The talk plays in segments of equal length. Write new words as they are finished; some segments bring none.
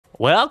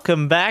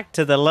Welcome back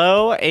to the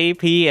Low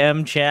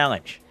APM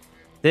Challenge.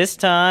 This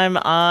time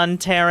on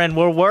Terran,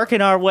 we're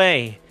working our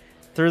way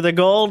through the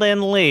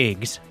Golden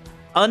Leagues,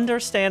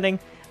 understanding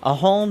a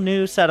whole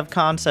new set of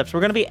concepts. We're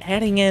going to be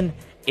adding in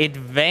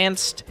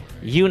advanced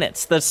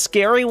units, the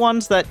scary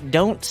ones that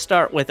don't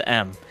start with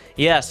M.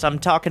 Yes, I'm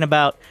talking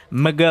about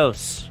my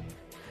ghosts,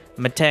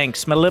 my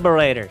tanks, my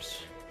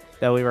liberators,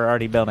 though we were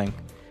already building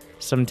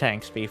some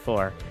tanks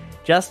before.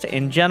 Just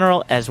in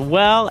general, as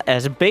well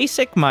as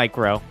basic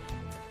micro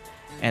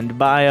and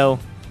bio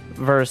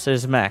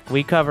versus mech.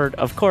 We covered,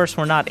 of course,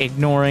 we're not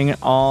ignoring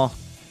all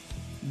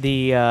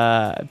the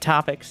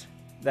topics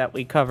that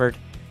we covered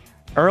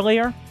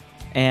earlier,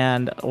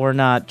 and we're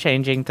not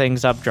changing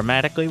things up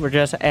dramatically. We're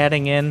just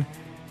adding in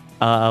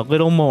a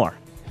little more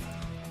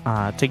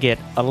to get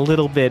a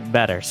little bit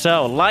better.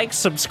 So, like,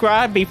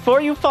 subscribe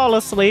before you fall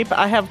asleep.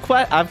 I've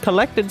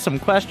collected some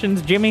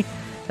questions. Jimmy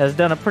has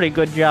done a pretty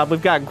good job.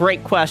 We've got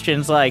great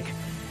questions like,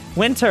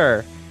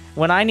 Winter,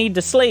 when I need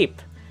to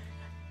sleep,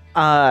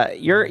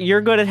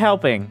 you're good at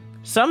helping.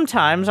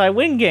 Sometimes I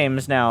win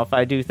games now if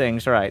I do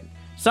things right.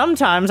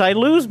 Sometimes I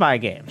lose my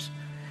games.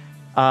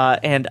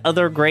 And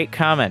other great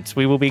comments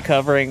we will be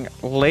covering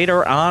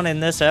later on in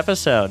this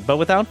episode. But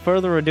without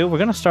further ado, we're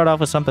going to start off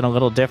with something a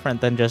little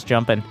different than just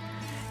jumping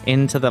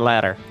into the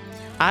ladder.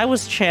 I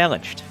was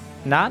challenged.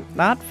 Not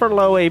for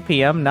low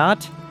APM,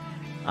 not...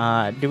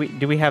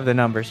 do we have the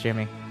numbers,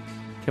 Jimmy?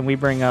 Can we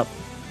bring up...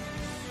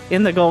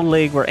 In the Gold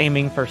League, we're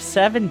aiming for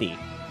 70.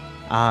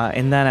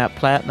 And then at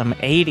Platinum,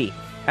 80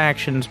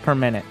 actions per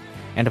minute.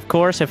 And of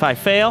course, if I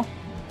fail,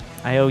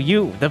 I owe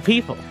you, the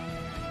people,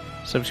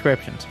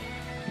 subscriptions.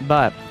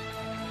 But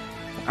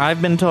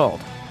I've been told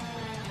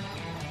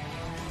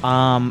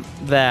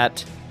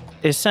that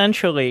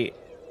essentially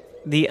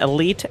the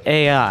elite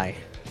AI,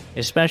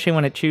 especially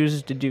when it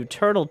chooses to do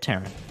Turtle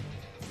Terran,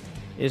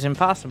 is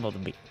impossible to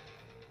beat.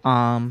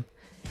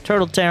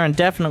 Turtle Terran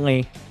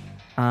definitely...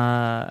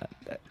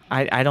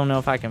 I don't know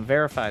if I can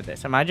verify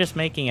this. Am I just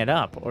making it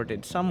up, or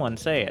did someone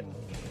say it?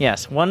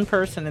 Yes, one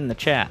person in the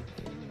chat.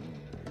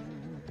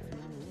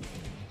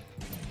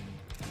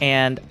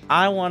 And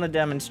I want to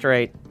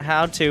demonstrate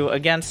how to,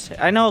 against...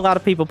 I know a lot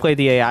of people play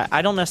the AI.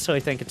 I don't necessarily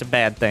think it's a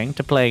bad thing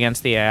to play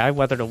against the AI,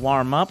 whether to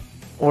warm up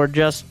or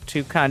just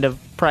to kind of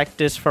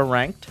practice for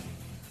ranked.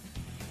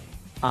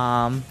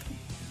 But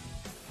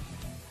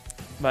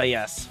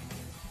yes.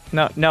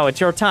 No, it's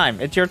your time.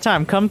 It's your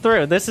time. Come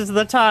through. This is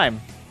the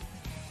time.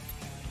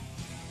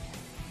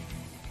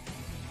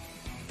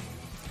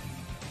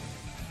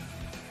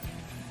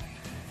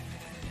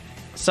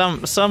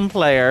 Some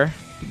player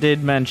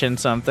did mention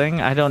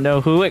something. I don't know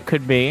who it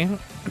could be.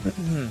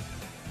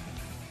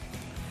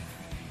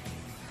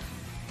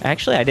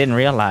 Actually, I didn't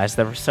realize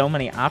there were so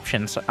many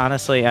options.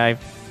 Honestly, I've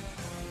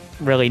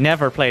really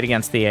never played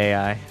against the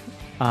AI.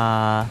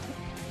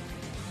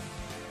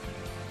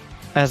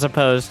 As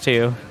opposed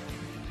to...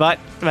 But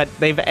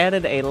they've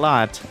added a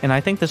lot, and I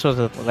think this was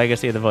a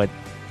Legacy of the Void.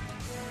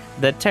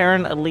 The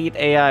Terran Elite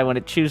AI, when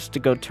it chooses to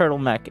go Turtle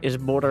Mech, is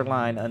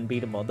borderline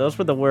unbeatable. Those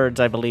were the words,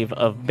 I believe,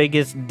 of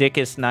Biggest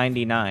Dickus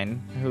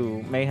 99,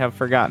 who may have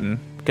forgotten,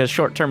 because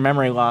short-term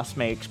memory loss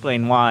may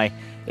explain why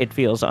it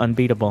feels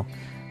unbeatable.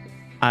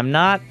 I'm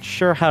not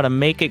sure how to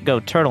make it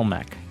go Turtle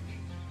Mech.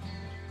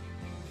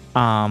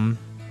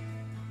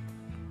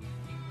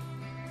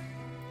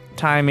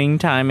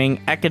 Timing,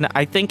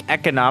 I think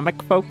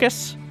economic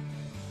focus.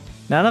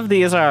 None of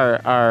these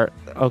are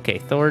okay,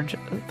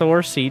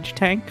 Thor Siege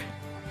Tank.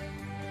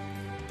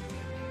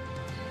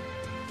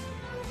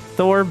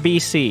 Thor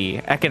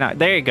BC, economic.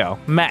 There you go.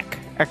 Mech,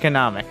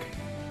 economic.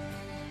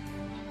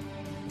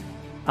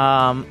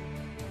 How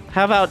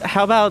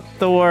about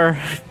Thor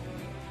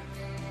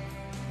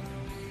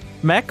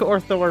Mech or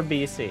Thor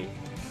BC?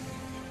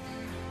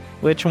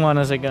 Which one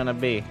is it gonna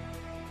be?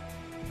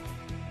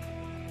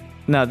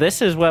 No,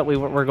 this is what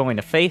we're going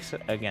to face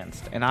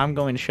against, and I'm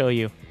going to show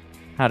you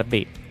how to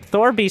beat.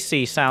 Thor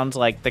BC sounds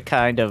like the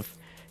kind of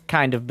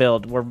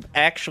build we're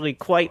actually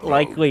quite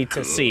likely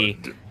to see.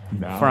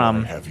 Now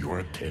from I have your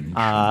attention.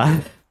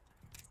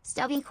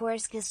 Stubby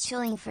Korsk is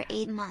chilling for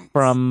 8 months.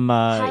 From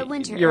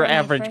your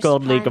average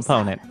Gold League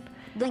opponent.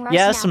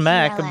 Yes,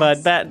 mech,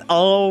 but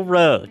all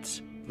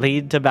roads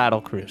lead to battle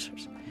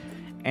cruisers.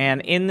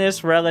 And in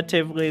this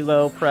relatively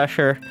low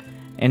pressure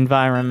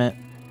environment,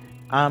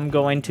 I'm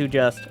going to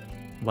just,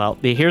 well,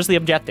 here's the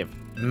objective.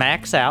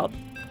 Max out.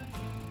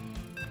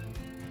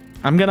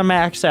 I'm gonna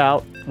max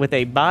out with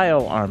a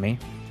bio army,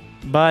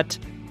 but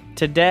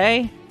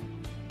today,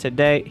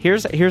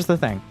 here's the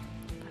thing.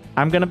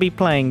 I'm going to be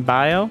playing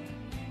Bio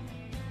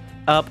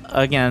up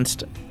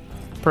against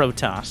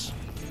Protoss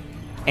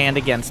and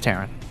against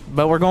Terran.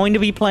 But we're going to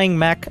be playing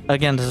Mech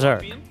against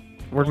Zerg.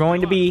 We're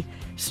going to be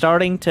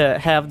starting to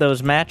have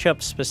those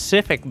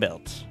matchup-specific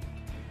builds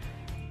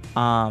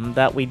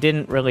that we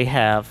didn't really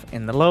have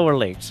in the lower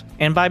leagues.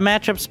 And by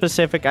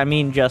matchup-specific, I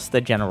mean just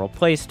the general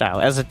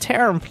playstyle. As a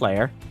Terran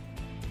player,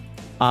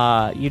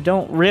 you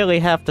don't really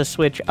have to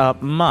switch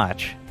up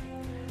much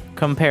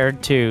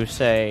compared to,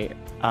 say,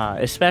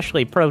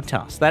 especially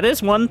Protoss. That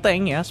is one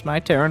thing, yes, my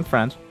Terran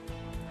friends,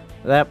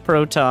 that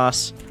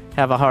Protoss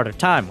have a harder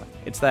time with.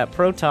 It's that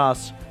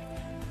Protoss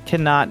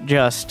cannot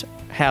just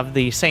have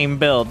the same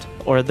build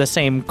or the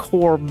same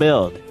core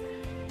build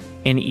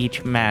in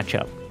each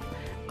matchup.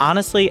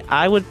 Honestly,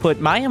 I would put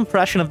my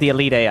impression of the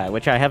Elite AI,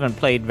 which I haven't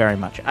played very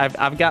much.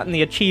 I've gotten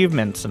the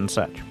achievements and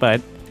such,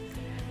 but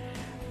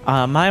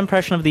my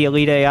impression of the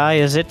Elite AI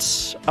is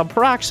it's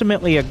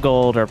approximately a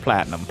gold or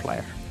platinum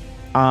player.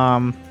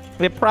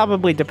 It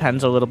probably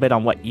depends a little bit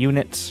on what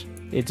units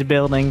it's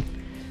building.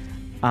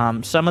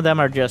 Some of them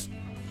are just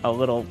a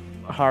little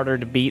harder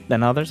to beat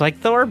than others. Like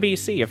Thor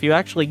BC, if you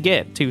actually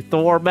get to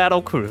Thor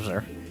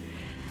Battlecruiser,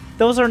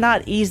 those are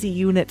not easy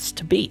units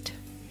to beat.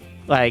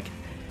 Like,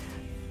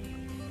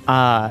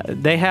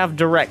 they have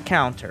direct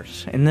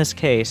counters. In this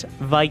case,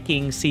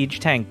 Viking Siege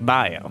Tank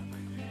Bio.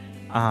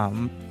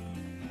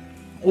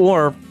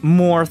 Or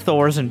more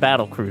Thors and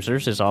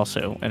Battlecruisers is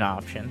also an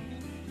option.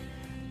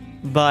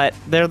 But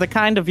they're the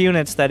kind of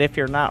units that if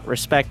you're not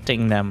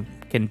respecting them,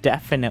 can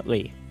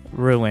definitely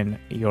ruin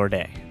your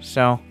day.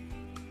 So,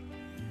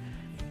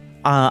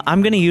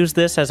 I'm going to use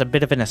this as a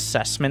bit of an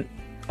assessment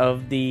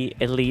of the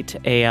Elite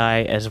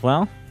AI as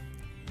well.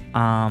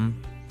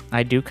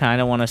 I do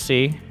kind of want to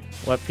see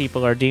what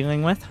people are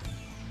dealing with.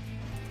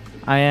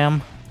 I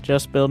am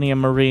just building a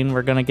Marine.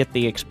 We're going to get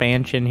the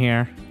expansion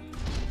here.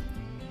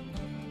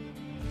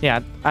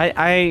 Yeah,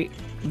 I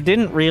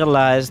didn't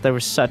realize there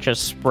was such a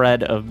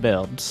spread of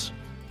builds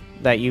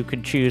that you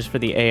could choose for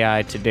the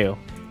AI to do.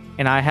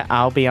 And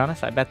I'll be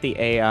honest, I bet the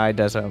AI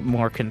does a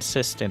more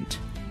consistent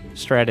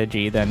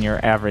strategy than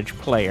your average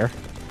player.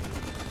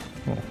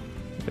 Oh,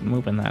 been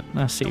moving that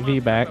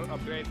CV back.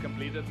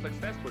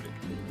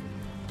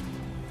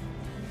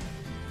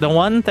 The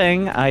one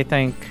thing I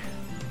think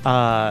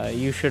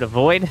you should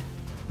avoid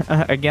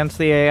against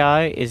the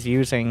AI is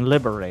using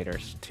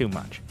Liberators too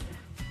much.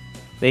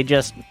 They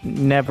just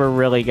never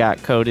really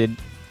got coded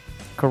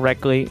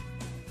correctly.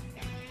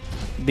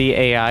 The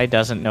AI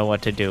doesn't know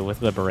what to do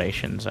with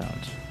Liberation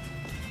Zones.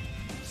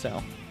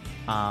 So,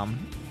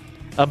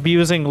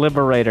 abusing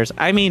Liberators.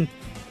 I mean,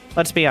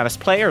 let's be honest,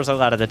 players a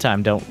lot of the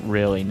time don't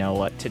really know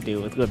what to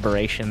do with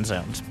Liberation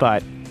Zones,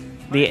 but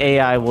the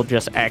AI will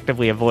just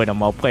actively avoid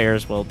them while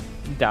players will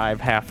dive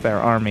half their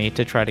army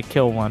to try to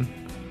kill one.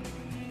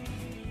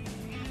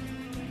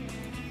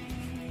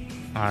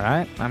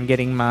 Alright, I'm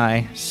getting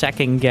my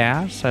second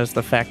gas as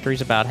the factory's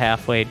about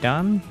halfway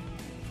done.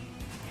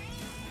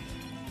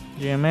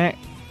 Jimmy,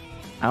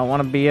 I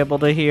want to be able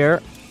to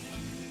hear.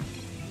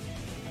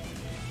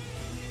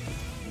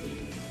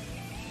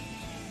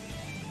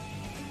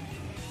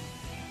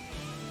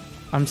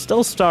 I'm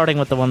still starting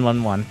with the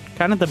 111.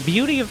 Kind of the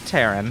beauty of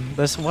Terran,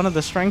 one of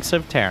the strengths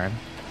of Terran.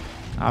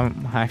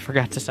 I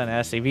forgot to send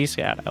an SCV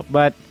scout out,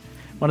 but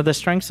one of the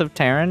strengths of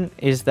Terran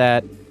is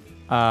that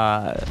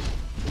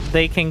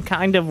they can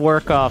kind of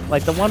work off,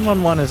 like the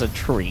 111 is a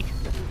tree.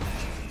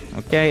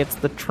 Okay, it's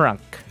the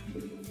trunk.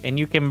 And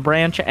you can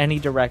branch any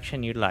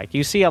direction you'd like.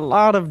 You see a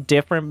lot of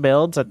different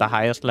builds at the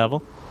highest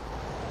level.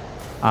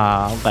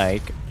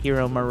 Like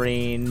Hero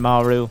Marine,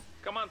 Maru.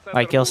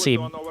 Like you'll see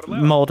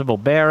multiple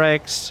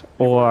barracks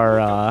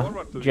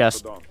or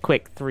just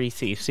quick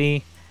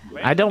 3cc.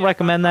 I don't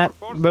recommend that.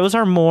 Those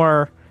are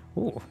more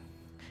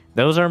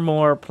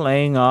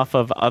playing off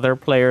of other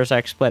players'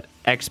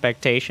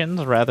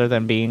 expectations rather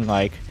than being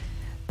like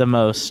the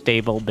most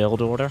stable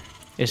build order,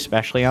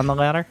 especially on the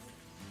ladder.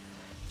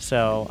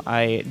 So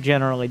I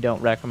generally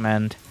don't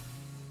recommend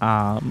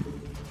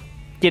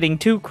getting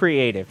too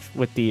creative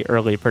with the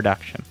early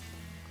production.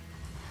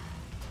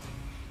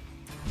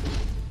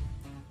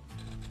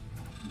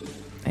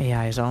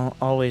 AI is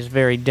always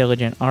very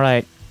diligent.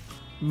 Alright,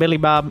 Billy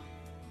Bob.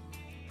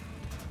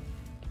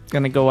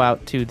 Gonna go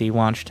out to the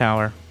launch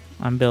tower.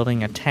 I'm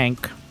building a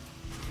tank.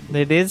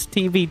 It is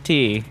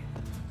TVT.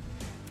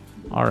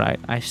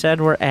 Alright, I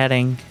said we're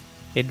adding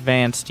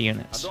advanced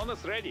units.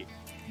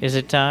 Is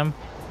it time?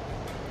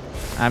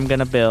 I'm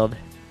gonna build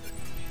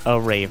a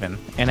Raven.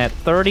 And at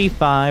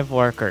 35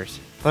 workers,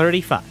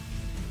 35,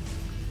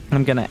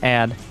 I'm gonna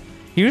add...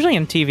 Usually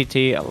in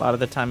TVT, a lot of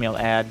the time you'll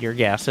add your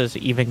gases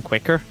even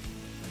quicker.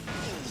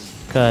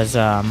 Because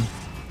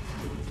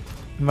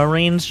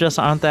Marines just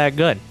aren't that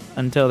good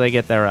until they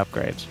get their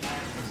upgrades.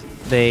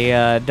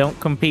 They don't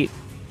compete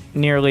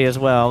nearly as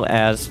well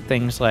as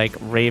things like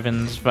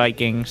Ravens,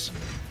 Vikings.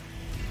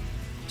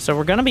 So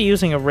we're going to be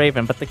using a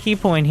Raven, but the key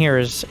point here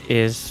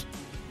is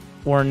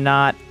we're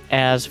not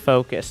as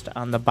focused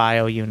on the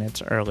bio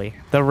units early.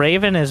 The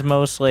Raven is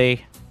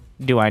mostly,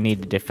 do I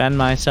need to defend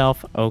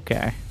myself?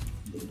 Okay.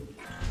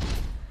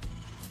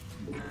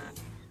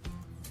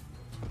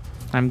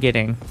 I'm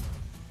getting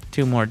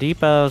 2 more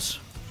depots,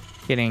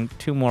 getting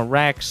 2 more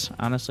racks.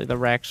 Honestly, the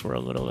racks were a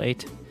little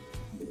late.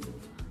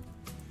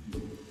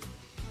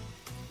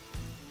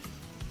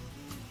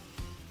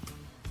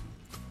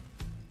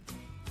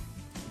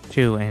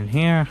 Two in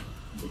here.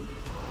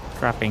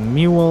 Dropping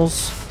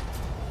mules.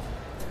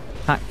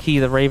 Hotkey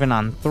the Raven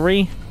on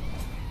 3.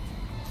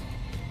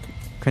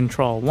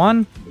 Control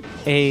 1.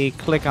 a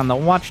click on the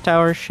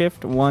watchtower,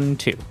 shift 1,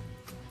 2.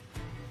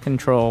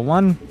 Control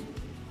 1,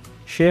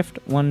 shift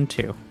 1,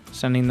 2.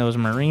 Sending those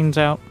Marines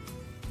out.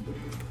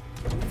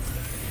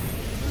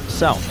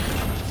 So,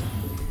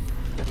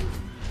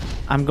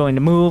 I'm going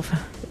to move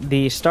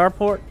the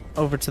starport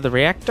over to the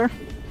reactor,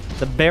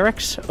 the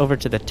barracks over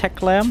to the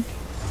tech lab.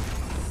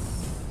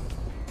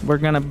 We're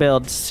gonna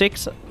build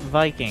 6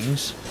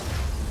 Vikings.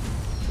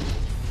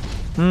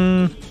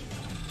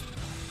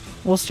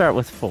 We'll start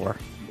with 4.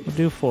 We'll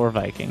do 4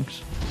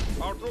 Vikings.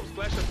 Our troops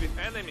clashed with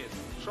enemies.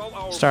 Show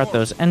our Start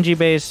force. those NG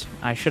bays.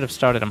 I should have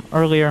started them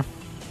earlier.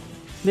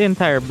 The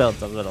entire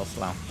build's a little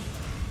slow.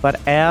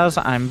 But as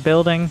I'm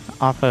building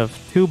off of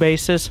 2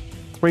 bases,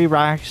 3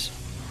 racks,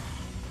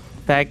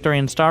 factory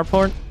and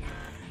starport,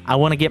 I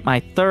want to get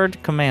my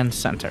 3rd command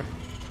center.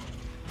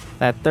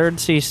 That 3rd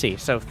CC.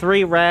 So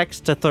 3 racks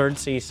to 3rd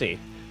CC.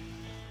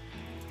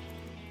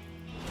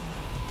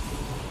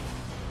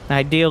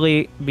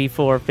 Ideally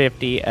before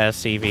 50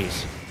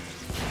 SCVs.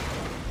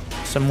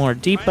 Some more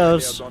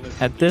depots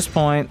at this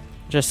point,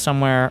 just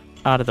somewhere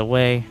out of the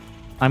way.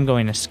 I'm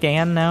going to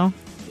scan now.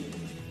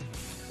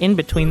 In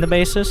between the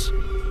bases.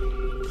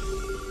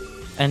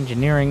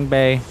 Engineering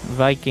bay,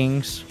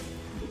 Vikings.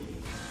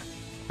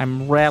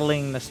 I'm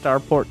rallying the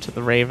starport to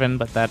the Raven,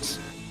 but that's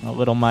a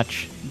little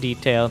much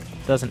detail.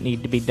 Doesn't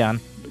need to be done.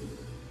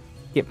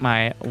 Get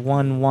my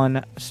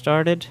 1-1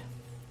 started.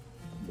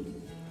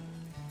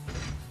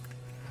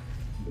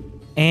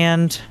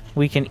 And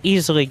we can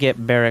easily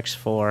get barracks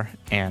 4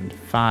 and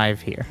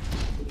 5 here.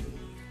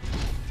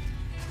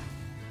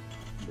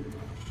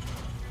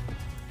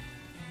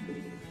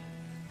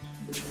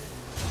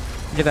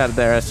 Get out of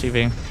there,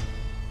 SCV.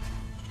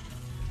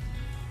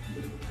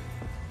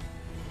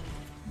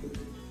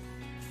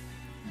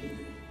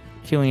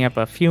 Queuing up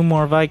a few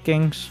more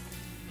Vikings.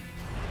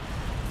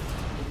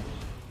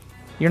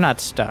 You're not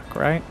stuck,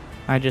 right?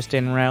 I just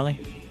didn't rally.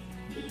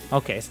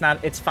 Okay, it's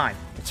fine.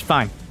 It's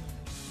fine.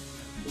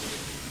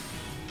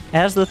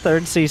 As the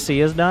 3rd CC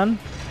is done,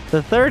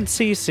 the 3rd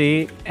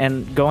CC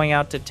and going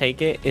out to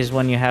take it is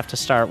when you have to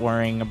start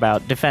worrying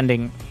about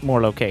defending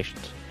more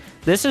locations.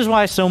 This is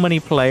why so many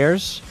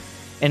players,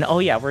 and oh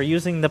yeah, we're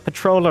using the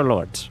Patroller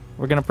Lords.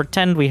 We're gonna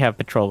pretend we have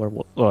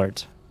Patroller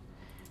Lords.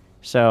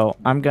 So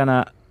I'm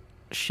gonna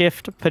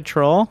shift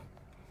patrol.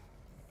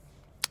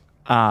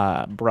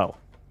 Bro.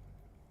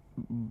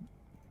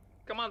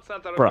 Command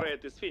center Bro.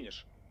 upgrade is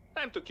finished.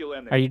 Time to kill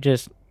enemy. Are you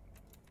just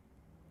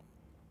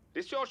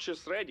Research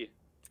is ready.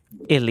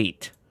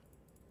 elite?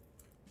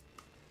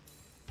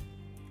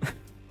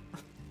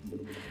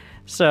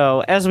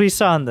 So, as we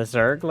saw in the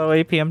Zerg low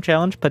APM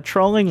challenge,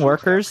 patrolling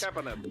workers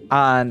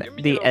on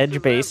the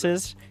edge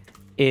bases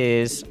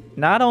is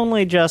not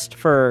only just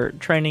for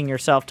training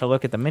yourself to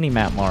look at the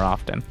minimap more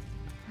often,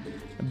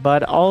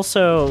 but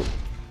also,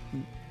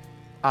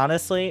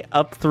 honestly,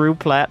 up through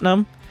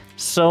Platinum,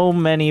 so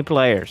many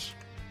players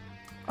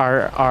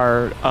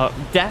are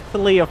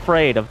deathly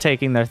afraid of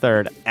taking their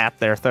 3rd at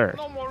their 3rd.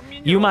 No more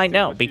minions You might in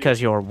know the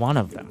because you're one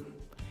of them.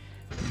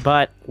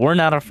 But we're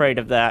not afraid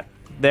of that.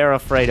 They're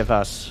afraid of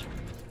us.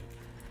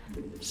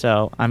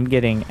 So I'm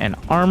getting an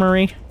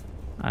armory.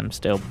 I'm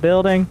still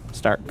building.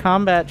 Start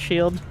combat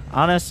shield.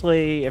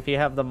 Honestly, if you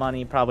have the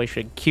money, probably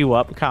should queue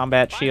up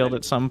combat shield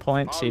at some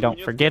point so you don't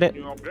forget it.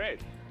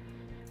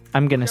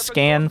 I'm gonna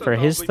scan for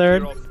his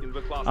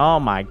 3rd. Oh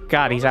my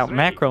god, he's out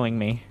macroing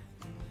me.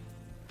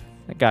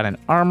 I got an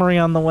armory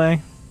on the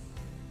way.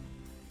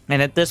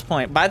 And at this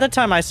point, by the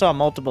time I saw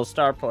multiple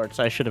starports,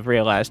 I should have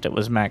realized it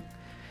was mech.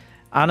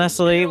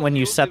 Honestly, when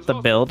you set the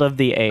build of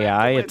the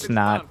AI, it's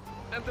not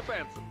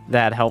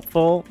that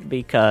helpful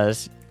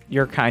because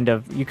you kind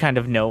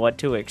of know what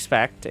to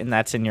expect, and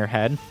that's in your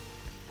head.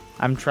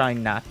 I'm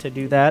trying not to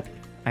do that.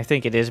 I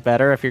think it is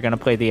better if you're going to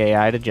play the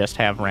AI to just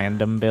have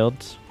random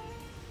builds.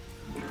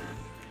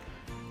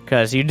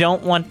 Because you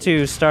don't want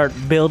to start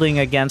building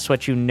against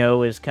what you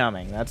know is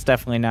coming. That's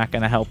definitely not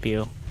going to help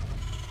you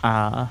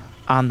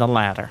on the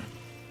ladder.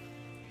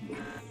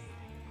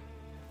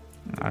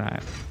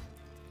 Alright.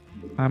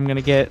 I'm going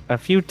to get a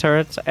few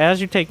turrets.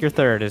 As you take your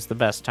 3rd is the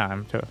best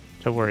time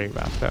to worry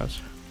about those.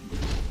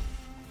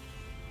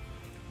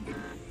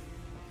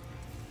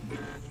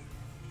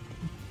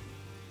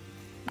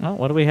 Oh,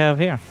 what do we have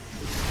here?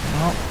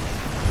 Well,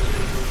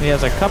 he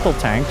has a couple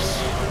tanks.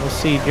 We'll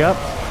siege up.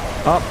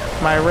 Oh,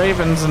 my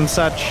ravens and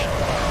such.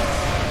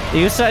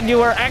 You said you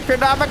were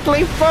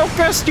economically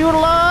focused, you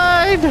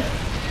lied!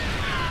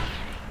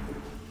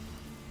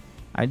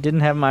 I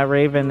didn't have my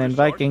raven and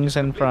Vikings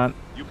in front.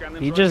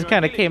 He just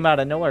kind of came out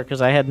of nowhere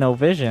because I had no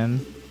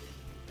vision.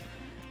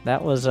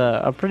 That was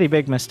a pretty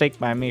big mistake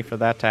by me for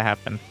that to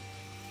happen.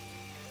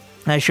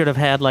 I should have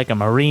had like a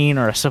marine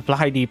or a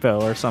supply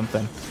depot or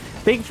something.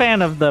 Big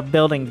fan of the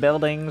building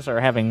buildings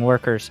or having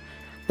workers.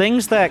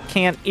 Things that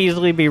can't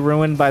easily be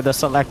ruined by the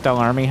select all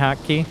army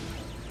hotkey.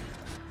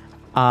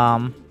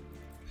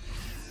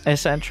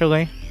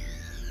 Essentially.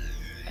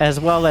 As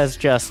well as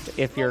just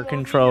if you're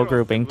control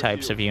grouping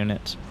types of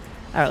units.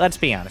 Alright, let's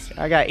be honest.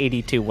 I got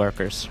 82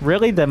 workers.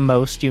 Really, the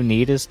most you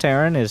need as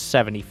Terran is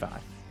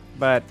 75.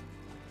 But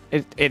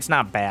It's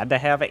not bad to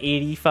have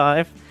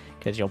 85,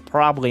 because you'll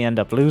probably end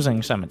up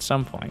losing some at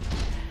some point.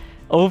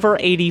 Over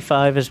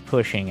 85 is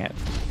pushing it,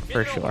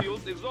 for sure.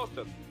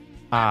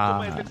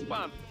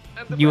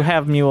 You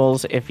have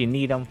mules if you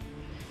need them.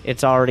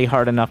 It's already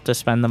hard enough to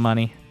spend the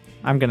money.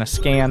 I'm gonna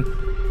scan.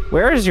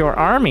 Where is your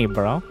army,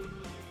 bro?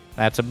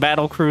 That's a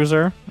battle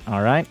cruiser.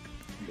 Alright.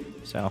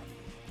 So,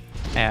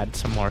 add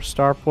some more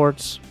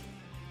starports.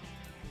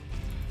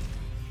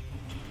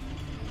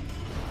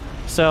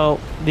 So,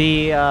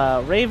 the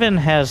Raven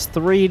has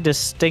 3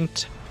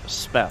 distinct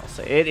spells.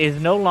 It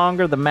is no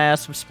longer the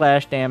massive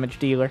splash damage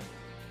dealer.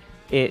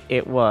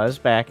 It was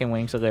back in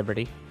Wings of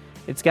Liberty.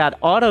 It's got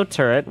auto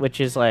turret,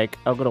 which is like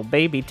a little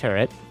baby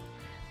turret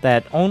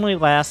that only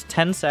lasts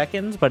 10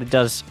 seconds, but it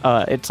does,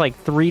 it's like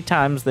 3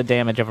 times the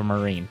damage of a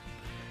Marine.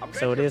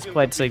 So it is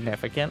quite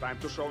significant.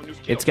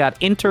 It's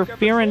got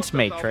Interference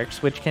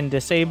Matrix, which can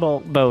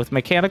disable both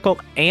mechanical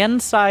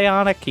and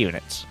psionic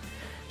units.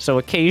 So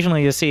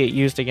occasionally you see it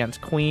used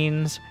against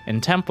Queens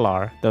and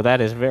Templar, though that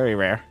is very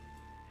rare.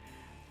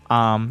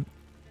 And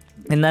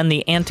then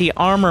the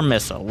anti-armor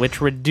missile,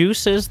 which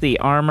reduces the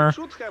armor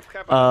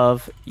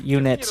of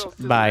units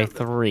by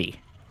 3,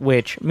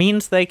 which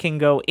means they can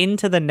go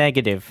into the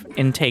negative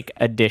and take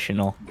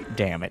additional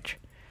damage.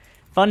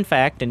 Fun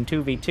fact, in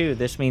 2v2,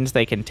 this means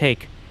they can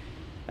take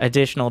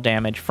additional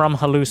damage from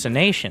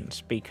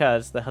hallucinations,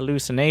 because the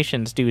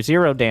hallucinations do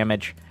 0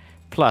 damage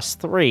plus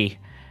 3.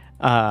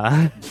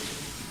 So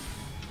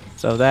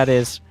that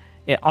is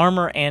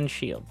armor and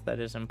shield. That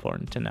is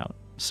important to note.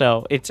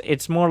 So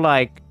it's more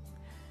like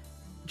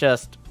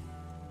just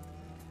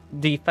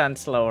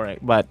defense lowering,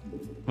 but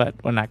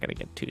we're not going to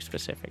get too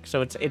specific.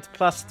 So it's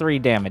plus 3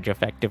 damage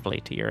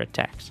effectively to your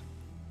attacks.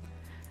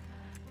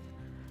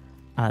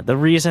 The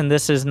reason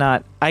this is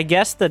not... I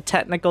guess the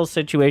technical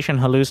situation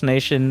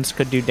hallucinations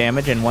could do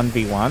damage in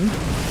 1v1.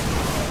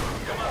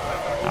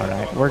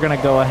 Alright, we're going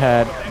to go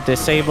ahead,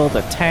 disable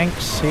the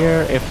tanks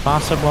here if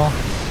possible.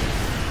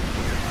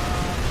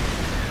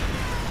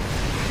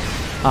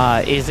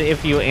 Is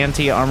if you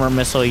anti-armor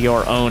missile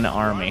your own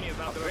army,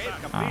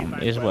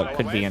 is what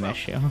could be an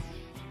issue.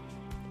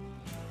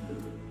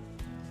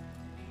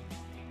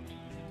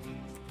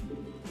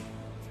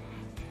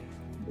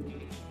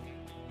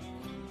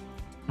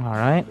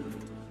 Alright,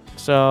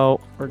 so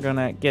we're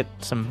gonna get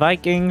some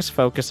Vikings,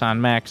 focus on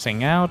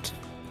maxing out.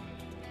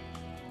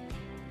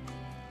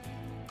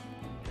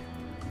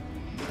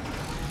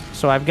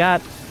 So I've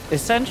got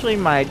essentially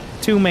my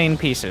 2 main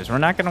pieces. We're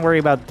not gonna worry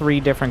about 3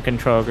 different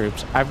control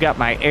groups. I've got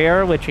my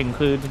air, which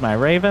includes my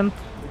Raven,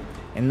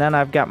 and then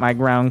I've got my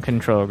ground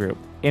control group.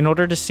 In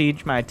order to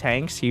siege my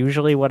tanks,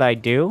 usually what I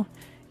do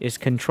is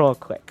control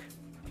click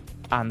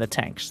on the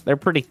tanks. They're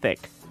pretty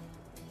thick,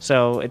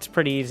 so it's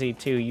pretty easy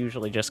to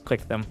usually just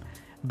click them.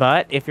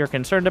 But if you're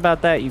concerned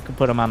about that, you can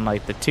put them on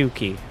like the 2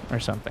 key or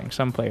something.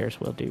 Some players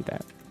will do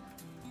that.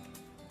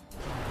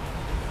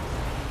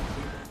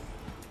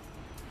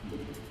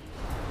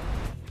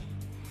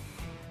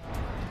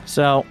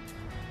 So,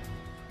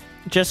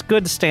 just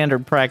good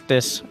standard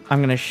practice. I'm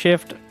going to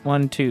shift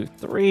 1, 2,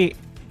 3,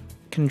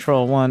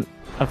 control 1,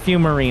 a few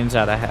Marines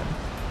out ahead.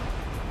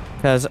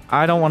 Because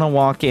I don't want to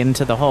walk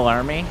into the whole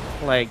army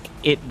like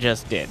it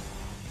just did.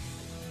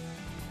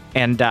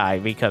 And die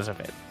because of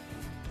it.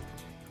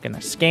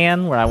 Gonna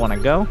scan where I want to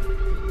go.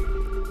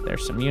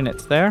 There's some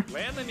units there.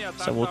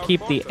 So we'll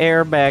keep the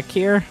air back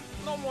here.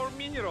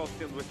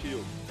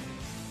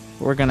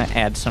 We're gonna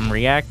add some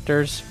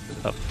reactors,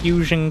 a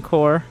fusion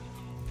core,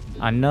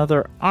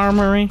 another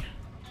armory.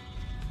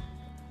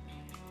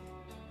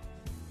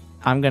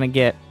 I'm gonna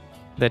get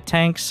the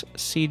tanks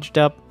sieged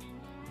up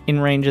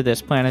in range of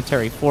this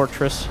planetary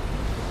fortress.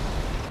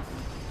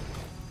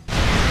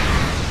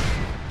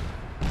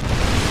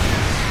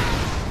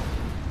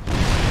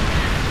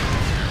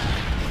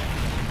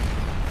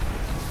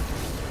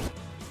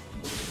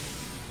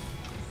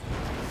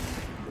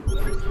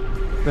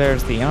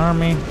 There's the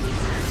army.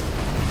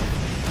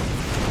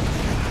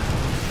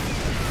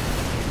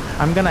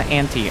 I'm gonna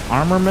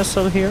anti-armor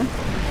missile here.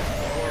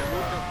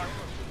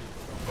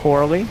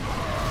 Poorly.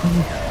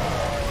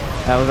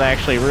 That was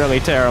actually really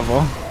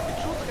terrible.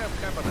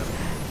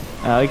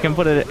 You can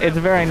put it, it's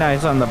very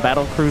nice on the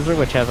battle cruiser,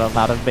 which has a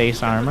lot of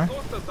base armor.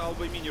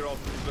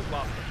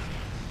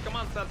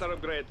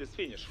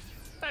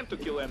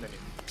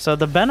 So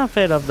the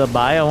benefit of the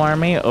bio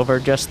army over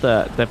just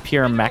the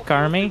pure mech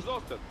army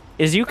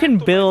is you can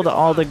build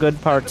all the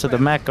good parts of the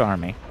mech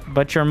army,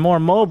 but you're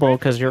more mobile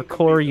because your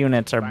core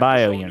units are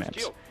bio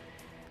units.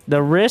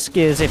 The risk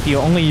is if you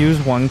only use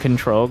 1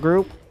 control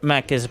group,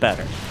 mech is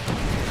better.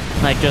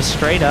 Like just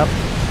straight up,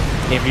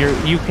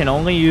 if you can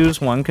only use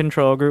 1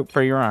 control group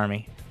for your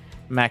army,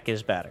 mech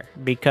is better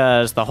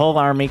because the whole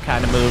army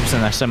kind of moves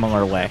in a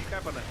similar way.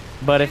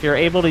 But if you're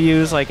able to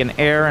use like an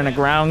air and a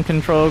ground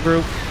control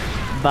group,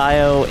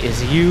 bio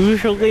is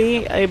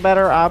usually a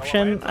better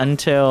option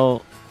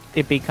until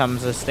it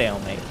becomes a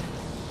stalemate.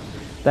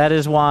 That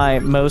is why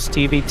most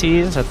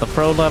TVTs at the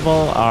pro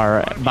level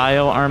are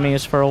bio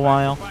armies for a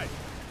while.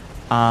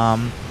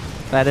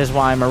 That is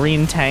why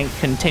Marine Tank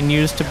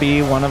continues to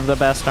be one of the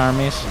best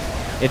armies.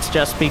 It's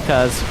just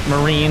because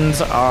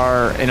Marines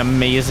are an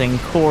amazing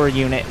core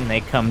unit and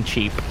they come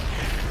cheap.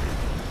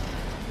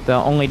 The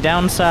only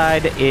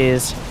downside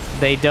is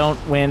they don't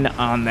win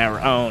on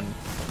their own.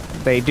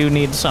 They do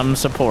need some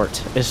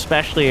support,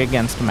 especially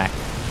against mech.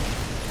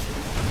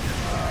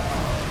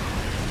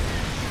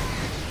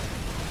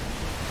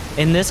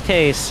 In this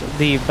case,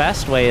 the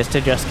best way is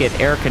to just get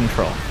air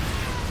control.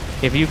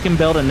 If you can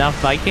build enough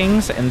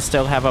Vikings and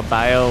still have a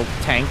bio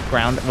tank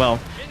ground... Well,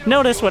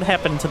 notice what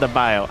happened to the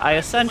bio. I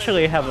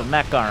essentially have a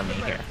mech army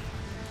here.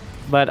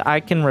 But I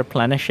can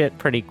replenish it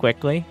pretty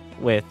quickly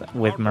with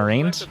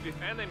Marines.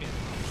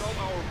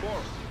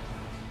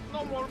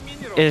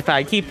 If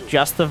I keep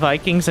just the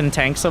Vikings and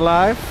tanks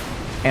alive,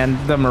 and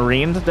the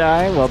Marines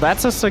die, well,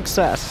 that's a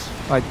success.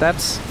 Like,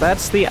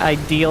 that's the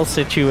ideal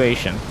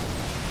situation.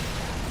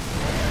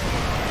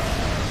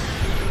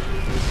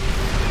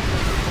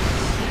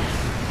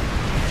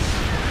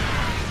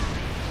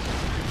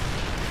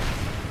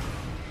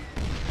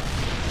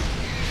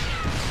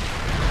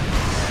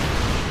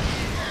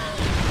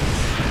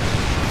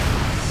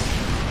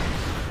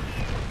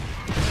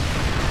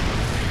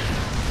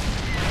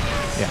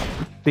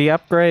 The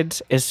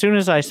upgrades, as soon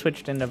as I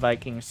switched into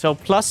Vikings, so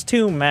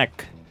 +2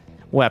 mech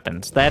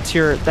weapons. That's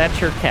your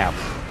cap.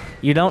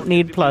 You don't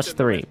need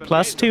 +3.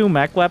 +2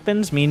 mech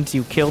weapons means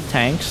you kill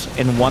tanks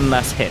in 1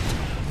 less hit.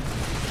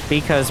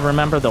 Because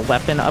remember, the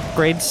weapon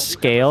upgrades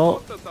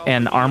scale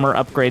and armor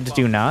upgrades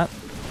do not.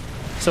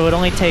 So it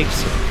only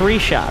takes 3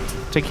 shots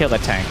to kill a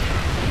tank,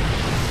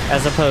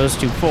 as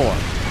opposed to 4.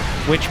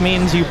 Which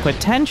means you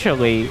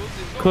potentially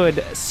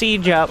could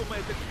siege up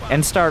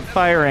and start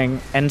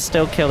firing and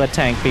still kill a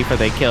tank before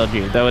they killed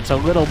you, though it's a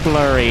little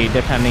blurry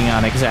depending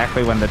on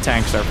exactly when the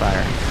tanks are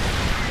firing.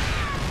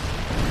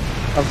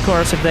 Of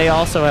course, if they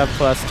also have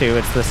 +2,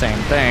 it's the same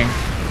thing.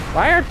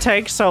 Why are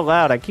tanks so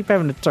loud? I keep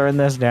having to turn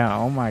this down.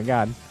 Oh my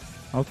god.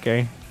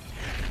 Okay.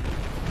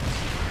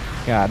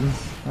 God.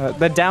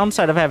 The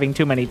downside of having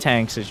too many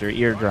tanks is your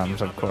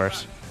eardrums, of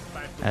course,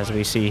 as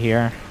we see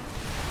here.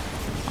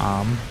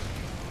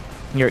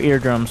 Your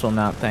eardrums will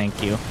not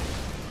thank you.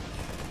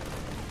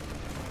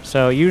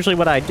 So usually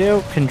what I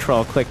do,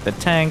 control-click the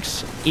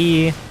tanks,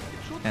 E,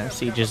 and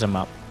sieges them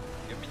up.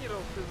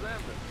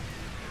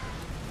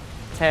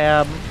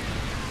 Tab,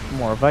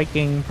 more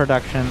Viking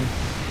production.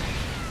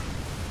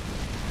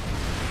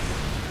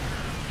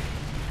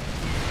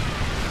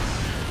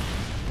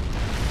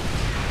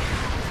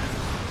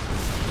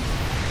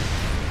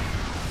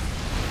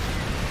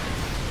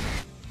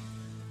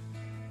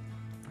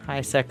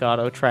 High-sec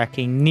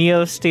auto-tracking,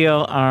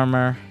 Neo-Steel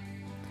armor.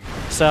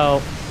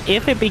 So...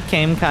 if it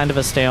became kind of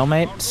a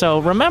stalemate... So,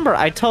 remember,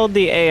 I told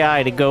the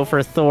AI to go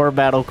for Thor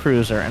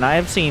Battlecruiser, and I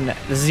have seen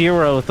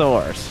 0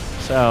 Thors.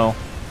 So,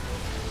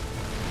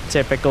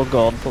 typical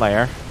gold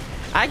player.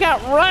 I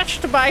got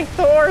rushed by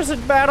Thors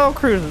and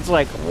Battlecruisers.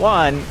 Like,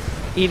 1,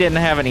 he didn't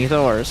have any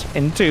Thors.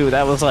 And 2,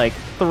 that was like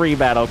 3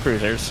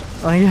 Battlecruisers.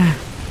 Like,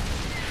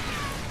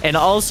 and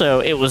also,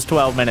 it was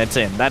 12 minutes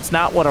in. That's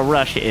not what a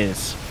rush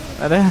is.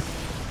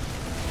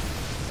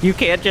 You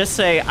can't just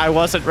say, I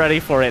wasn't ready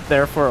for it,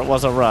 therefore it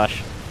was a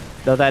rush.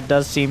 Though that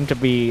does seem to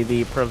be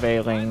the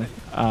prevailing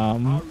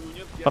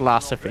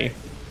philosophy.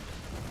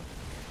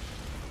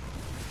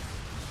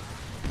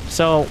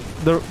 So,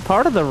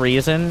 part of the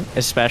reason,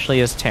 especially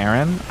as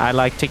Terran, I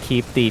like to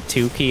keep the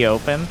 2 key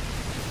open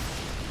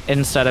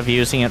instead of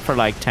using it for,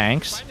 like,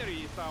 tanks,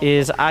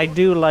 is I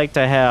do like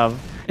to have,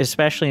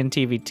 especially in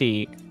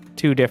TVT,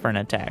 2 different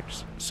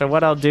attacks. So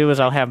what I'll do is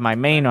I'll have my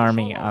main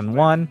army on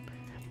 1,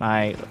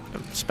 my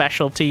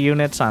specialty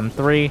units on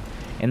 3,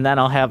 and then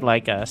I'll have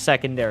like a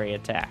secondary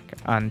attack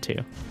on 2.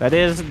 That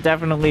is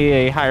definitely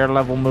a higher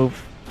level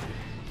move,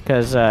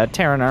 because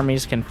Terran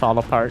armies can fall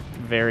apart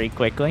very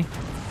quickly.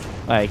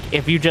 Like,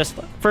 if you just,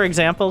 for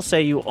example,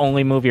 say you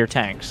only move your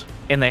tanks,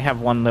 and they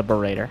have 1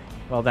 Liberator,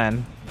 well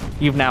then,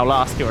 you've now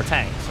lost your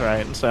tanks,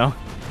 right? So,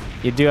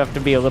 you do have to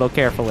be a little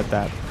careful with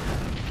that.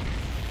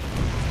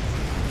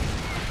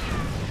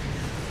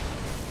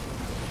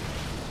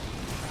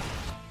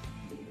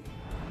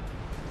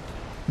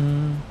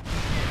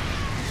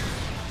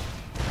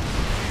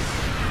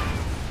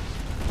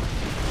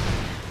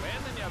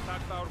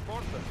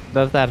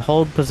 Does that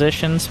hold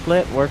position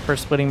split work for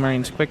splitting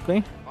Marines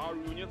quickly?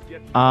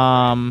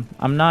 I'm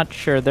not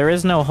sure. There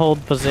is no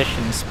hold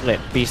position split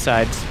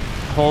besides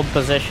hold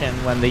position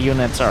when the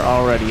units are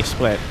already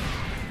split.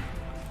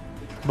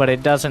 But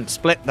it doesn't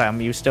split them.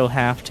 You still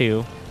have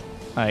to,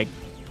 like,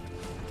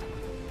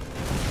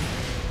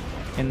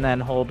 and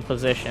then hold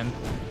position.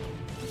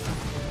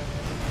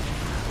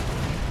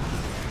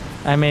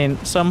 I mean,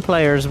 some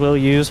players will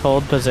use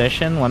hold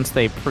position once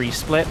they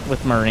pre-split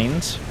with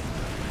Marines.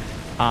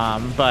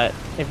 But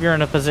if you're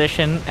in a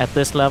position at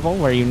this level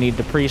where you need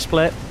to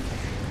pre-split,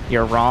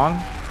 you're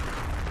wrong,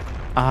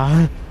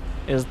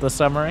 is the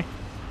summary.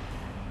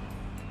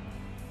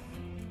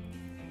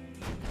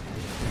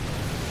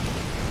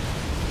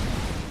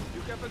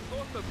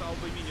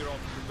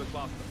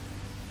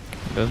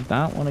 does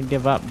not want to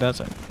give up, does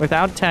it?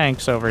 Without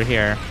tanks over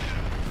here,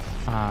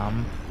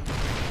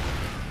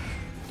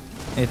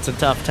 it's a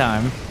tough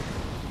time.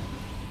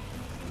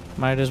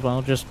 Might as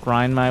well just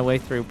grind my way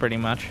through, pretty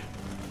much.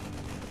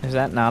 Is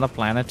that not a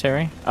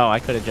planetary? Oh, I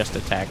could have just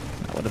attacked.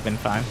 That would have been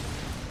fine.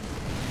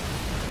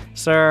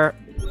 Sir.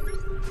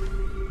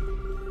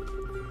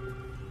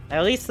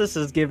 At least this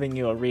is giving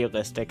you a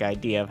realistic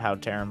idea of how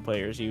Terran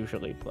players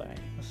usually play.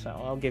 So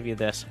I'll give you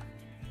this.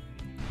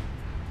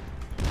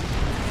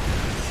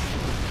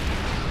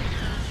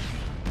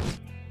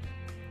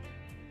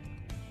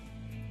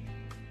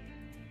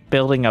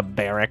 Building a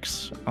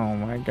barracks. Oh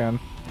my god.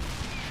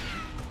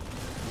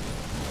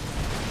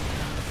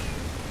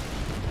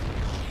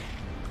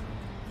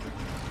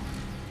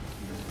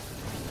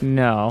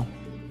 No.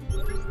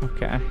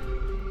 Okay.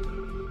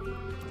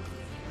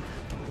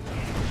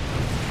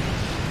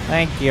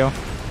 Thank you.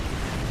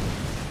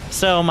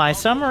 So my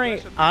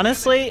summary,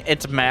 honestly,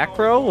 its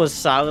macro was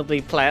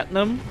solidly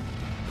platinum.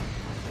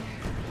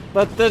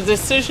 But the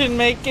decision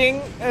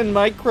making and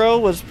micro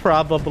was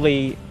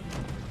probably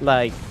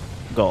like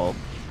gold.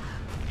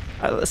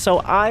 So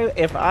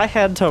if I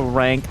had to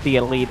rank the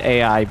elite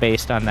AI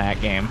based on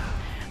that game,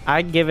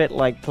 I'd give it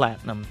like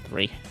platinum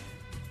 3.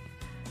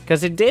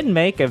 Because it did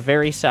make a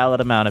very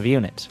solid amount of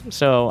units.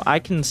 So I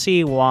can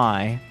see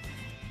why,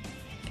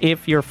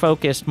 if you're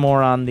focused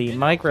more on the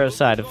micro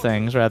side of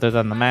things rather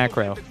than the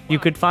macro, you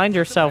could find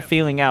yourself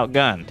feeling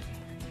outgunned.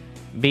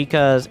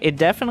 Because it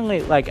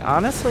definitely, like,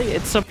 honestly,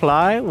 its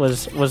supply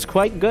was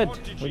quite good.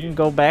 We can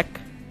go back.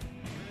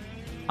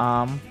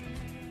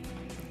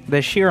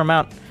 The sheer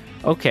amount...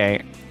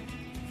 Okay.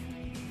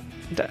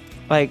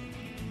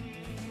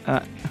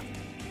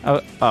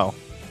 Oh.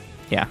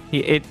 Yeah.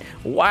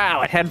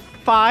 Wow, it had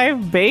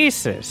 5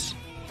 bases.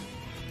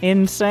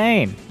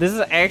 Insane. This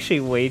is actually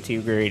way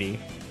too greedy,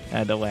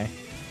 by the way.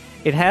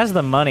 It has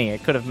the money.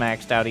 It could have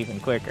maxed out even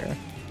quicker.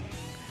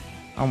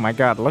 Oh my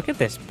god, look at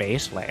this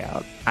base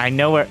layout. I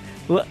know it.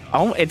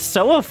 Oh, it's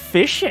so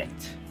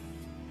efficient.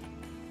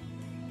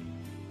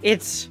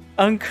 It's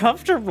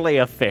uncomfortably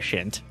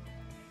efficient.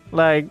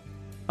 Like,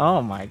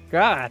 oh my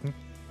god.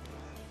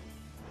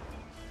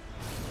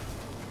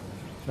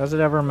 Does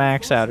it ever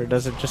max out, or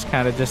does it just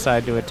kind of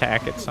decide to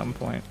attack at some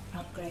point?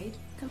 Upgrade.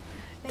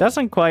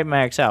 Doesn't quite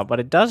max out, but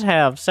it does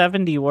have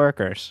 70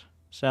 workers.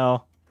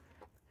 So,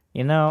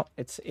 you know,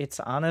 it's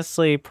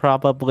honestly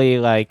probably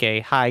like a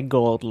high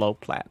gold, low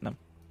platinum,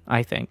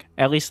 I think.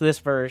 At least this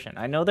version.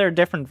 I know there are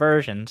different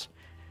versions,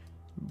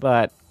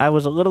 but I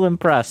was a little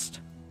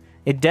impressed.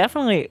 It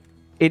definitely,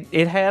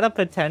 it had a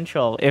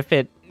potential, if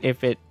it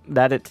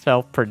let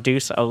itself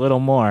produce a little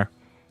more,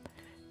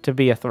 to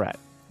be a threat.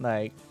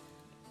 Like,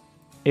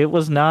 it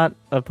was not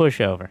a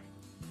pushover.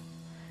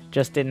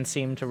 Just didn't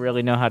seem to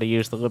really know how to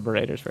use the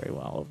Liberators very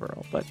well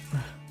overall, but...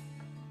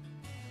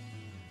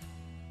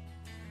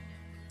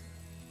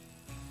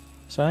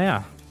 So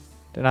yeah.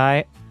 Did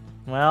I...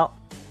 Well,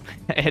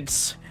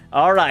 it's...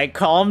 Alright,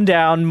 calm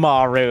down,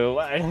 Maru.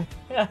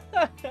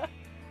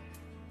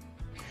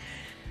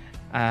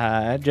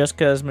 Just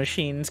because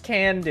machines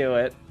can do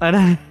it.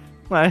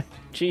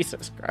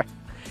 Jesus Christ.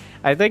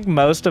 I think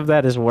most of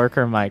that is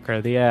worker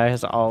micro. The AI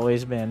has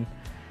always been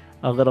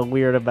a little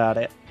weird about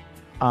it.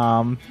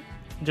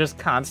 Just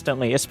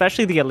constantly,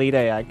 especially the elite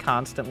AI,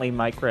 constantly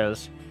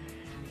micros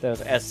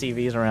those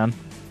SCVs around.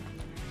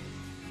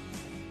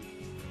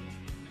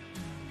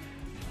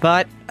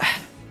 But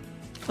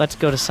let's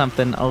go to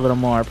something a little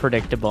more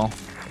predictable.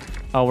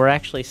 Oh, we're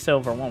actually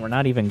silver 1. We're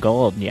not even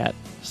gold yet.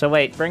 So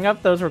wait, bring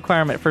up those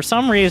requirements. For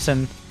some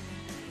reason,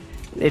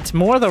 it's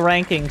more the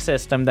ranking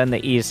system than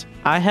the ease.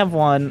 I have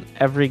won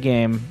every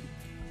game,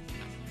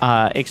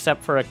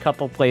 except for a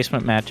couple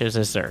placement matches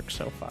as Zerg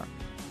so far.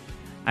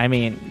 I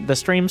mean, the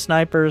stream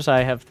snipers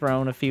I have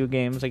thrown a few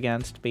games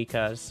against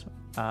because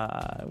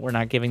we're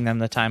not giving them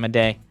the time of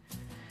day.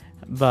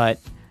 But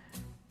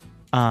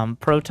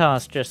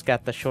Protoss just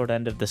got the short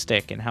end of the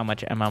stick in how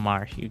much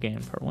MMR you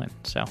gain per win.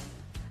 So,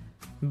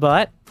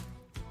 but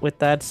with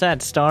that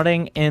said,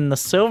 starting in the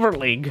Silver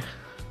League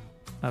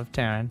of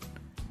Terran,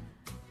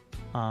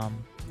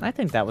 I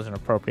think that was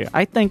inappropriate.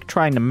 I think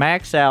trying to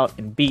max out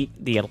and beat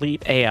the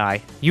elite AI,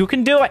 you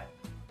can do it.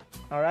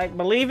 All right,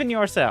 believe in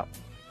yourself.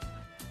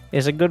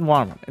 Is a good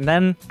warm-up. And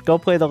then go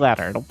play the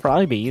ladder. It'll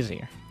probably be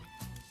easier.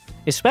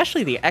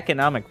 Especially the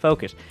economic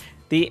focus.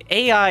 The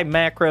AI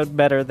macroed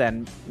better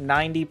than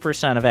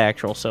 90% of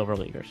actual Silver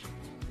Leaguers.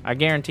 I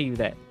guarantee you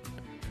that.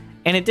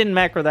 And it didn't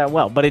macro that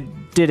well, but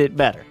it did it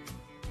better.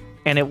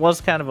 And it was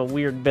kind of a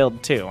weird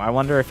build, too. I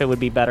wonder if it would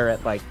be better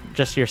at, like,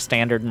 just your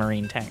standard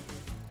Marine tank.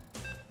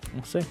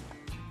 We'll see.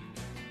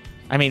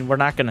 I mean, we're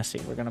not going to see.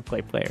 We're going to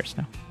play players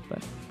now.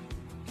 But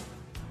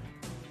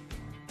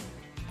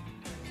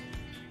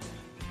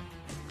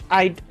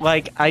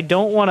I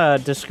don't want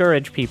to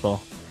discourage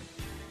people.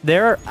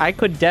 I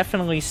could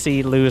definitely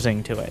see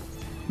losing to it.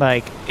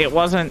 Like, it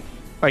wasn't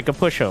like a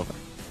pushover.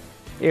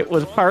 It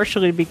was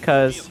partially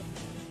because,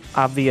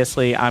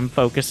 obviously, I'm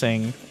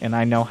focusing and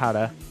I know how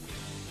to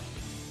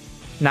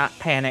not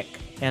panic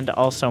and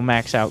also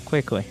max out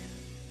quickly.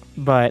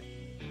 But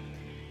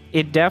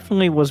it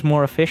definitely was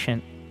more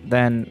efficient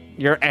than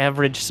your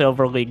average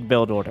Silver League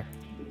build order.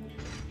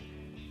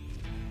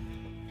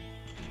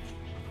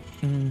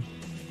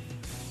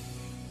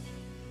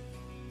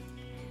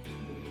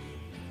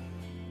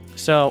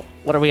 So,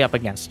 what are we up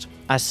against?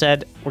 I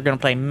said we're going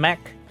to play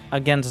Mech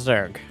against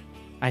Zerg.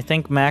 I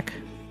think Mech,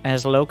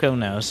 as Loco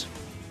knows,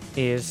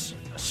 is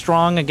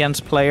strong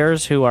against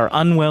players who are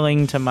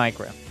unwilling to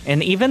micro.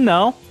 And even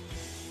though,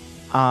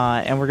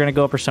 and we're going to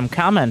go over some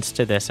comments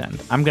to this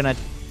end, I'm going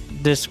to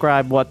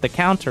describe what the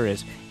counter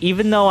is.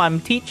 Even though I'm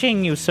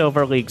teaching you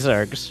Silver League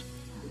Zergs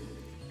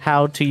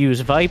how to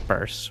use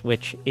Vipers,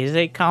 which is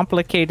a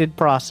complicated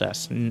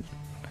process.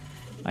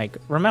 Like,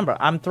 remember,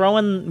 I'm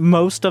throwing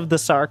most of the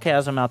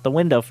sarcasm out the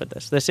window for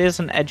this. This is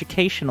an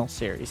educational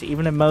series,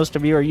 even if most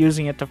of you are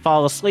using it to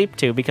fall asleep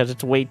to because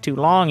it's way too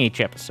long each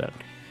episode.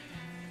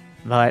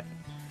 But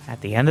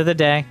at the end of the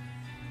day,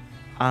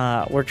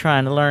 we're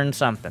trying to learn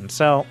something.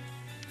 So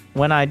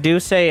when I do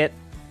say it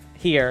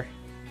here,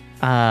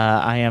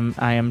 I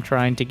am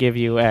trying to give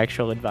you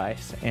actual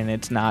advice, and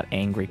it's not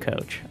angry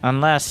coach,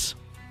 unless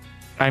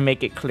I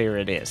make it clear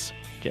it is.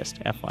 Just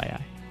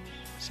FYI.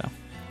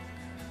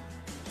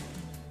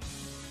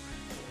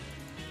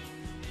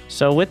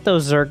 So with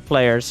those Zerg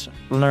players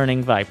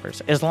learning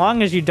Vipers, as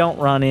long as you don't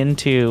run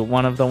into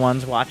one of the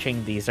ones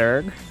watching the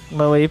Zerg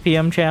low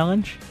APM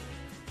challenge,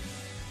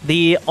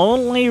 the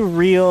only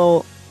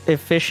real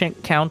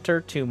efficient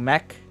counter to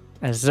Mech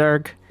as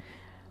Zerg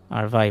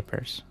are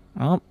Vipers.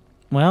 Oh,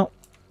 well,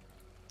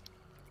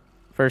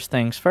 first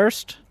things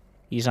first,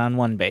 he's on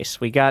one base.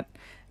 We got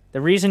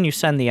the reason you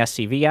send the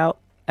SCV out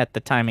at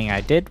the timing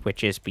I did,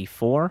 which is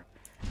before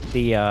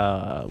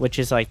the, which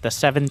is like the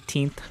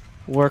 17th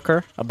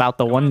worker, about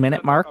the 1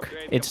 minute mark,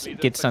 it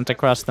gets sent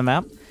across the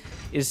map,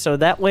 is so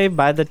that way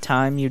by the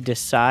time you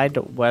decide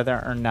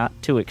whether or not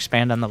to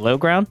expand on the low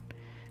ground,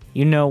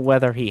 you know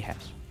whether he has.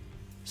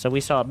 So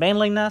we saw a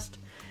baneling nest,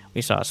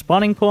 we saw a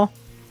spawning pool,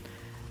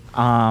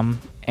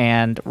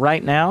 and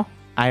right now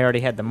I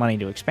already had the money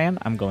to expand.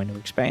 I'm going to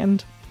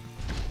expand.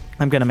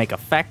 I'm going to make a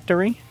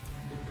factory,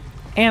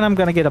 and I'm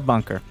going to get a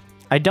bunker.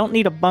 I don't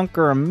need a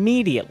bunker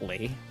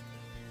immediately,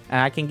 and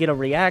I can get a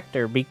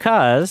reactor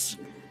because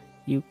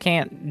you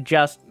can't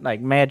just,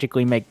 like,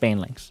 magically make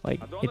banelings. Like,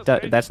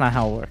 that's not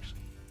how it works.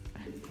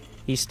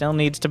 He still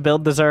needs to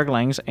build the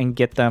Zerglings and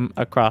get them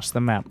across the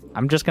map.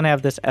 I'm just going to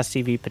have this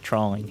SCV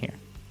patrolling here.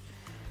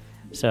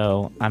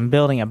 So, I'm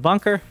building a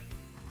bunker,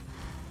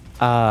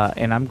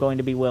 and I'm going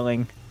to be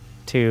willing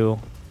to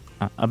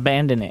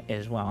abandon it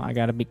as well. I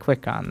got to be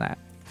quick on that.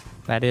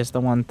 That is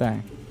the one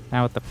thing.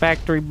 Now, with the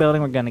factory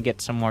building, we're going to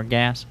get some more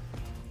gas.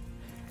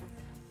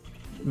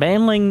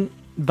 Baneling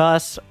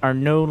bus are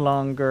no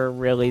longer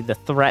really the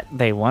threat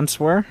they once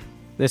were.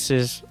 This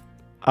is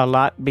a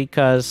lot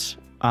because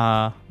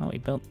we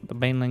built the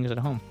banelings at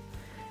home.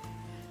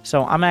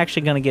 So I'm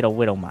actually going to get a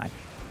Widow Mine.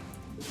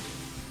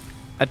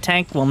 A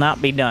tank will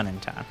not be done in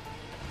time,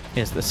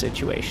 is the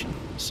situation.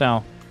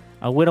 So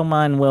a Widow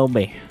Mine will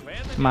be.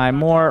 My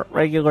more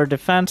regular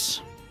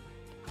defense.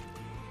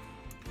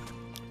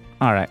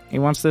 Alright, he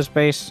wants this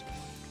base.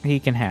 He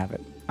can have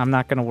it. I'm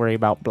not going to worry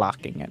about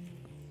blocking it.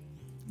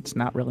 It's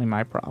not really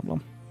my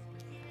problem.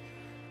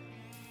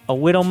 A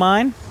Widow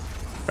Mine.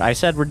 I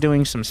said we're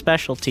doing some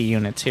specialty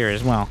units here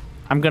as well.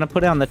 I'm going to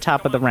put it on the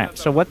top of the ramp.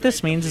 So what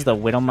this means is the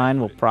Widow Mine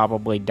will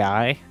probably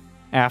die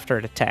after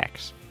it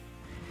attacks.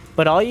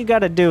 But all you got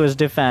to do is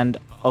defend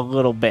a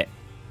little bit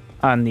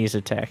on these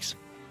attacks.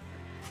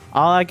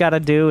 All I got to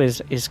do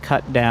is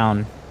cut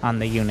down on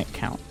the unit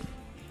count.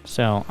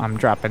 So I'm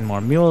dropping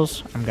more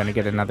mules. I'm going to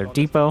get another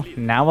depot.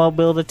 Now I'll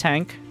build a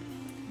tank.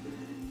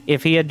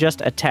 If he had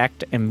just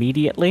attacked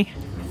immediately,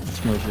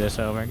 let's move this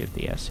over, get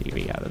the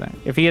SCV out of there.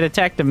 If he had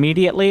attacked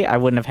immediately, I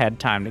wouldn't have had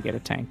time to get a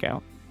tank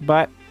out.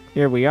 But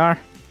here we are.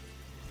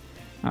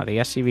 Oh, the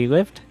SCV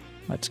lived.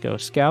 Let's go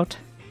scout.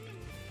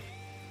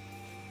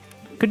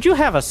 Could you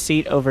have a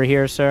seat over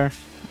here, sir?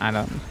 I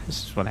don't.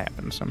 This is what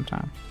happens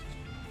sometimes.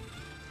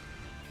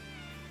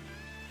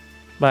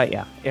 But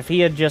yeah, if he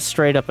had just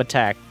straight up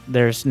attacked,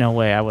 there's no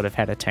way I would have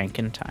had a tank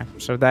in time.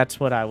 So that's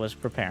what I was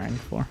preparing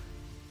for.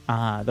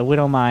 The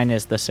Widow Mine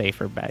is the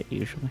safer bet,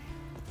 usually.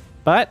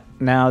 But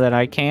now that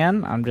I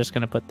can, I'm just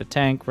going to put the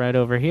tank right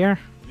over here.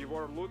 We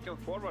were looking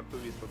forward to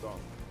this,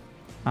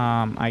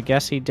 Don. I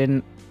guess he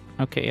didn't...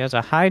 Okay, he has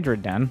a Hydra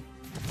Den.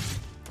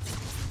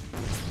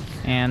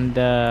 And,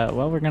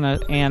 well, we're going to...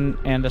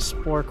 And a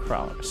Spore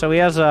Crawler. So he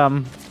has,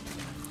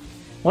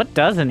 what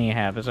doesn't he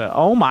have? Is a...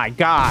 Oh my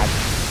god!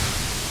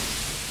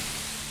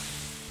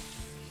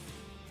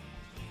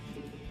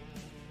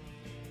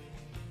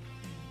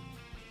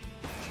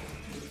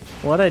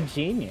 What a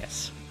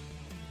genius.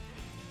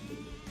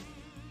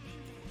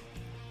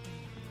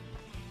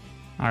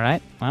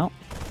 Alright, well.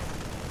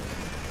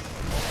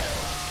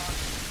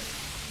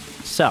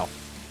 So,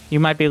 you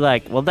might be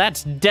like, well,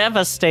 that's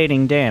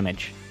devastating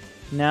damage.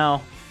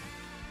 No.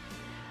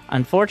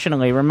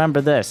 Unfortunately,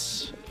 remember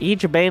this.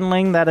 Each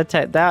baneling that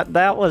attack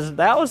that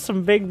was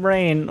some big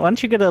brain.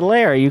 Once you get a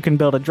lair, you can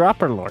build a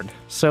dropper lord.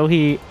 So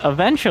he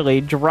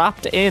eventually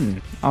dropped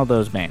in all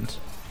those banes.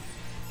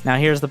 Now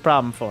here's the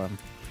problem for him.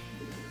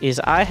 Is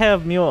I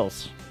have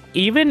mules.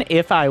 Even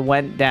if I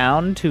went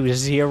down to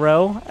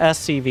 0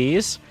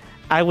 SCVs,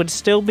 I would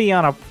still be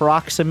on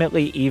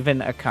approximately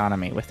even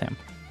economy with him.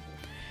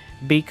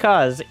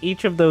 Because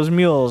each of those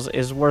mules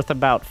is worth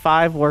about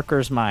 5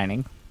 workers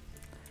mining.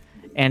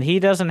 And he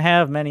doesn't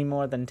have many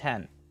more than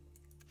 10.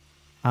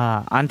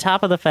 On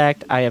top of the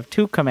fact, I have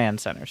 2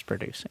 command centers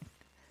producing.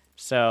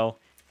 So,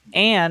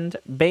 and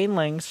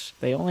banelings,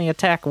 they only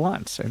attack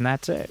once, and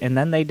that's it. And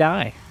then they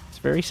die. It's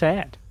very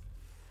sad.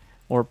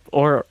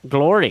 Or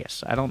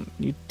glorious.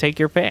 You take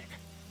your pick.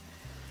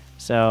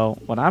 So,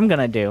 what I'm going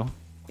to do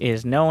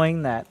is,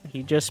 knowing that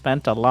he just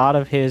spent a lot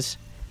of his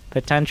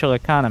potential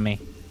economy,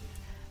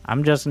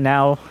 I'm just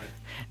now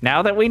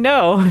that we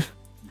know,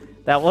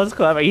 that was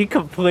clever. He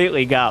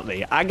completely got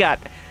me.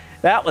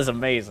 That was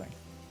amazing.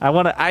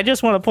 I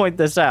just want to point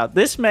this out.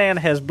 This man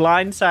has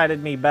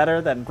blindsided me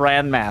better than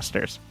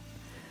Grandmasters.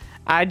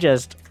 I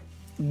just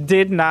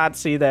did not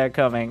see that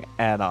coming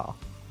at all.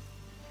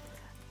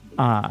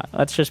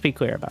 Let's just be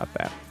clear about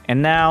that.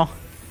 And now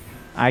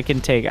I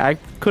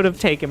could have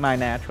taken my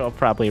natural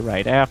probably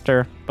right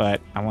after, but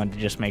I wanted to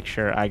just make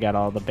sure I got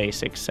all the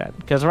basics set.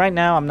 Because right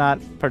now I'm not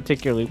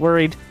particularly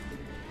worried.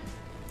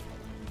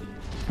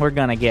 We're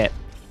gonna get,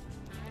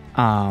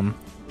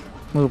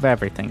 move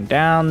everything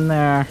down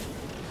there.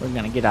 We're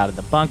gonna get out of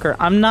the bunker.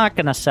 I'm not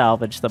gonna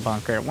salvage the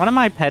bunker. One of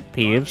my pet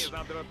peeves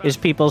is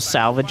people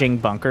salvaging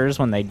bunkers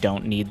when they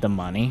don't need the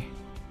money.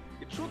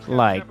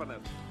 Like,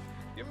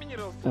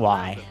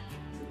 why?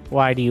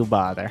 Why do you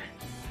bother?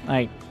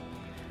 Like,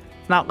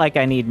 it's not like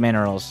I need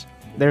minerals.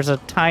 There's a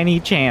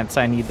tiny chance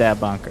I need that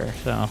bunker,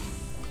 so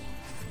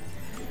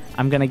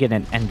I'm gonna get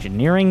an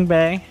engineering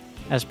bay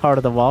as part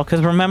of the wall,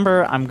 because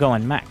remember, I'm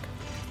going mech.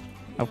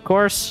 Of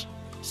course,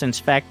 since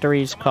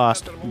factories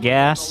cost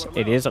gas,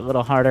 it is a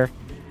little harder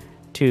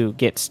to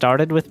get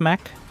started with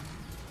mech,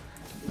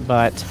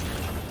 but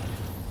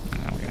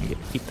we're gonna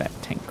keep that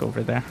tank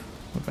over there.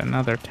 Move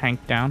another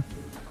tank down.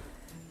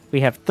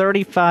 We have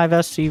 35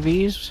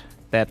 SCVs.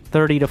 That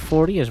 30 to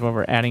 40 is what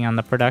we're adding on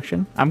the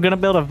production. I'm gonna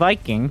build a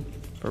Viking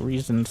for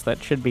reasons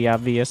that should be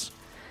obvious.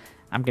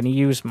 I'm gonna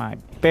use my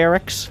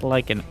barracks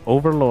like an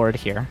overlord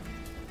here.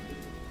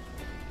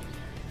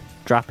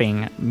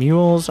 Dropping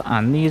mules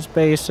on these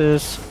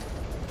bases.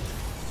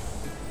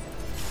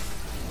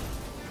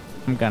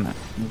 I'm gonna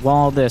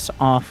wall this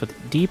off with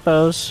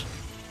depots.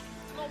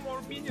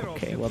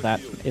 Okay, well that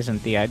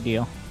isn't the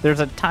ideal. There's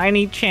a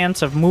tiny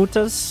chance of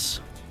mutas.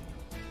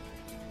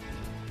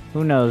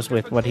 Who knows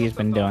with what he's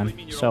been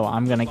doing. So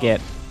I'm gonna get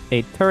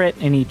a turret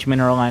in each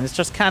mineral line. It's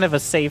just kind of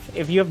a safe,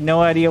 if you have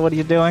no idea what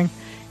he's doing,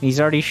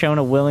 he's already shown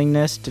a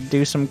willingness to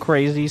do some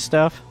crazy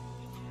stuff.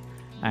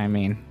 I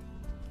mean,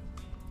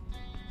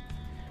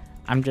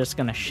 I'm just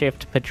gonna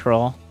shift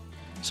patrol.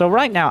 So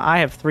right now I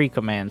have 3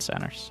 command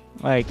centers.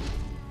 Like,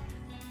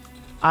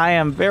 I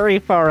am very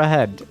far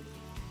ahead.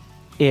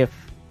 If,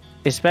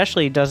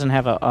 especially doesn't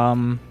have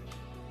a,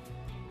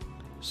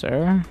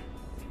 sir?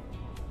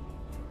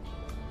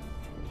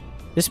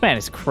 This man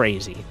is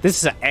crazy. This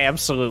is an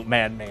absolute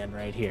madman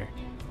right here.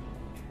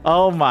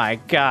 Oh my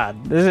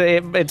god.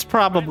 It's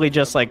probably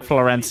just like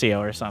Florencio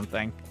or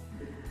something.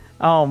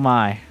 Oh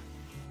my.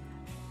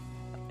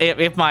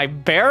 If my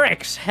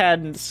barracks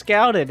hadn't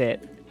scouted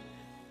it,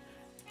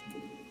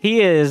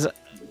 he is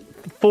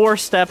 4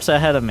 steps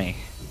ahead of me.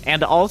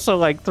 And also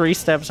like 3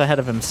 steps ahead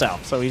of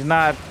himself. So he's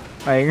not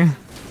like...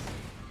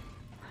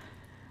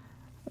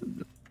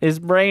 His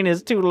brain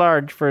is too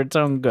large for its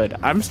own good.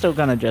 I'm still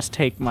gonna just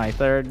take my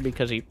 3rd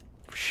because he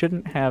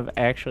shouldn't have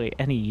actually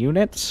any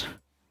units.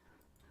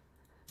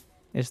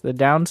 Is the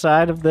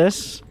downside of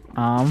this.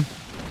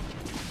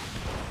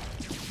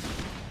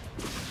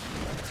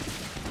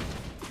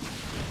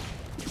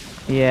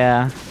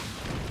 Yeah.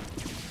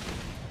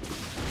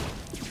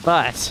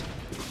 But,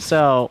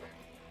 so,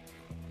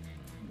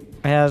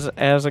 as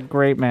a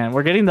great man,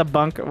 we're getting the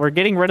bunker. We're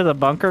getting rid of the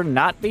bunker,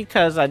 not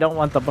because I don't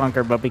want the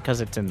bunker, but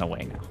because it's in the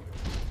way now.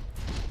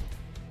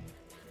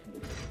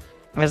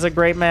 As a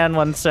great man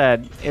once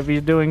said, if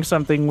he's doing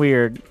something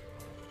weird,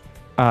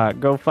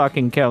 go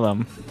fucking kill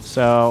him.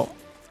 So,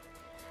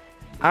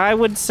 I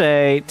would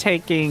say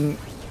taking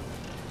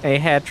a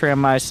hatchery on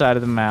my side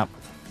of the map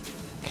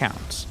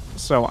counts.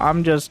 So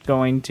I'm just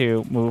going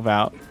to move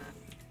out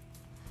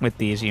with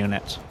these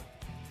units.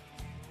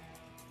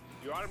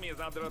 Your army is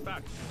under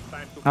attack.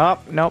 Time to Oh,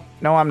 nope.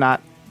 No, I'm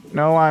not.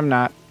 No, I'm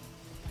not.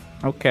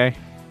 Okay.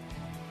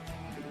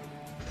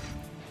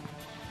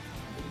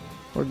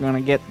 We're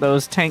gonna get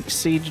those tanks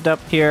sieged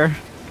up here,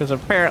 because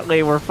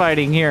apparently we're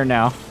fighting here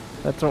now.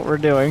 That's what we're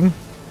doing.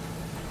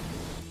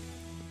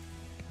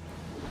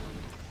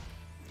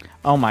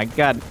 Oh my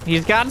god,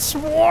 he's got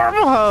swarm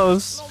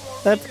hose!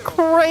 That's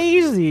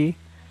crazy!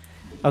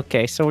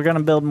 Okay, so we're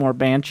gonna build more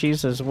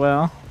banshees as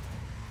well.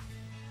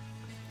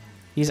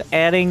 He's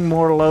adding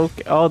more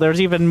oh,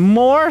 there's even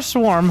more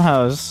swarm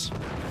hose!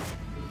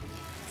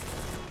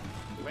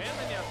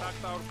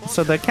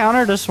 So the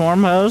counter to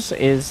Swarm Hose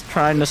is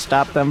trying to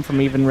stop them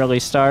from even really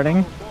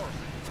starting.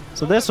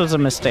 So this was a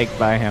mistake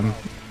by him,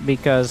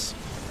 because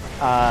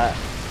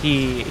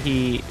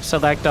he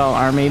select all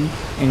armied,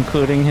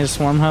 including his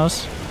Swarm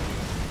Hose.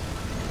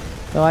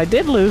 Though I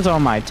did lose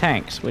all my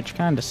tanks, which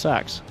kind of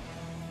sucks.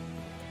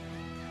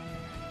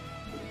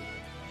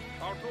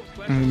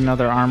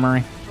 Another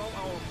armory.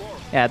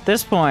 Yeah, at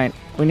this point,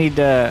 we need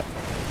to...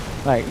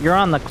 Like, you're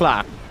on the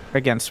clock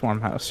against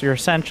Swarm House. You're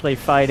essentially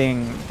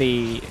fighting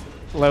the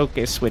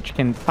Locust, which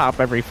can pop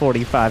every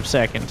 45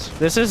 seconds.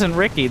 This isn't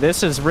Ricky.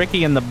 This is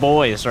Ricky and the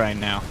boys right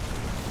now.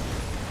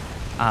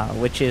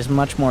 Which is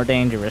much more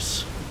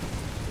dangerous.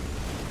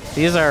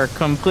 These are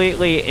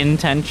completely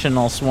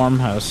intentional Swarm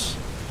Hosts.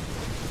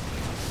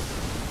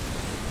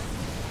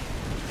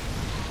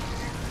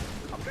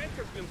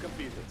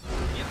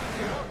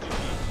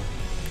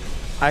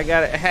 I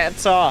got it.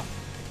 Hats off.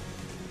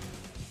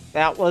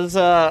 That was,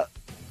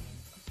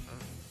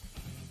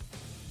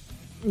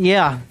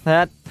 yeah,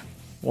 that...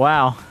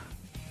 Wow.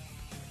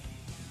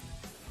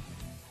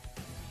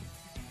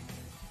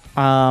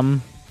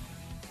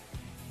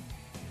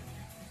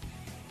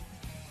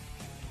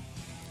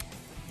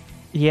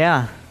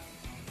 Yeah.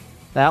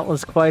 That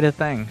was quite a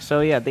thing. So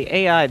yeah, the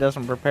AI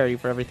doesn't prepare you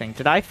for everything.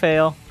 Did I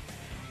fail?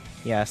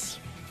 Yes.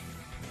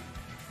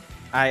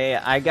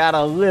 I got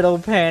a little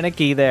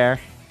panicky there.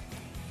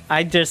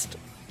 I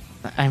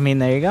mean,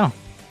 there you go.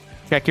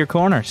 Check your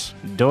corners.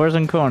 Doors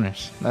and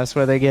corners. That's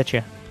where they get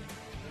you.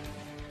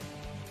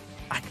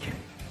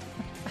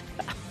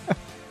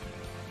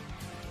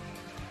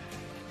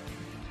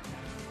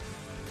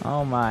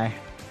 Oh my.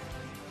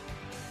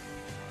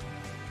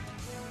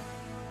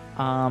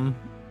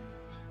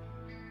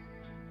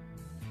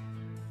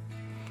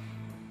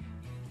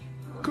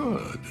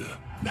 Good.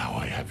 Now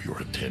I have your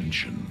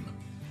attention.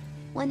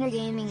 Wonder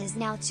Gaming is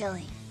now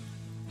chilling.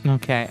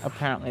 Okay,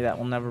 apparently that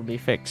will never be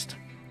fixed.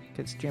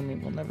 Because Jimmy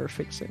will never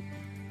fix it.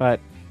 But,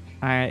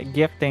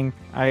 gifting.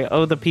 I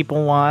owe the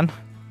people one.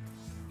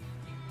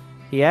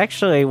 He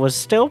actually was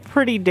still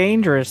pretty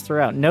dangerous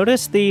throughout.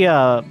 Notice the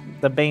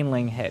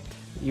Baneling hit.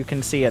 You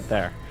can see it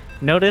there.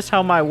 Notice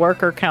how my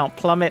worker count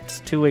plummets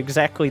to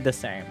exactly the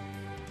same.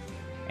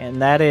 And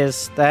that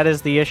is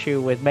the issue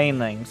with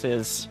Banelings,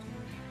 is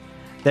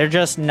they're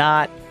just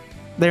not...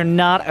 They're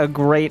not a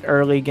great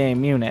early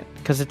game unit,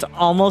 because it's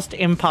almost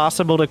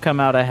impossible to come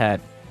out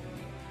ahead.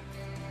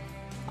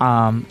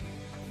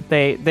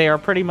 They are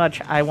pretty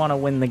much, I want to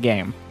win the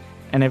game.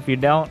 And if you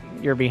don't,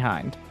 you're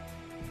behind.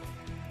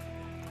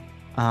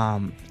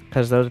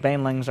 Because those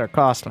Banelings are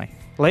costly.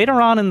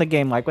 Later on in the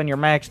game, like when you're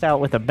maxed out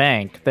with a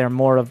bank, they're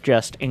more of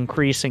just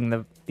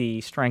increasing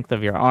the strength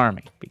of your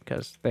army,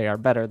 because they are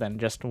better than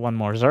just one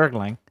more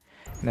Zergling.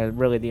 And they're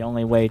really the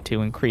only way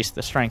to increase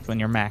the strength when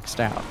you're maxed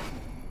out.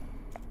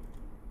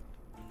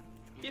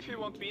 If you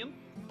want win,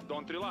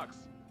 don't relax.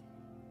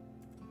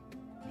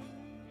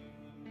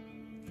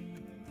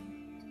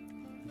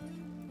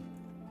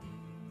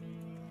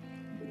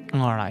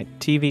 Alright,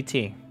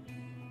 TVT.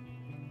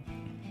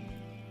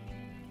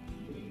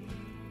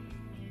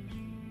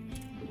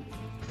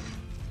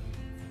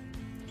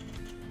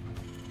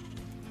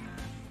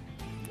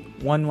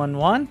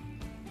 One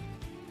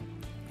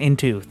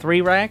into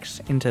 3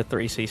 racks into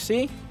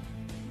 3cc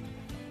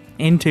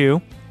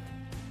into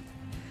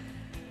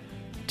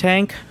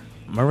tank,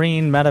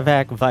 Marine,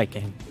 Medevac,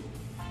 Viking.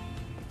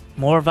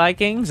 More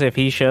Vikings if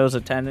he shows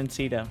a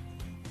tendency to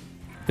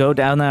go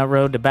down that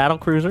road to battle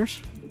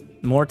cruisers.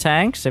 More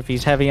tanks if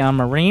he's heavy on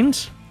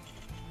Marines.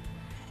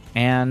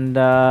 And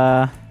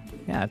yeah,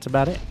 that's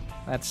about it.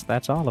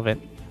 That's all of it.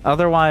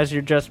 Otherwise,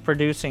 you're just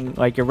producing,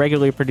 like, you're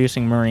regularly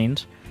producing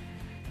Marines.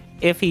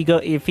 If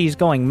he's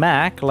going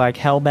Mac, like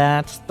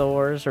Hellbats,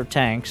 Thors, or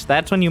tanks,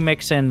 that's when you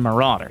mix in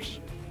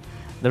Marauders.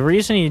 The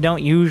reason you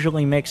don't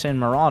usually mix in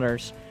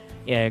Marauders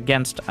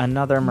against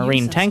another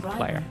Marine tank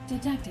player,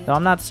 though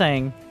I'm not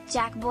saying...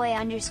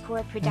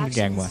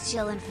 Jackboy_Productions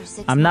chilling for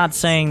 6 I'm not months.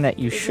 saying that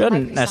you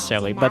shouldn't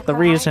necessarily, but the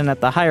reason at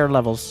the higher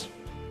levels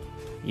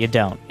you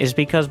don't is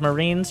because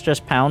Marines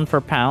just pound for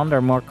pound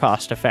are more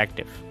cost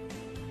effective.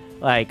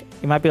 Like,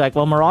 you might be like,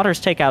 well, Marauders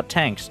take out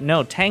tanks.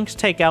 No, tanks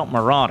take out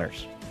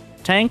Marauders.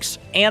 Tanks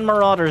and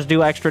Marauders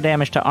do extra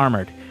damage to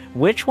armored.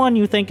 Which one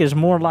you think is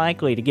more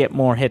likely to get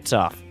more hits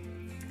off?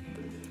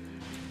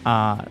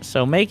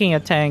 So making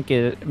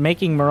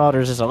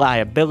Marauders is a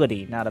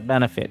liability, not a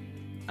benefit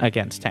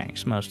against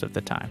tanks most of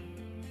the time.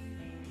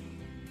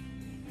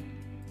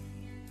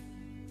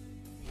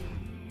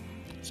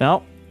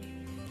 So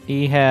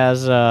he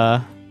has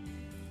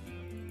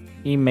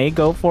he may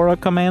go for a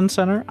command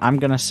center. I'm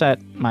gonna set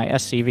my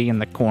SCV in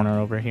the corner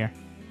over here.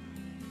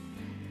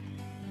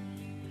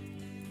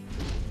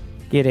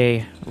 Get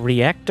a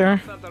reactor,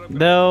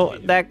 though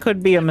that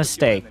could be a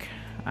mistake.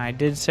 I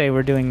did say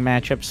we're doing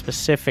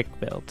matchup-specific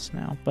builds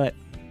now, but...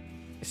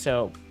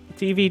 So,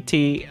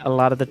 TVT, a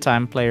lot of the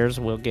time players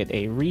will get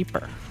a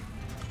Reaper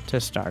to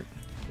start.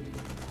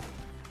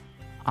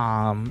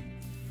 And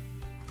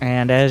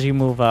as you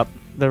move up,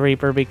 the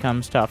Reaper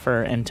becomes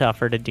tougher and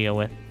tougher to deal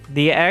with.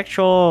 The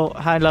actual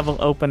high-level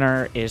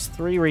opener is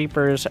 3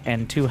 Reapers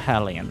and 2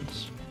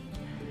 Hellions.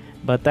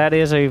 But that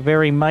is a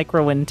very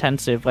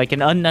micro-intensive, like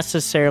an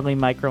unnecessarily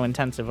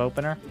micro-intensive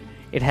opener.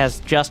 It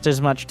has just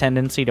as much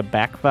tendency to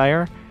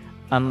backfire,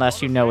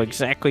 unless you know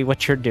exactly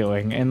what you're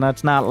doing. And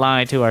let's not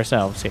lie to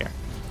ourselves here.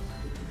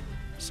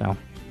 So,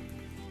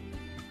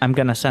 I'm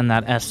going to send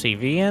that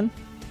SCV in.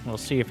 We'll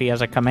see if he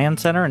has a command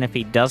center, and if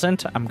he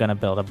doesn't, I'm going to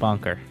build a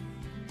bunker.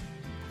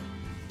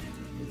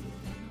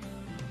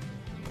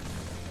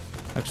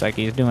 Looks like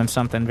he's doing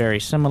something very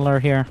similar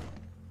here.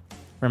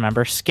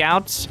 Remember,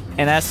 scouts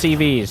and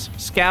SCVs.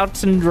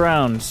 Scouts and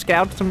drones.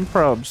 Scouts and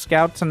probes.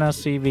 Scouts and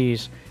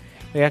SCVs.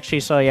 We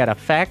actually saw he had a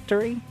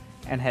factory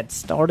and had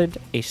started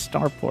a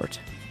starport.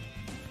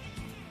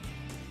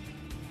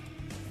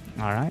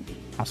 Alright,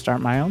 I'll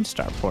start my own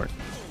starport.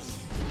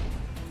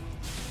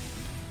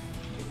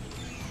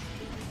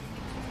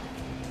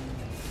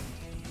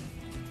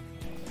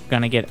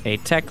 Gonna get a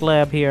tech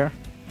lab here.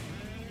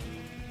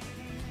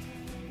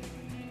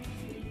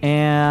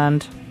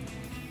 And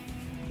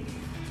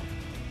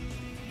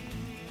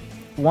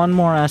one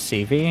more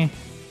SCV.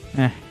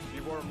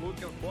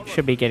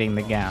 Should be getting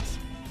the gas.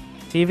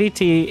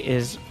 TVT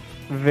is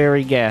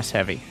very gas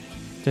heavy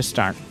to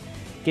start.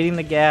 Getting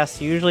the gas,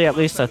 usually at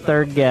least a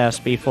third gas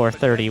before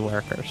 30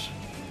 workers.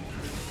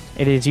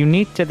 It is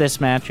unique to this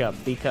matchup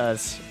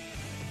because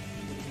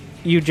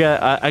you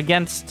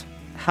against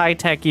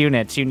high-tech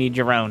units, you need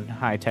your own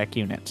high-tech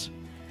units.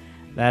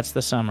 That's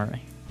the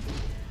summary.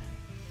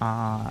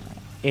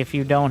 If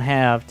you don't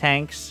have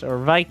tanks or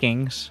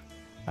Vikings,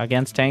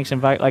 against tanks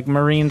and like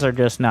Marines are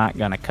just not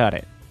gonna cut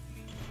it.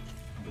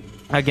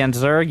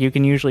 Against Zerg, you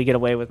can usually get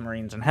away with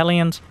Marines and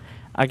Hellions.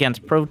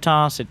 Against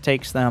Protoss, it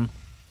takes them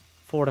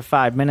 4 to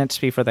 5 minutes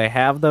before they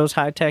have those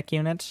high-tech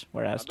units,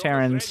 whereas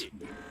Terrans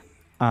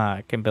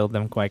can build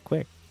them quite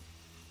quick.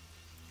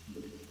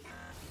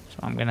 So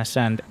I'm gonna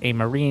send a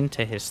Marine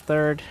to his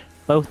third,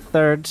 both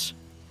thirds,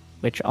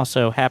 which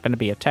also happen to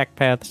be attack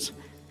paths.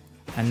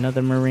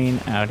 Another Marine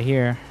out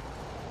here.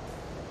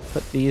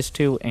 Put these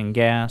 2 in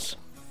gas.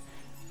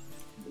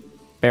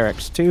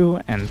 Barracks 2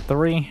 and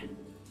 3.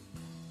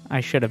 I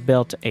should have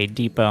built a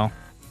depot.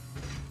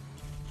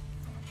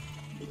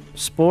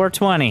 Spore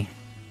 20.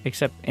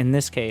 Except in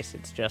this case,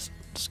 it's just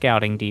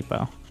scouting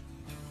depot.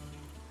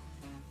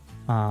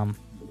 I'll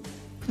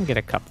get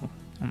a couple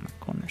on the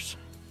corners.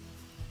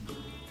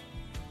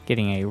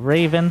 Getting a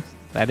Raven.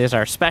 That is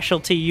our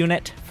specialty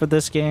unit for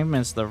this game,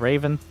 is the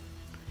Raven.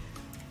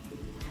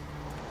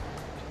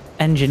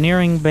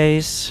 Engineering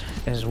base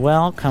as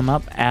well come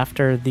up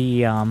after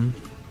the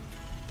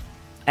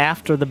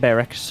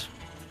barracks.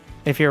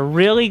 If you're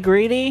really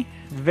greedy,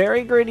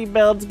 very greedy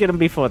builds, get them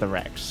before the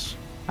Rex.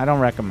 I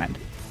don't recommend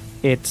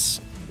it.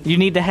 You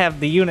need to have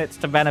the units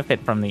to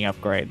benefit from the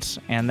upgrades,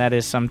 and that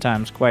is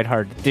sometimes quite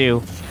hard to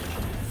do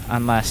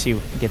unless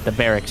you get the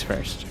barracks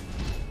first.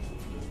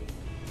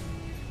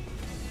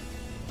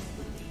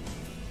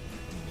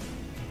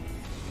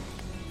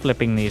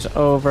 Flipping these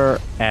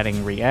over,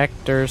 adding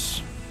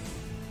reactors.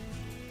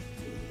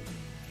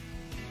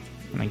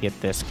 I'm gonna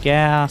get this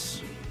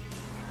gas.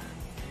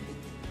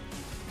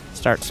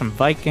 Start some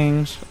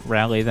Vikings,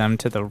 rally them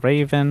to the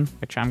Raven,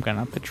 which I'm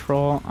gonna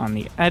patrol on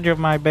the edge of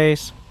my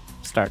base.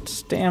 Start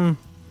stim,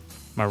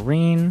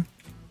 Marine,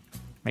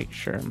 make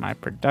sure my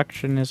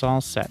production is all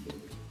set.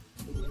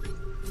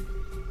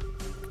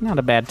 Not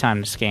a bad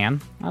time to scan.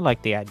 I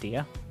like the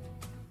idea.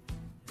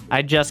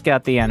 I just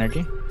got the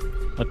energy.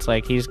 Looks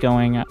like he's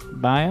going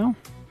bio.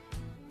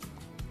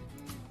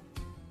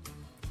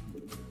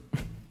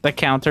 The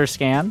counter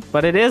scan,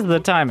 but it is the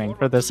timing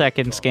for the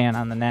second scan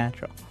on the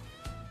natural.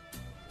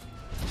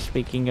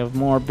 Speaking of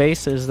more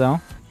bases,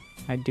 though,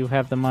 I do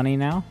have the money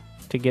now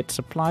to get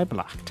supply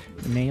blocked.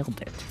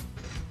 Nailed it.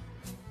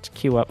 Let's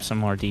queue up some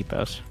more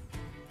depots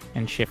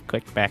and shift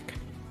click back.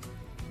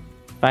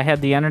 If I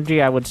had the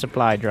energy, I would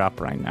supply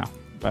drop right now,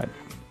 but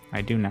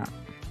I do not.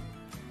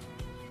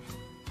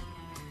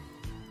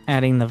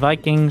 Adding the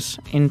Vikings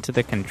into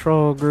the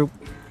control group.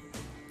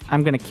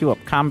 I'm going to queue up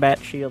combat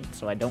shield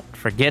so I don't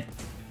forget.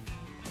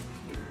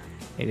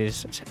 It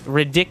is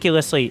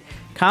ridiculously...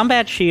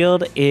 Combat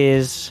shield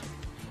is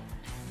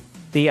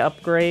the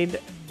upgrade,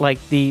 like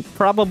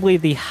probably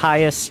the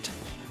highest,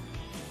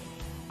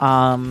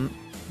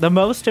 the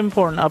most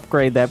important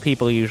upgrade that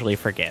people usually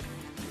forget.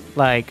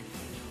 Like,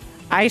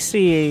 I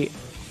see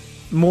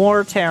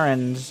more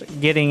Terrans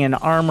getting an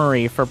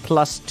armory for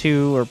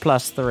 +2 or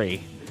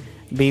 +3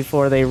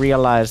 before they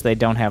realize they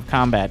don't have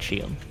combat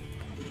shield.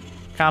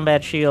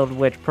 Combat shield,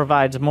 which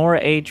provides more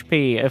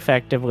HP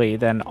effectively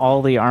than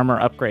all the armor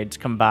upgrades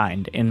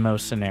combined in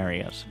most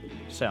scenarios.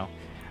 So,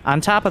 on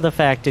top of the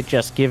fact it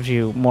just gives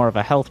you more of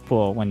a health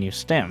pool when you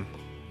stim,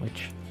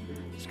 which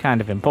is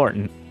kind of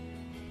important.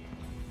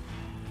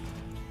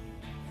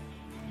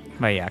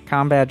 But yeah,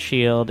 combat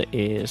shield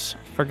is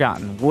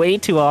forgotten way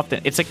too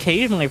often. It's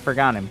occasionally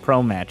forgotten in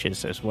pro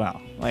matches as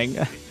well. Like,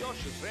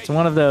 it's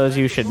one of those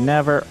you should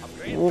never...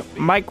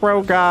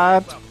 Micro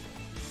God!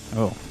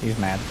 Oh, he's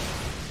mad.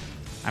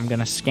 I'm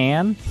gonna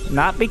scan,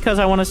 not because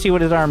I want to see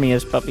what his army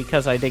is, but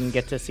because I didn't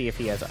get to see if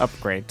he has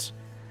upgrades.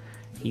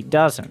 He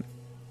doesn't.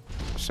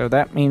 So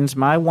that means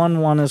my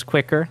 1-1 is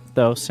quicker,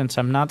 though since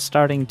I'm not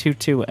starting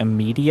 2-2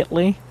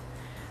 immediately,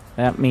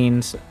 that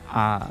means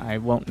I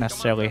won't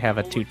necessarily have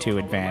a 2-2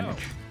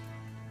 advantage.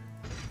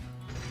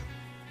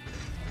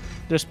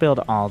 Just build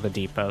all the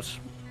depots.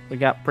 We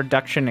got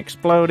production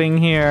exploding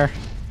here.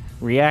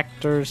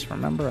 Reactors.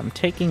 Remember, I'm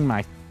taking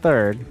my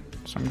 3rd,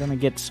 so I'm gonna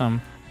get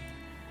some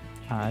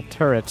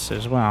turrets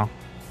as well.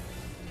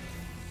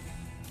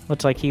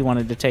 Looks like he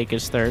wanted to take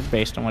his 3rd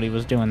based on what he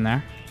was doing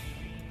there.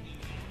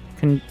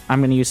 I'm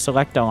gonna use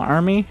select all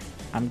army.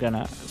 I'm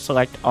gonna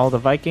select all the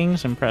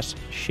Vikings and press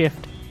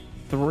Shift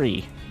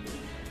 3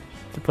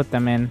 to put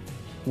them in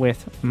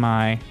with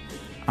my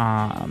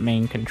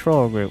main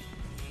control group.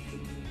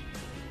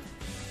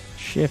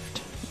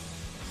 Shift,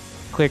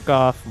 click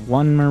off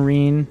 1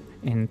 Marine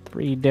in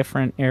 3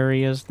 different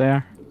areas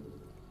there.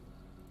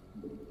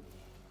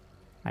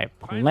 I have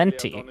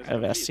plenty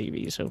of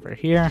SCVs over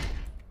here.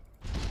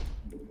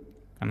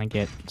 Gonna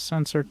get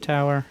sensor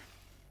tower,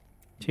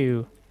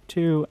 2,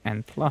 2,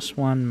 and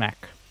 +1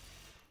 mech.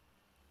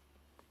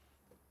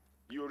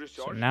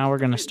 So now we're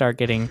gonna start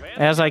getting,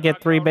 as I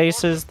get 3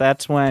 bases,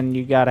 that's when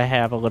you gotta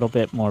have a little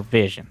bit more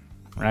vision,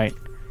 right?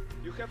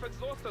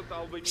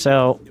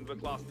 So,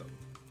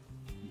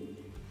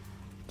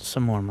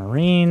 some more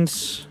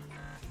Marines.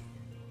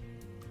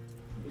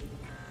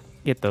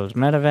 Get those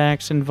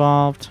medevacs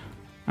involved.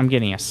 I'm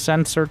getting a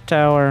sensor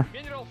tower.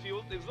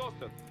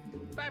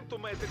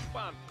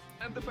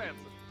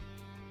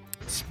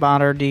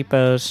 Spotter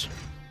depots.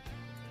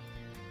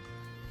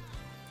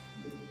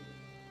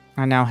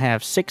 I now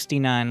have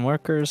 69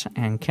 workers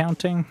and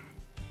counting,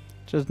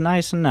 which is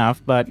nice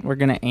enough, but we're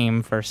going to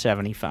aim for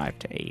 75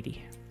 to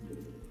 80.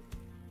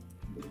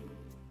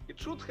 It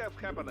should have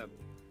happened.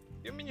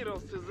 Your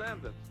minerals is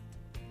ended.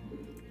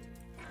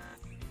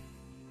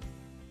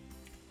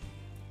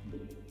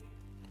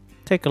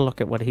 Take a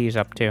look at what he's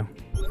up to.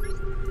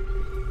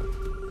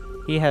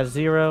 He has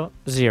 0,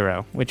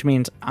 0, which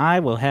means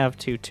I will have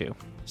 2, 2.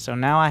 So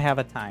now I have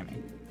a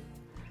timing.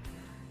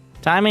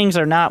 Timings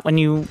are not when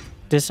you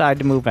decide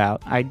to move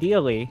out.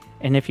 Ideally,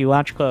 and if you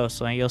watch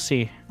closely, you'll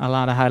see a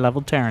lot of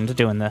high-level Terrans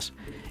doing this,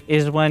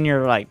 is when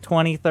you're like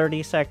 20,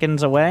 30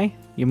 seconds away,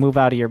 you move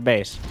out of your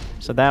base.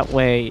 So that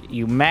way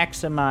you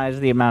maximize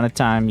the amount of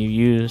time you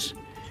use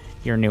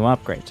your new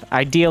upgrades.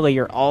 Ideally,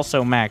 you're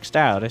also maxed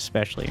out,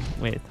 especially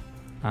with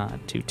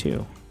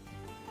 2-2.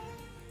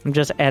 I'm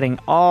just adding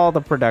all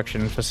the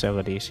production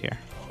facilities here.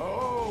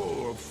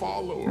 Oh, a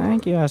follower.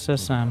 Thank you,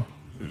 SSM.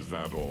 Is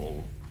that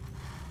all?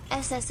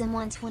 SSM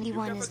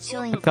 121 is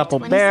chilling. A couple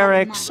for 27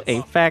 barracks, months.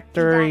 a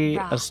factory,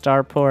 a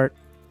starport.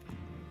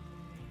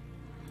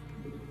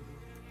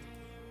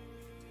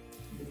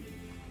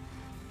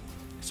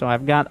 So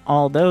I've got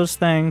all those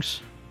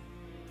things.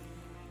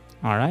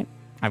 Alright,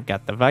 I've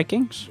got the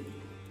Vikings.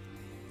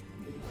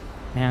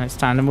 And it's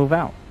time to move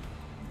out.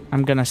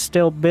 I'm gonna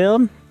still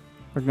build.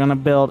 We're gonna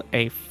build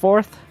a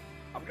 4th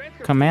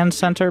command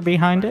center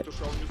behind it.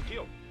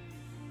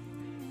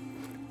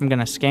 I'm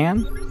gonna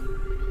scan.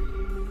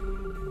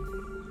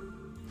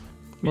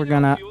 We're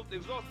gonna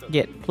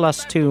get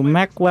 +2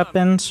 mech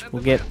weapons.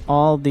 We'll get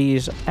all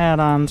these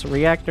add-ons,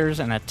 reactors,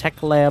 and a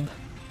tech lab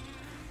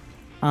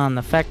on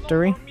the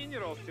factory.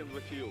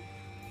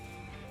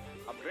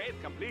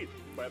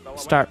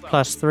 Start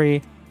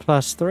 +3,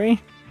 +3.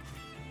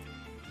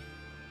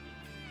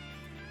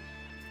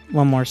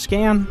 One more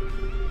scan.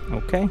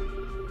 Okay.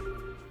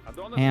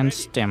 And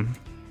stim.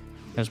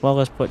 As well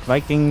as put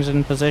Vikings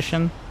in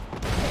position.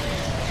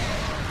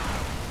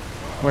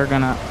 We're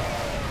gonna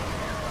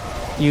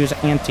use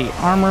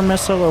anti-armor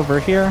missile over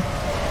here.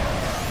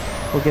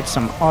 We'll get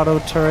some auto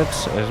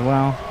turrets as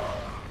well.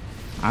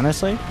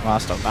 Honestly,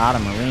 lost a lot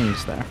of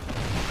Marines there.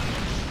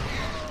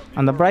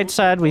 On the bright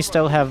side, we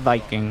still have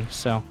Vikings,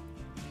 so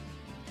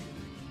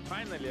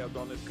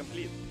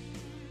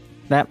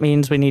that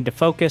means we need to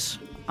focus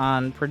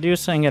on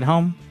producing at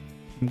home.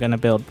 I'm gonna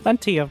build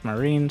plenty of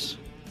Marines.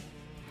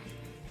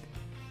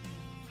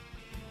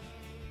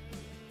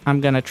 I'm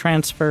gonna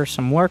transfer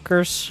some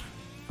workers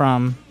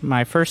from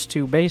my first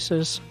 2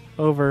 bases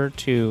over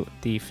to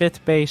the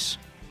 5th base,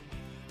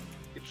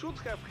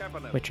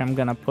 which I'm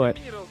gonna put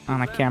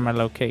on a camera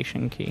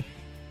location key.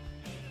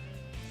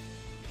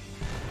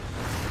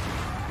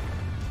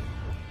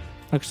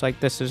 Looks like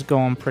this is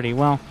going pretty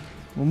well.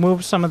 We'll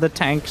move some of the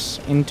tanks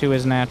into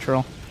his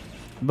natural,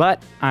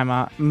 but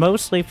I'm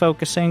mostly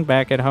focusing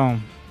back at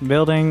home,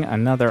 building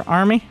another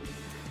army.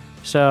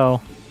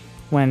 So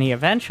when he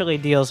eventually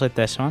deals with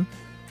this one,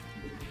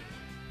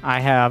 I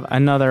have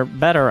another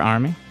better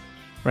army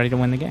ready to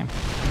win the game.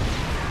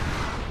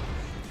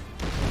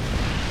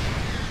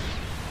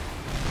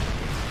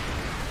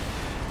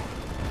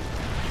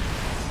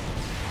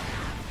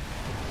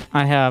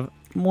 I have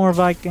more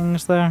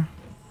Vikings there.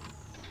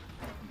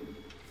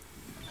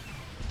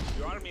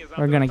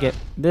 We're gonna get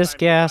this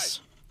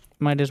gas.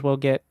 Might as well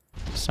get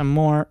some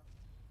more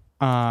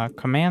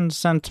command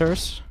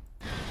centers.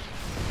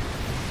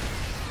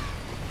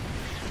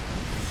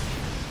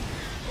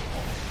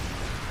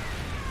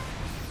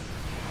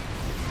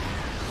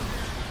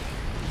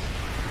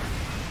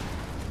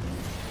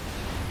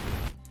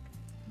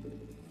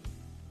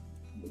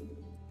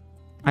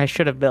 I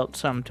should have built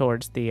some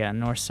towards the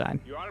north side.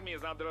 Your army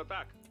is under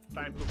attack.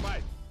 Time to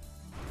fight.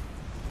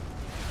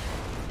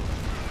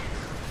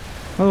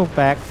 Move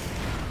back.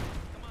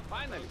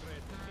 Finally,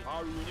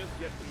 our unit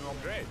gets a new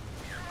upgrade.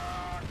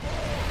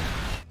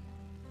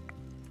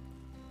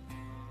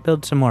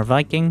 Build some more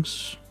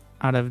Vikings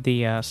out of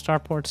the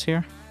starports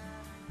here.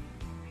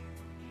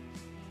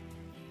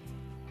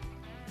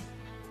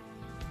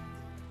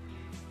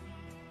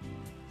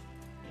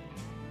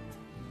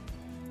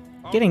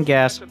 Getting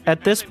gas.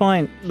 At this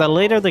point, the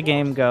later the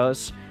game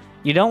goes,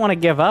 you don't want to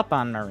give up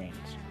on Marines,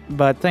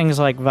 but things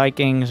like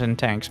Vikings and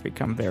tanks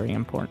become very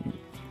important.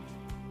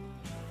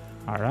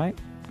 Alright,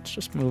 let's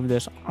just move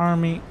this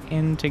army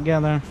in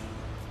together.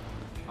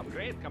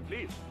 Upgrade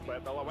complete.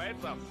 Battle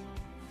awaits us.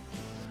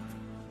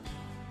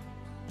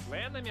 The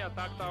enemy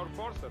attacked our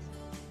forces.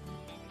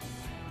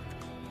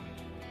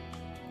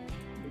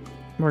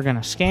 We're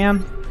gonna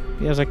scan.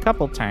 He has a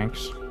couple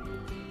tanks.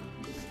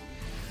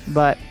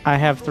 But I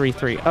have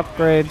 3-3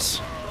 upgrades.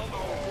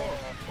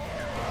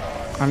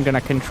 I'm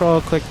gonna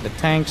control click the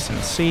tanks and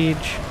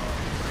siege.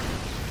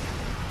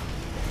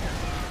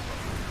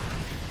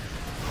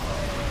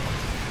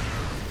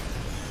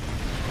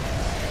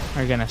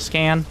 We're gonna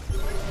scan.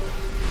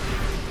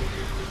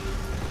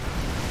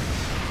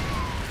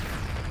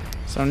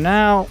 So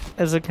now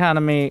his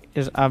economy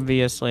is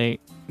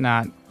obviously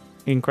not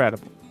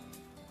incredible.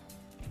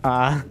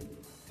 As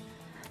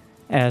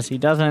he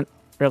doesn't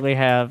really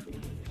have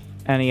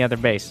any other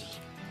bases.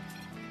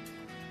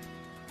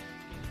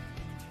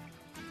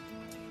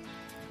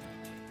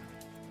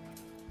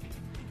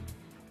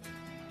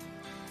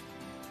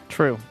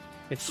 True.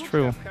 It's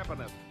true.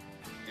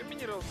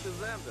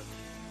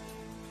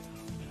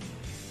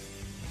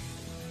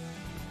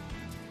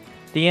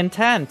 The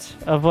intent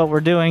of what we're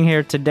doing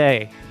here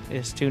today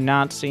is to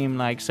not seem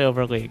like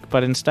Silver League,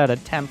 but instead a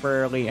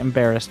temporarily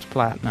embarrassed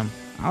Platinum.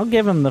 I'll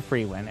give him the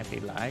free win if he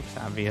likes,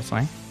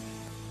 obviously.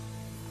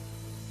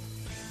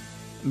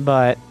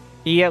 But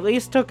he at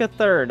least took a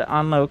third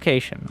on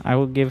location. I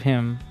will give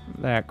him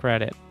that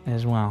credit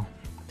as well.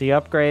 The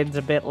upgrade's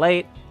a bit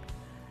late.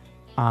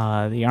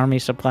 The army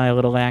supply a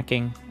little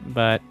lacking,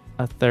 but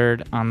a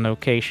third on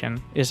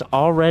location is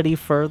already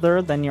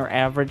further than your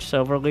average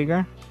Silver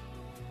Leaguer.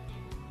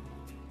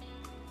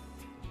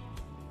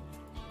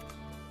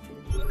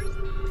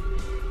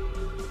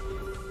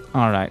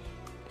 Alright,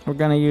 we're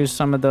gonna use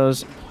some of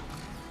those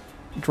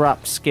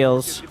drop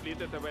skills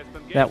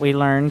that we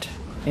learned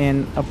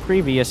in a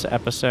previous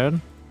episode.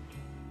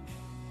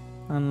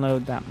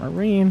 Unload that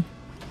Marine.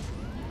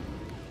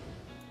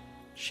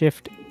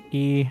 Shift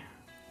E.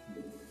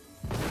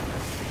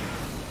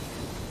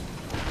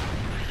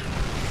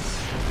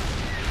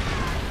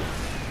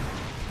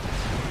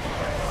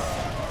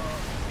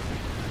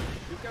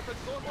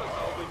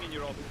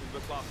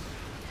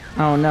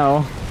 Oh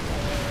no.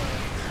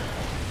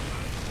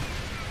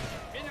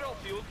 Mineral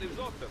field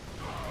exhausted.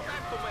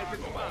 Time to make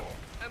expand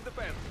and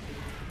defend.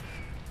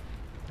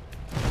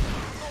 No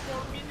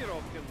more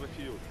minerals in the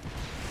field.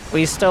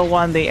 We still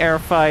won the air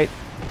fight.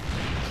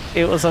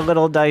 It was a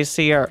little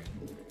dicier.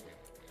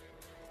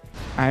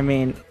 I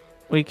mean,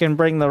 we can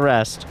bring the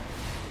rest.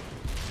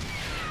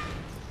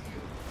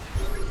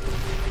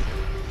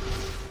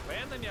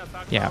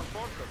 Yeah.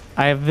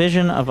 I have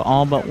vision of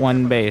all but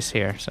one base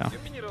here, so.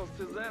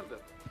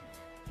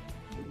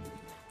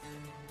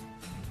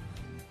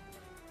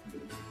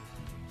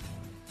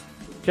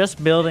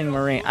 Just building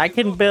Marine. I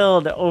can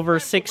build over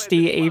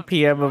 60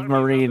 APM of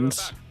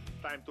Marines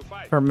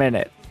per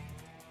minute,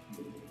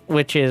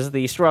 which is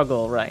the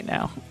struggle right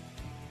now.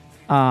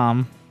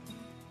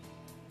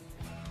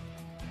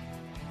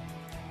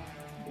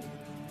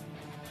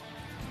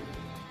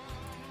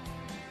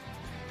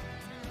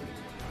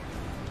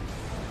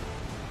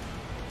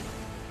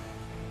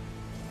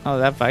 Oh,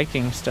 that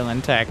Viking's still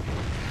intact.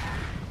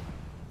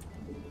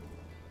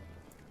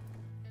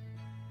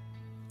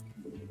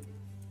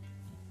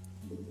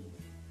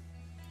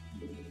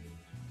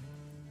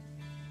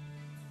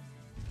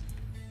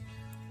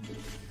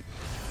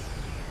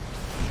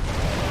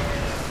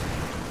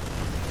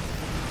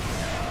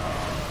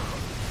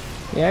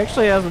 He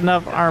actually has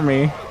enough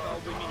army.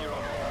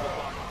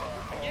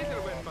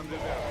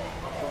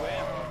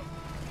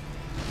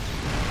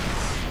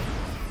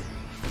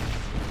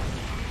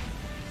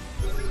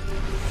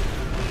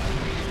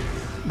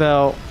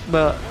 Though,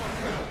 but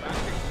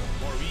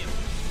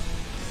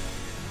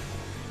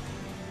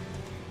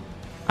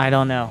I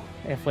don't know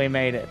if we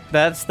made it.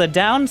 That's the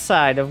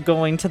downside of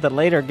going to the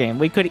later game.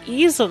 We could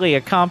easily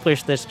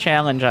accomplish this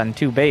challenge on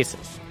 2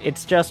 bases.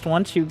 It's just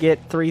once you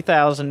get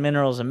 3,000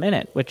 minerals a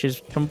minute, which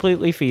is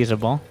completely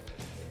feasible.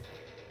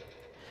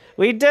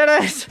 We did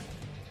it!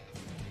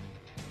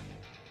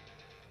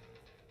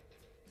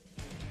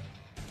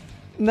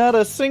 Not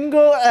a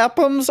single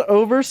APM's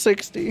over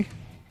 60.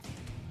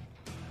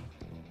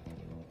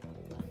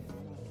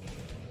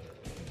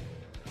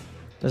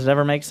 Does it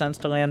ever make sense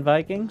to land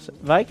Vikings?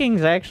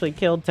 Vikings actually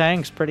killed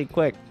tanks pretty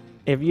quick.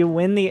 If you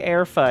win the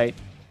air fight,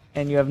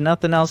 and you have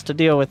nothing else to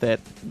deal with it,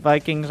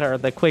 Vikings are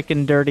the quick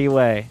and dirty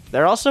way.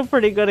 They're also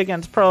pretty good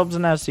against probes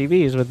and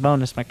SCVs with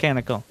bonus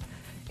mechanical.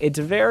 It's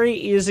very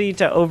easy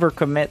to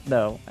overcommit,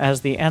 though,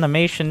 as the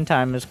animation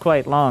time is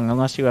quite long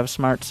unless you have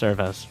smart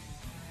servos.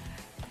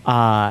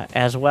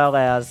 As well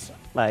as,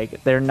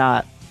 like, they're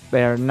not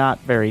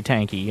very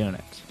tanky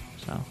units.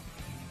 So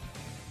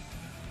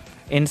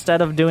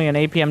instead of doing an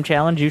APM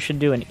challenge, you should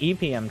do an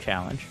EPM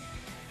challenge.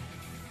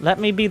 Let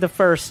me be the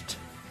first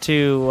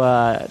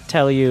to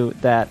tell you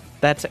that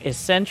that's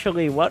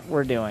essentially what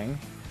we're doing.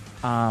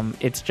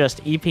 It's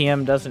just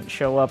EPM doesn't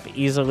show up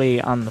easily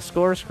on the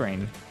score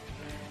screen,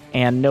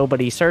 and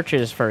nobody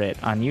searches for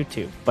it on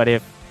YouTube. But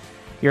if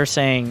you're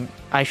saying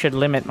I should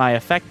limit my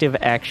effective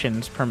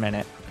actions per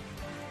minute,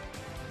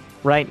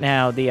 right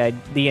now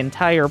the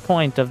entire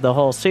point of the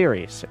whole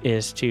series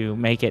is to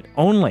make it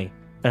only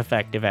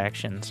effective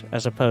actions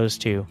as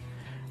opposed to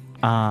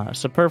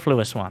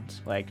superfluous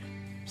ones, like,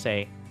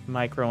 say,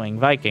 microing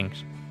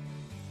Vikings.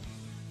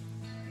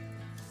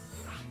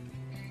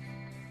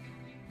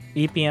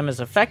 EPM is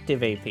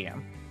effective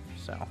APM,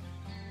 so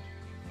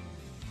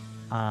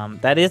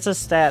that is a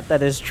stat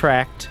that is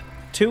tracked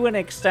to an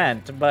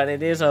extent, but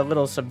it is a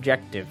little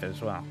subjective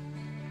as well.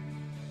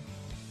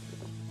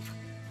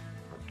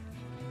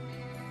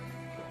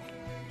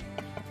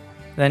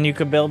 Then you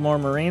could build more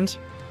Marines.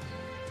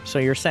 So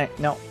you're saying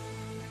no?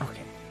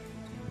 Okay.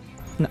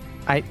 No,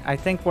 I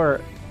think we're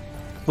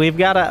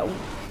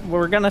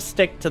gonna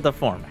stick to the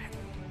format.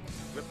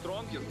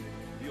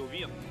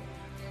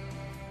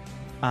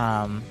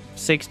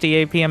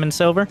 60 APM in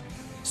silver.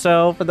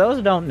 So for those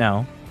who don't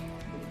know,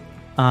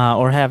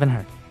 or haven't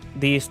heard,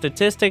 the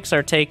statistics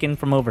are taken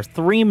from over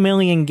 3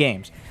 million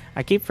games.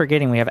 I keep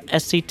forgetting we have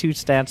SC2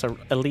 stats or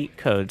elite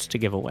codes to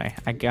give away.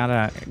 I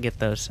gotta get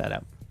those set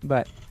up.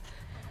 But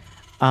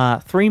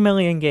 3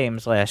 million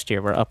games last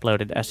year were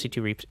uploaded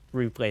SC2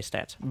 replay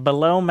stats.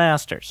 Below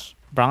Masters.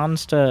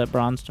 Bronze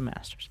to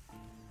Masters.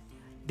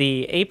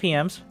 The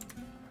APMs,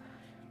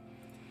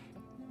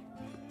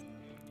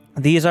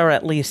 these are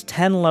at least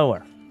 10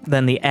 lower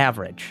than the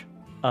average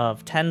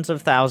of tens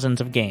of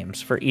thousands of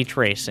games for each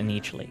race in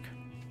each league.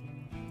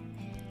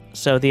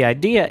 So the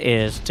idea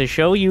is to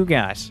show you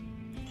guys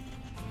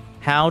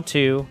how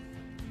to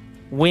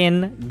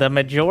win the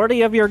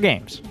majority of your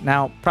games.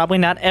 Now, probably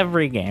not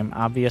every game,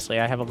 obviously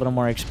I have a little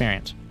more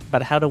experience,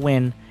 but how to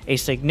win a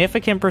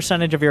significant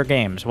percentage of your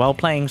games while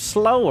playing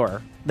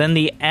slower than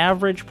the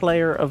average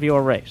player of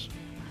your race.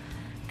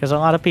 Because a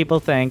lot of people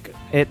think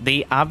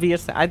the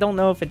obvious, I don't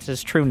know if it's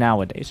as true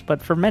nowadays,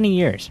 but for many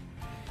years,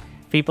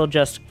 people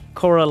just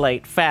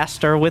correlate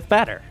faster with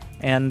better.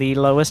 And the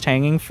lowest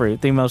hanging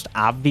fruit, the most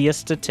obvious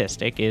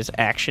statistic, is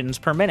actions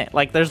per minute.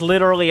 Like, there's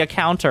literally a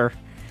counter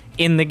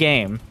in the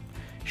game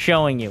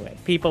showing you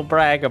it. People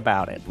brag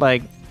about it.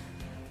 Like,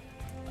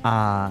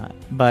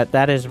 but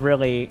that is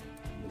really,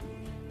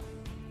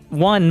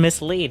 one,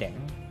 misleading.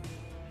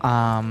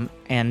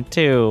 And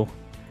two,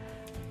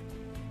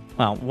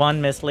 well,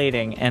 one,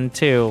 misleading, and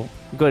two,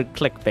 good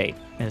clickbait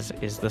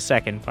is the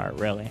second part,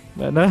 really.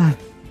 But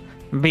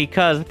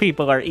because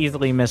people are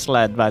easily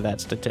misled by that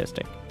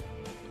statistic.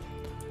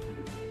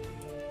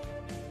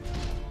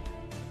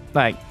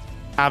 Like,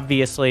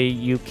 obviously,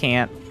 you're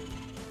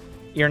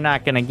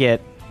not going to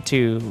get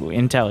to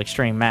Intel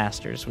Extreme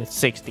Masters with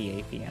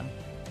 60 APM.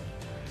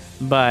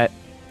 But,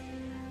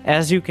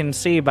 as you can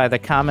see by the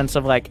comments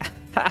of, like,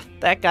 ha,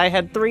 that guy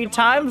had 3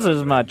 times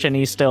as much and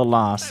he still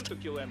lost.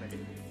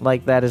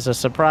 Like, that is a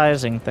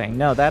surprising thing.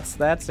 No,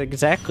 that's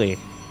exactly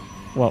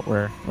what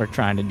we're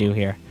trying to do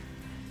here.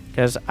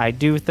 Because I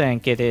do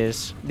think it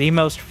is the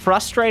most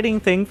frustrating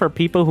thing for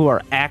people who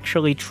are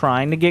actually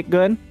trying to get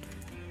good.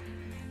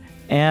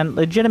 And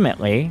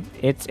legitimately,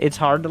 it's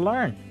hard to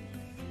learn.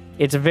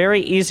 It's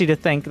very easy to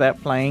think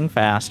that playing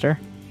faster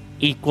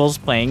equals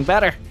playing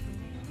better,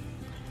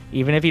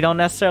 even if you don't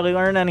necessarily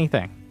learn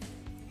anything.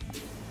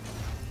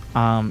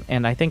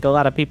 And I think a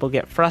lot of people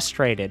get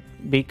frustrated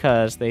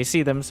because they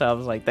see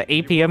themselves like the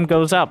APM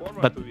goes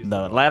up, but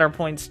the ladder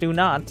points do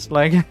not.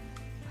 Like,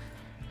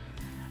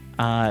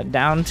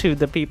 down to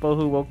the people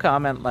who will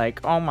comment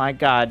like, "Oh my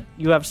God,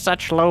 you have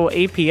such low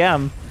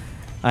APM.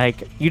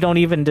 Like, you don't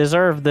even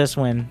deserve this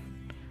win."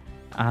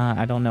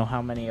 I don't know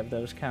how many of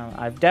those count.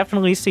 I've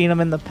definitely seen them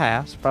in the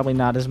past, probably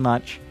not as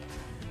much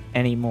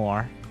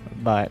anymore,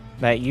 but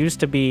that used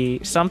to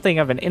be something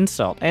of an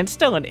insult, and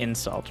still an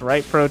insult,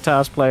 right,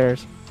 Protoss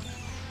players?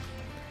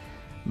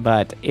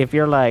 But if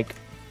you're like,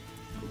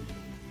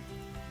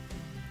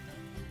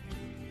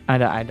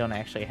 I don't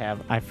actually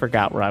have, I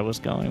forgot where I was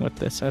going with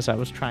this as I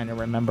was trying to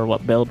remember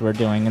what build we're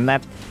doing, and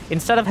that,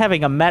 instead of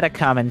having a meta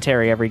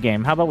commentary every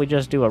game, how about we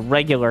just do a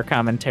regular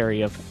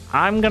commentary of,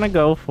 I'm gonna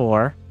go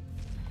for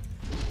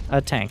a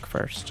tank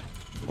first.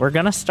 We're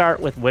gonna start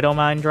with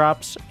Widowmine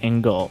drops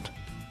in gold.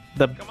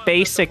 The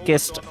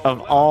basicest of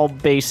all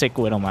basic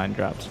Widowmine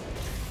drops.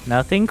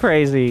 Nothing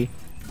crazy,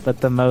 but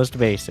the most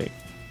basic.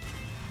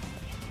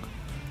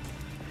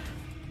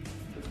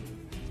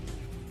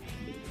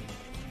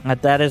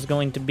 That is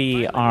going to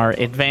be our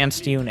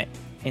advanced unit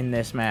in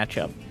this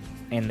matchup.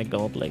 in the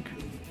Gold League.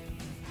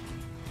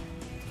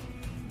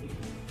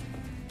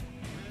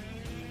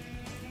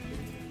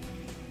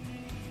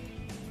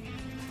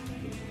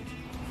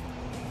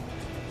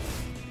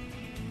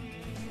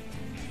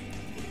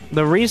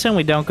 The reason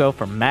we don't go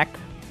for mech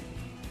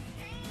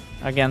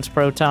against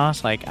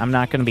Protoss, like I'm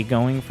not going to be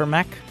going for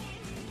mech,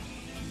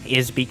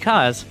 is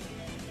because,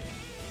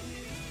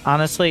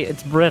 honestly,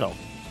 it's brittle.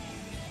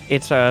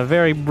 It's a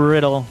very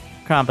brittle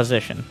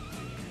composition.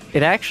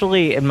 It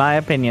actually, in my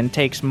opinion,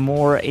 takes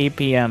more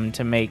APM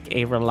to make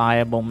a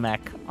reliable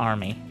mech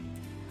army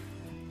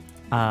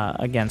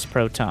against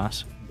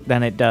Protoss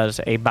than it does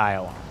a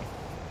bio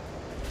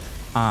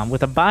army.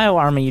 With a bio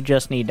army, you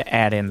just need to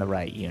add in the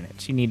right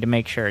units. You need to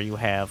make sure you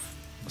have,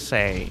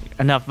 say,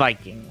 enough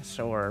Vikings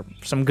or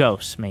some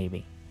ghosts,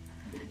 maybe.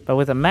 But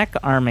with a mech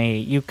army,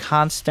 you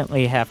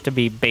constantly have to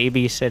be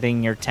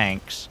babysitting your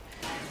tanks.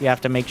 You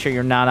have to make sure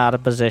you're not out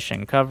of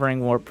position,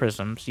 covering warp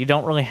prisms. You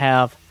don't really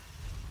have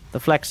the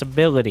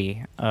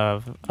flexibility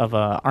of an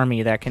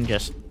army that can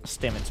just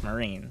stim its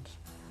Marines.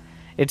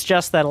 It's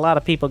just that a lot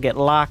of people get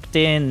locked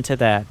into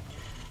that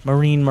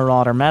Marine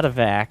Marauder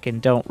medevac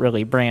and don't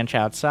really branch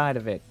outside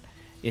of it,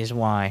 is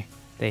why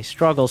they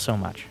struggle so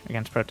much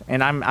against Protoss.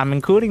 And I'm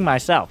including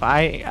myself.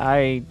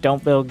 I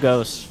don't build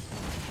ghosts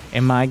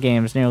in my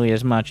games nearly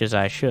as much as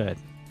I should.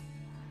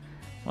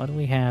 What do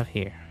we have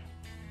here?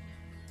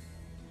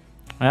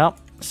 Well,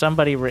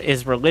 somebody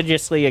is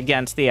religiously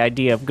against the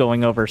idea of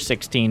going over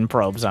 16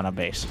 probes on a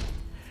base.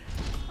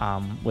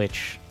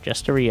 Which,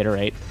 just to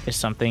reiterate, is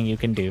something you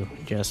can do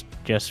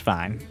just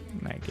fine.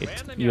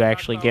 Like you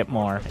actually get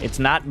more. It's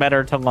not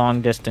better to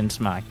long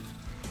distance mine,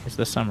 is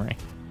the summary.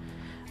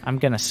 I'm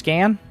gonna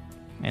scan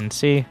and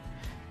see.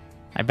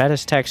 I bet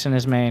his Texan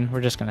is main.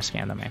 We're just gonna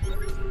scan the main.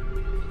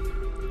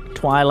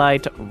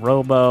 Twilight,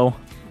 Robo,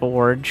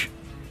 Forge.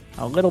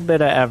 A little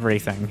bit of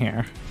everything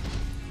here.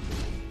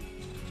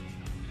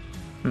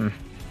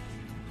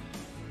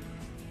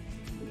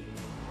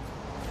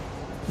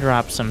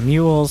 Drop some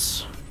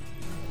mules.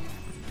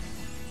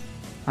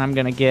 I'm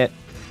gonna get...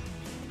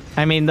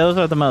 I mean, those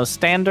are the most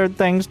standard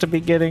things to be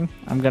getting.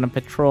 I'm gonna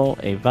patrol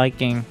a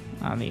Viking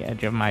on the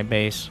edge of my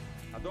base.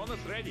 Adonis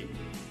ready.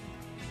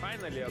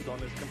 Finally,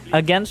 Adonis complete.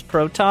 Against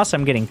Protoss,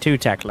 I'm getting 2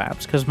 tech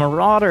labs, because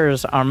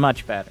Marauders are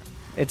much better.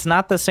 It's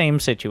not the same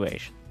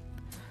situation.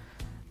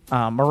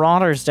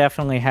 Marauders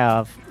definitely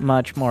have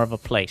much more of a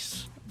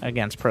place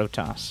against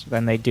Protoss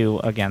than they do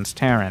against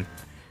Terran,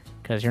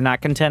 because you're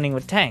not contending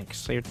with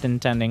tanks. You're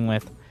contending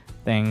with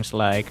things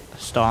like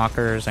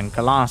Stalkers and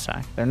Colossi.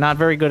 They're not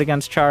very good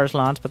against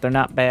Charizlons, but they're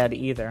not bad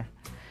either.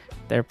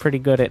 They're pretty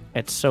good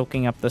at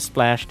soaking up the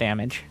splash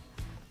damage.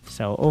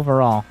 So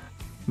overall,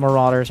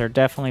 Marauders are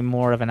definitely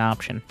more of an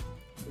option.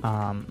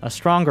 A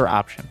stronger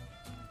option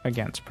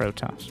against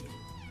Protoss.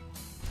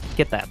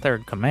 Get that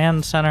 3rd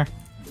command center.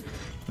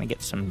 Let me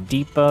get some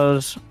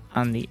depots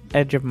on the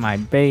edge of my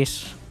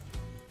base.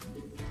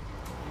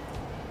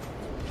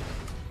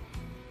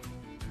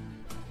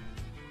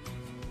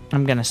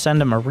 I'm gonna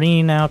send a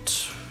Marine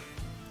out.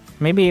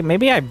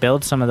 Maybe I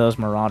build some of those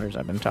Marauders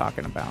I've been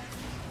talking about.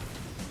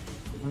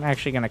 I'm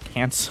actually gonna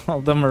cancel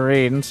the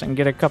Marines and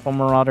get a couple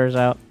Marauders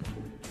out.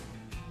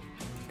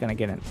 Gonna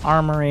get an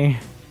armory.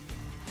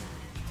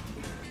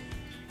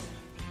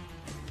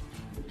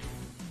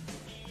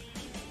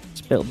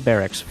 Let's build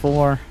barracks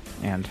 4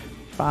 and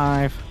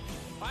 5.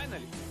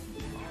 Finally.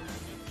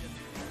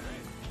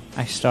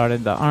 I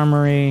started the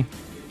armory.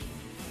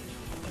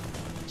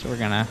 So we're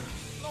gonna...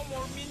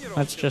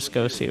 Let's just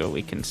go see what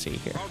we can see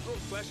here.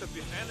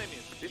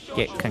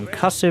 Get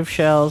concussive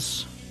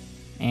shells,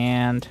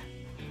 and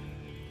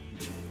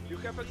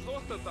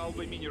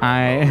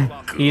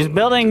he's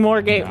building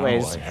more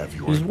gateways.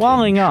 He's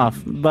walling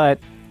off, but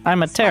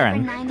I'm a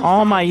Terran.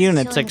 All my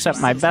units except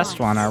my best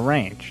one are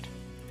ranged.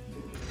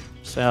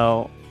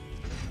 So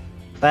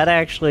that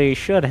actually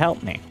should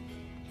help me.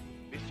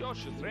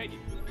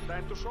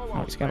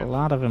 Oh, he's got a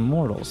lot of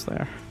immortals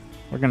there.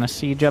 We're gonna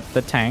siege up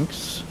the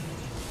tanks.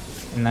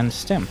 And then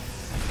stim.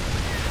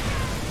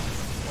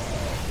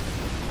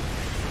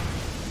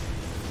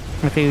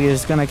 If he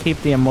is going to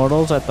keep the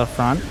immortals at the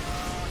front,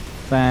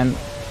 then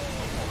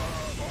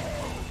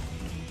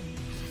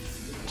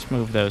let's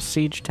move those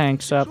siege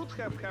tanks up.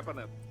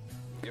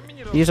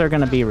 These are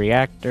going to be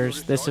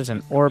reactors. This is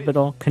an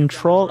orbital.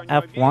 Control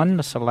F1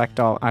 to select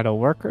all idle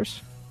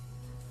workers.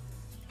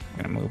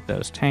 I'm going to move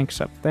those tanks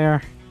up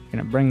there. I'm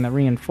going to bring the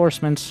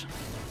reinforcements.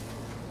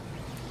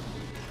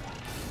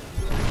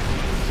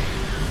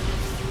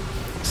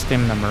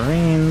 Stim the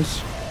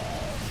Marines.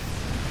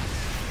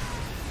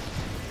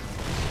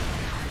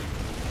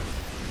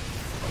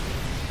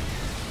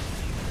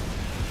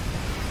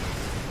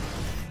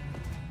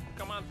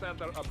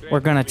 We're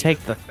gonna take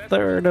the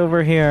 3rd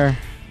over here.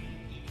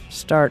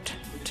 Start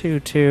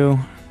 2-2.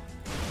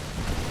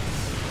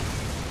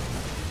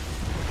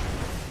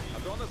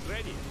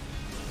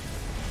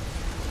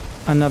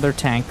 Another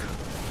tank.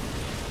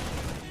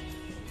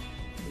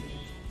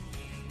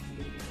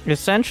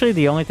 Essentially,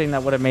 the only thing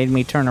that would have made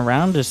me turn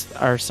around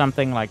are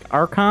something like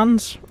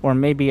Archons or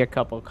maybe a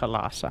couple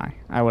Colossi.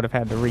 I would have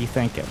had to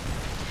rethink it.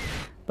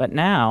 But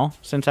now,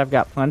 since I've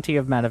got plenty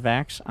of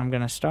medevacs, I'm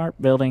going to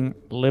start building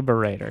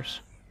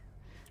Liberators.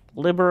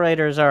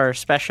 Liberators are a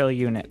special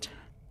unit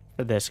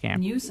for this game.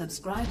 New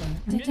subscriber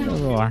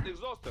Roar.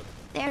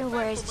 Their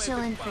war is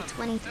chilling for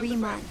 23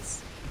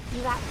 months.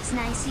 You got this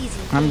nice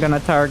easy. I'm going to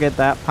target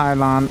that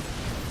pylon,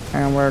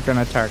 and we're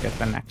going to target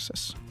the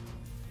Nexus.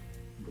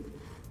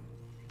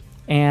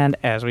 And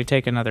as we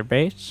take another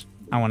base,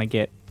 I want to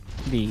get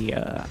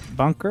the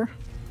bunker,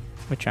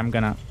 which I'm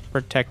going to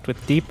protect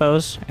with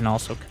depots, and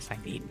also because I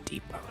need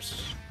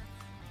depots.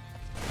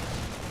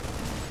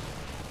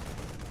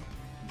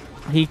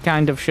 He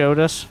kind of showed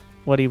us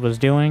what he was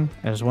doing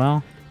as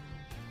well.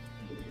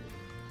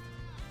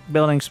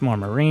 Building some more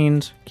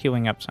Marines,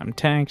 queuing up some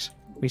tanks.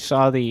 We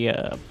saw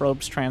the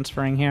probes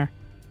transferring here.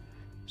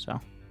 So,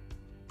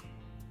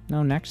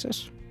 no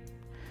Nexus.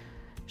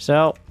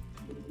 So,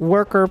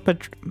 worker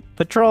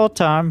patrol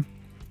time.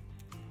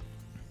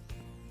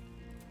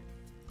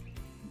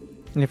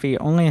 And if he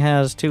only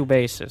has 2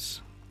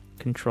 bases,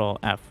 control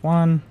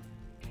F1,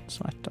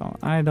 select all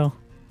idle,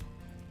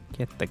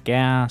 get the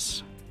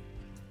gas.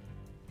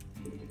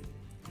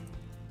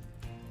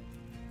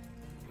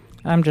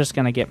 I'm just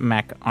gonna get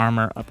mech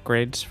armor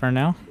upgrades for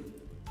now.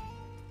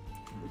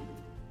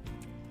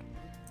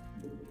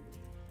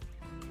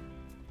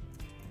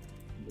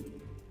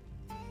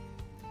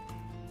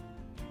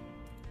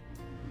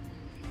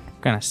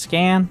 Gonna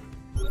scan.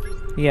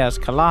 He has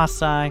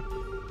Colossi.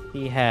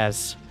 He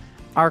has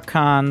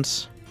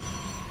Archons.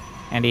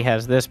 And he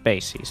has this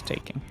base he's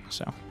taking.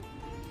 So,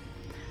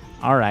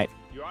 alright.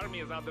 Your army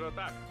is under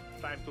attack.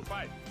 Time to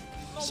fight.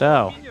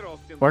 So,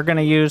 we're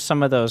gonna use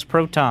some of those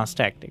Protoss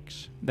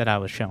tactics that I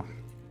was showing.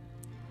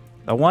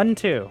 The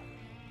 1-2.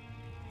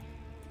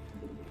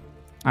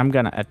 I'm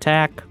gonna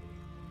attack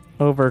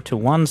over to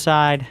one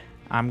side.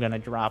 I'm gonna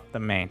drop the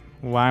main.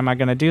 Why am I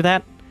gonna do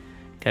that?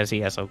 Because he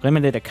has a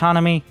limited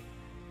economy.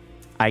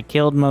 I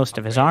killed most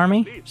of his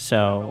army,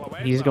 so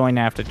he's going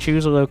to have to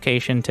choose a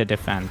location to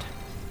defend.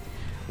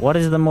 What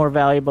is the more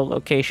valuable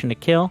location to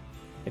kill?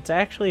 It's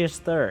actually his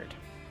third.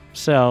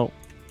 So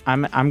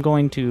I'm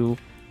going to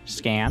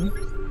scan.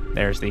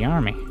 There's the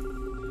army.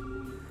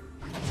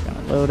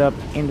 Gonna load up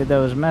into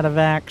those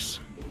medevacs.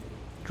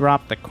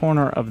 Drop the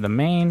corner of the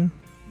main.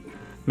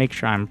 Make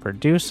sure I'm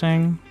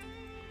producing.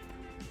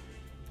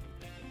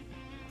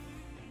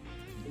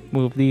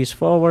 Move these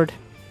forward.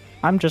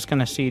 I'm just going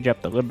to siege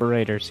up the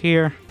Liberators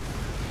here.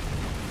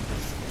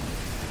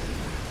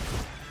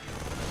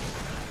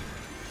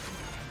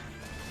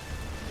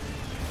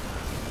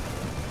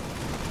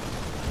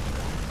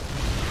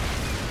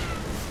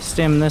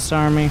 Stim this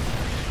army.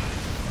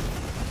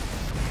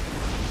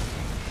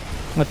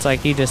 Looks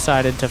like he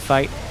decided to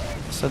fight,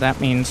 so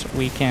that means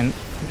we can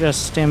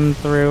just stim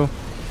through.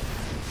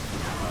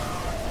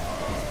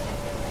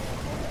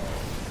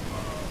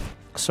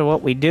 So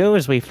what we do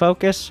is we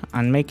focus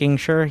on making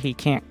sure he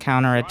can't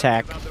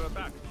counterattack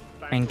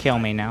and kill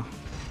me now.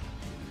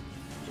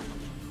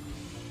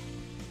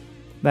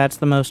 That's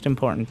the most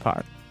important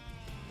part.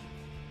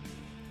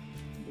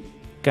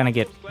 Gonna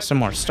get some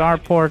more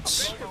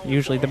starports,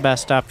 usually the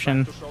best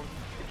option.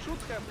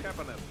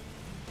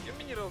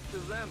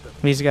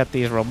 He's got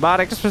these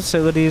robotics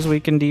facilities we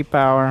can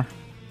depower.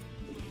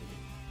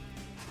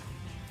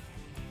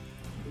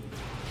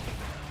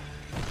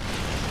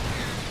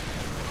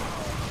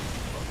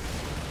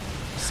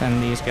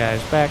 Send these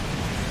guys back.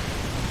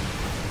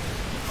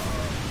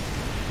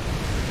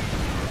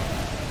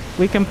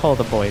 We can pull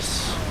the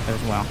boys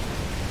as well.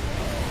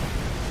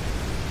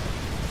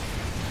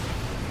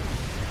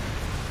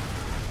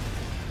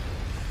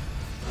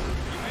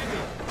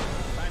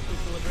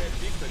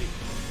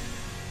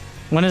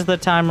 When is the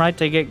time right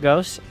to get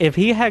Ghosts? If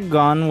he had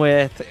gone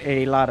with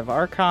a lot of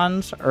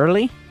Archons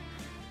early,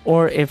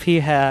 or if he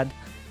had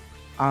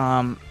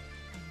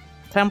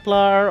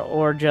Templar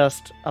or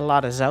just a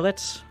lot of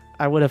Zealots,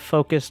 I would have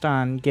focused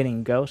on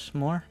getting Ghosts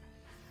more.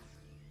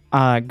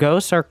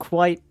 Ghosts are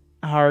quite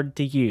hard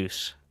to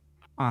use.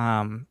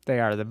 They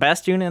are the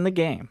best unit in the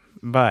game,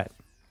 but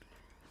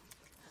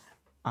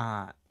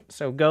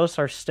so Ghosts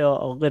are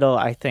still a little,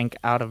 I think,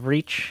 out of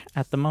reach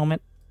at the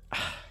moment.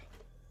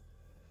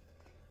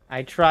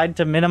 I tried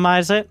to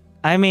minimize it.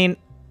 I mean,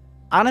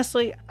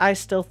 honestly, I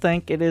still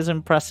think it is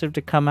impressive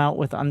to come out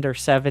with under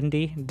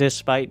 70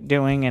 despite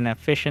doing an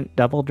efficient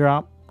double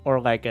drop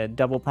or like a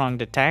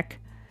double-pronged attack.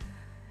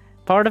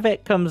 Part of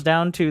it comes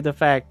down to the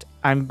fact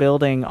I'm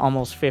building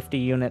almost 50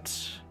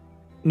 units,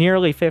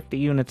 nearly 50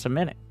 units a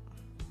minute.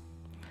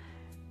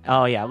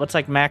 Oh yeah, looks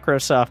like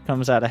Microsoft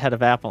comes out ahead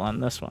of Apple on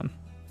this one.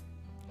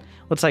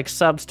 Looks like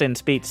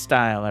substance beats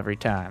style every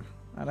time.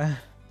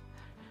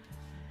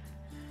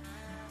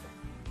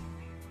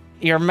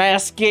 Your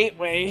mass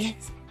gateway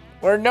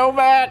were no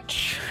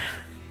match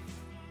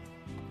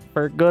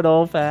for good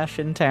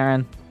old-fashioned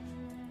Terran.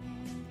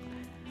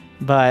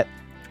 But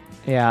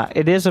yeah,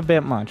 it is a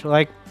bit much.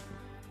 Like,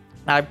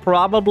 I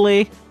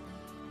probably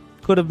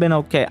could have been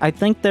okay. I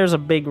think there's a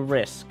big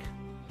risk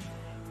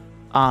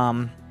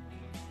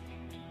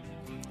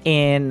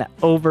in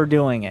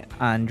overdoing it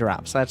on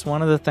drops. That's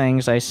one of the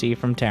things I see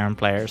from Terran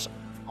players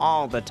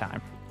all the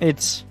time.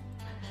 It's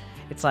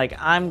like,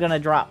 I'm gonna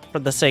drop for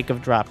the sake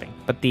of dropping,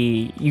 but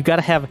you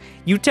gotta have,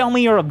 you tell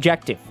me your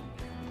objective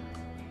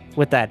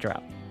with that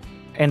drop,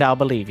 and I'll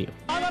believe you.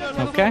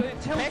 Okay?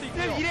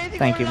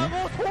 Thank you.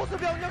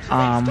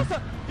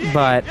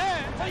 But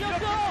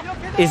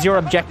is your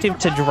objective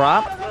to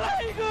drop?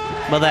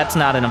 Well, that's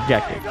not an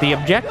objective. The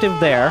objective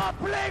there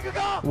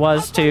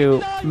was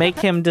to make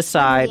him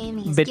decide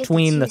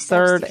between the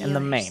third and the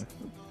main.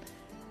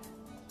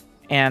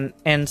 And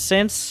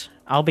since,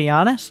 I'll be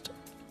honest,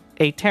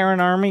 a Terran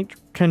army,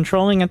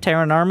 controlling a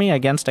Terran army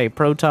against a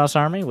Protoss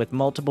army with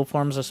multiple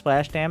forms of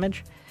splash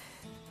damage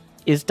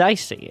is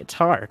dicey. It's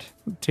hard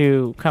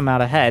to come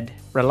out ahead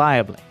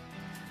reliably.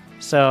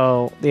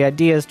 So the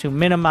idea is to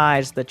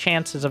minimize the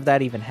chances of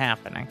that even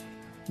happening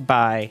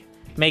by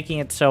making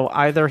it so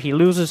either he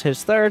loses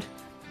his third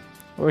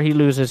or he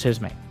loses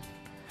his main.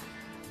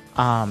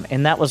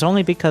 And that was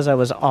only because I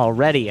was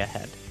already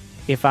ahead.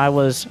 If I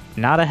was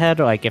not ahead,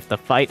 like if the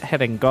fight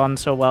hadn't gone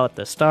so well at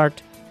the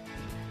start,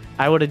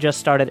 I would have just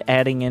started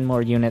adding in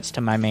more units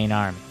to my main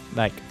army.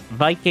 Like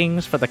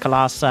Vikings for the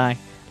Colossi,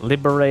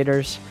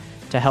 Liberators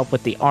to help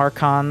with the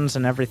Archons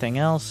and everything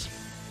else.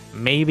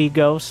 Maybe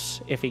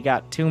Ghosts if he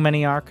got too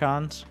many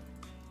Archons.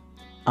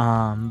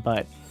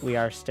 But we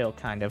are still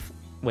kind of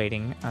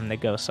waiting on the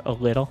Ghosts a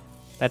little.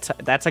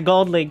 That's a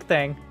Gold League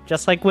thing,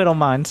 just like Whittle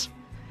Mines.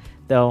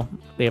 Though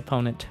the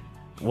opponent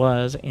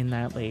was in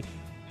that league.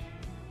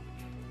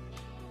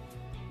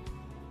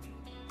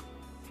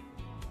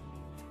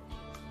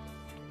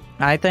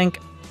 I think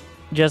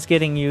just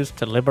getting used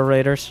to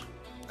Liberators.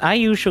 I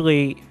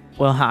usually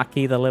will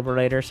hockey the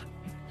Liberators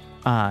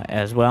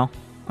as well,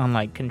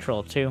 unlike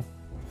Control 2.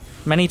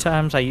 Many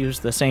times I use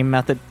the same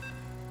method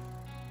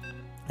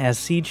as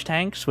Siege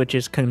Tanks, which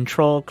is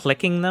control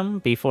clicking them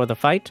before the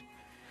fight.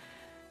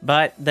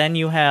 But then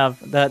you have,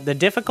 the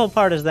difficult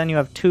part is then you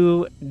have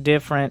two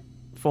different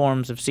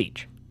forms of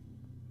siege.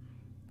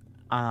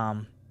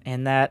 And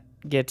that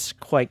gets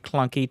quite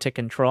clunky to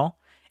control.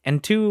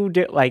 And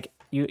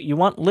you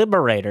want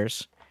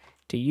Liberators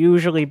to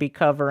usually be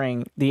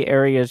covering the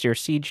areas your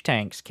siege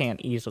tanks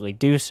can't easily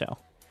do so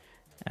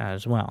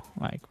as well.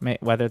 Like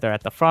whether they're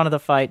at the front of the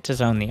fight to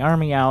zone the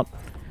army out,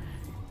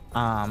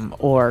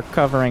 or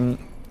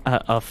covering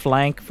a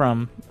flank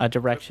from a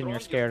direction you're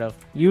scared of.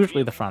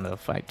 Usually the front of the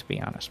fight, to be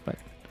honest, but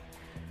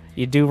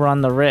you do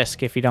run the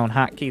risk, if you don't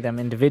hotkey them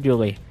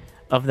individually,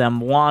 of them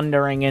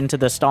wandering into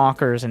the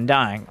stalkers and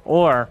dying,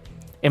 or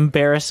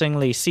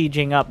embarrassingly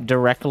sieging up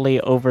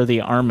directly over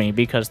the army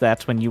because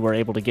that's when you were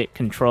able to get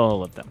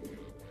control of them.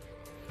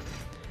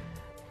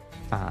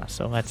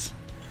 So let's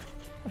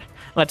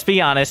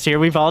be honest here,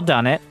 we've all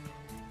done it.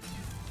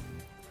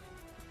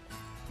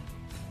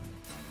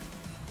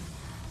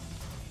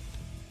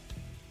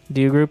 Do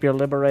you group your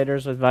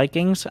Liberators with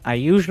Vikings? I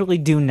usually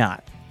do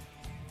not,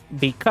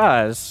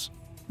 because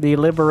the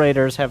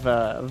Liberators have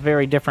a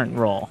very different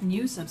role.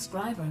 New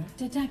subscriber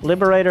detected.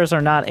 Liberators are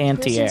not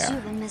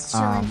anti-air.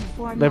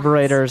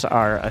 Liberators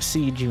are a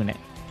siege unit.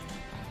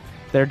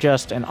 They're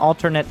just an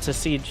alternate to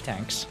siege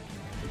tanks.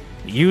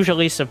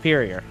 Usually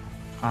superior,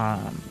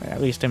 at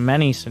least in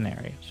many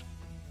scenarios.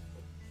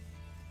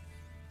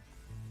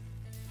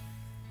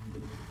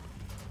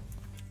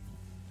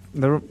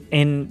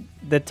 In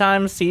the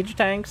time siege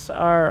tanks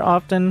are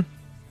often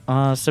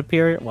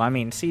superior. Well, I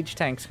mean, siege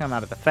tanks come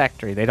out of the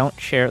factory. They don't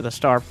share the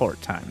starport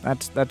time.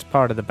 That's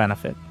part of the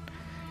benefit.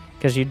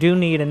 Because you do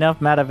need enough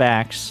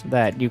medevacs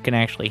that you can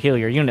actually heal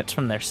your units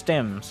from their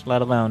stims,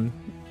 let alone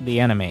the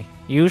enemy.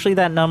 Usually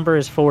that number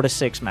is 4 to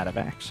 6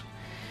 medevacs.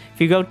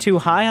 If you go too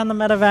high on the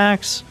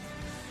medevacs,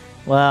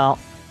 well,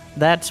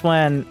 that's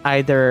when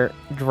either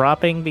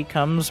dropping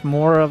becomes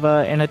more of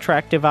an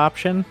attractive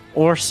option,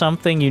 or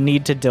something you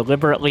need to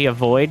deliberately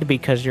avoid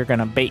because you're going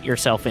to bait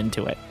yourself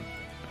into it.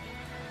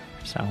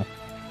 So,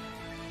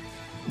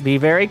 be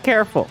very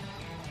careful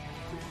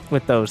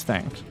with those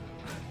things.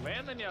 The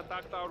enemy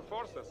attacked our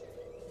forces.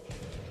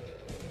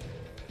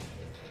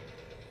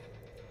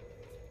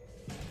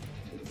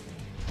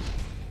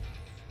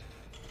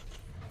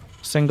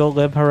 Single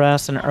lib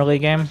harass in early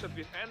game.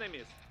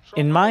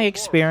 In my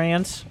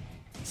experience,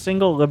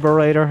 single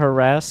Liberator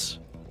harass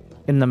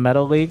in the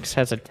meta leagues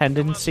has a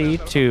tendency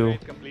to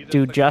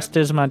do just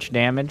as much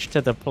damage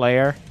to the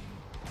player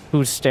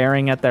who's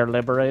staring at their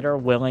Liberator,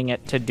 willing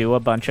it to do a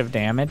bunch of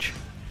damage,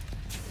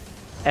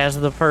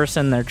 as the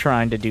person they're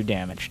trying to do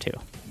damage to.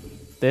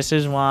 This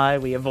is why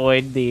we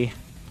avoid the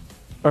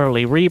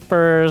early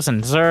Reapers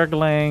and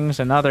Zerglings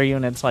and other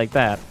units like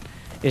that,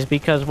 is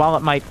because while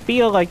it might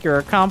feel like you're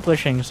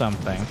accomplishing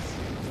something,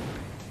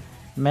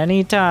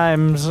 many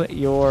times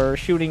you're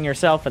shooting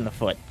yourself in the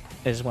foot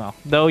as well.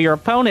 Though your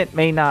opponent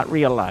may not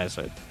realize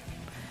it.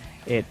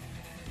 It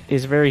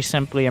is very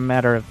simply a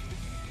matter of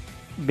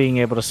being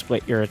able to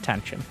split your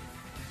attention.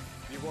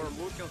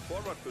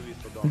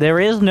 There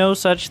is no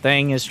such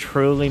thing as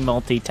truly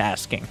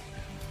multitasking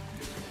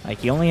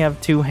Like, you only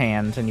have 2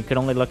 hands, and you can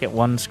only look at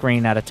one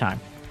screen at a time.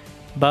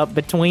 But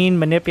between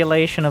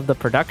manipulation of the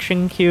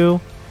production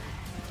queue,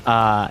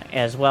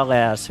 as well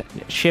as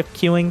shift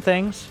queuing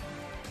things,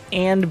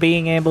 and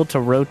being able to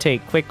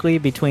rotate quickly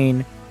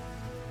between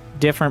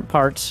different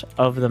parts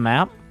of the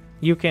map,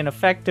 you can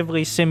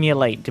effectively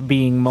simulate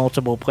being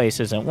multiple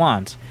places at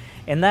once.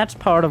 And that's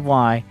part of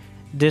why,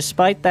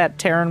 despite that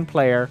Terran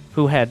player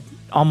who had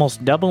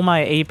almost double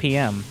my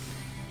APM,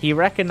 he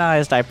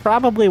recognized I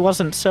probably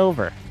wasn't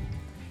silver,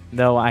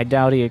 though I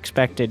doubt he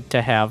expected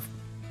to have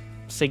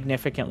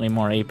significantly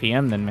more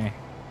APM than me,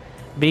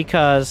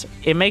 because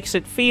it makes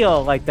it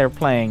feel like they're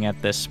playing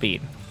at this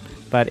speed,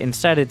 but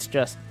instead it's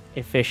just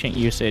efficient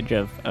usage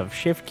of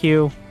shift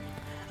queue,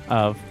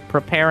 of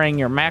preparing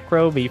your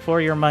macro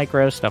before your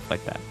micro, stuff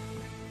like that.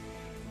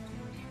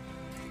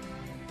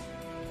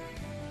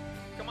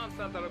 Command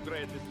center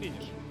upgrade is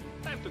finished.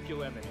 Time to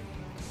kill enemy.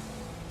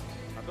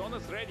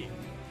 Adonis ready.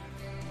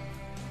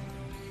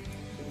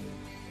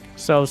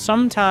 So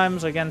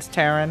sometimes against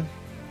Terran,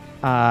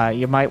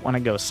 you might want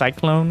to go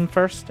Cyclone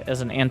first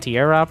as an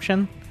anti-air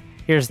option.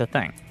 Here's the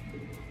thing.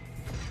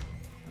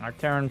 Our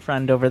Terran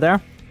friend over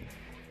there,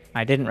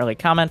 I didn't really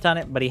comment on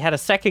it, but he had a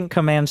second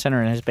command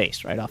center in his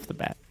base right off the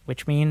bat,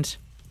 which means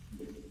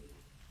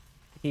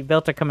he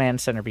built a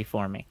command center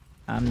before me.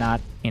 I'm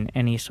not in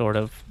any sort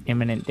of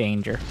imminent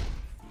danger.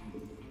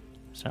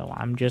 So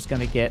I'm just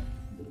going to get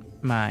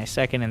my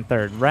second and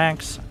third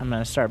racks. I'm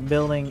going to start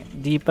building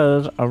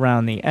depots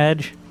around the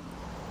edge.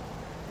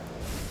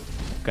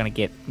 Gonna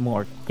get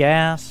more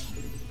gas.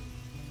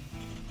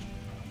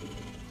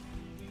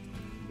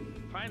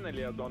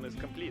 Finally, Adon is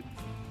complete.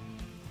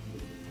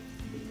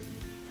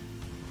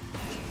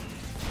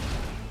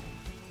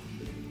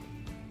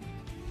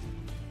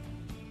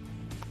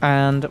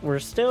 And we're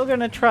still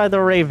gonna try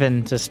the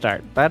Raven to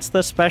start. That's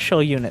the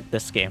special unit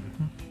this game.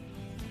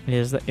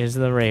 Is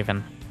the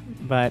Raven.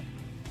 But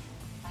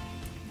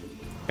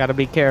gotta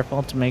be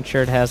careful to make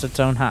sure it has its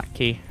own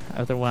hotkey.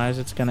 Otherwise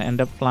it's gonna end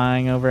up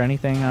flying over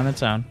anything on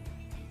its own.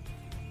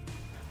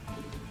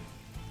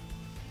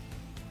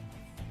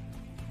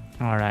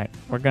 Alright,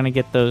 we're gonna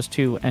get those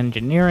 2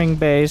 engineering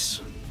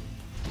bays.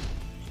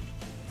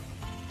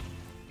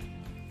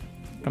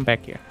 Come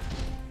back here.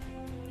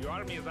 Your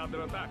army is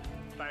under attack.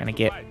 Time Gonna to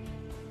get fight.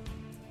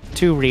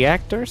 2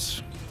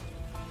 reactors.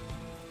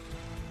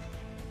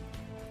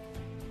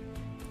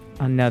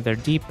 Another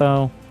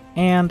depot.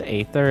 And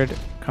a 3rd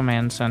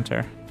command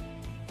center.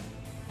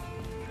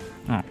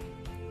 Oh.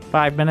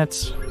 5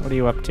 minutes? What are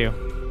you up to?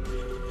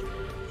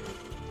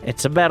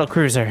 It's a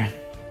battlecruiser.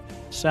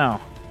 So,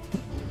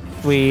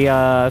 we,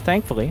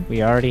 thankfully,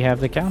 we already have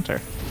the counter.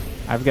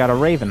 I've got a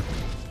Raven.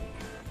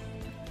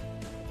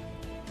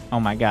 Oh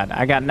my god,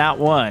 I got not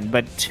 1,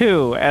 but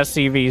 2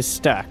 SCVs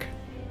stuck.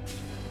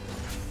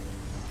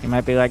 You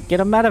might be like, get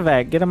a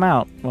medevac, get them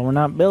out. Well, we're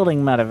not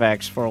building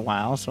medevacs for a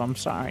while, so I'm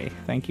sorry.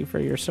 Thank you for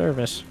your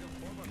service,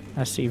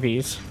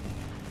 SCVs.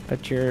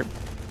 But you're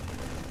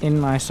in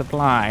my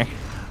supply.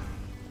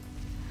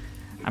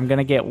 I'm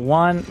gonna get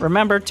 1.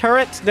 Remember,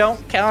 turrets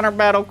don't counter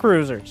battle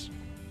cruisers.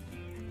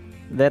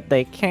 That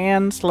they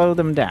can slow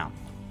them down.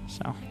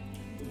 So,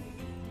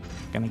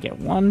 gonna get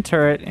 1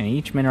 turret in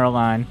each mineral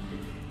line.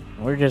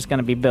 We're just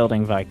gonna be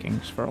building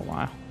Vikings for a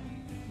while.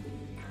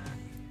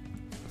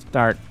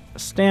 Start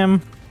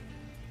stim.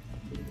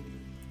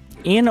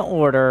 In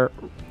order,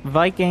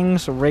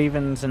 Vikings,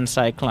 Ravens, and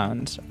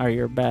Cyclones are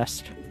your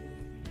best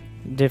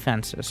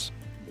defenses.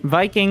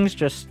 Vikings,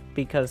 just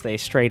because they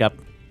straight up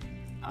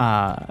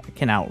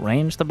can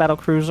outrange the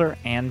battlecruiser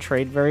and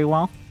trade very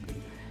well.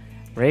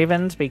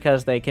 Ravens,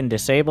 because they can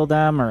disable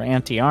them, or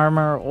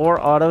anti-armor, or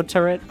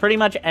auto-turret. Pretty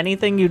much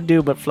anything you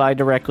do but fly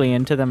directly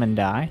into them and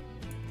die.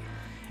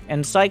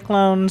 And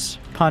Cyclones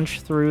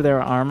punch through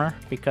their armor,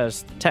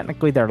 because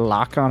technically their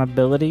lock-on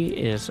ability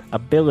is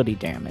ability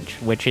damage,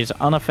 which is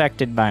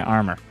unaffected by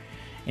armor,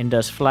 and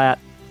does flat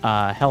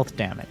health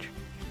damage.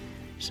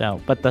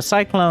 So, but the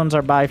Cyclones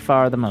are by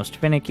far the most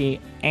finicky,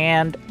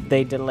 and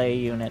they delay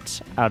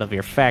units out of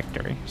your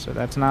factory, so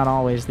that's not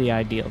always the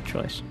ideal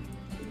choice.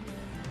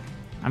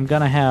 I'm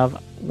gonna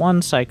have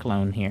 1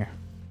 Cyclone here,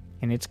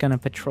 and it's gonna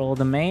patrol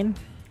the main,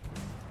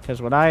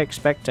 because what I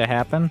expect to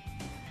happen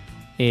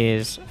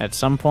is, at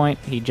some point,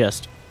 he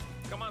just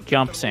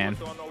jumps in,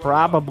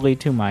 probably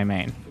to my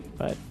main,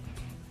 but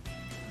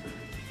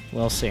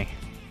we'll see.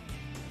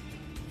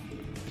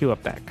 Queue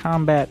up that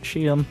combat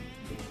shield.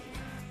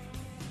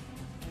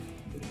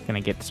 Gonna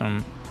get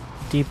some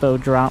depot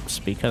drops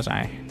because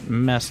I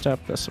messed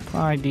up the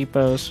supply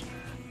depots.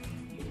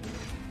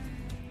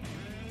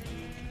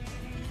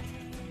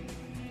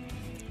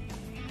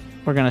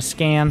 We're gonna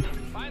scan.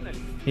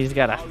 He's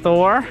got a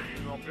Thor.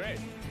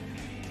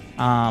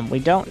 We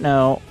don't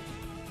know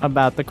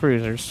about the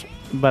cruisers,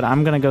 but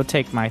I'm gonna go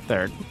take my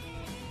 3rd.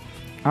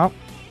 Oh,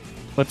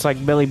 looks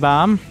like Billy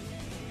Bob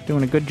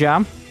doing a good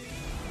job.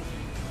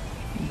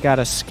 Got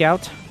a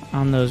scout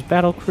on those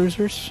battle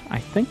cruisers. I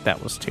think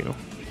that was 2.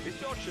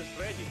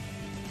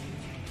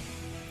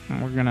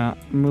 And we're gonna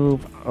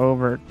move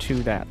over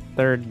to that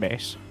 3rd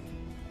base.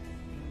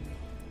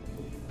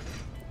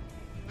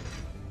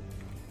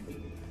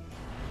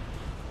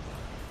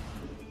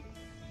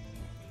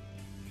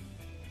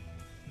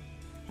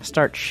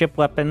 start ship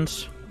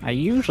weapons. I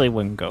usually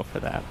wouldn't go for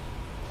that.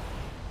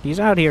 He's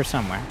out here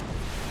somewhere.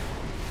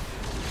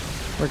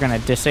 We're gonna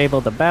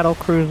disable the battle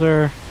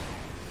cruiser,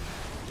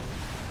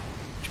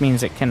 which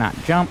means it cannot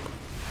jump.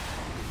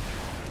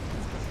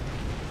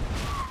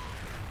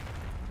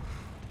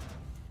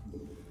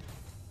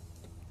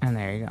 And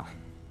there you go.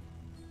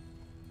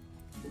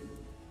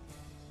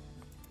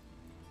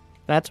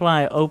 That's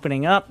why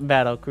opening up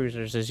battle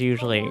cruisers is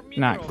usually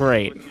not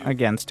great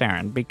against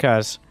Terran,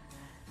 because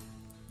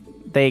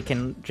they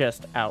can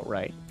just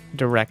outright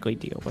directly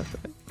deal with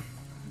it.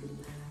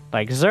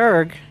 Like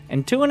Zerg,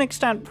 and to an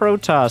extent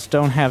Protoss,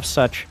 don't have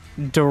such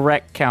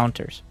direct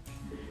counters.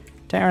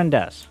 Terran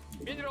does.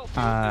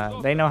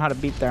 They know how to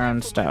beat their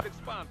own stuff.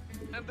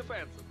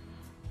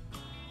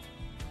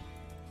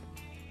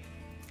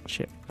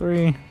 Ship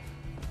 3.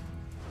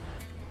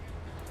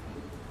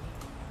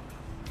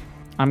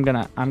 I'm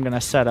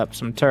gonna set up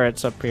some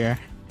turrets up here.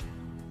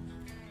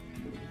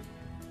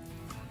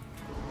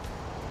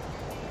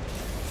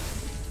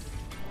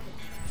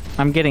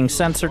 I'm getting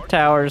sensor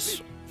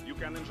towers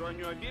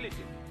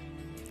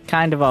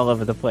kind of all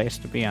over the place,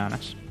 to be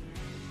honest.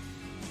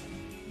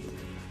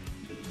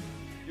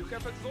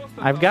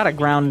 I've got a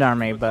ground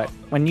army, but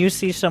when you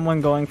see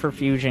someone going for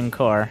fusion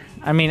core,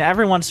 I mean,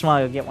 every once in a while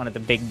you'll get one of the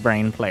big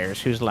brain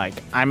players who's like,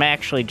 I'm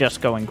actually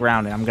just going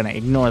ground and I'm gonna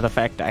ignore the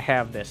fact I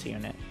have this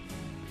unit.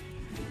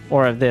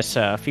 Or this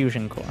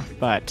fusion core,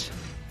 but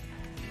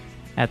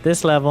at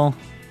this level,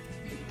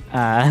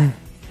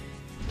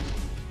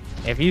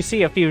 if you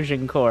see a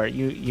fusion core,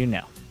 you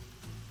know.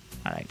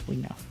 All right, we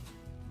know.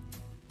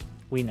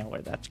 We know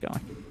where that's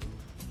going.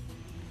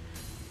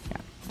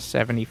 Got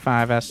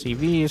 75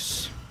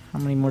 SCVs. How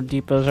many more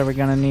depots are we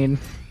gonna need?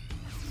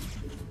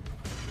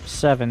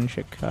 7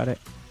 should cut it.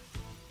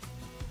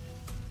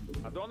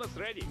 Adonis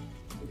ready.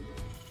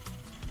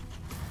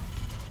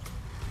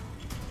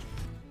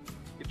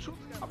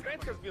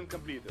 Upgrade has been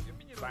completed.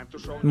 Time to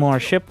show More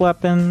ship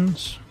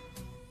weapons.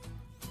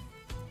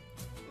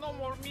 No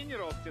more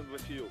minerals in the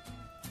field.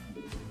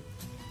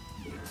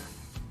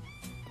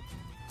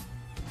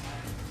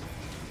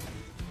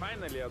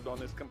 Finally,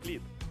 Adonis is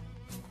complete.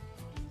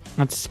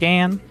 Let's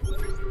scan.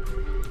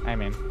 I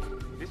mean.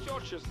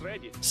 Research is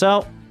ready.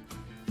 So,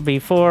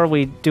 before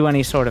we do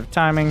any sort of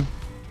timing,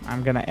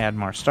 I'm gonna add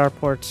more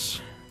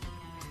starports.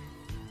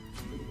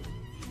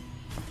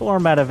 4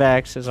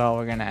 medevacs is all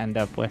we're gonna end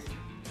up with.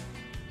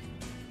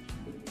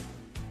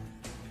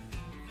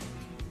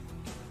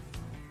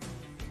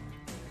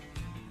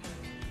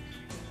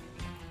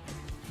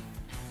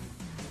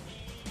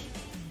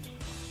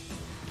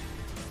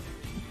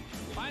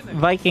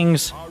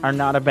 Vikings are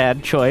not a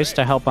bad choice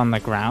to help on the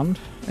ground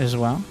as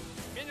well.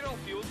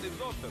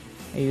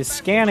 He's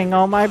scanning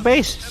all my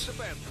bases.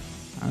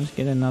 I'll just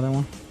get another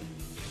one.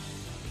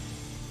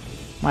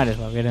 Might as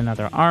well get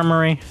another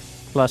armory.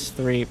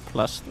 +3,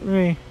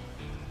 +3.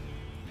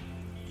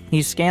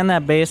 He scanned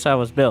that base I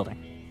was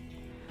building.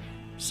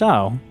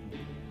 So,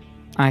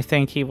 I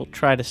think he will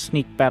try to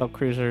sneak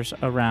battlecruisers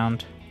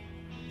around.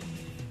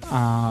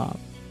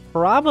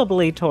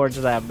 Probably towards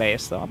that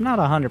base, though. I'm not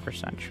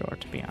 100% sure,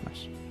 to be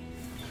honest.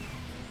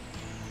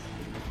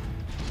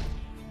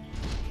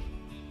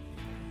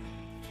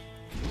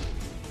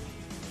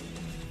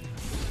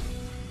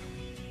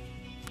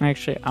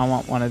 Actually, I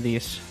want one of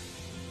these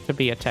to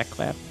be a tech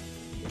lab.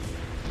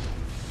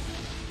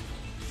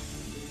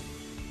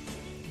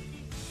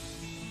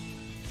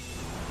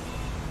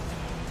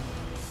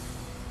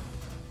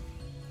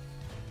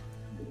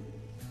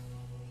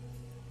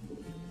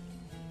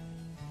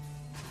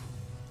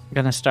 I'm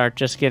gonna start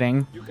just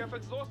getting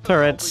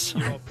turrets,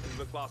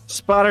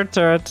 spotter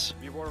turrets.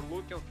 We were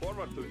looking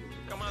forward to it.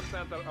 Command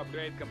center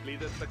upgrade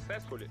completed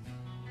successfully.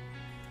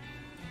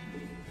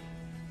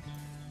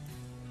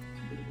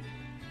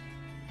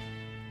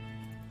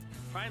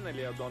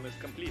 Finally, Adonis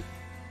is complete.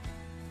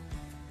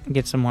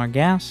 Get some more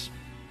gas.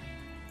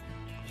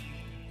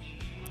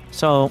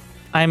 So,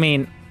 I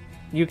mean,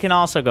 you can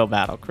also go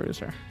battle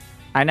cruiser.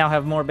 I now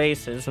have more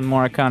bases and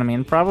more economy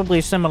and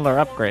probably similar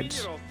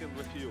upgrades.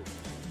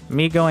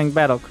 Me going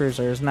battle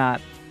cruiser is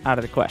not out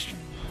of the question.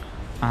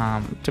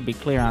 To be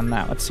clear on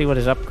that, let's see what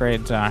his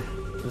upgrades are.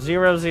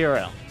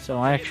 0-0.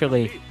 So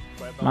actually,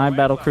 my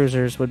battle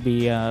cruisers would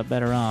be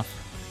better off.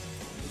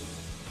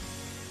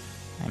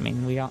 I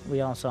mean, we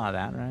all saw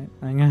that, right?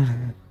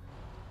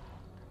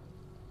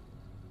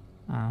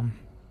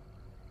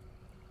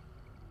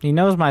 He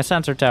knows my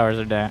sensor towers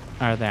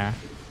are there.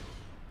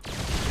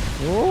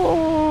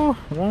 Whoa!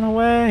 Run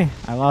away!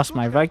 I lost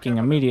my Viking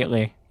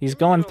immediately. He's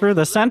going through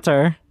the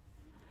center.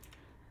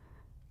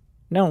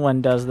 No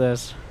one does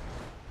this.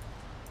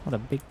 What a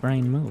big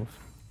brain move.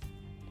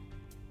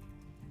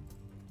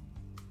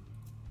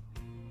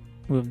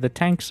 Move the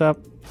tanks up.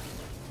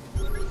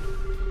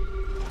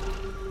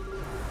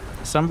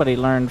 Somebody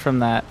learned from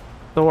that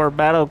Thor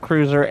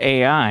battlecruiser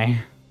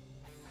AI.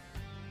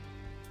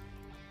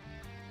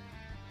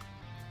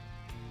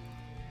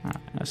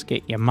 Alright, let's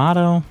get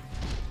Yamato.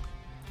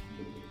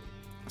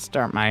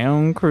 Start my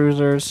own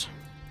cruisers.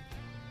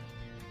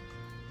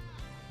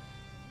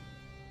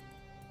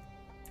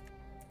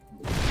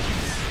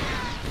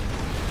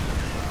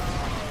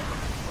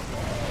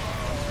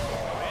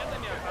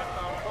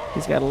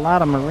 He's got a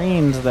lot of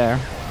Marines there.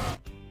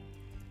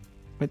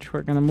 Which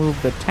we're gonna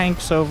move the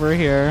tanks over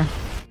here.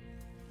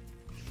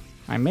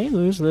 I may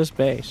lose this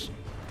base.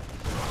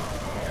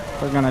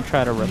 We're gonna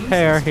try to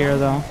repair here,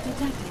 though.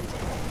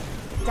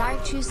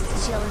 Dark Truce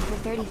is chilling for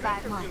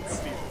 35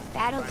 months.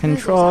 Battle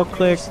Control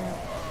click.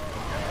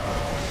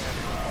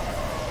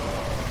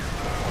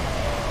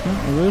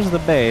 We lose the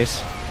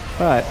base,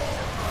 but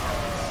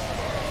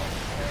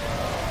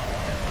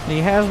he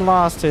has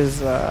lost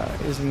his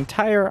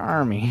entire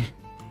army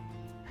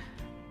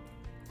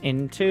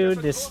in two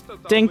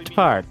distinct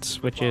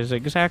parts, which is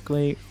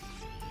exactly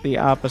the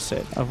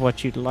opposite of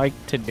what you'd like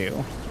to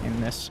do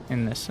in this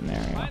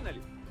scenario. Finally,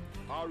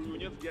 our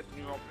units get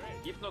new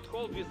upgrade. If not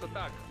hold this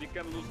attack, we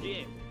can lose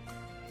game.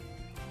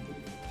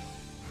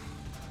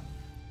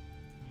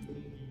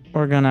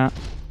 We're gonna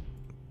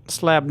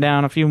slap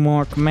down a few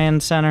more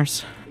command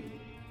centers.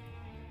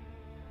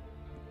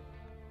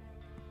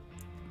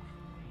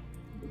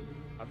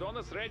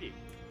 Adonis ready.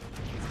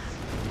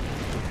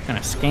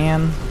 Gonna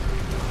scan.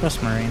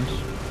 Just Marines.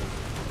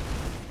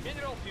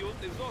 Mineral field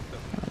exhausted.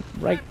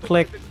 Right Time to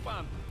click.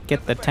 expand.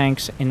 Get the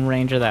tanks in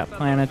range of that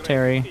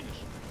planetary. Finish.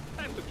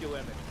 Time to kill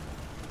enemy.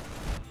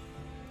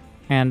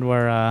 And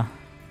we're,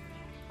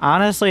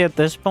 honestly, at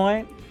this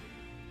point,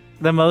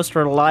 the most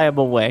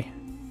reliable way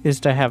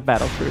is to have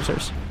battle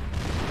cruisers.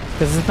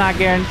 Because it's not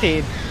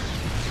guaranteed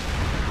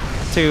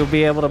to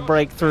be able to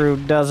break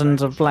through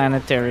dozens of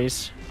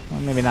planetaries.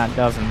 Well, maybe not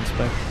dozens,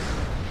 but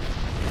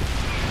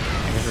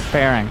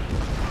repairing.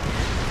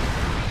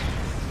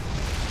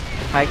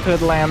 I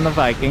could land the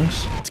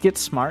Vikings. Let's get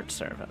smart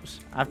servos.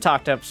 I've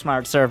talked up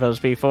smart servos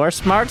before.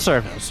 Smart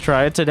servos.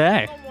 Try it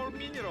today. No more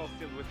minerals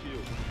still with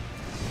you.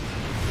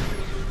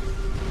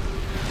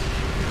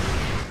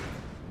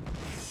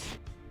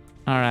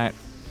 Alright.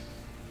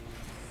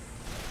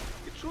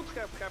 It should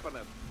have happened.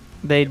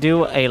 They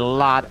do a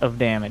lot of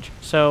damage.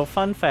 So,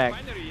 fun fact,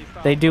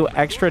 they do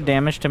extra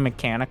damage to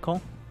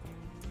mechanical.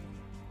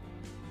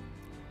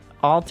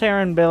 All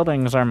Terran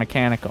buildings are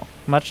mechanical.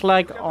 Much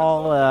like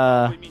all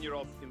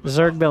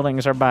Zerg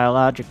buildings are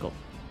biological.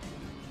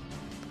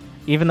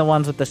 Even the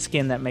ones with the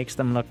skin that makes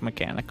them look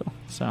mechanical.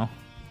 So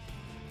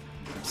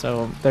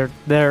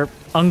they're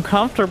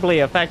uncomfortably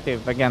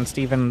effective against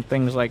even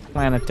things like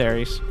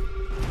planetaries.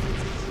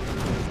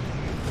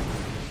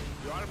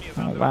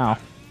 Oh wow.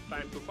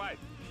 Time to fight.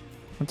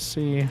 Let's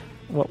see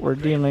what we're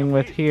dealing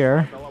with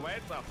here.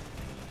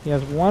 He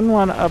has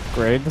 1/1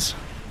 upgrades.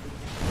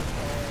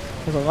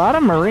 There's a lot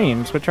of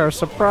Marines, which are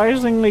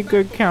surprisingly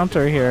good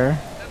counter here.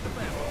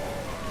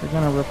 We're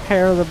gonna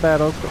repair the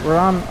battle. We're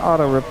on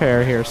auto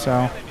repair here,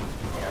 so.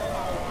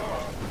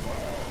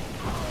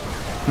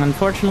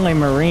 Unfortunately,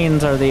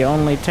 Marines are the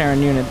only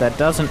Terran unit that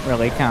doesn't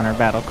really counter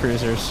battle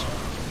cruisers.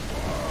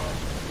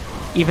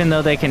 Even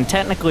though they can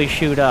technically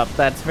shoot up,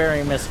 that's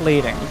very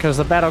misleading, because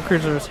the battle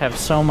cruisers have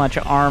so much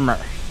armor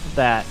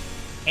that,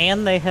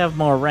 and they have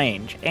more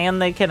range,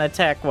 and they can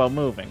attack while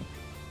moving.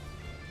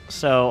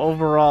 So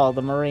overall,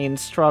 the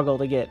Marines struggle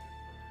to get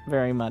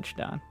very much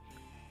done.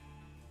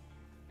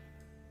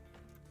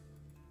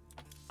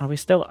 Are we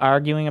still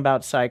arguing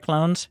about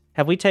cyclones?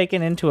 Have we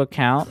taken into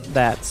account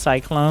that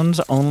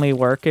cyclones only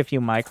work if you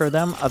micro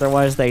them,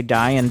 otherwise they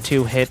die in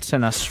 2 hits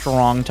and a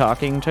strong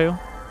talking to?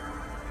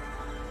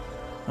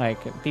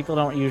 Like, people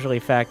don't usually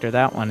factor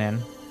that one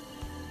in.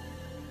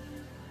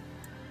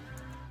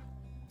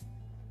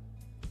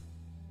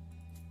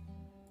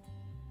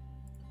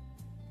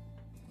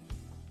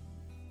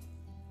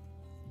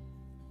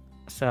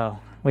 So,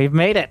 we've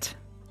made it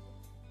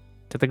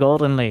to the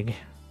Golden League.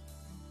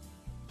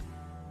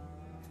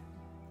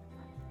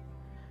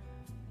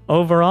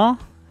 Overall,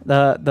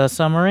 the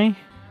summary...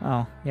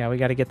 Oh, yeah, we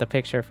gotta get the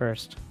picture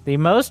first. The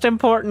most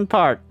important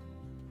part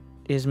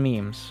is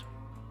memes.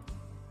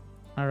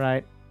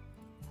 Alright.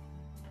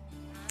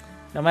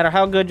 No matter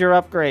how good your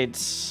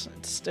upgrades,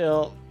 it's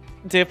still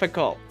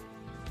difficult.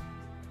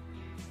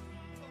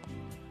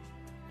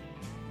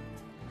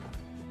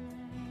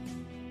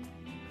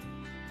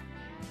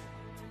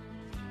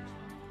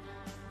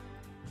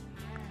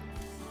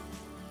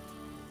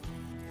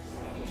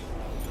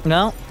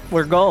 No,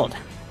 we're gold.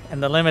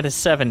 And the limit is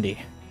 70,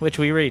 which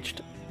we reached.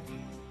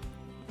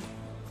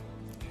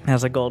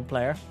 As a gold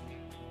player.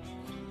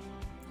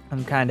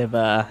 I'm kind of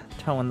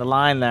towing the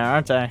line there,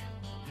 aren't I?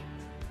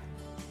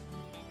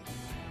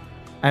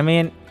 I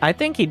mean, I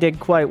think he did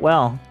quite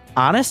well.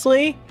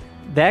 Honestly,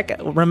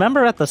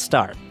 remember at the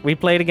start, we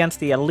played against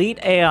the Elite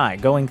AI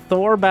going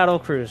Thor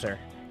Battlecruiser.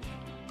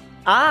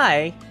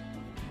 I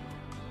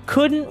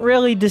couldn't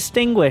really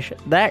distinguish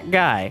that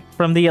guy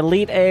from the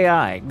Elite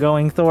AI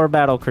going Thor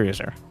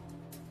Battlecruiser.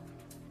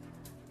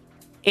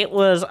 It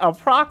was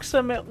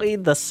approximately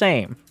the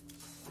same.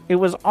 It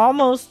was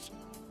almost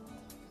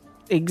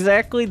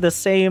exactly the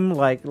same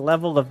like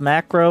level of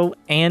macro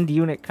and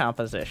unit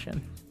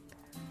composition.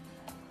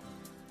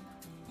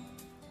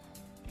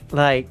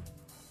 Like,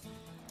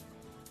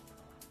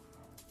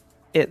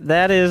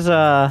 that is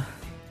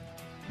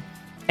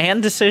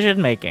and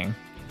decision making.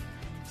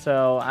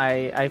 So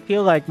I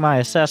feel like my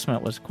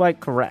assessment was quite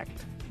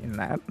correct in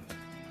that.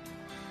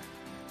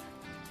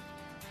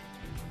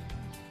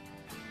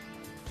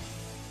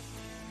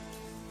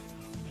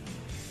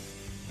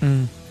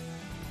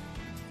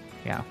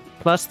 Yeah.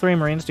 +3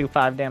 Marines do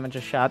 5 damage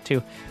a shot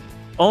too.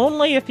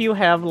 Only if you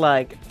have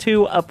like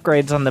 2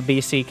 upgrades on the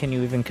BC can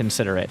you even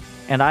consider it.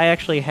 And I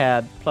actually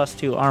had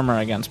 +2 armor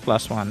against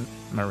 +1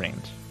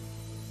 Marines.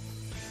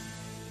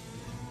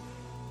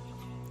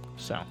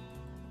 So.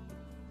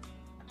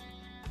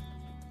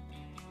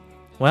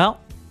 Well,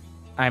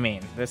 I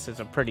mean, this is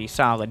a pretty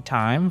solid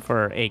time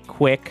for a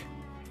quick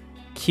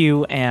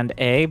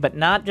Q&A, but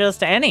not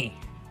just any.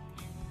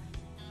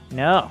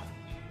 No.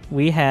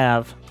 We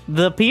have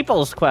the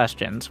people's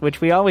questions, which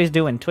we always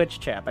do in Twitch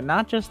chat, but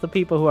not just the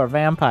people who are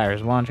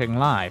vampires watching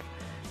live.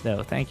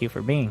 Though, thank you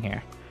for being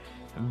here.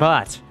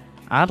 But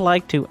I'd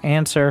like to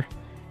answer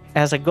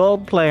as a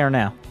gold player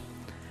now.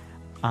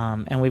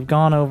 And we've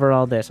gone over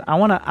all this. I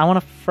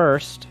wanna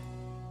first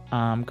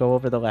go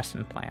over the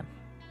lesson plan.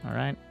 All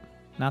right,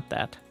 not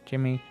that,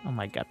 Jimmy. Oh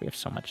my God, we have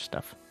so much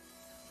stuff.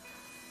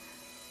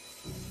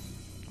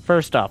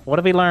 First off, what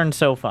have we learned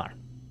so far?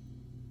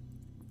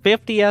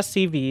 50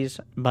 SCVs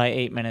by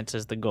 8 minutes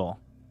is the goal.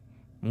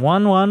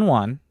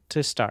 1-1-1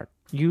 to start,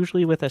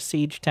 usually with a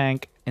siege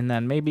tank and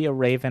then maybe a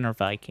Raven or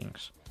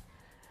Vikings.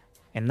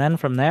 And then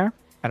from there,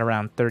 at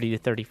around 30 to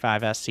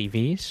 35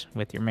 SCVs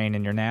with your main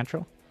and your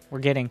natural, we're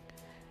getting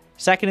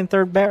second and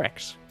third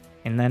barracks,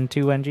 and then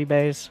 2 NG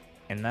bays,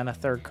 and then a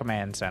third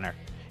command center.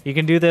 You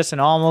can do this in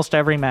almost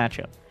every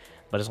matchup,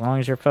 but as long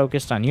as you're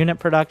focused on unit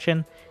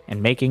production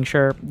and making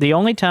sure the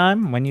only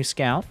time when you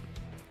scout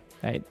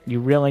that you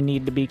really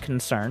need to be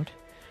concerned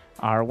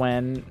are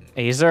when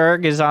a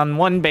Zerg is on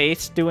one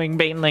base doing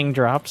baitling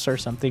drops or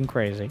something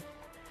crazy.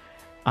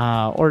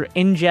 Or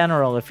in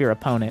general, if your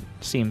opponent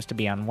seems to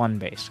be on one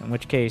base, in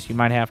which case you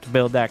might have to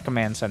build that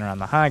command center on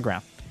the high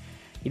ground.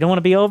 You don't want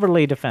to be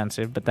overly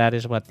defensive, but that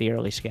is what the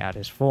early scout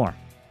is for.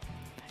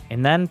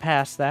 And then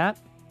past that,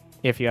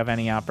 if you have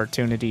any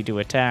opportunity to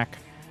attack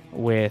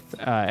with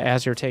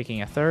as you're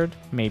taking a third,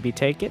 maybe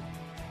take it.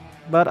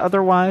 But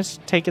otherwise,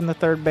 taking the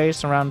third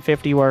base around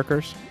 50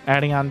 workers,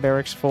 adding on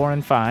barracks 4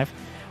 and 5,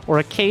 or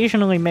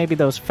occasionally maybe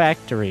those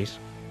factories,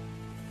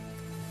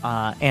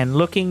 and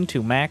looking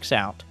to max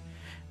out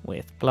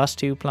with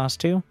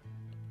 +2/+2,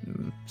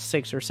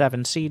 6 or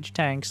 7 siege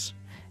tanks,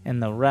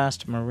 and the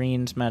rest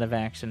Marines,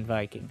 Medivacs, and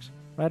Vikings.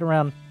 Right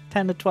around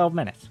 10 to 12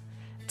 minutes.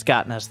 It's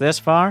gotten us this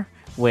far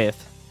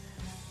with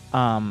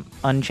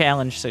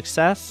unchallenged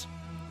success,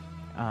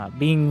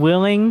 being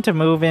willing to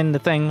move into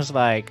things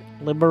like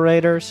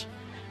Liberators,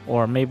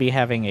 or maybe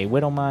having a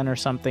Widowmine or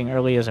something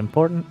early is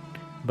important,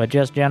 but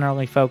just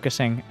generally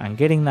focusing on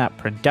getting that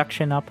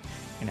production up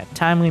in a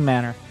timely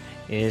manner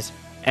is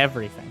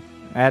everything.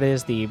 That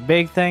is the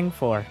big thing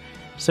for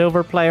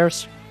silver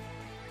players,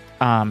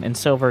 and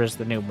silver is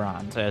the new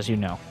bronze, as you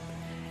know.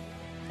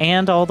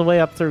 And all the way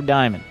up through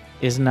diamond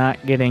is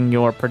not getting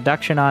your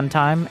production on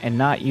time and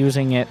not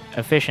using it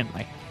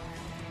efficiently.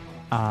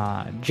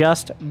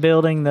 Just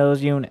building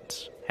those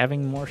units,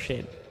 having more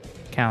shit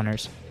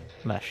counters,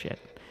 less shit.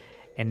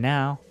 And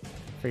now,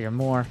 for your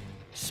more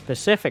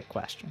specific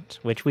questions,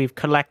 which we've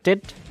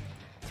collected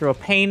through a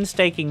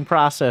painstaking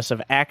process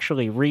of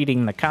actually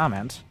reading the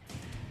comments.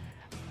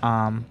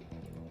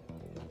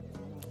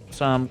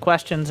 Some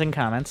questions and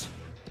comments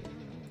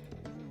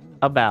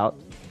about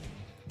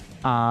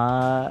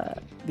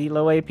the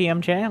low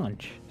APM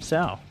challenge.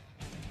 So,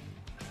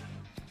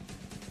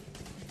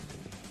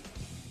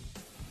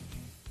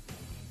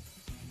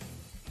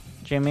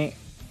 Jimmy,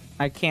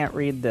 I can't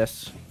read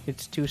this.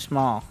 It's too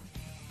small.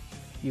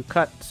 You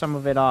cut some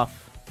of it off.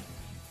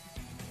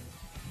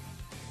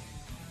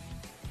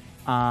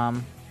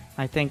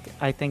 I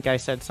think I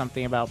said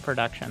something about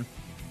production.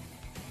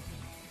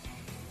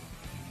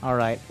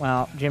 Alright,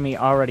 well, Jimmy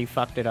already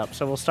fucked it up,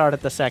 so we'll start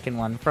at the second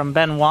one. From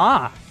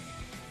Benoit!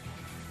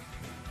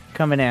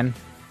 Coming in.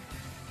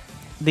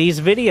 These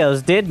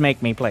videos did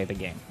make me play the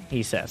game,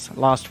 he says.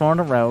 Lost 4 in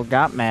a row,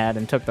 got mad,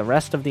 and took the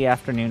rest of the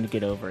afternoon to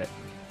get over it.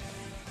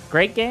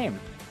 Great game.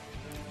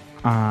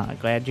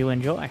 Glad you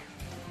enjoy.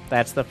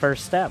 That's the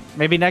first step.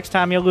 Maybe next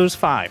time you'll lose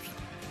 5.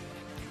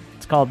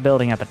 It's called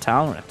building up a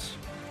tolerance.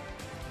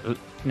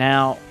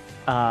 Now,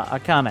 a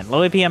comment.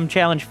 Low APM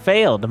challenge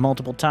failed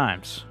multiple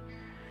times.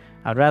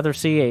 I'd rather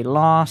see a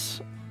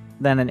loss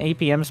than an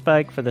APM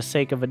spike for the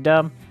sake of a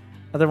dub.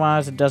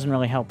 Otherwise, it doesn't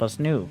really help us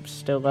noobs.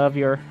 Still love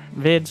your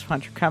vids,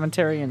 watch your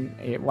commentary,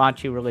 and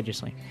watch you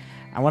religiously.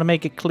 I want to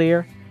make it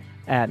clear,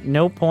 at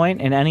no point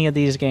in any of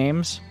these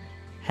games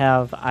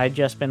have I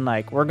just been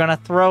like, we're going to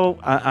throw,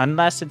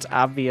 unless it's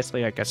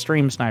obviously like a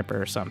stream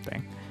sniper or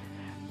something,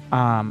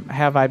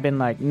 have I been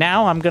like,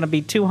 now I'm going to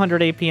be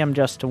 200 APM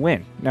just to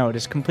win. No, it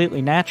is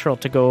completely natural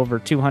to go over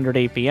 200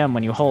 APM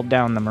when you hold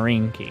down the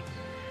Marine key,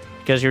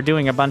 because you're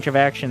doing a bunch of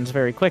actions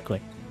very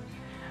quickly.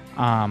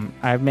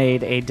 I've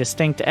made a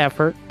distinct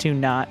effort to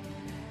not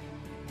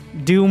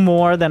do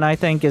more than I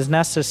think is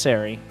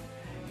necessary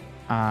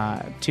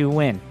to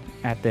win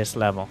at this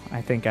level.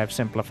 I think I've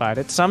simplified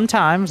it.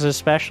 Sometimes,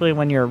 especially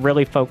when you're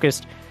really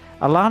focused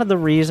a lot of the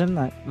reason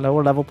that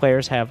lower level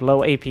players have low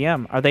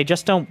APM are they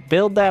just don't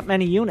build that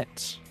many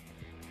units.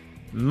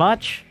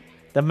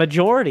 The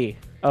majority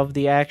of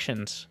the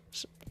actions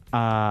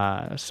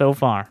so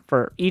far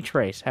for each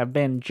race have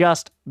been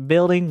just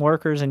building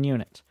workers and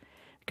units.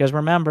 Because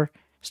remember,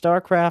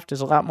 StarCraft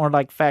is a lot more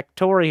like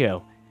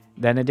Factorio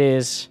than it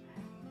is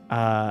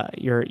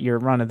your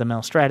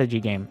run-of-the-mill strategy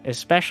game,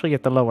 especially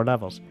at the lower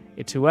levels.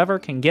 It's whoever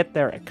can get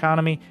their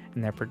economy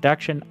and their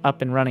production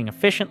up and running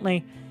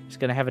efficiently is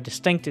going to have a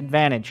distinct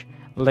advantage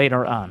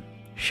later on.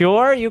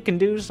 Sure, you can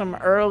do some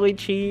early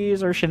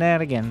cheese or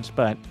shenanigans,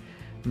 but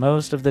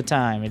most of the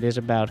time it is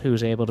about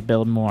who's able to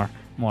build more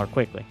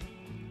quickly.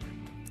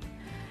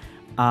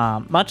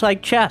 Much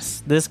like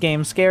chess, this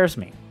game scares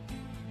me,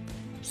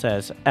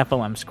 says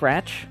FOM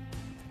Scratch.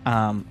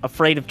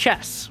 Afraid of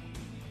chess,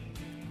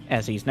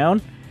 as he's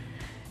known.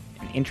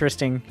 An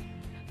interesting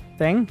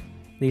thing.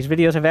 These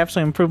videos have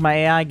absolutely improved my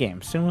AI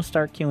game. Soon we'll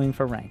start queuing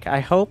for rank. I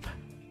hope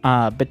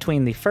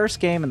between the first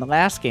game and the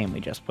last game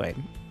we just played,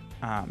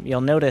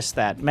 you'll notice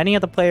that many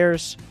of the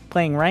players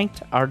playing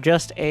ranked are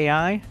just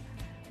AI,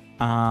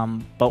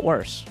 but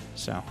worse.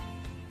 So,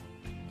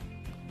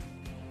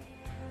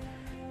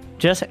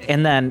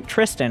 and then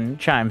Tristan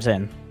chimes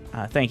in.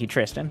 Thank you,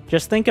 Tristan.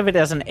 Just think of it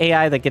as an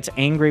AI that gets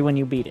angry when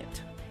you beat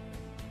it.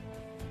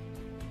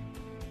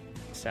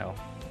 So,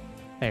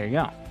 there you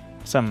go.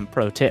 Some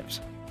pro tips.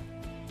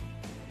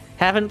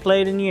 Haven't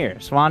played in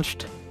years.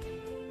 Watched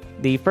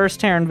the first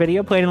Terran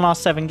video, played and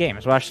lost 7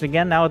 games. Watched it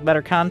again, now with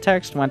better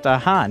context, went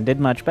aha and did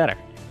much better.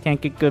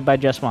 Can't get good by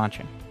just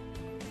watching.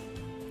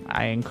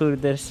 I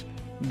included this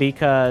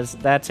because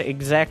that's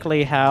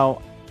exactly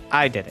how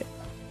I did it.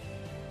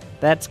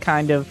 That's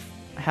kind of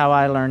how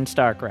I learned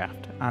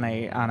StarCraft on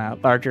a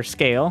larger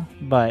scale,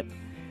 but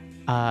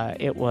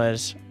it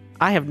was,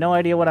 I have no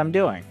idea what I'm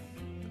doing.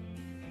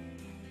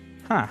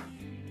 Huh.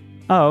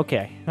 Oh,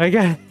 okay. I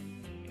got it.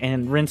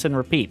 And rinse and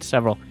repeat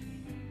several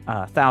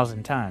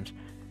 1,000 times.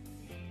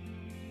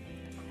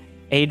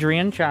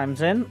 Adrian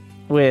chimes in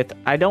with,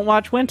 I don't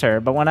watch Winter,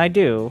 but when I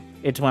do,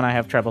 it's when I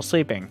have trouble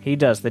sleeping. He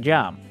does the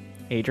job.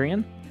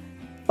 Adrian,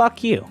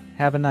 fuck you.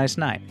 Have a nice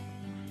night.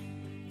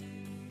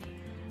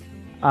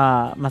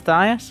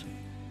 Matthias,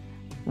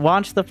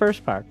 watched the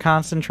first part.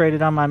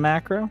 Concentrated on my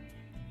macro.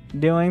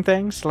 Doing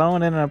things,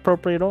 slowing in an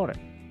appropriate order.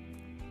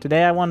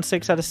 Today I won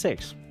 6 out of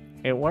 6.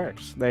 It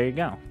works. There you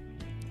go.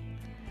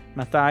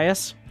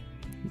 Matthias,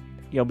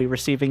 you'll be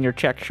receiving your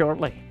check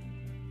shortly.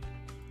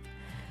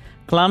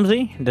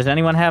 Clumsy, does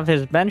anyone have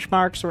his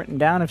benchmarks written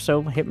down? If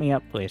so, hit me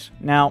up, please.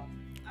 Now,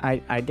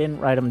 I didn't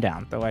write them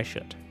down, though I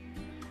should.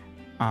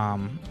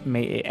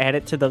 May add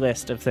it to the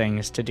list of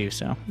things to do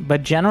so.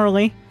 But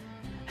generally,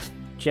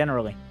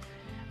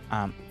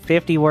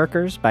 50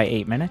 workers by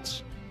 8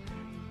 minutes,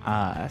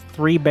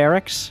 3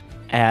 barracks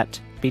at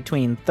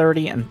between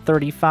 30 and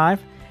 35.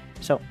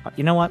 So,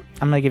 you know what?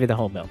 I'm going to give you the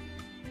whole build.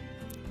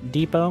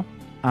 Depot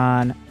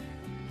on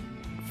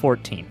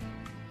 14.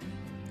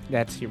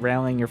 That's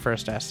railing your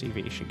first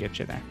SCV should get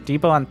you there.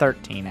 Depot on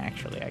 13,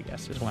 actually, I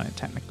guess, is what it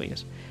technically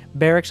is.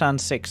 Barracks on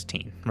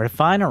 16.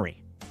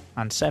 Refinery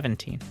on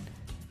 17.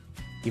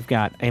 You've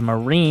got a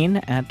Marine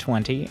at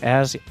 20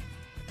 as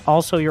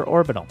also your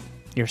orbital.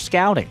 Your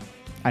scouting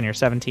on your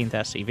 17th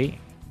SCV.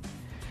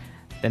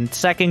 Then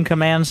second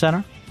command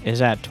center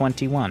is at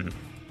 21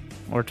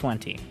 or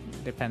 20,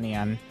 depending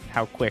on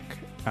how quick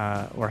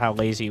or how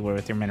lazy you were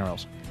with your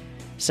minerals.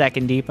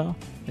 Second depot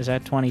is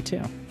at 22.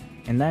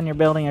 And then you're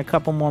building a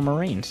couple more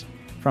Marines.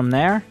 From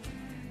there,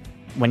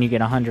 when you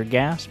get 100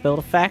 gas, build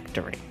a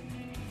factory.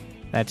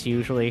 That's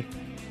usually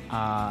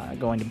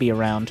going to be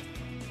around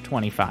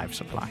 25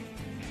 supply.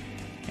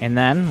 And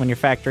then, when your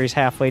factory's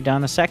halfway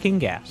done, a second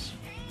gas.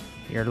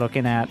 You're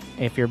looking at,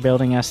 if you're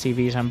building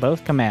SCVs on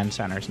both command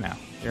centers now,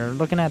 you're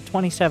looking at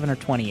 27 or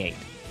 28.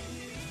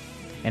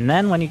 And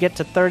then, when you get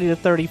to 30 to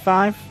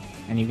 35,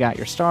 and you got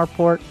your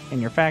starport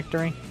in your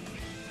factory,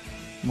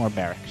 more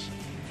barracks.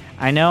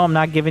 I know I'm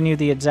not giving you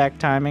the exact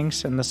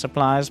timings and the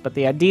supplies, but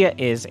the idea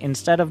is,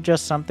 instead of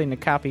just something to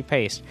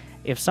copy-paste,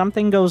 if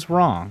something goes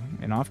wrong,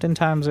 and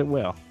oftentimes it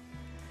will,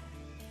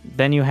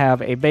 then you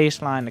have a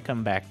baseline to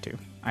come back to.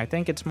 I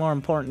think it's more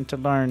important to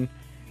learn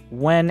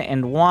when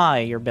and why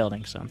you're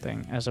building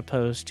something, as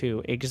opposed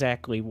to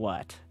exactly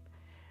what.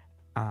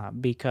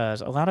 Because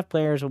a lot of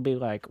players will be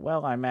like,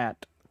 well, I'm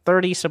at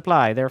 30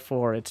 supply,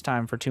 therefore it's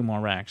time for 2 more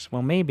racks.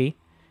 Well, maybe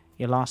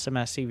you lost some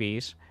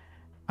SCVs,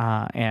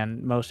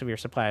 and most of your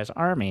supply is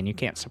army, and you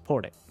can't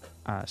support it.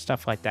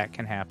 Stuff like that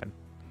can happen.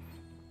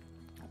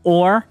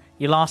 Or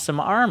you lost some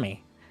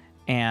army,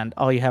 and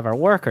all you have are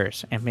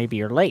workers, and maybe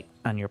you're late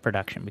on your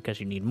production because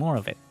you need more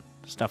of it.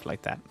 Stuff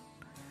like that.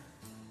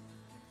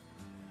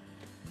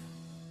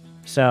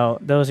 So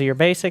those are your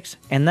basics.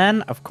 And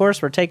then, of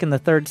course, we're taking the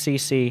third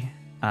CC,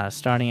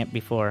 starting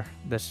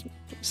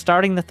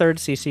the third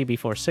CC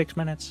before 6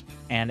 minutes,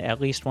 and at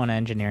least 1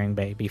 engineering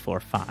bay before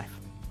 5.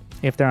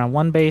 If they're on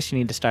 1 base, you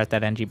need to start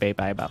that NG bay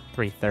by about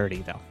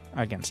 3:30, though,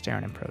 against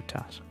Terran and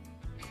Protoss.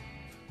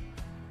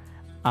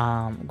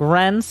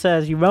 Gren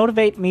says, you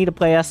motivate me to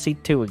play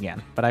SC2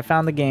 again, but I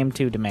found the game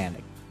too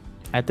demanding.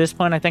 At this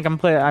point, I think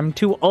I'm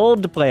too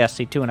old to play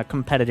SC2 in a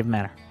competitive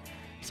manner.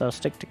 So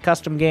stick to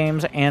custom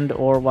games and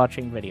or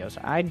watching videos.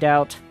 I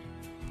doubt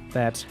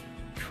that's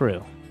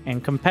true.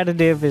 And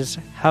competitive is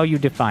how you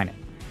define it.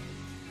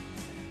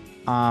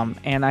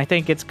 And I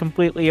think it's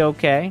completely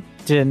okay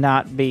to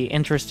not be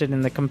interested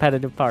in the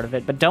competitive part of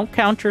it, but don't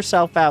count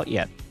yourself out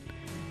yet.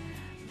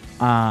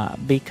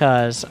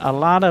 Because a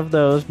lot of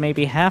those,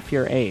 maybe half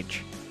your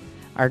age,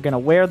 are going to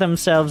wear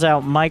themselves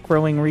out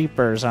microing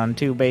Reapers on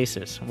 2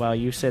 bases while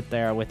you sit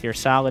there with your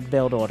solid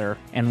build order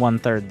and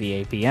 1/3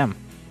 the APM.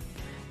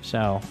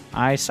 So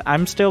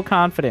I'm still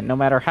confident, no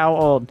matter how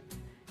old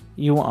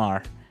you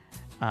are,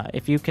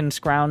 if you can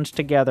scrounge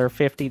together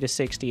 50 to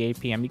 60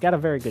 APM, you got a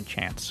very good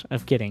chance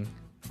of getting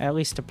at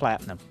least to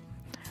platinum,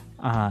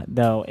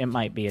 though it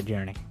might be a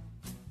journey.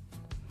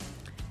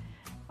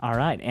 All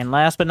right, and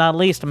last but not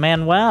least,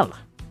 Manuel.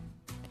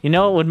 You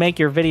know what would make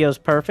your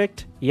videos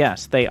perfect?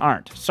 Yes, they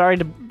aren't. Sorry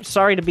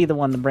to be the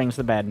one that brings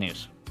the bad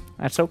news.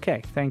 That's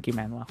okay. Thank you,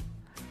 Manuel.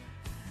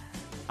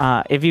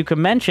 If you could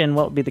mention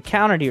what would be the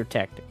counter to your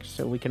tactics,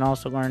 so we can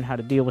also learn how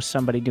to deal with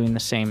somebody doing the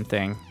same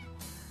thing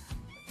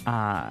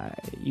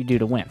you do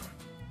to win.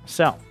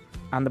 So,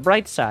 on the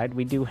bright side,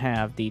 we do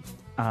have the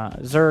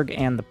Zerg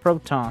and the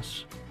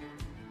Protoss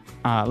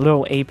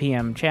low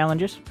APM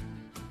challenges,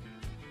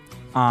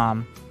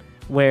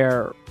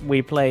 where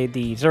we play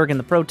the Zerg and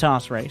the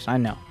Protoss race. I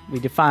know, we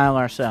defile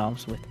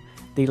ourselves with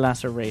the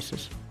lesser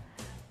races,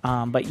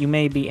 but you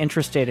may be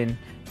interested in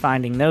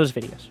finding those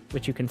videos,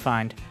 which you can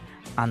find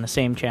on the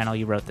same channel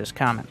you wrote this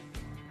comment.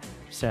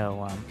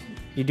 So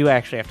you do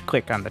actually have to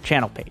click on the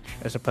channel page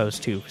as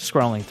opposed to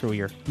scrolling through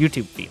your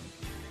YouTube feed.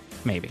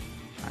 Maybe.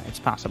 It's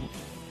possible.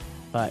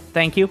 But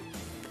thank you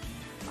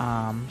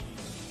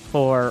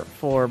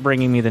for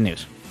bringing me the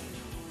news.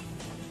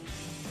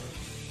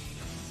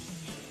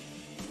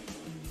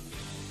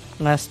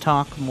 Less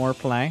talk, more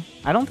play.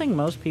 I don't think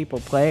most people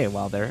play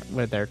while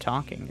they're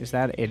talking. Is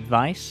that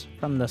advice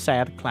from the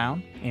sad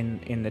clown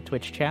in the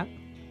Twitch chat?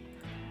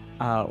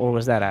 Or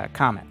was that a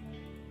comment?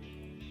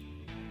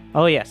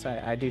 Oh yes,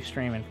 I do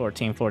stream in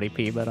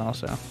 1440p, but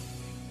also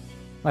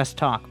less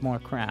talk, more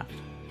craft.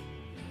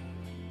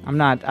 I'm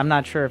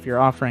not sure if you're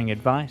offering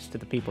advice to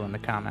the people in the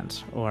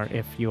comments or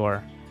if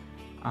you're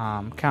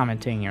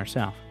commenting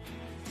yourself.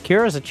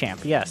 Kira is a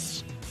champ,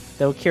 yes.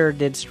 Though Kira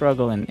did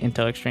struggle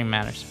until Extreme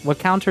Matters. What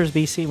counters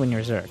BC when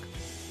you're Zerg?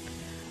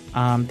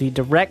 The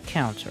direct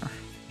counter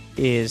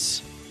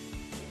is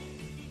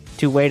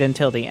to wait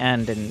until the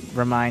end and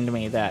remind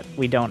me that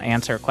we don't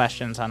answer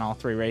questions on all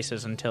 3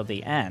 races until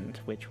the end,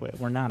 which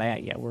we're not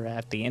at yet. We're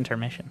at the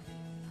intermission.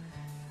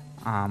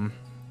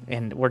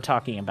 And we're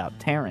talking about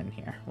Terran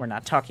here. We're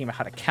not talking about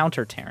how to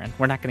counter Terran.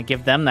 We're not going to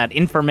give them that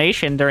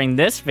information during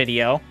this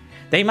video.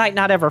 They might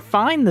not ever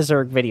find the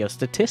Zerg video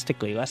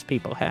statistically, less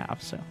people have,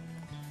 so.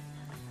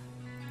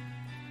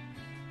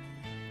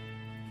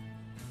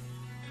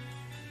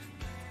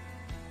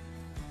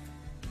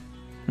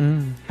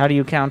 How do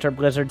you counter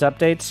Blizzard's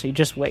updates? You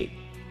just wait.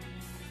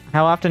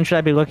 How often should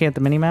I be looking at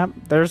the minimap?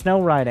 There's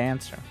no right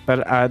answer.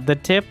 But the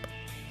tip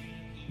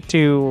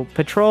to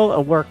patrol a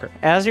worker,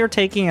 as you're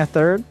taking a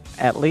third,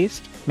 at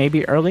least,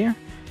 maybe earlier,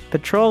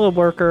 patrol a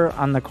worker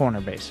on the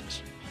corner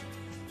bases.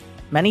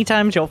 Many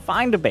times you'll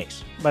find a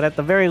base, but at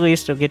the very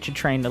least it'll get you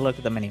trained to look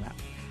at the minimap.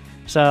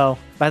 So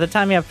by the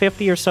time you have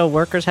 50 or so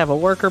workers, have a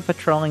worker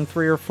patrolling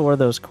 3 or 4 of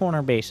those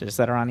corner bases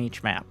that are on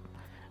each map.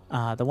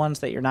 The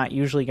ones that you're not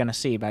usually going to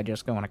see by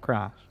just going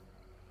across.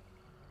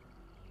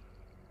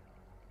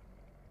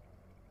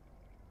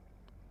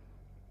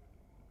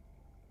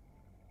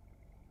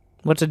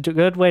 What's a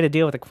good way to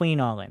deal with a queen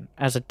all-in?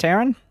 As a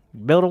Terran,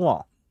 build a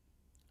wall.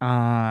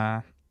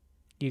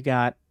 You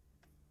got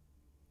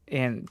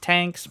in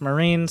tanks,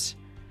 marines.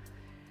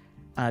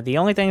 The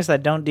only things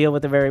that don't deal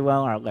with it very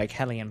well are like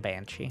Hellion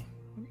Banshee.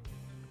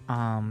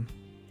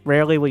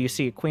 Rarely will you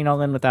see a queen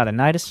all-in without a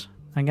Nidus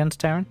against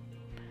Terran.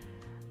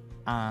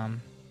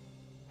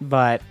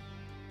 But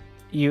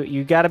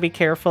you got to be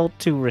careful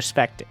to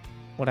respect it.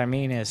 What I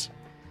mean is,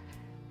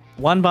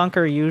 one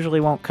bunker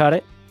usually won't cut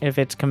it if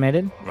it's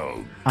committed.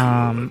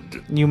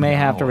 You may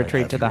have to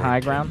retreat to the high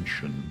ground.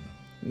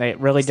 It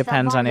really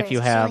depends on if you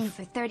have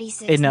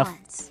enough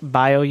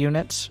bio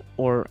units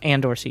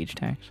and/or siege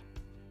tanks.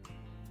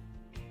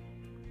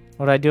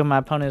 What I do when my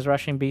opponent is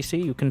rushing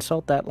BC, you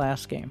consult that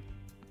last game,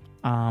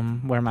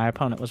 where my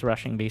opponent was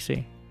rushing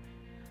BC.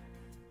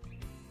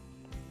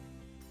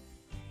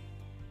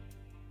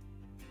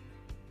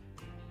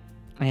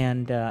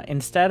 And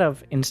instead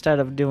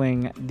of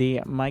doing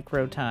the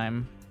micro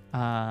time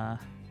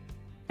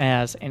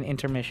as an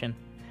intermission,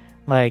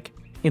 like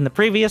in the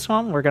previous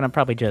one, we're gonna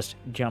probably just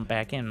jump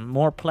back in.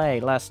 More play,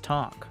 less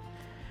talk,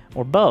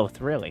 or both,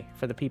 really,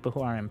 for the people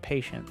who are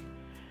impatient.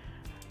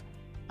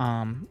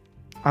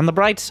 On the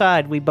bright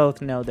side, we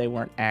both know they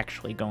weren't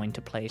actually going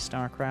to play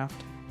StarCraft,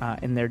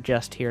 and they're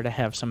just here to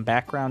have some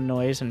background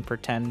noise and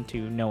pretend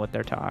to know what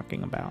they're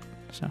talking about.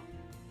 So.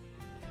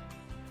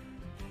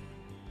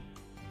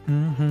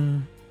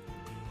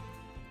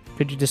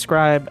 Could you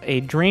describe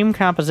a dream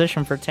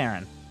composition for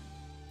Terran?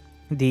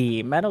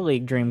 The Meta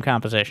League dream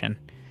composition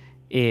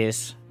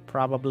is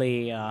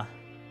probably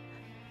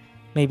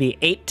maybe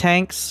 8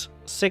 tanks,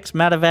 6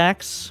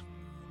 medevacs,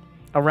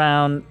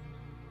 around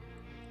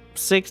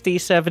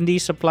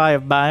 60-70 supply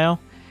of bio,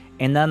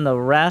 and then the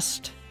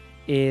rest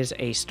is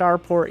a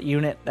starport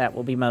unit that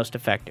will be most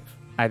effective,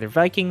 either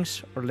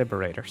Vikings or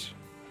Liberators.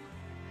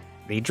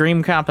 The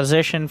dream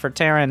composition for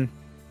Terran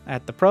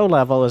at the pro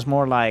level is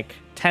more like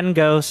 10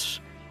 Ghosts,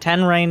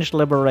 10 ranged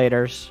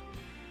Liberators,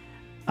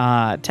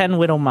 10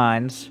 Widow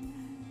Mines,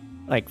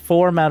 like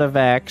 4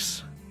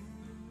 medevacs,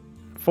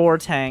 4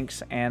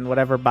 tanks, and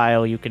whatever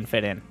bio you can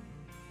fit in.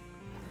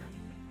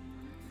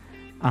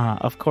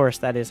 Of course,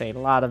 that is a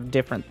lot of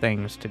different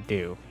things to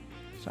do,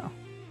 so.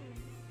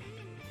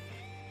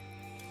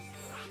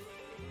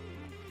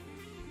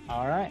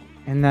 Alright,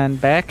 and then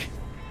back,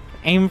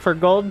 aim for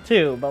gold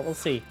too, but we'll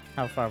see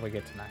how far we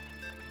get tonight.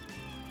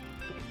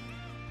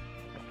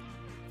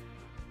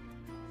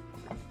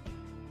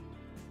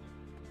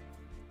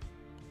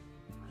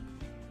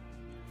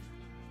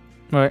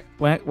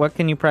 What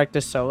can you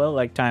practice solo,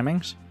 like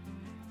timings?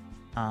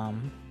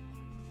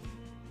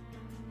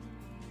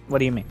 What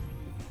do you mean?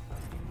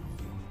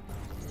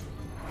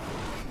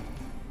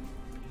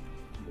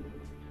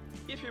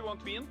 If you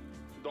want win,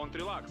 don't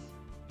relax.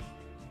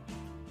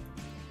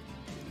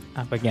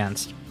 Up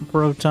against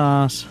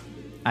Protoss.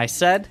 I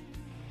said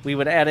we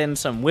would add in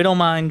some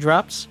Widowmine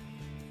drops.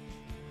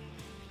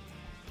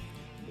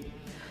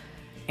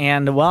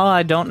 And while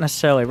I don't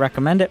necessarily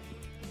recommend it,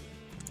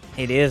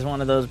 it is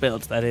one of those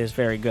builds that is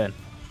very good.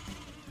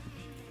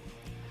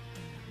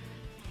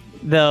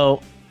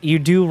 Though, you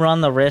do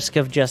run the risk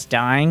of just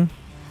dying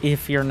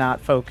if you're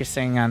not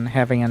focusing on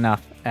having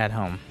enough at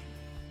home.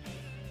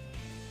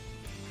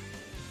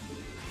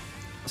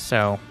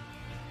 So,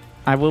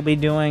 I will be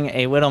doing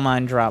a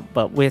Widowmine drop,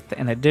 but with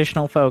an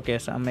additional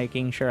focus on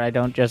making sure I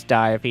don't just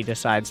die if he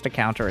decides to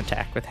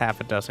counterattack with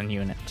half a dozen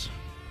units.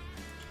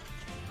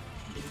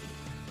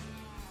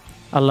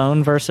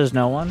 Alone versus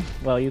no one?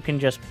 Well, you can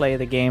just play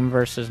the game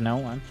versus no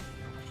one.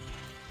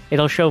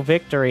 It'll show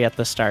victory at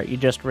the start. You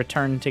just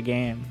return to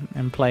game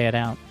and play it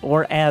out.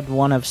 Or add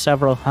one of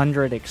several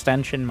hundred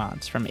extension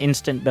mods, from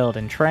instant build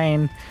and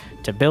train,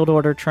 to build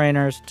order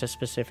trainers, to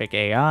specific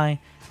AI,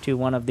 to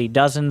one of the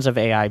dozens of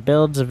AI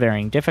builds of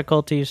varying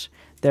difficulties.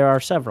 There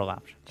are several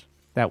options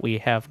that we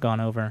have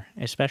gone over,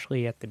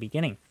 especially at the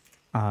beginning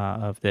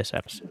of this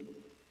episode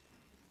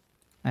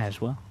as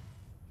well.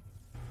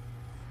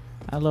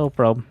 Hello,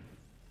 probe.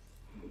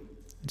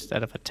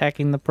 Instead of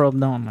attacking the probe,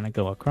 though, I'm going to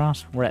go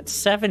across. We're at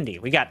 70.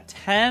 We got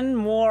 10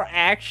 more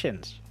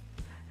actions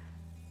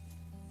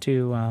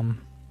to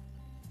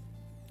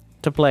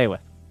play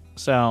with.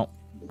 So,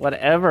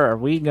 whatever are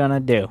we going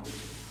to do?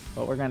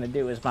 What we're going to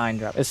do is mine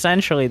drop.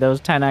 Essentially, those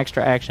 10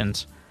 extra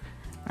actions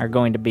are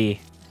going to be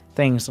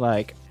things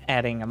like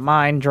adding a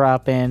mine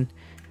drop in,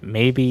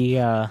 maybe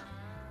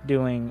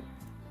doing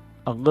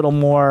a little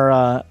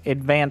more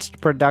advanced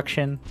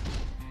production.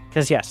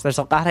 Because, yes, there's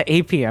a lot of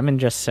APM in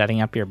just setting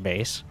up your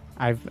base.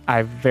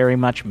 I've very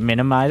much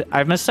minimized...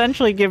 I'm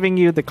essentially giving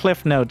you the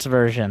Cliff Notes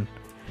version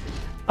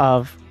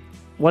of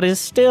what is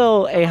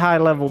still a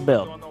high-level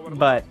build.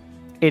 But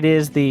it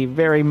is the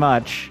very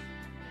much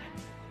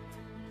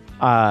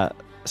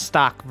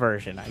stock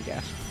version, I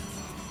guess.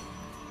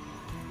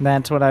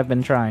 That's what I've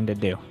been trying to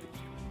do.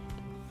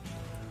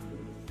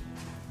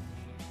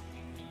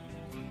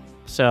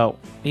 So,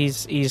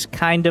 he's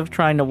kind of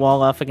trying to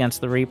wall off against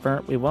the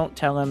Reaper. We won't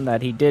tell him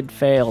that he did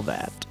fail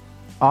that.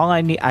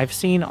 I've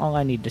seen all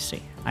I need to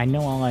see. I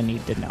know all I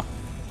need to know.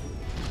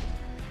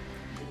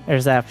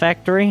 There's that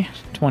factory,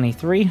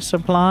 23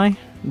 supply.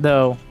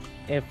 Though,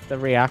 if the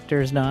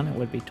reactor's done, it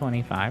would be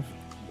 25.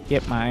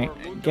 Get my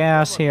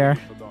gas here.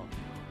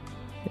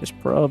 His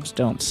probes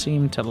don't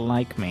seem to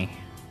like me.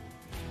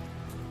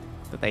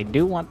 But they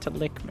do want to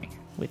lick me,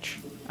 which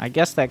I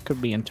guess that could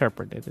be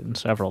interpreted in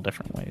several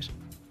different ways.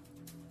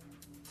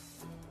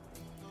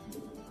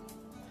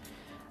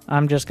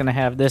 I'm just going to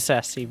have this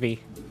SCV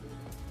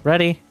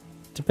ready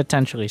to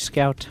potentially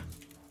scout.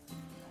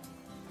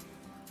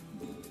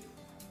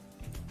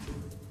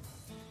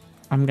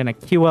 I'm going to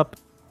queue up.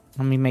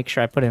 Let me make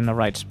sure I put it in the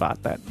right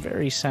spot. That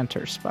very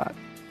center spot.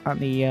 On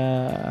the,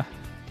 yeah.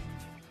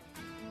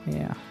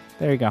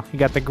 There you go. You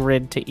got the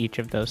grid to each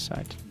of those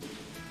sides.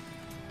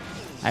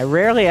 I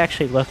rarely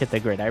actually look at the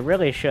grid. I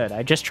really should.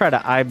 I just try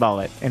to eyeball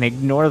it and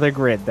ignore the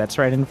grid that's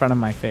right in front of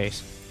my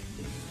face.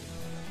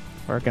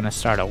 We're going to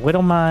start a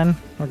Widow Mine.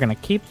 We're going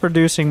to keep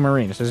producing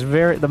Marines.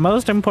 The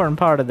most important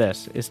part of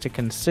this is to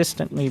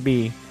consistently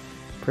be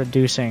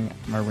producing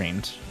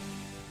Marines.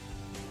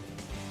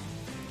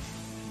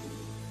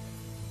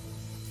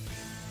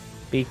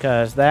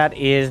 Because that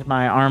is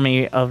my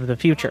army of the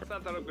future.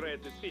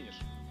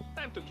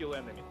 Time to kill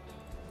enemy.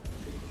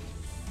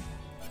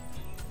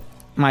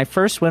 My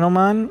first Widow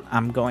Mine,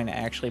 I'm going to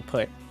actually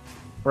put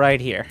right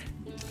here.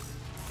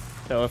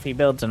 So if he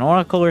builds an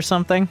Oracle or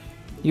something,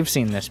 you've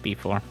seen this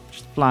before.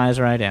 Just flies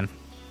right in.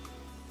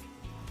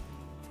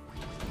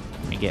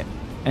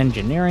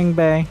 engineering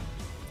bay,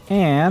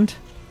 and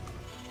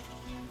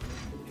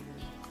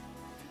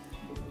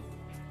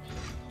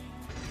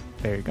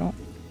there you go.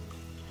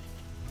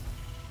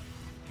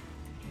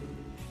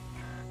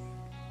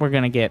 We're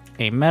gonna get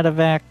a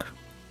medevac.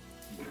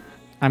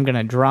 I'm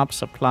gonna drop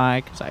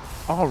supply because I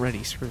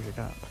already screwed it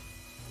up.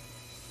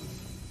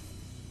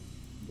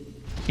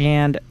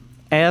 And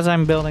as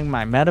I'm building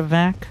my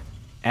medevac,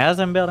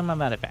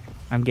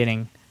 I'm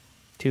getting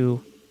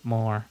 2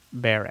 more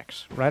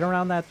barracks. Right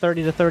around that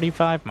 30 to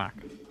 35 mark.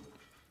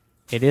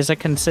 It is a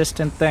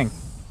consistent thing.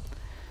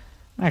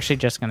 I'm actually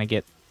just gonna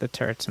get the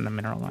turrets and the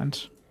mineral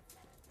lines.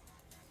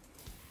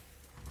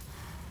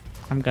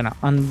 I'm gonna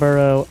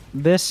unburrow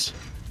this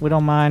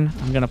Widow Mine.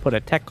 I'm gonna put a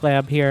tech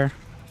lab here.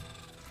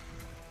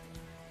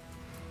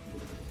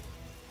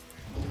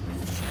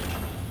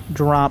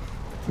 Drop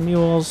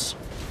mules.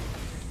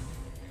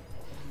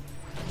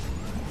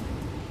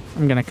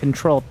 I'm gonna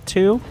control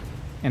 2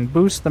 and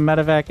boost the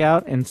medevac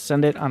out and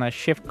send it on a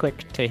shift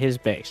click to his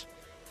base.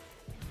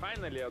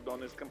 Finally,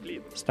 add-on is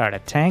complete. Start a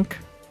tank.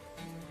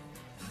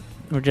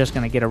 We're just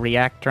gonna get a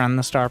reactor on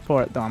the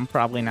starport, though I'm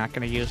probably not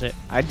gonna use it.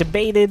 I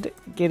debated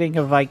getting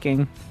a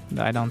Viking,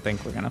 but I don't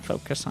think we're gonna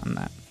focus on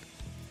that.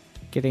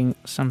 Getting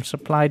some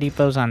supply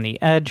depots on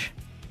the edge,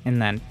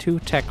 and then 2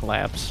 tech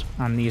labs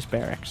on these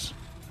barracks.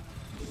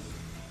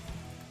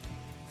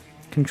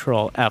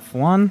 Control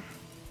F1.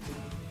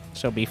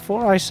 So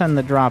before I send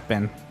the drop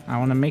in, I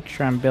want to make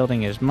sure I'm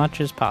building as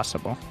much as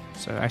possible.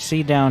 So I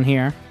see down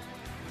here,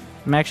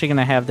 I'm actually going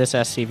to have this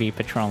SCV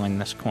patrolling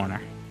this corner.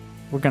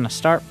 We're going to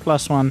start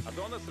 +1.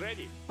 Add-on is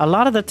ready. A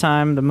lot of the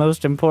time, the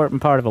most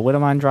important part of a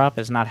Widowmine drop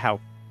is not how...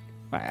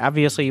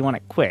 Obviously, you want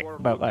it quick,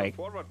 but like,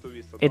 Forward to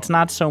this it's add-on.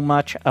 not so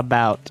much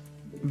about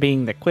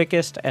being the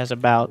quickest as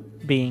about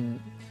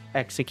being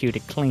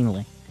executed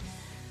cleanly.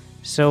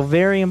 So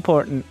very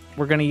important,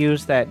 we're going to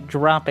use that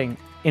dropping.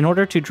 In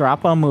order to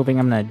drop while moving,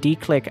 I'm going to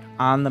D-click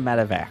on the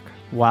medevac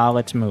while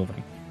it's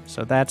moving.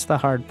 So that's the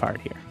hard part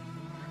here.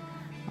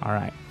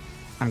 Alright,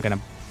 I'm going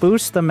to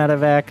boost the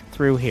medevac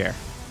through here.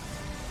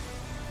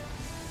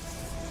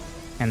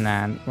 And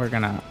then we're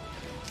going to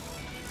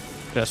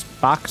just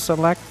box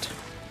select.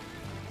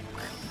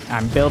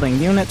 I'm building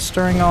units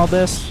during all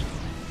this.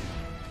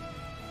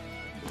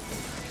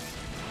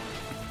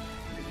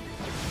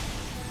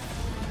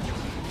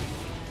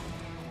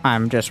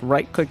 I'm just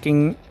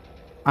right-clicking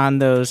on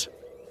those.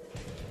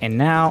 And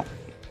now,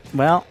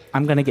 well,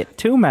 I'm going to get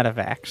 2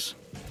 medevacs.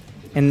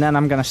 And then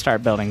I'm going to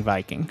start building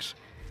Vikings.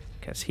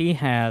 Because he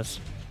has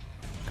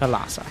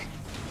Colossi.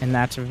 And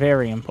that's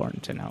very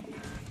important to note.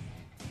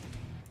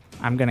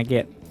 I'm going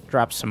to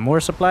drop some more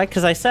supply.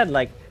 Because I said,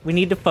 like, we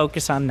need to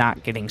focus on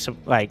not getting,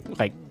 like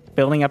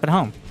building up at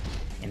home.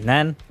 And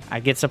then I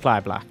get supply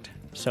blocked.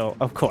 So,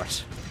 of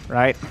course,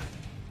 right?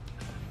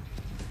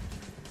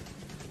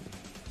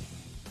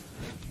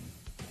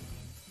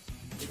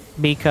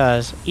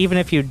 Because even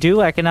if you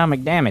do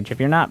economic damage, if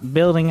you're not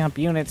building up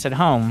units at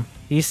home,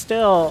 he's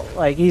still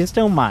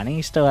mining,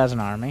 he still has an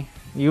army.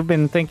 You've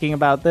been thinking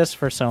about this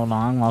for so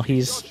long while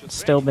he's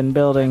still been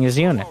building his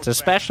units,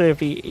 especially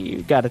if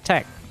you got a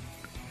tech.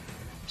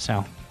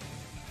 So,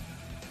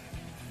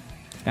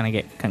 gonna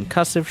get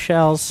concussive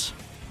shells.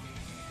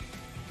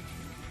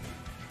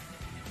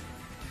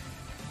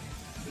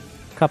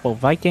 Couple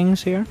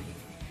Vikings here.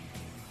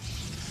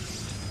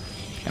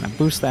 Gonna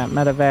boost that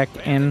medevac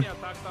in.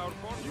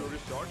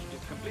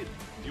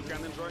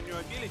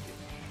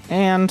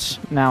 And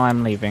now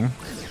I'm leaving.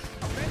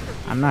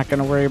 I'm not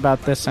gonna worry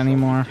about this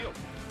anymore.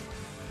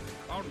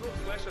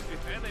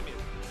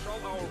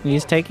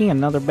 He's taking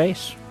another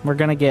base. We're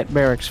gonna get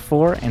barracks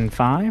 4 and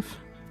 5.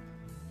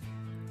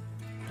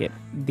 Get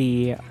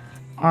the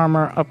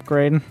armor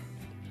upgrade.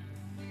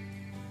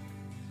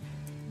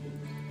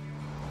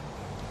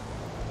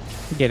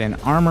 Get an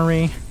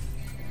armory.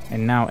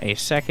 And now a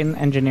second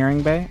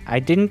engineering bay. I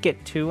didn't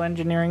get 2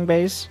 engineering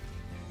bays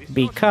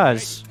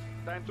because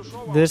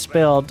this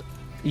build,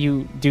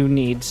 you do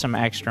need some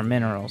extra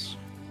minerals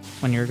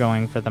when you're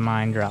going for the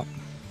mine drop.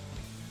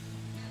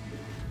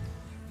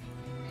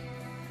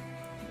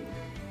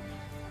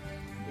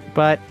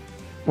 But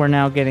we're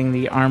now getting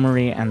the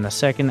armory and the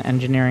second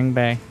engineering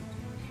bay.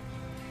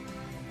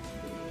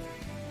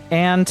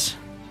 And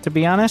to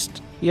be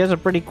honest, he has a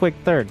pretty quick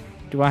third.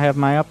 Do I have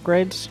my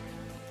upgrades?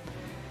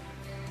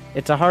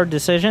 It's a hard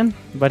decision,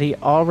 but he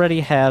already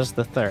has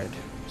the third.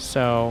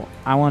 So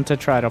I want to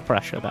try to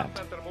pressure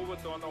that.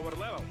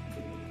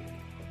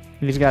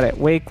 He's got it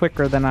way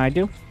quicker than I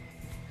do.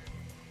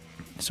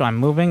 So I'm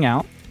moving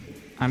out.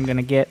 I'm going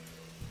to get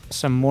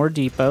some more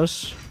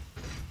depots.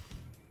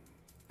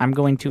 I'm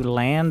going to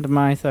land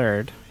my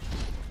third.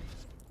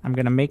 I'm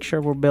going to make sure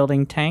we're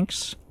building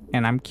tanks.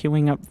 And I'm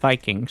queuing up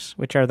Vikings,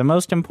 which are the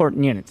most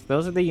important units.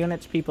 Those are the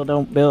units people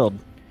don't build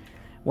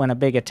when a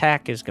big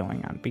attack is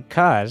going on,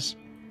 because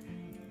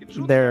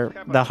they're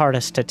the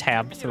hardest to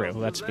tab through,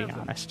 let's be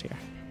honest here.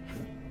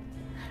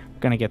 I'm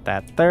going to get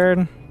that third.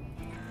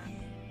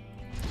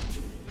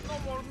 No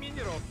more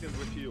minerals in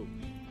the field.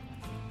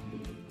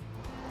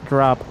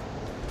 Drop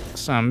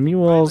some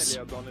mules.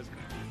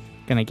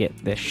 Gonna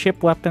get the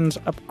ship weapons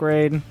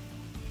upgrade.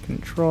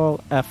 Control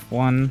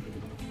F1.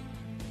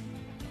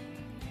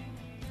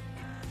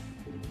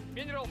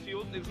 Mineral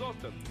field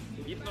exhausted.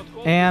 If not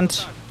called, And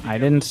attack. I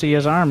didn't see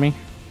his army,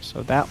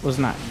 so that was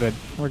not good.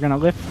 We're gonna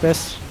lift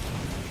this.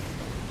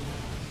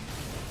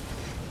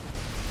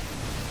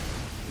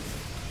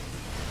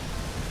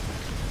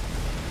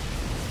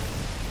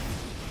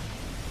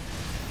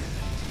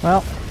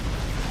 Well,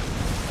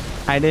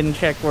 I didn't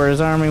check where his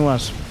army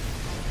was,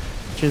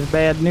 which is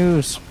bad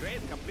news.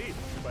 Upgrade complete.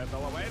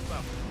 Battle awaits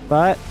us.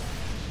 But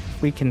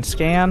we can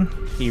scan.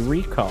 He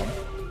recalled,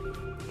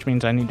 which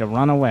means I need to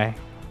run away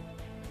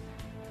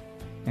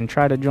and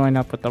try to join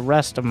up with the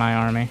rest of my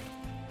army.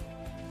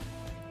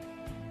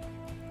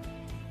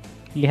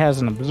 He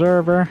has an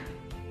observer.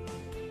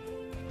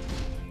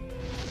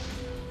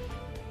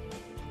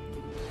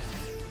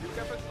 You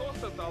have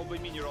exhausted all the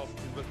minerals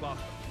in the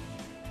cluster.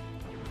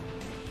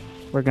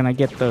 We're gonna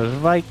get those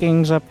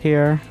Vikings up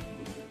here.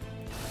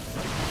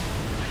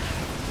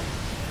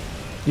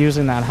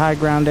 Using that high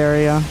ground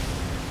area.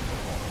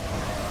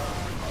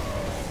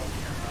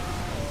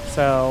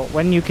 So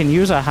when you can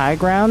use a high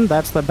ground,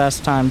 that's the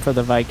best time for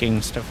the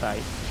Vikings to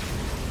fight.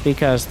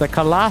 Because the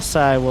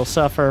Colossi will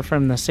suffer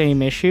from the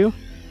same issue.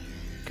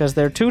 Because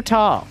they're too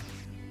tall.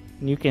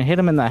 And you can hit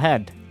them in the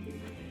head.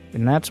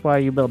 And that's why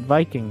you build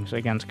Vikings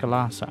against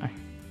Colossi.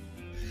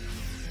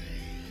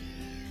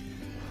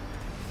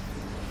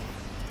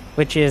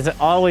 Which has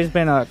always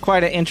been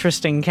quite an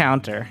interesting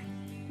counter.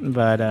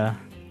 But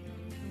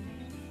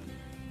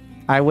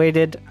I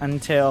waited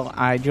until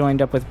I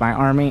joined up with my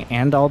army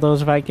and all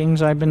those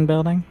Vikings I've been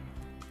building.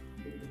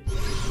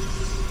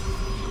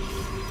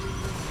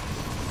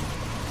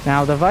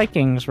 Now the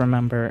Vikings,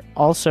 remember,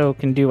 also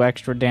can do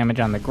extra damage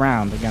on the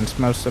ground against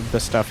most of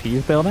the stuff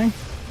he's building.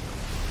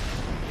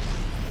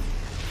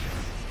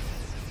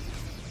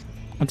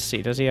 Let's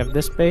see, does he have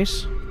this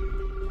base?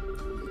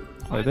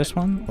 Or this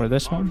one? Or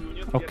this one?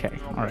 Okay,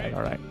 alright,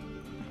 alright.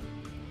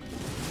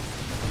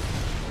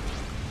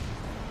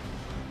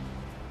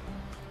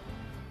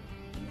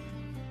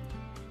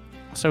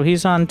 So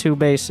he's on 2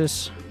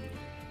 bases.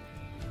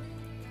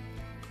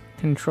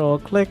 Control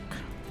click,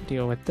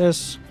 deal with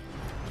this.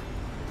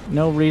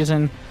 No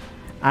reason.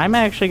 I'm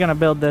actually going to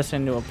build this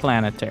into a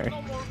planetary.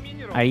 No more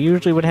minerals. I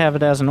usually would have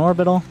it as an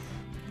orbital,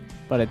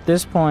 but at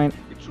this point,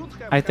 It should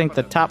have I think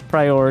the happened. top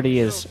priority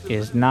is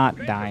not Upgrade has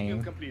been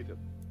dying. completed.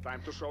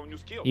 Time to show new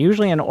skill.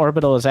 Usually an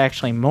orbital is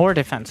actually more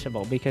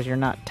defensible because you're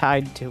not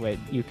tied to it.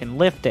 You can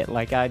lift it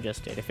like I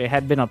just did. If it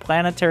had been a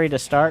planetary to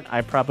start,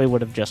 I probably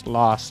would have just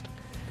lost.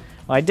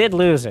 Well, I did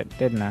lose it,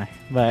 didn't I?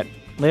 But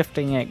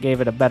lifting it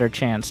gave it a better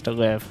chance to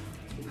live.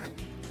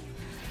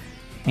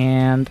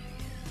 And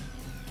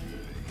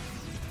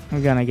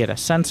I'm gonna get a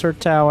sensor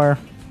tower.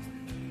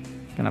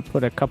 Gonna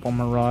put a couple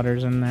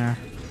marauders in there.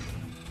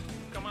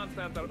 Command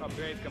center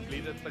upgrade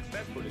completed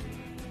successfully.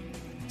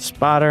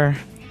 Spotter.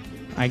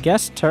 I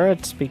guess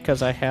turrets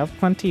because I have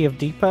plenty of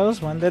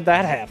depots. When did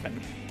that happen?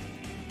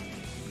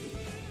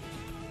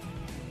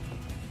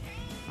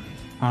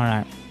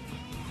 Alright.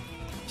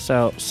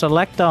 So,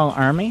 select all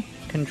army,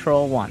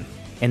 control 1.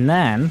 And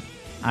then,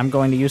 I'm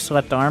going to use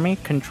select army,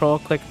 control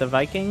click the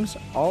Vikings,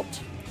 alt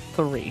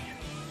 3.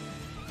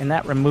 And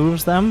that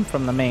removes them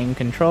from the main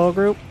control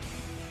group.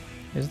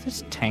 Is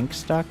this tank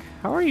stuck?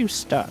 How are you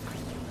stuck?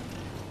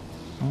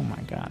 Oh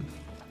my god.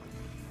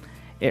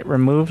 It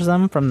removes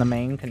them from the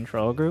main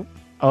control group.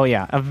 Oh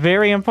yeah, a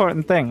very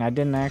important thing I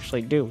didn't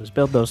actually do was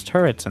build those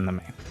turrets in the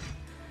main.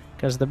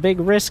 Because the big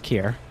risk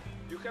here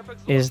You have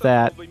is exhausted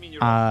that all the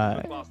minerals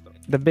in the cluster.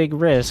 the big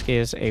risk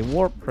is a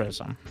warp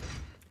prism.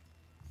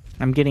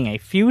 I'm getting a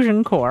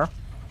fusion core.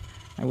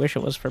 I wish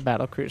it was for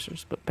battle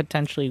cruisers, but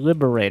potentially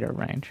liberator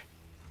range.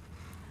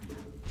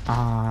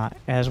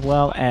 As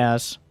well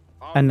as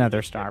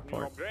another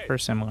starport for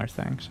similar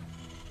things.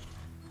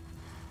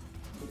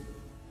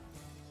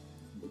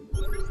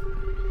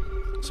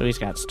 So he's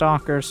got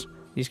stalkers.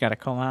 He's got a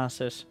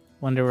Colossus.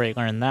 Wonder where he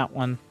learned that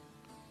one.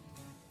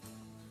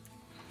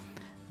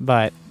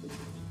 But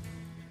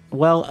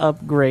well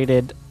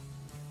upgraded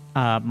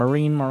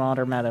Marine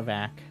Marauder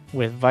medevac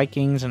with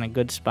Vikings in a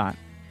good spot.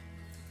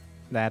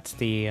 That's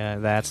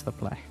the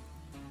play.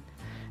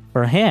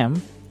 For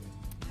him,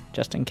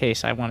 just in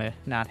case I want to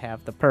not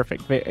have the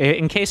perfect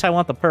in case I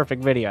want the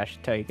perfect video, I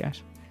should tell you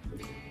guys.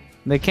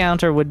 The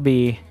counter would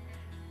be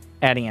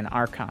adding in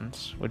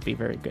Archons would be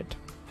very good.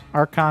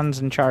 Archons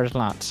and charged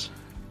lots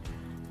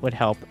would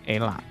help a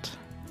lot.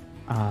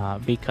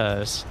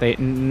 Because the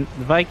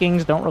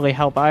Vikings don't really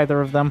help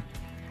either of them,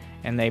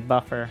 and they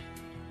buffer.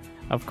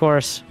 Of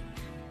course,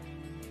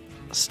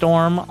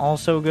 Storm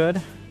also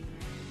good,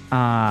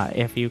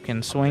 if you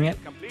can swing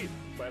it. Complete.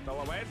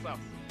 Battle awaits us.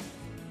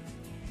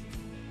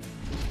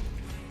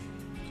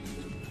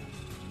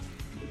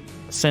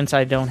 Since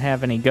I don't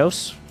have any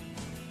ghosts,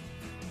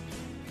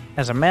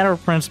 as a matter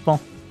of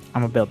principle,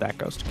 I'm gonna build that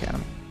Ghost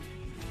Academy.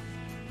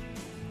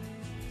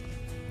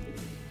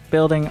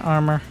 Building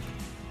armor.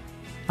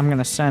 I'm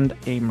gonna send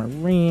a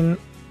Marine.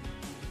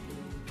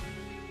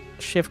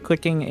 Shift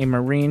clicking a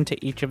Marine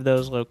to each of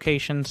those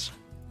locations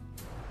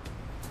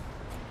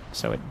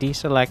So it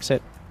deselects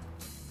it.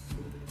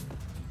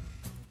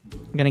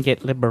 I'm gonna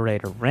get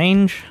Liberator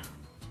range.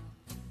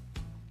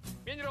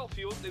 Mineral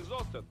field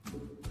exhausted.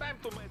 Time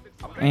to make it.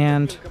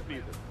 And Upgrade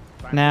completed.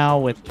 Time now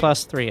to with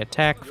 +3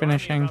 attack Your army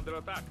is finishing. under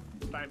attack.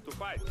 Time to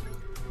fight.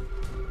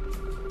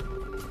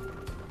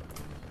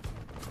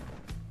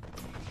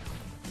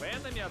 The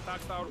enemy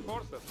attacked our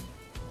forces.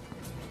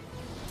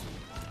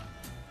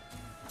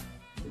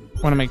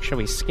 Want to make sure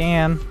we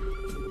scan.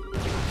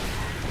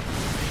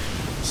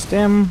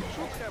 Stim.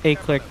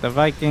 A-click the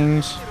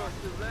Vikings.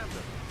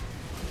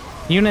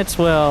 Units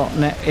will,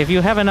 if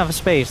you have enough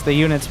space, the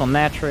units will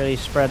naturally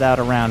spread out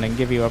around and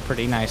give you a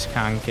pretty nice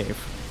concave.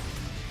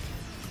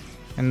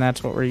 And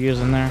that's what we're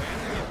using there.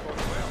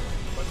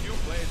 But you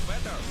played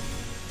better.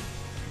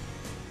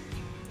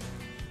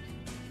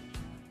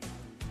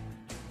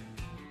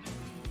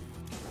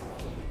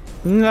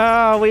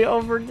 No, we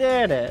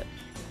overdid it.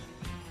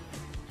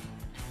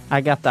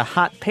 I got the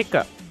hot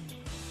pickup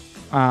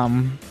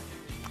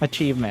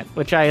achievement,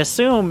 which I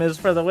assume is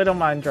for the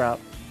Widowmine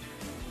drop.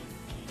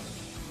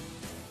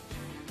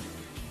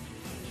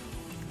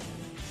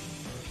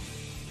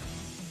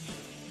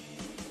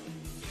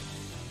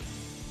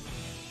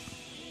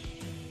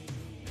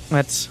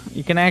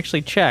 You can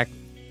actually check.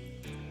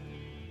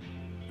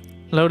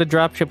 Load a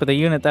dropship with a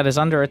unit that is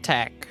under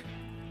attack.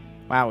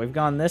 Wow, we've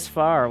gone this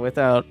far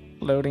without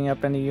loading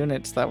up any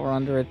units that were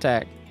under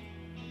attack.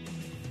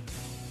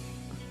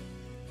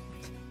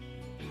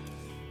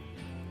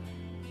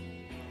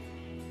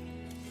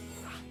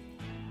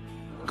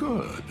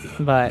 Good.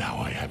 But Now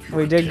I have your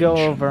we did go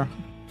attention. over.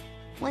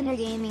 Wonder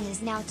Gaming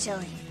is now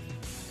chilling.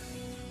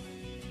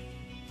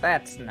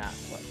 That's not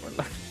what we're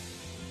looking.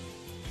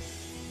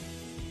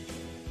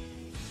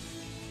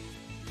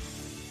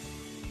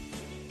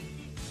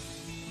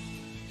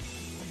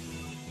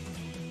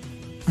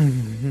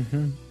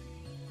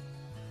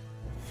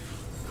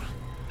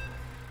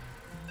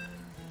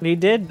 He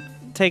did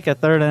take a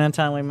third in a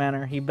timely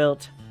manner. He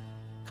built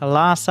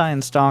Colossi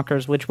and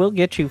Stalkers, which will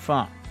get you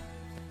far.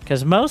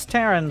 Because most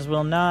Terrans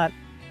will not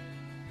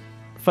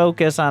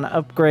focus on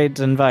upgrades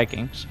and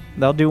Vikings.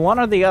 They'll do one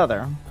or the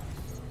other.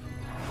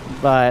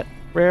 But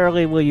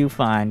rarely will you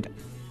find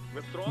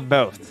With strong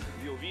both.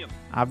 we'll win.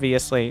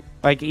 Obviously,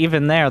 like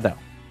even there though,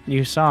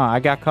 you saw I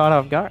got caught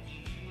off guard.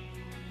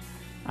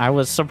 I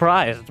was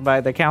surprised by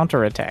the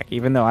counterattack,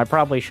 even though I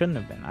probably shouldn't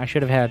have been. I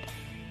should have had,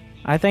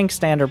 I think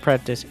standard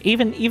practice,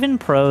 even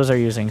pros are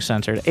using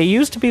censored. It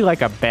used to be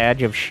like a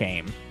badge of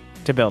shame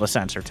to build a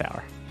sensor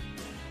tower.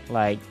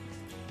 Like,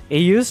 it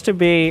used to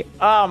be,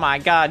 oh my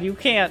god, you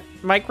can't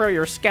micro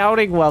your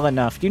scouting well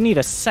enough. You need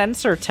a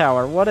sensor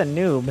tower. What a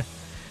noob.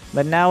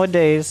 But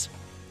nowadays,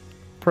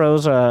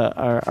 pros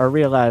are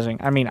realizing,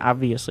 I mean,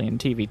 obviously in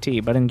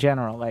TVT, but in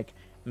general, like,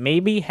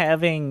 maybe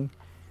having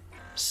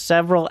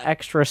several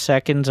extra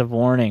seconds of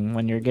warning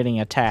when you're getting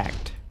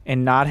attacked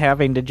and not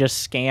having to just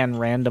scan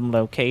random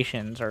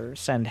locations or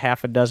send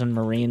half a dozen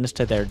Marines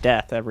to their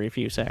death every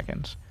few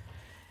seconds.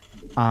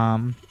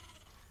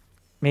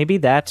 Maybe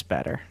that's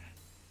better.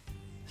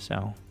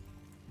 So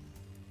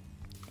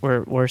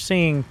we're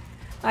seeing,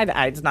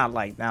 it's not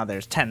like now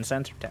there's 10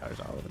 sensor towers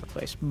all over the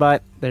place,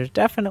 but there's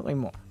definitely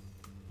more,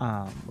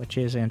 which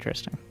is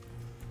interesting.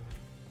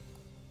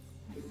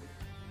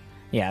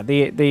 Yeah,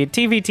 the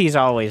TVT's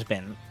always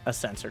been a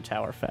sensor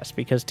tower fest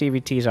because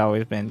TVT's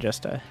always been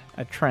just a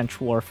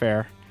trench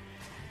warfare,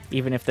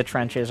 even if the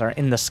trenches are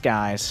in the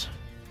skies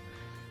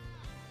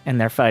and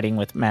they're fighting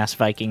with mass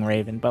Viking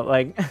Raven, but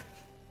like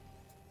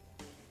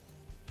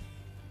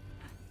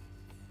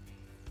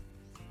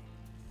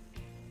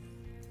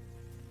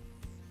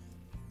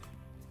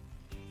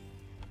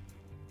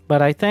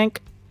but I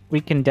think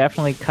we can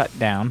definitely cut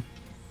down.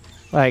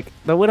 Like,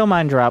 the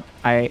Widowmine drop,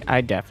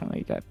 I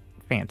definitely got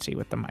fancy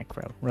with the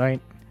micro, right?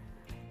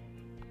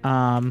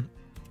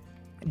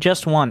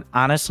 Just one.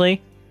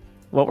 Honestly,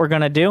 what we're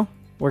going to do,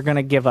 we're going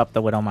to give up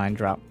the Widowmine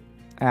drop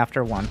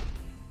after one.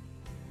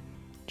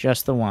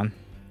 Just the one.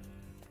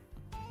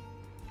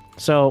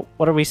 So,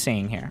 what are we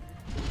seeing here?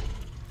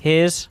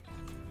 His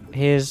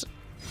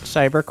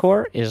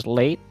Cybercore is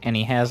late, and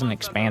he has an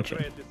expansion.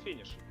 Upgrade is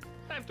finished.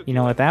 Time to You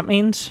know what that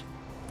means?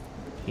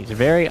 He's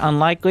very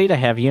unlikely to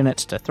have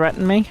units to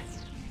threaten me,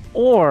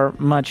 or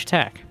much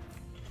tech.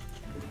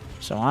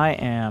 So I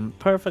am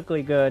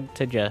perfectly good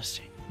to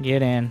just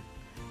get in,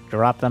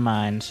 drop the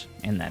mines,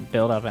 and then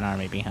build up an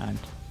army behind.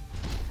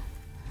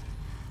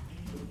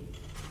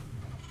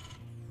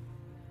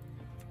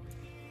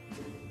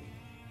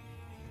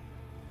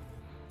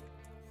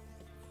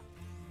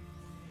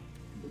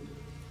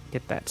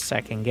 Get that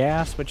second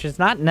gas, which is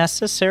not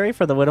necessary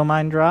for the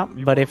Widowmine drop,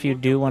 but if you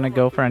do want to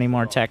go for any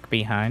more tech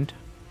behind,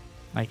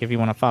 like if you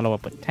want to follow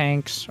up with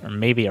tanks, or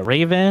maybe a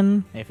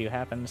Raven, if you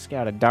happen to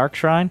scout a Dark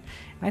Shrine.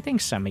 I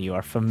think some of you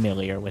are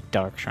familiar with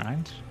Dark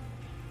Shrines.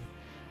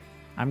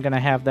 I'm going to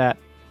have that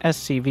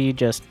SCV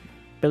just,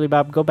 Billy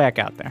Bob, go back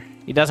out there.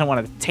 He doesn't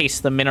want to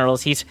taste the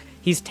minerals. He's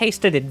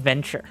tasted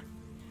adventure.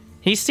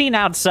 He's seen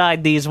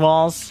outside these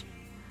walls.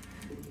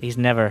 He's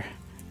never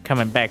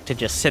coming back to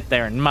just sit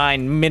there and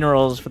mine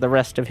minerals for the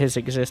rest of his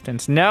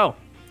existence. No!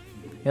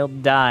 He'll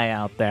die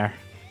out there.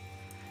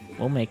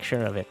 We'll make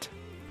sure of it.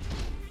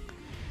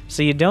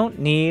 So you don't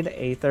need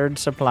a third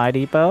supply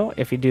depot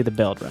if you do the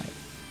build right.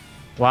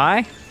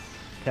 Why?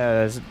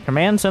 Because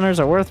command centers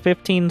are worth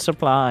 15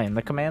 supply, and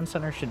the command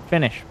center should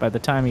finish by the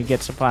time you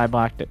get supply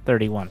blocked at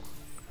 31.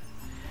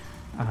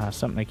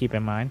 Something to keep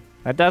in mind.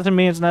 That doesn't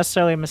mean it's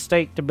necessarily a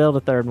mistake to build a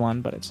third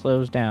one, but it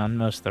slows down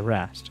most of the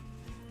rest.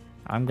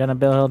 I'm going to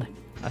build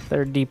a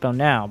third depot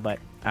now, but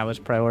I was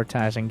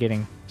prioritizing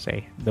getting,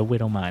 say, the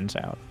Widow Mines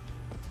out.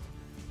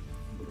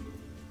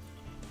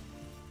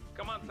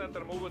 Command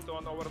center moving to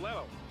another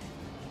level.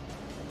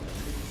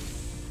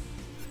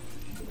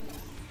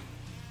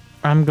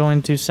 I'm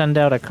going to send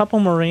out a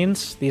couple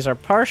Marines. These are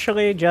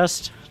partially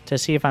just to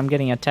see if I'm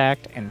getting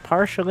attacked, and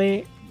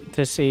partially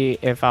to see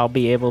if I'll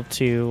be able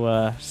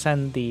to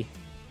send the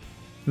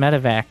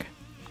medevac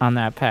on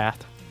that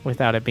path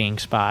without it being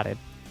spotted.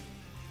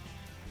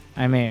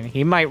 I mean,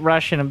 he might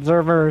rush an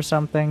observer or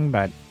something,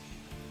 but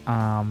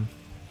I'm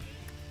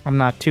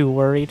not too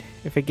worried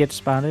if it gets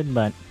spotted,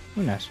 but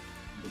who knows.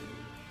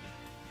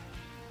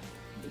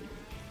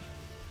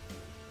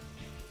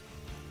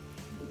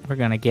 We're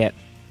gonna get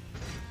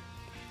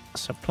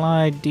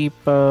supply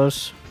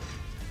depots.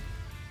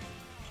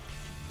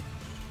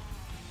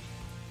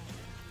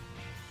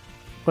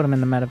 Put them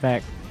in the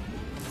medevac.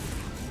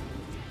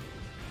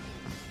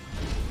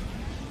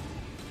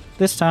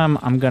 This time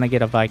I'm gonna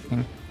get a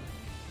Viking.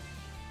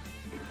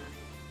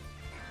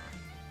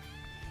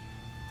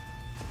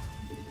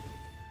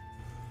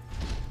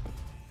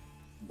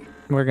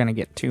 We're gonna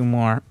get 2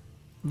 more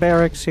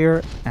barracks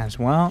here as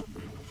well.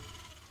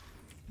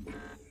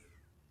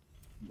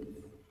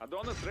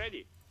 Adonis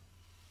ready.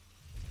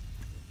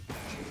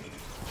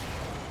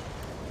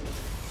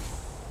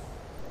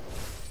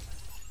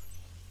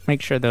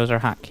 Make sure those are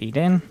hotkeyed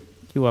in.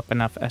 Queue up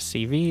enough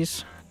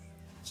SCVs.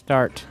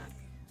 Start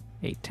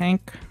a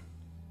tank.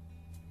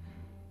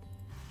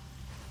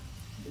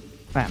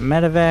 That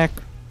medevac.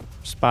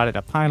 Spotted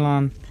a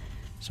pylon.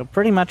 So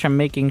pretty much I'm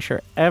making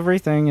sure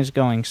everything is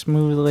going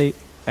smoothly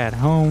at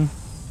home.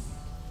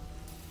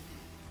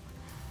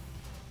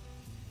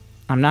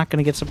 I'm not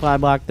going to get supply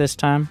blocked this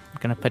time. I'm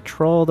going to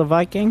patrol the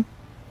Viking.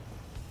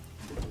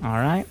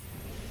 Alright.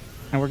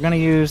 And we're going to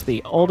use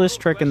the oldest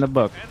trick in the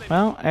book.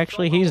 Well,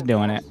 actually, he's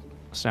doing it.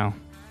 So.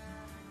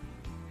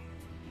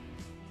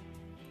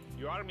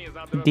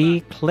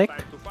 D, click,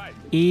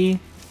 E,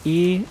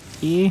 E,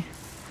 E.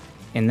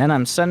 And then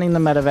I'm sending the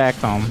medevac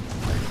home.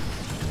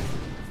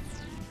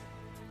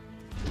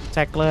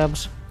 Tech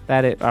labs,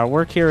 our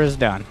work here is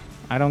done.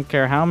 I don't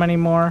care how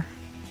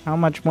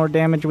much more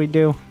damage we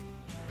do.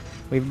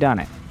 We've done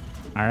it.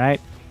 Alright?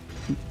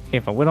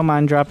 If a Widow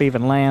Mine drop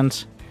even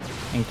lands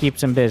and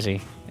keeps him busy,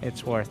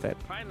 it's worth it.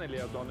 Finally,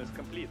 Adon is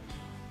complete.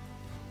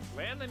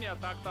 The enemy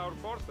attacked our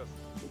forces.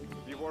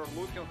 We were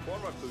looking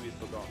forward to this,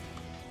 Adon.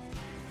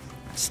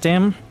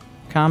 Stim,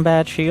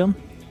 combat shield,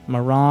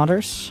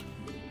 marauders.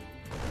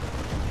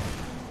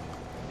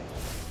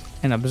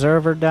 An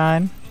observer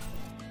died.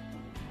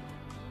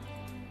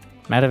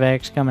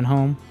 Medevac's coming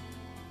home.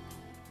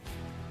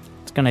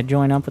 It's gonna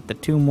join up with the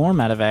 2 more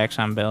medevacs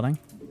I'm building.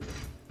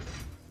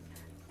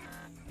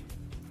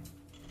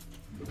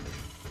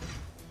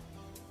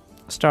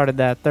 Started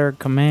that 3rd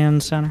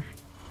command center.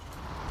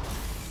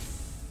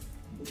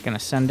 Gonna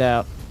send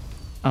out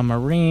a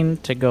Marine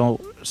to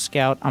go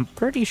scout. I'm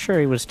pretty sure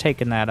he was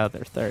taking that other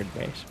 3rd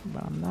base,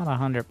 but I'm not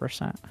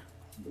 100%.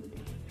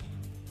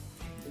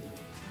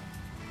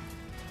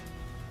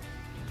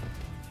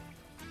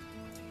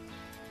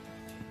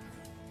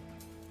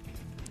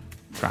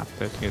 Drop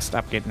this.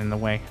 Stop getting in the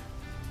way.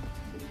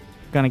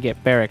 Gonna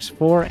get barracks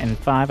 4 and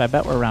 5. I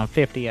bet we're around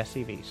 50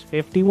 SCVs.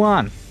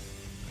 51.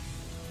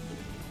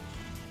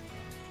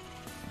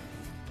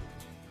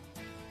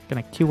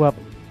 Gonna queue up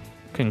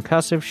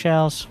concussive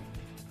shells.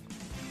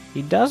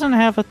 He doesn't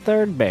have a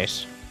 3rd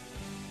base.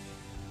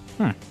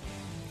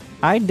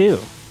 I do.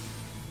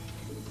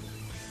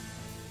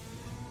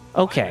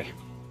 Okay,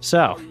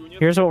 so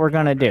here's what we're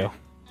gonna do.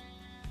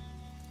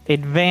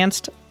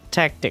 Advanced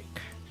tactic.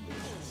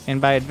 And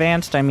by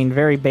advanced, I mean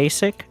very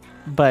basic,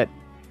 but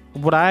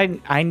what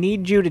I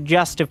need you to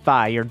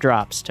justify your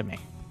drops to me.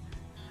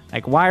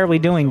 Like, why are we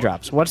doing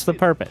drops? What's the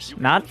purpose?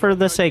 Not for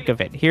the sake of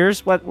it.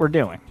 Here's what we're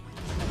doing.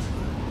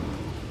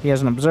 He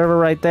has an observer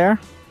right there.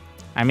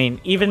 I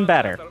mean, even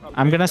better.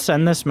 I'm going to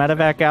send this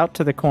medevac out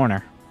to the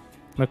corner.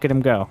 Look at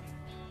him go.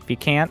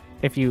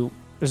 If you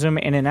zoom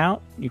in and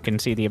out, you can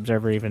see the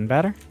observer even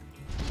better.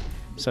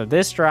 So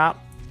this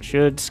drop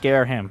should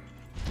scare him.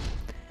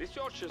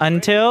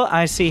 Until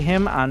I see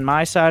him on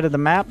my side of the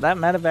map, that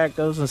medevac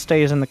goes and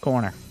stays in the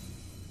corner.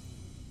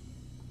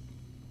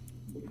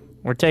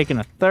 We're taking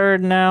a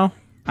 3rd now.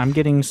 I'm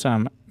getting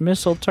some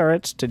missile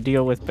turrets to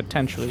deal with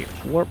potentially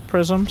warp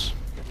prisms.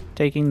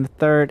 Taking the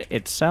 3rd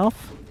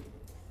itself.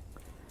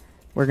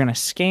 We're going to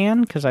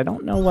scan, because I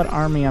don't know what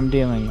army I'm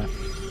dealing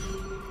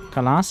with.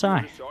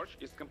 Colossi.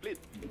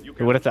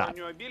 Who would have thought?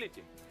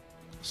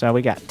 So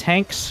we got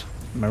tanks,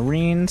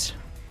 Marines,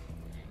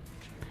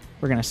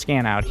 We're gonna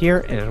scan out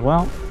here as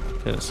well,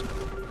 because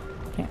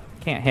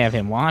can't have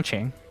him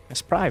watching.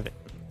 It's private.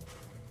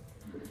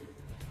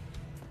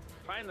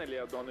 Finally,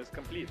 add-on is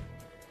complete.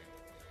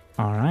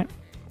 All right.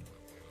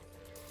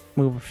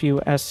 Move a few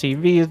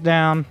SCVs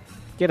down.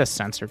 Get a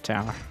sensor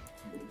tower.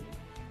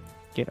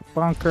 Get a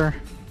bunker.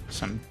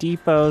 Some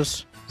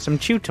depots. Some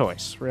chew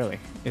toys, really,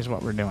 is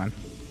what we're doing.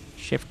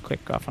 Shift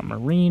click off a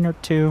marine or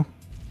two.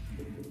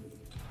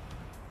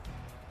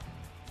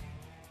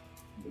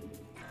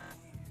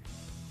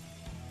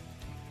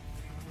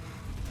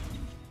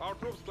 Our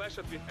troops clashed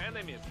with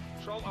enemies.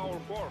 Show our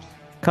force.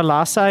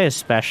 Colossi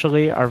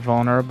especially are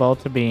vulnerable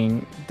to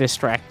being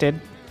distracted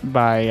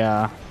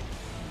by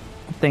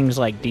things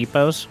like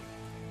depots.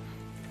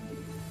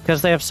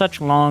 Because they have such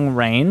long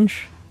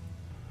range,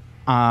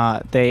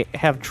 they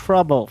have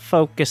trouble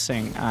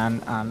focusing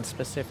on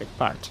specific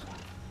parts.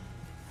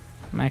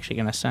 I'm actually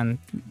going to send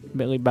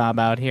Billy Bob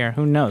out here.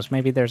 Who knows?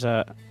 Maybe there's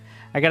a...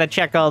 I got to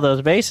check all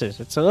those bases.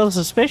 It's a little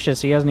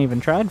suspicious he hasn't even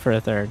tried for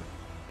a third.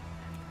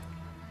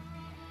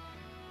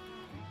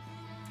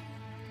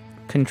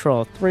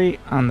 Control 3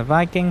 on the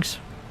Vikings.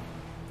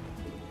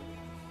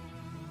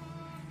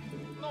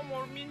 No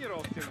more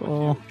minerals.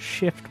 Control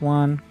Shift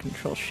 1.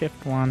 Control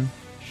Shift 1.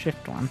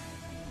 Shift 1.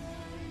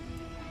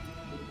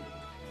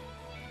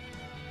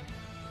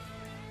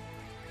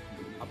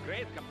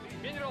 Upgrade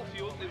complete. Mineral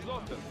fuel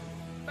exhausted.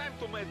 Time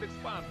to make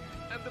expand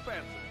and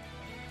defense.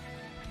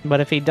 But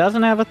if he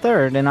doesn't have a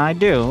third, and I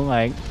do,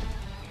 like...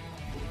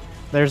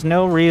 There's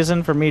no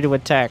reason for me to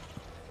attack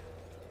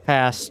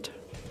past...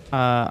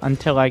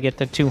 until I get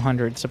to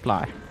 200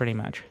 supply, pretty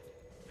much.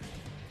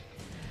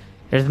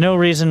 There's no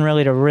reason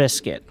really to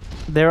risk it.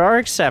 There are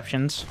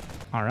exceptions.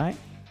 Alright.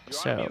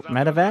 So,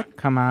 medevac,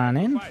 come on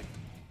in.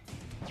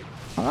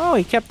 Oh,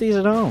 he kept these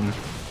at home.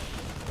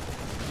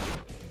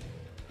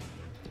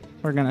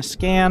 We're gonna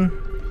scan.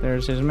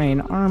 There's his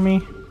main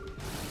army.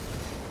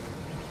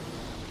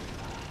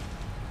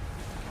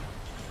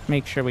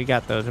 Make sure we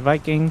got those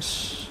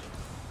Vikings.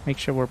 Make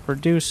sure we're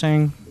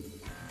producing.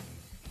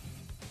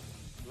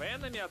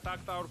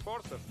 Attacked our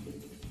forces.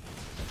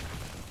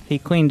 He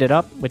cleaned it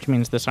up, which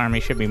means this army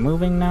should be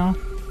moving now.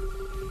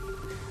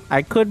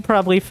 I could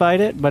probably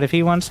fight it, but if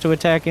he wants to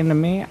attack into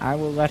me, I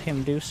will let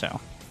him do so.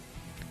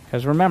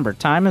 Because remember,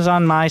 time is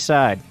on my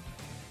side.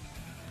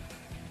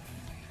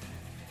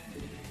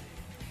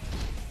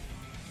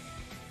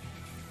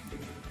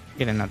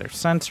 Get another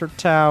sensor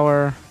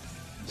tower.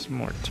 Some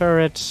more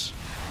turrets.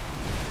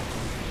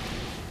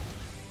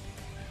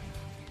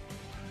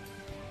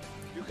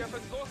 You have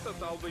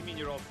exhausted all the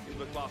minerals in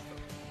the cluster.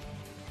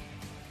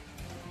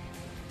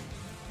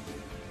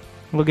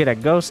 We'll get a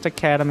Ghost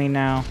Academy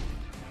now,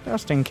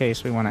 just in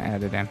case we want to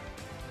add it in.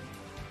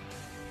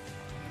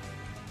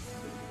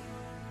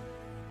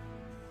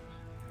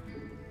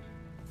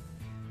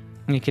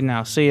 You can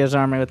now see his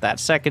army with that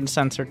second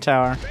sensor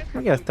tower.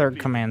 We get a third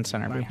command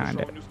center behind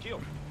it.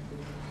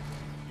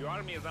 Your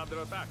army is under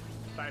attack.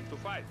 Time to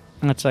fight.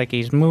 Looks like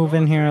he's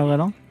moving here a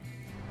little.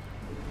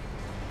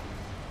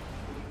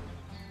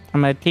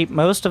 I'm going to keep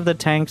most of the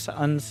tanks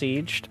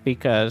unsieged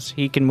because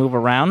he can move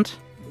around.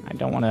 I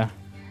don't want to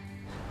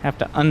have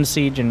to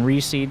unsiege and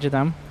resiege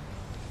them.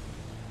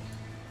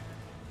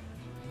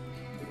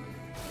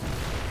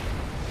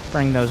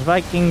 Bring those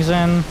Vikings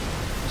in.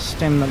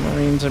 Stem the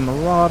Marines and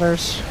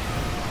Marauders.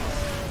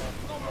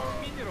 No more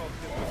minerals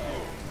in the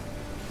field.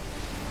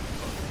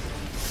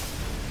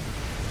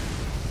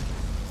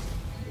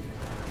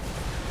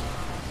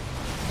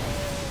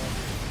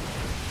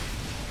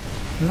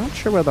 I'm not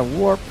sure where the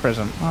War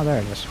Prism... Oh, there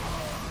it is.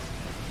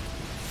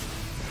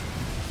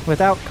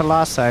 Without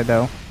Colossi,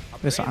 though,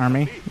 this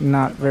army,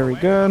 not very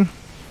good.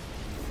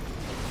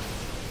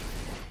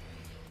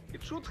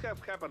 It should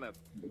have happened.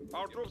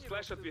 Our troops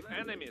clashed with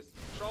enemies.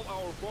 Show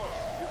our force.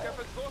 You have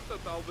exhausted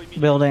all the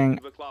minerals Building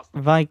in the cluster.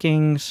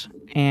 Vikings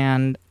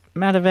and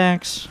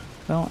medevacs.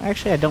 Well,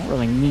 actually, I don't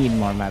really need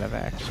more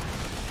medevacs.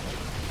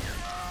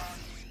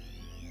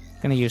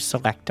 Gonna use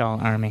select all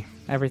army.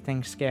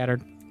 Everything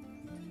scattered.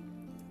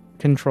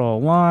 Control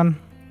 1.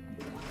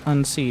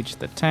 Unsiege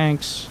the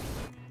tanks.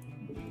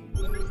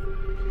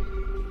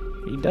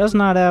 He does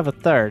not have a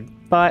third,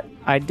 but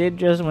I did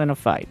just win a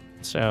fight,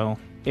 so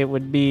it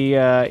would be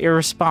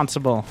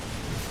irresponsible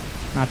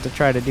not to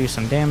try to do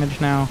some damage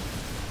now.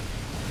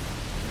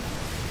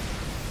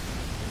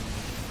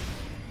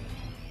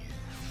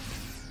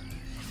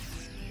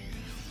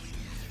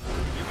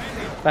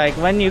 Like,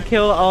 when you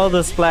kill all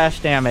the splash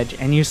damage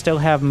and you still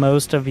have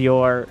most of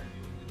your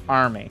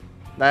army,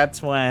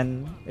 that's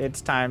when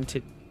it's time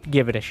to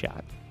give it a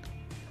shot.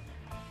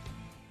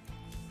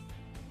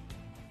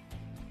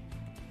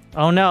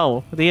 Oh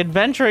no, the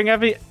adventuring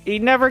of it, he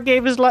never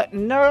gave his life.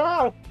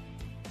 No!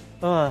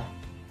 Ugh.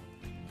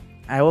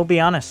 I will be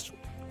honest,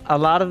 a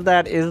lot of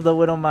that is the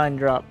Widow Mine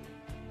drop.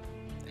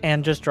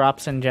 And just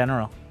drops in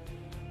general.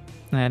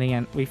 And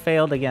again, we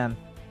failed again.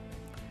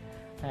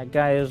 That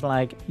guy is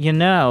like, you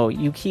know,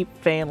 you keep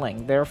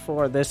failing,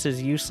 therefore this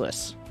is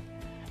useless.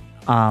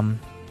 I'm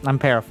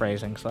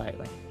paraphrasing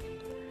slightly.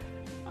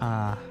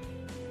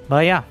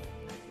 But yeah,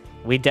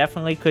 We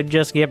definitely could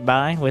just get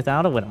by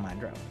without a Widowmine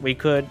drop. We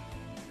could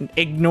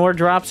ignore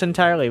drops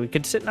entirely. We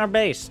could sit in our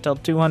base till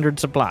 200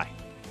 supply.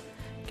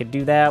 Could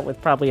do that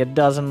with probably a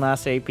dozen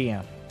less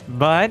APM.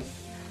 But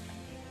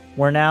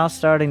we're now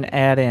starting to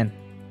add in.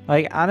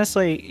 Like,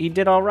 honestly, he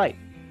did all right.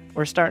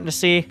 We're starting to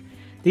see...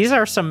 These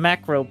are some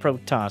macro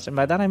Protoss, and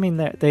by that I mean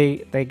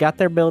they got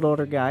their build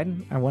order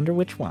guide. I wonder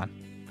which one.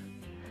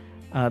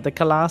 The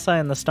Colossi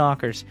and the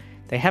Stalkers.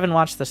 They haven't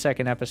watched the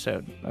second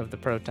episode of the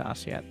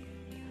Protoss yet,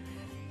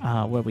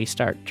 where we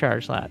start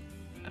Chargelat,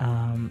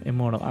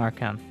 Immortal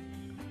Archon.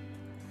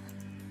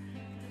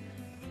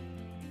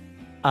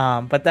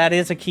 But that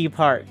is a key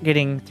part,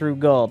 getting through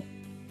gold.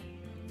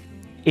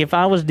 If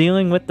I was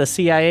dealing with the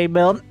CIA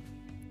build,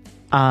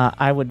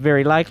 I would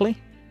very likely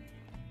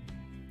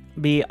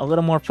be a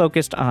little more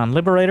focused on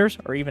Liberators,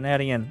 or even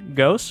adding in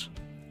Ghosts.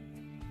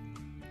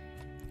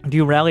 Do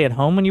you rally at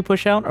home when you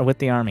push out, or with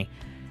the army?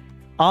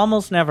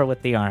 Almost never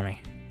with the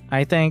army.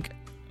 I think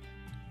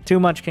too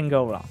much can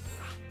go wrong.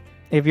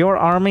 If your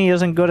army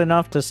isn't good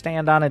enough to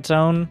stand on its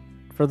own,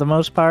 for the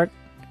most part,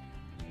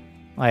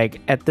 like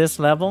at this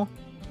level,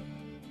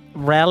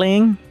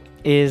 rallying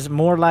is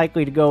more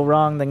likely to go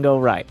wrong than go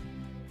right.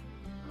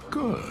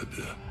 Good.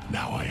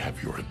 Now I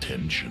have your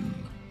attention.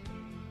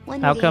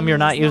 How come you're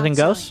not using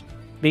Ghosts?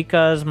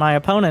 Because my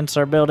opponents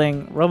are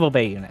building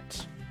Robobay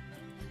units.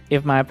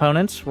 If my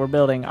opponents were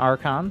building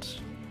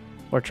Archons,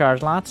 or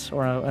Chargelots,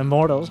 or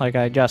Immortals, like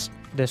I just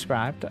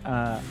described,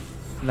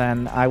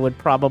 then I would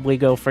probably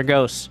go for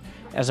Ghosts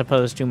as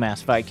opposed to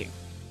Mass Viking.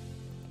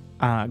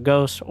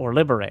 Ghosts or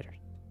Liberators.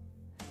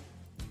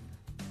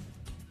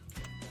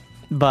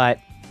 But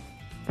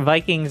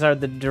Vikings are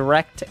the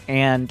direct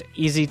and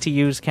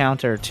easy-to-use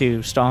counter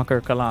to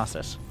Stalker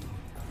Colossus.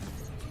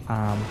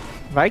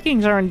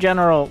 Vikings are in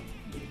general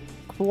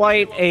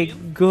quite a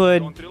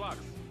good,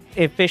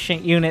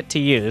 efficient unit to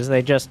use.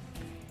 They just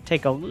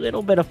take a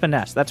little bit of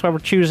finesse. That's why we're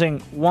choosing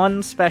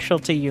one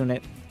specialty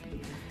unit,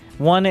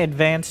 one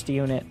advanced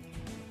unit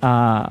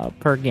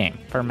per game,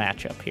 per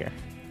matchup here.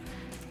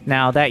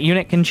 Now, that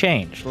unit can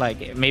change.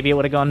 Like, maybe it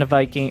would have gone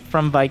to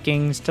from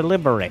Vikings to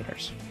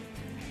Liberators.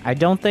 I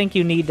don't think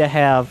you need to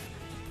have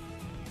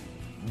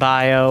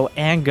Bio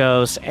and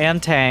Ghosts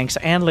and Tanks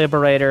and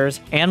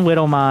Liberators and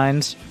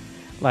Widowmines.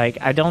 Like,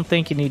 I don't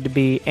think you need to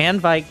be... And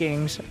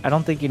Vikings. I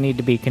don't think you need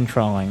to be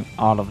controlling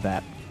all of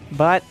that.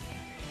 But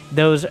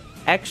those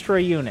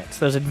extra units,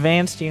 those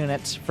advanced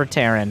units for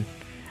Terran,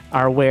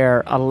 are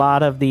where a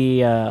lot of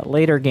the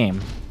later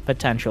game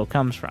potential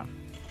comes from.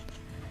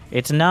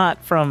 It's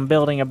not from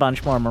building a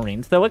bunch more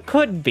Marines, though it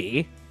could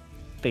be.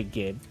 Big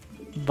kid.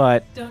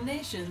 But...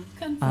 Donation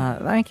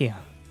confirmed. Thank you.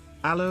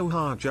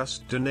 Aloha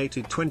just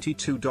donated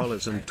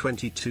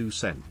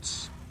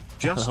 $22.22.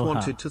 Just Aloha.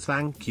 wanted to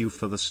thank you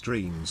for the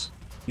streams.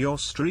 Your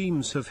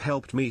streams have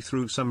helped me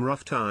through some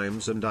rough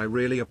times and I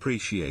really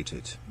appreciate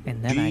it.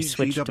 And then I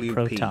switched to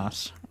GGWP.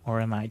 Protoss.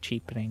 Or am I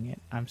cheapening it?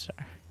 I'm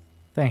sorry.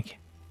 Thank you.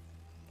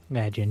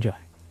 Glad you enjoy.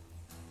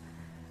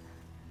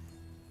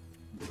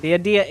 The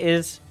idea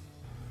is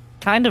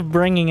kind of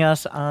bringing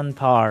us on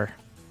par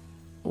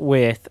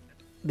with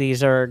the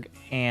Zerg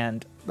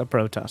and the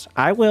Protoss.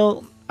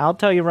 I'll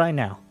tell you right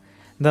now,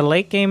 the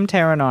late game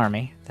Terran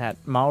army that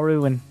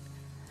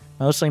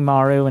mostly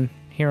Maru and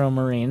Hero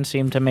Marines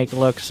seem to make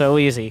look so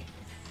easy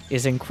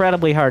is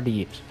incredibly hard to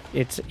use.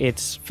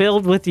 It's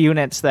filled with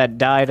units that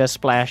die to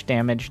splash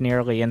damage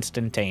nearly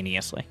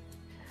instantaneously.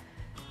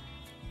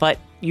 But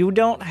you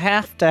don't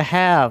have to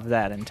have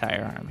that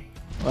entire army.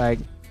 Like,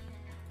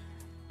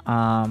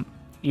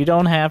 you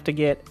don't have to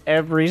get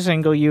every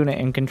single unit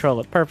and control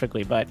it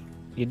perfectly, but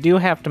you do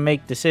have to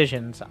make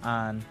decisions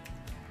on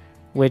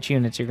which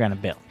units you're going to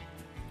build.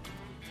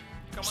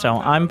 So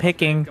I'm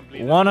picking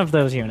one of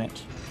those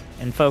units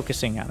and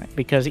focusing on it,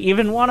 because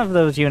even one of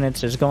those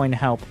units is going to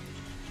help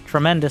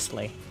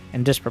tremendously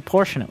and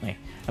disproportionately.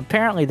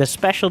 Apparently the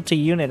specialty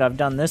unit I've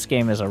done this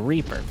game is a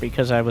Reaper,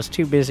 because I was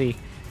too busy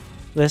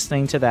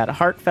listening to that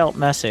heartfelt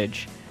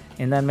message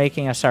and then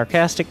making a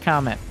sarcastic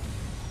comment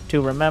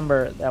to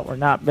remember that we're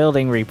not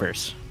building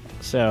Reapers.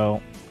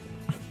 So,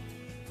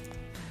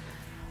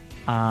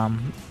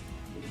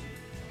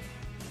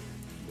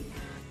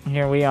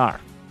 here we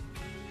are.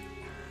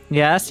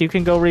 Yes, you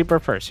can go Reaper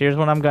first. Here's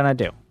what I'm gonna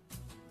do.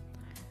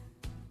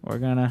 We're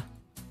gonna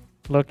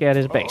look at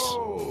his base.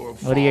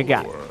 What do you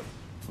got?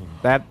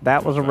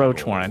 That was a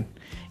Roach Warren.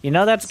 You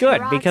know, that's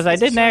good, because I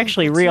didn't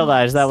actually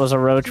realize that was a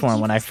Roach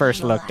Warren when I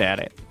first looked at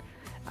it.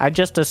 I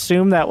just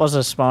assumed that was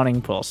a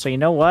spawning pool. So you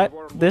know what?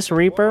 This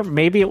Reaper,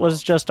 maybe it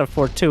was just a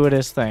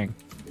fortuitous thing.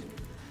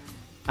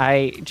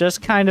 I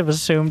just kind of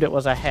assumed it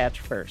was a hatch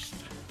first.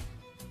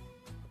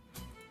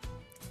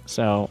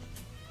 So,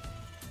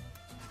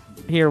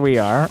 here we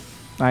are.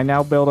 I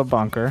now build a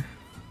bunker.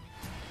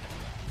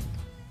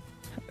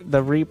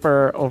 The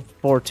Reaper of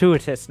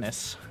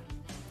fortuitousness.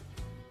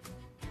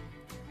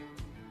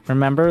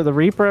 Remember, the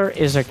Reaper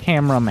is a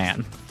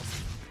cameraman.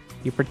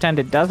 You pretend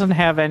it doesn't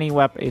have any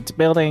weapon. It's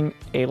building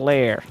a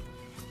lair.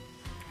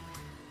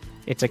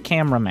 It's a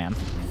cameraman.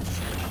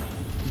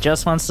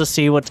 Just wants to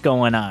see what's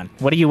going on.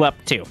 What are you up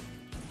to?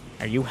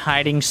 Are you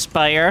hiding,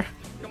 Spire?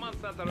 Command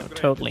center No, upgrade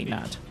totally complete.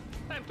 not.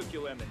 Time to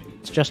kill enemy.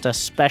 It's just a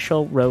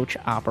special roach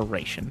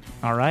operation,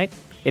 alright?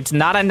 It's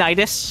not a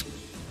nidus.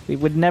 We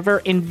would never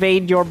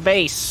invade your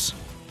base.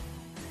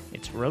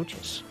 It's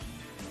roaches.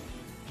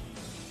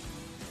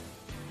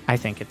 I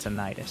think it's a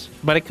nidus.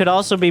 But it could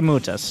also be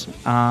mutas.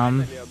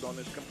 Finally, add-on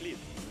is complete.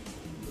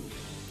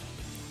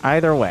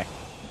 Either way.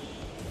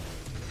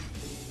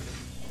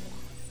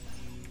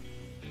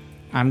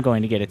 I'm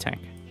going to get a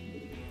tank.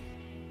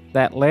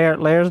 That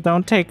layers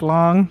don't take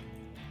long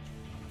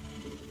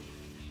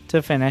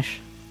to finish.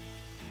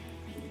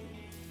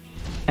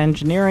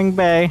 Engineering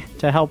bay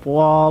to help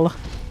wall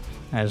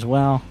as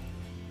well.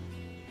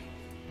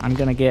 I'm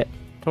gonna get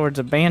towards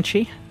a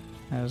banshee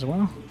as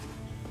well.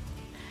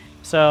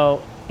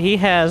 So he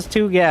has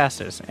 2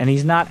 gases and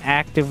he's not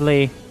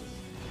actively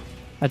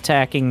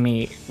attacking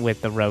me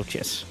with the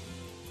roaches.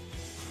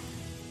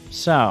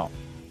 So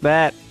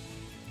there's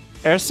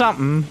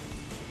something.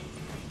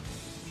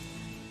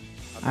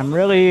 I'm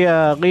really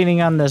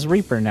leaning on this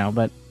Reaper now,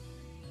 but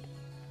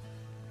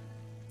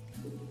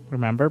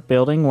remember,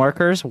 building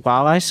workers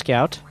while I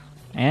scout.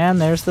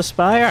 And there's the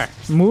Spire.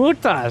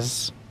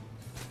 Mutas!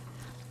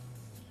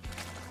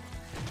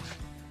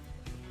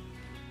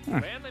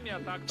 The enemy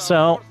attacked our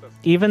So, forces.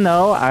 even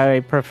though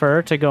I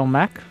prefer to go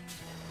mech,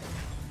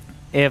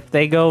 if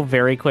they go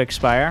very quick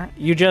Spire,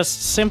 you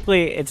just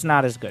simply, it's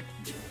not as good.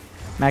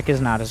 Mech is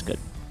not as good.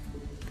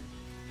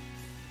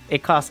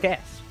 It costs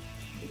gas.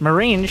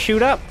 Marines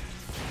shoot up.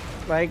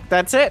 Like,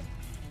 that's it.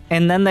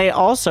 And then they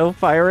also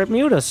fire at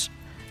mutas.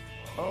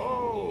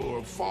 Oh,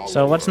 a follower.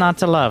 So what's not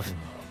to love?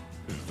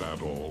 Is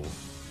that all?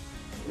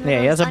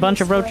 Yeah, he has a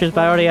bunch of roaches,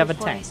 but I already have a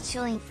tank.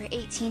 Chilling for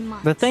 18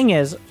 months. The thing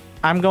is,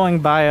 I'm going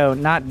bio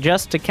not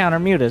just to counter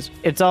mutas,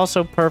 it's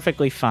also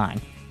perfectly fine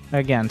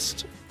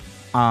against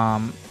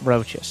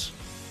roaches.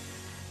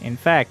 In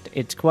fact,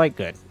 it's quite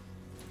good.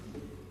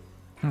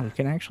 Oh, we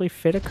can actually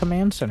fit a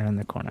command center in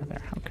the corner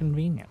there. How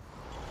convenient.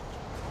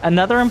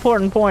 Another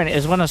important point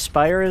is when a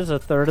Spire is a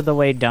third of the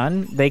way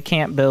done, they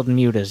can't build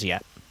mutas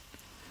yet.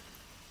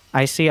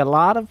 I see a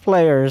lot of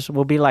players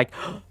will be like,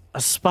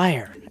 a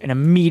Spire, and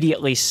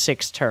immediately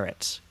 6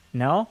 turrets.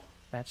 No,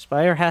 that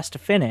Spire has to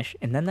finish,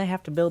 and then they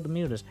have to build the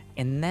mutas,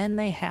 and then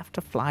they have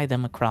to fly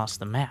them across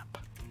the map.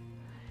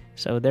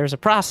 So there's a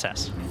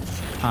process.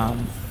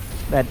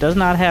 That does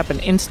not happen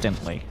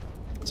instantly.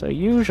 So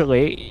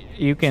usually,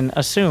 you can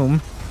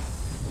assume,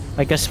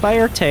 like a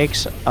Spire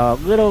takes a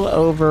little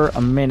over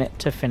a minute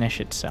to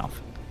finish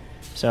itself.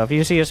 So if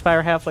you see a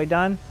Spire halfway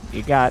done,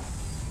 you got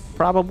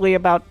probably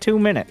about 2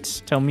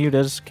 minutes till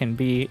mutas can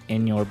be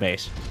in your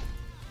base.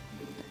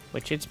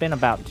 Which it's been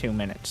about 2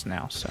 minutes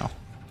now, so.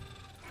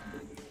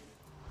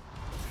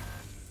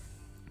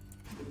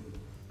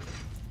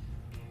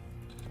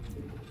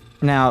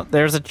 Now,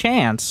 there's a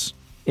chance,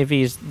 if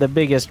he's the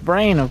biggest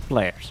brain of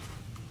players,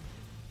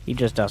 he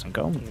just doesn't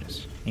go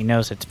mutas. He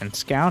knows it's been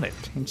scouted.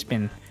 It's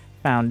been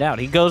found out.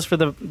 He goes for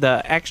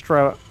the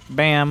extra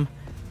BAM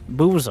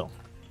boozle.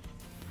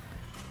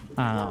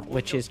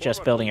 Which is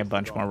just building a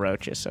bunch more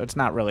roaches, so it's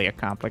not really a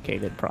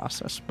complicated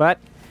process. But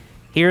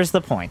here's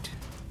the point.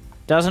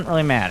 Doesn't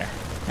really matter.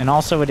 And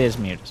also it is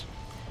mutas.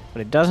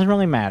 But it doesn't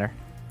really matter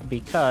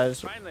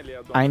because Finally,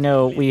 add-on I is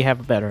know complete. we have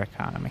a better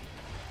economy.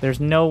 There's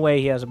no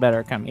way he has a better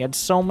economy. He had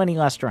so many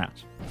less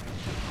rounds.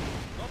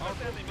 Our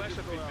enemy clashed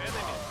with enemy.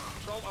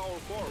 Show our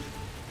force.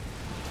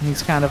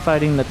 He's kind of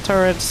fighting the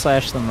turrets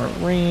slash the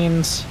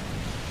Marines.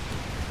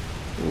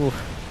 Ooh.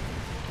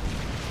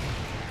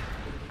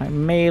 I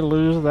may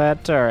lose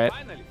that turret,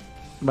 Finally.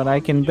 but I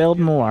can build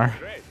more.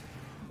 Great.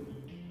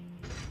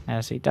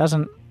 As he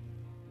doesn't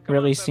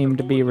really seem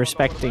to be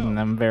respecting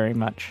them very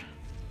much.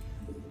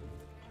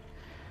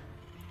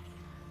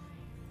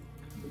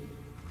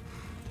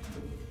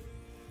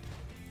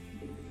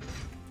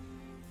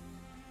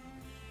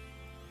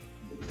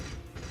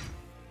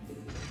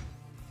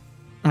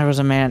 There was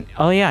a man.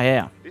 Oh,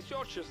 yeah. This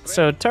church is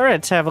So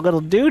turrets have a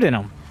little dude in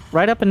them.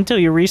 Right up until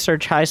you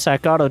research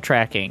high-sec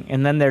auto-tracking,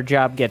 and then their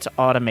job gets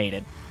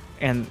automated.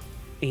 And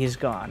he's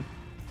gone.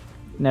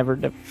 Never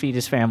to feed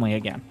his family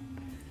again.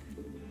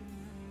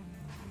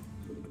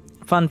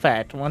 Fun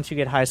fact, once you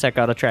get high-sec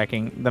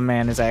auto-tracking, the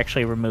man is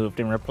actually removed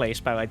and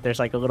replaced by, like, there's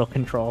like a little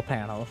control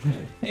panel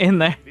in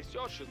there. This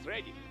church is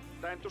ready.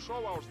 Time to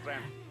show our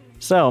strength.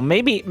 So,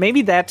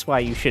 maybe that's why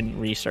you shouldn't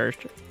research.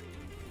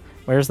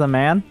 Where's the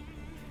man?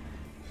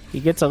 He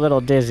gets a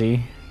little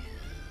dizzy.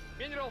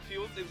 Mineral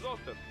field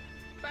exhausted.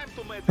 Time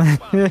to make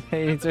response.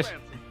 He just-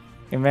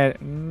 He made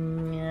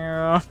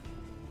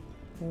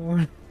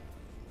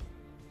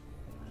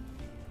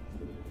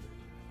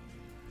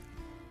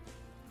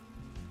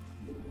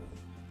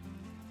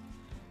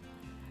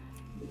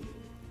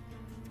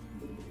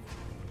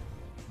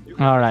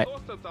Alright.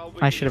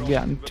 I should have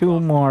gotten 2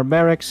 more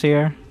barracks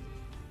here.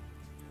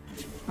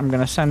 I'm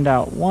gonna send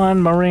out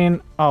 1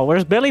 Marine. Oh,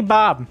 where's Billy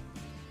Bob?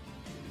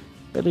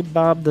 Billy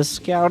Bob, the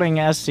scouting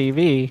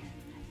SCV,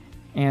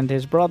 and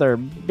his brother,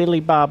 Billy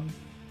Bob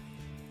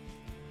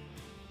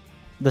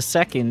the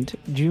Second,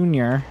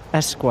 Junior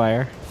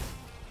Esquire.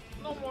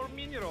 No more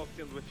mineral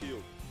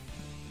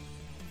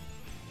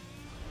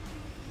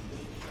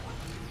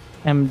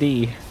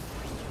MD.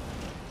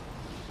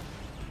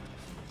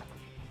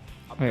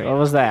 Wait, what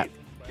was that?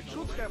 It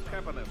should have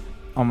happened.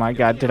 Oh my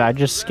god, did I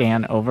just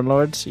scan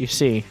overlords? You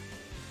see,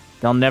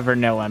 they'll never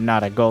know I'm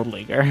not a gold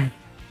leaguer.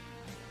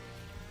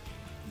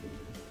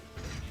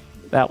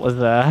 That was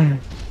The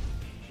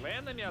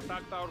enemy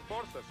attacked our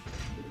forces.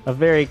 a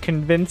very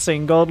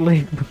convincing gold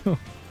league move.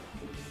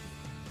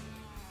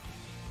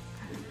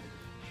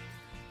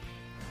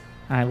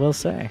 I will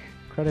say,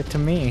 credit to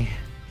me.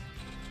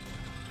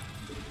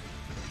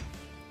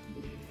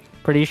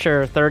 Pretty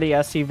sure 30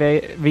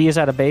 SCVs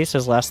at a base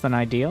is less than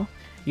ideal.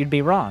 You'd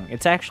be wrong.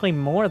 It's actually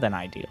more than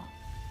ideal.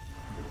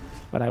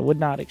 But I would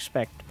not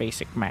expect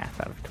basic math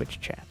out of Twitch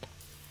chat.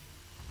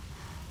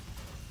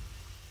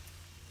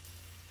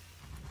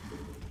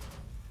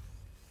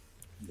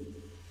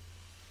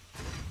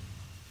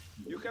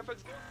 You have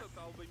exhausted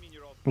all the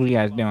minerals. What are you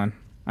guys doing?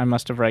 I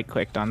must have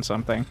right-clicked on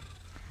something.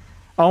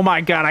 Oh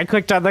my god, I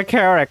clicked on the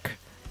Carrick!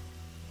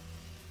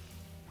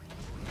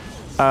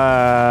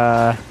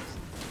 Adonis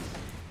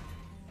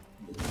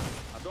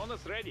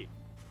ready.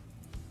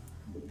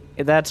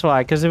 That's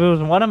why, because if it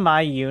was one of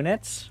my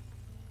units...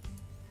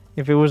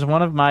 If it was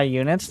one of my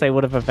units, they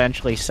would have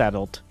eventually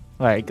settled.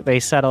 Like, they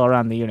settle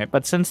around the unit.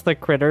 But since the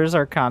critters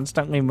are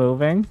constantly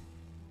moving...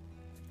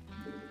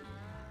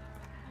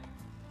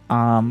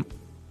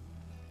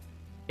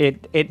 they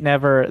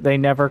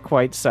never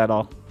quite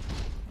settle.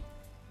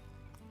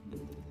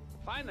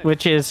 Finally,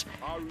 Which is...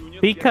 our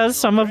unit Because gets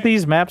some of ready.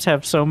 these maps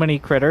have so many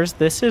critters,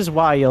 this is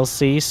why you'll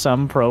see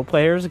some pro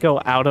players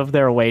go out of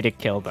their way to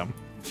kill them.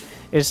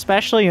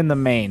 Especially in the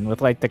main,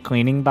 with like the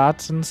cleaning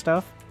bots and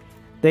stuff.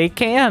 They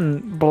can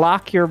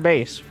block your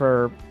base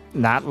for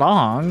not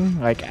long,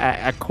 like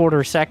a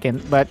quarter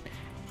second, but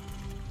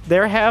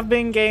there have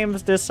been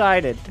games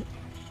decided,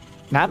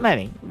 not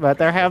many, but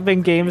there have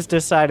been games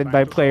decided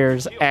by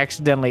players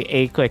accidentally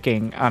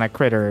A-clicking on a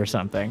critter or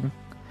something.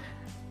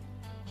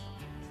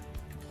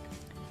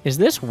 Is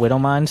this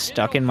Widowmine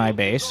stuck in my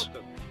base?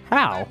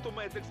 How?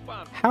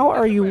 How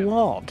are you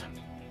walled?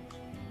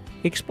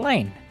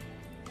 Explain.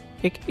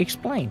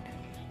 Explain.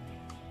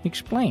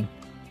 Explain.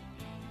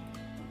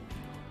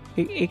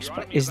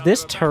 Is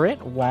this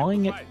turret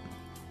walling it?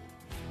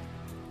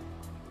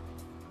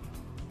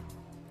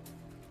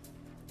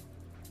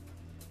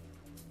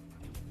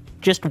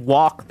 Just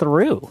walk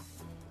through.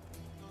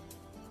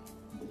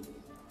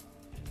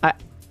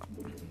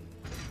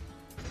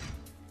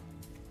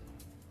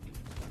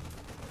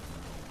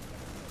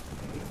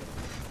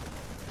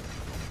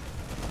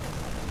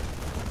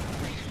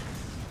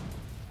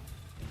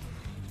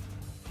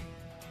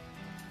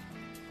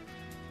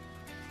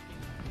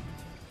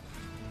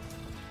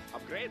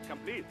 Upgrade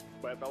complete.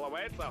 Battle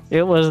awaits us.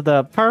 It was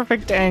the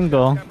perfect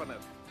angle.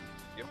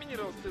 Your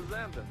minerals is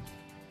ended.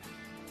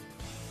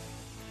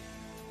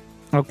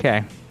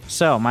 Okay,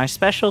 so my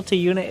specialty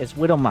unit is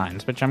Widow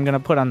Mines, which I'm going to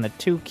put on the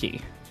 2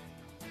 key.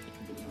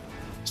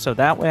 So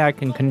that way I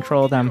can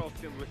control them Minerals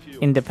in the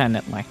field.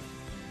 independently.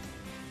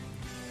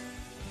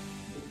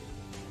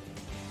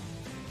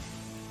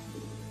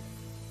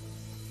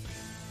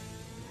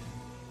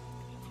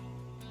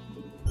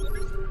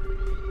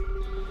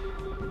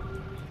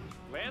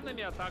 The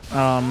enemy attacked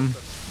our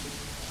forces.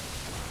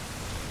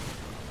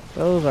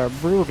 Those are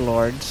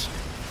Broodlords.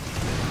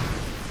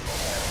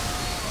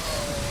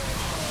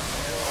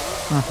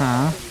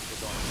 Uh-huh.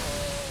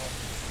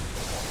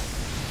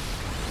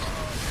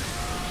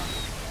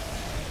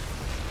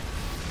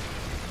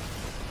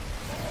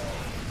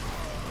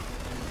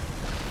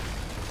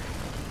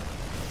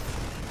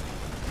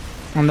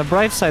 On the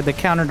bright side, the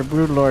counter to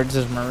Broodlords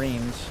is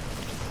Marines.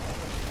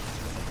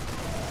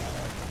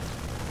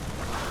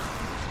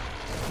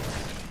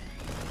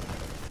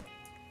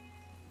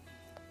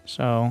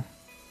 So...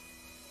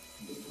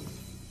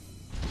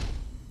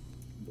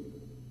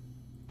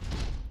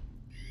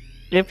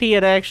 if he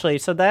had actually...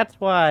 so that's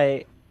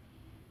why...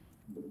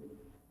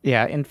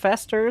 yeah,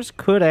 Infestors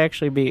could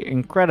actually be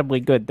incredibly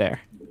good there.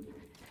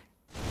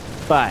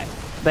 But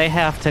they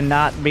have to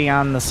not be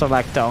on the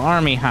Select All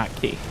Army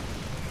hotkey.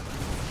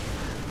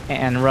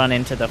 And run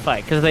into the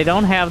fight. Because they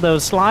don't have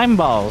those slime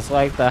balls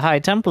like the High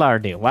Templar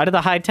do. Why did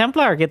the High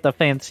Templar get the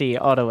fancy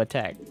auto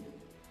attack?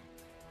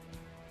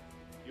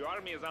 Your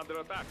army is under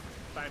attack.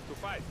 Time to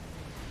fight.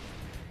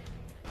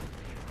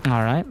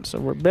 Alright, so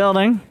we're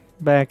building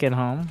back at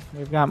home.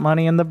 We've got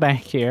money in the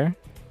bank here.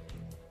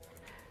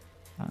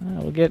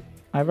 We'll get...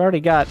 I've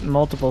already got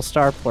multiple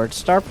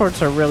starports.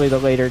 Starports are really the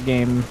later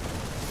game.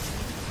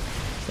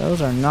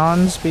 Those are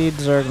non-speed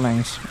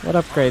Zerglings. What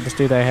upgrades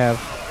do they have?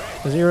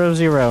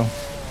 0-0.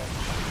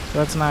 So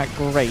that's not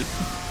great.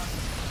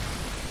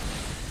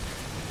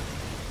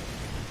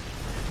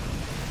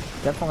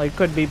 Definitely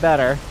could be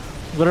better.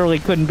 Literally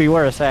couldn't be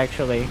worse,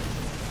 actually.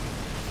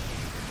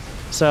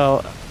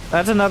 So,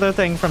 that's another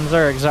thing from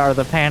Zergs, are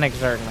the panic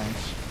Zerglings.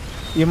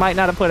 You might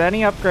not have put any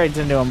upgrades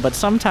into them, but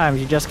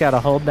sometimes you just gotta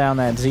hold down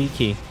that Z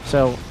key.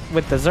 So,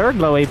 with the Zerg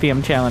low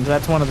APM challenge,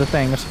 that's one of the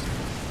things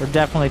we're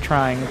definitely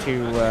trying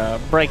to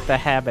break the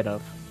habit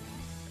of,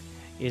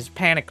 is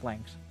panic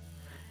lings.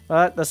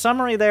 But the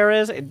summary there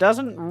is, it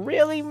doesn't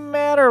really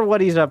matter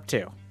what he's up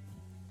to.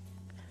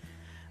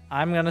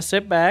 I'm going to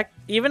sit back.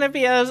 Even if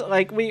he has,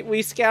 like,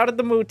 we scouted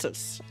the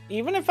Mutas.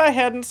 Even if I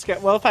hadn't,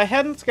 if I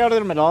hadn't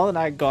scouted them at all and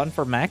I had gone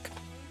for mech,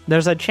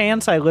 there's a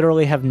chance I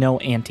literally have no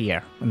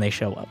anti-air when they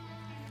show up.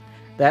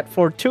 That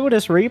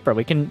fortuitous Reaper,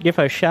 we can give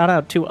a shout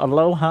out to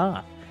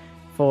Aloha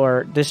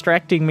for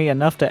distracting me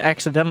enough to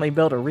accidentally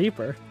build a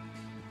Reaper.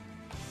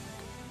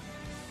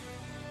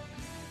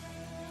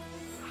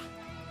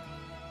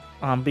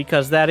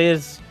 Because that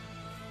is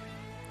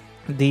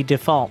the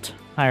default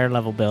higher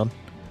level build.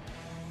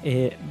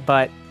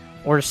 But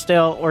we're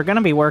going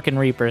to be working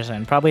Reapers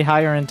in, probably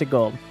higher into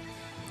gold.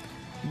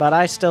 But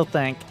I still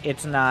think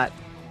it's not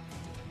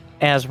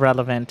as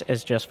relevant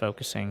as just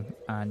focusing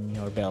on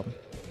your build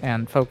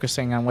and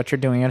focusing on what you're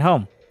doing at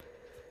home.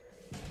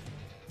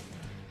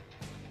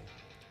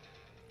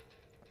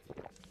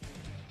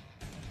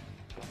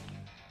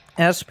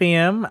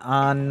 SPM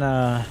on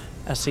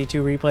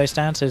SC2 replay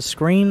stats is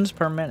screens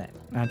per minute.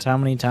 That's how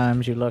many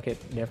times you look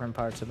at different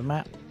parts of the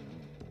map.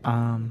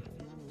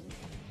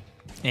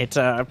 It's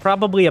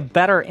probably a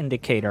better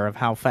indicator of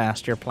how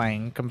fast you're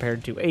playing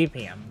compared to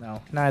APM,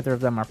 though neither of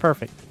them are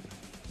perfect.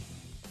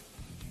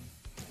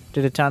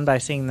 Did a ton by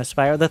seeing the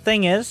Spire. The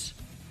thing is,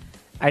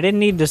 I didn't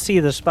need to see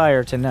the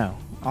Spire to know.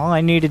 All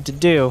I needed to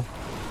do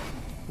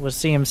was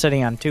see him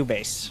sitting on 2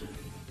 base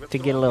to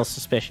get a little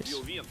suspicious.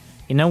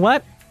 You know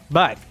what?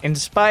 But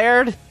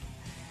inspired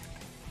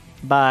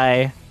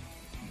by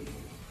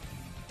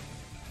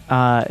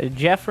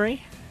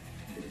Jeffrey,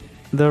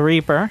 the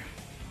Reaper,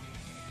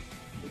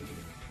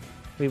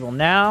 we will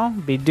now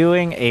be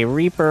doing a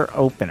Reaper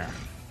opener.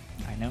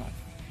 I know.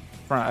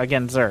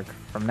 Against Zerg.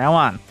 From now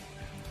on.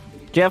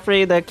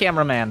 Jeffrey, the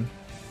cameraman.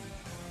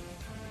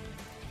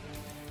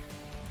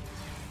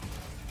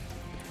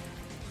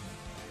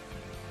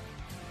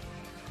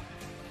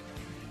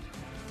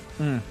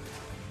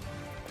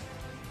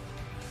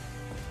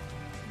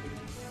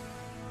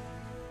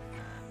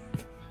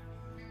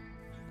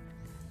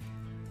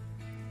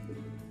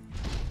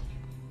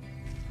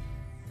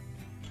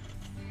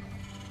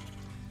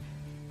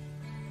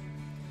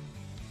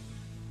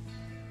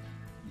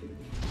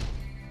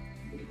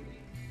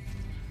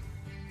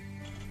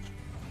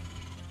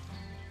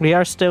 We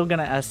are still going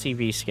to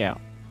SCV scout.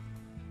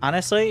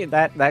 Honestly,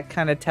 that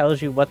kind of tells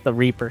you what the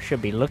Reaper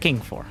should be looking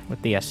for with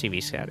the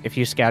SCV scout. If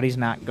you scout he's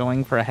not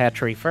going for a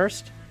hatchery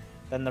first,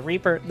 then the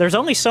Reaper... There's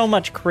only so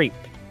much creep,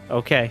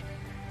 okay?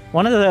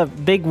 One of the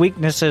big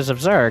weaknesses of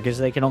Zerg is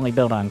they can only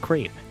build on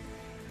creep.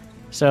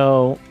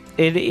 So,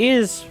 it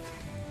is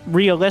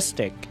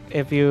realistic,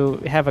 if you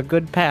have a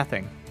good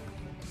pathing,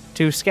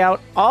 to scout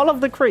all of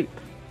the creep.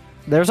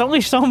 There's only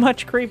so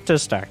much creep to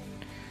start.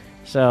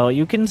 So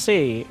you can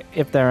see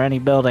if there are any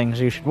buildings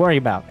you should worry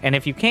about. And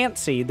if you can't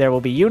see, there will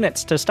be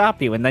units to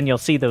stop you, and then you'll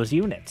see those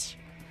units.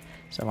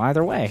 So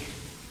either way,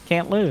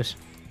 can't lose.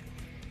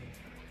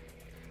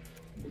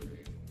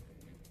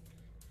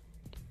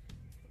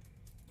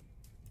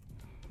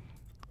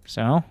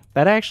 So,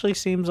 that actually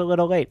seems a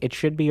little late. It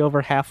should be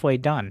over halfway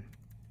done.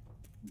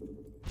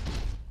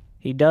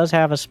 He does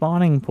have a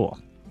spawning pool.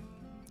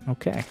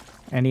 Okay.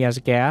 And he has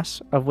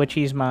gas, of which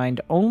he's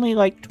mined only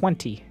like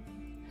 20.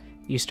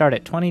 You start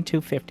at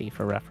 2250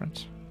 for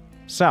reference.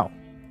 So,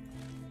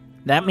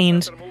 that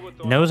means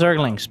no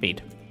Zergling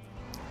speed.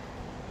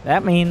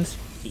 That means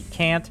he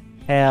can't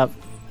have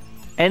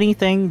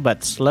anything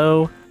but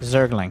slow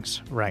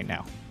Zerglings right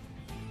now.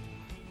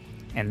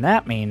 And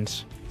that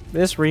means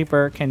this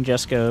Reaper can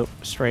just go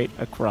straight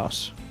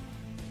across.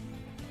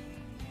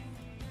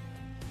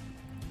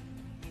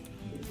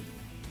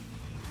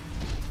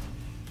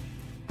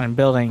 I'm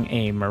building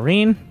a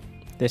Marine.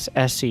 This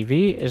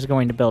SCV is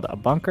going to build a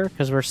bunker,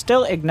 because we're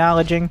still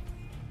acknowledging...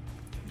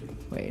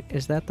 Wait,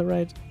 is that the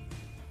right...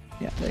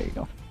 Yeah, there you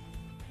go.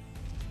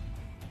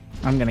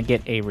 I'm going to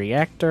get a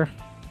reactor.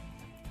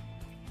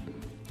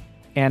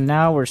 And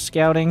now we're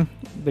scouting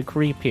the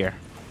creep here.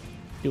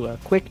 Do a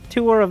quick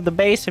tour of the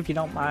base, if you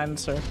don't mind,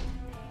 sir.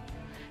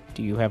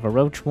 Do you have a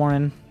roach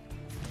warren?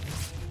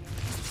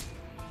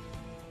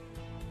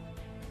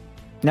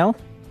 No?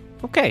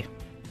 Okay.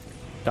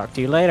 Talk to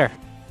you later.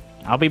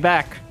 I'll be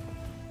back.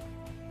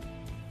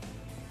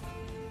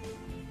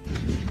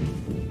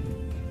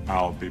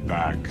 I'll be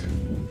back.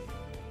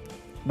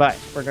 But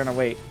we're gonna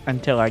wait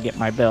until I get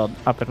my build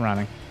up and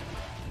running.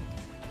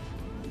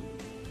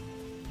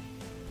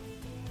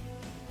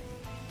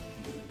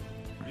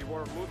 We were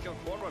looking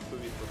forward to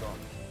this, Don.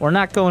 We're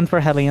not going for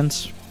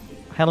Hellions.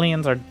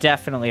 Hellions are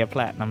definitely a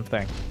platinum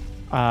thing.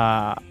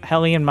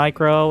 Hellion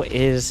Micro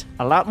is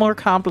a lot more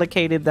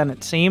complicated than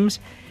it seems,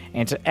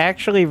 and it's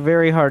actually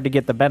very hard to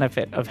get the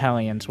benefit of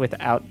Hellions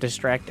without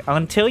distract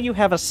until you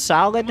have a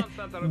solid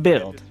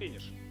build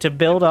to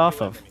build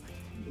off of.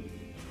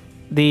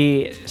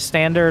 The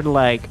standard,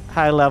 like,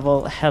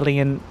 high-level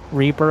Hellion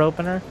Reaper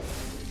opener,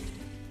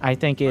 I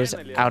think is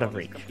out of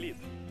reach.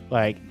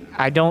 Like,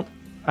 I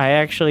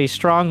actually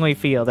strongly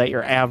feel that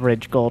your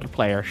average gold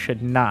player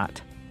should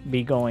not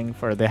be going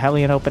for the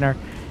Hellion opener,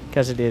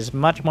 because it is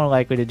much more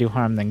likely to do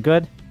harm than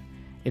good,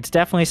 it's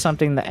definitely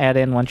something to add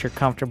in once you're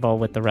comfortable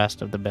with the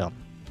rest of the build.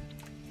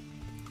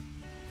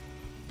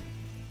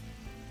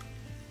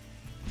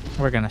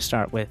 We're going to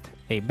start with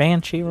a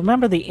Banshee.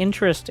 Remember, the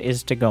interest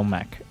is to go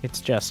mech.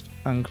 It's just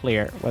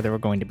unclear whether we're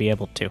going to be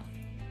able to.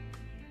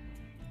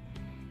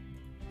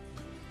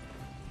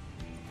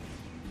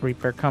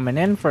 Reaper coming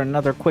in for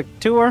another quick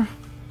tour.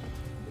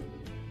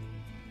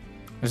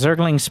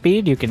 Zergling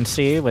speed, you can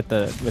see with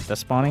the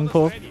spawning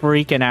pool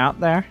freaking out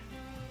there.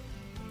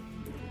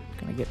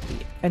 Gonna get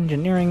the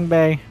engineering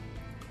bay.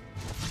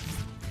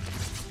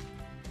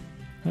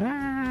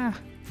 Ah.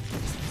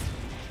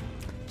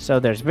 So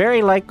there's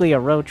very likely a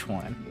roach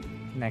one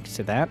next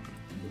to that.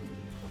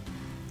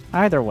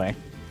 Either way,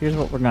 here's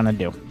what we're gonna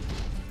do.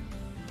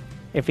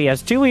 If he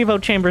has 2 Evo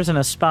chambers and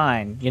a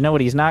spine, you know what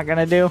he's not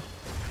gonna do?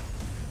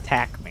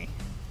 Attack me.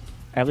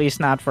 At least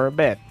not for a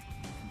bit.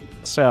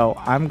 So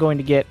I'm going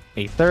to get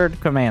a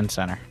 3rd command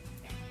center.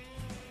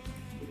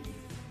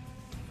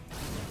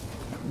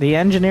 The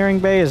engineering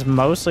bay is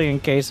mostly in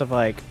case of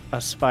like a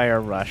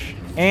spire rush.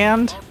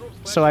 And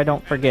so I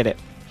don't forget it.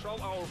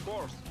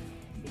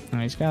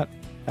 And he's got...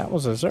 That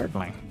was a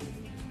Zergling.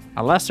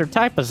 A lesser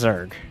type of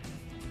Zerg.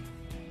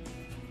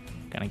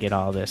 Gonna get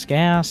all this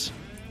gas.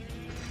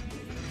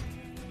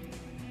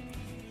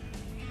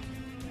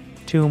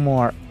 2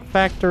 more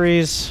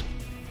factories.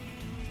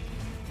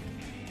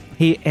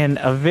 And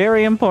a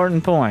very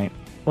important point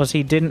was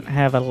he didn't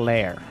have a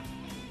lair.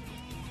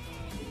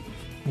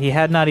 He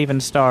had not even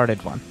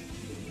started one.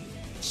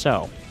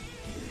 So,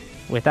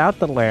 without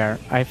the lair,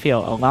 I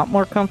feel a lot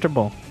more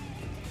comfortable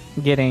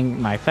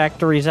getting my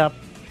factories up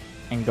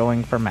and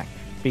going for mech.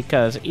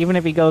 Because even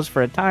if he goes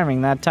for a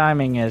timing, that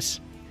timing is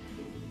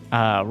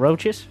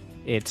roaches.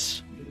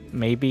 It's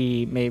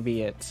maybe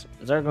it's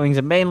Zerglings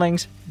and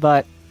Banelings,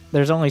 but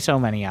there's only so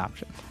many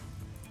options.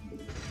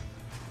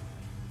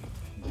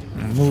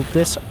 Move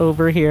this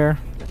over here.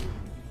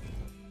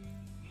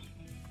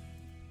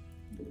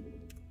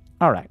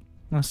 Alright,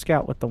 let's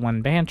scout with the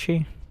 1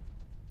 Banshee.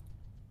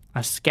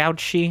 A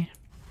Scout-she.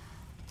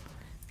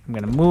 I'm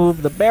gonna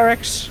move the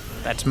barracks.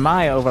 That's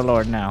my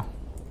overlord now.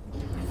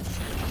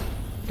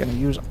 Gonna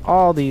use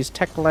all these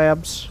tech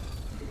labs.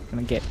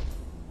 Gonna get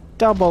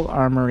double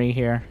armory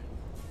here.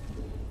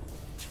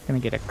 Gonna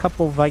get a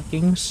couple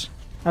Vikings.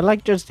 I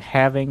like just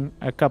having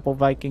a couple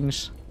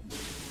Vikings.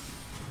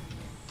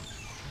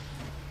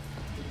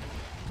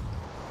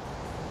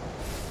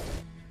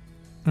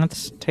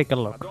 Let's take a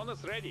look.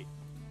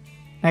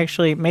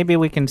 Actually, maybe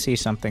we can see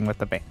something with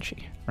the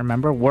Banshee.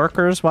 Remember,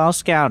 workers while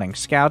scouting.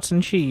 Scouts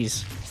and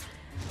cheese.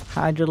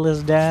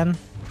 Hydralis Den.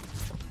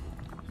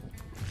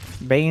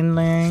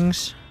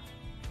 Banelings.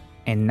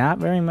 And not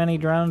very many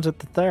drones at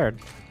the 3rd.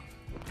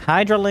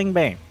 Hydraling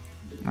Bane.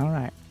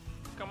 Alright.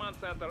 Command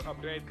center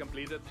upgrade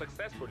completed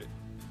successfully.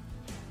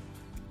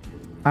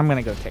 I'm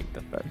gonna go take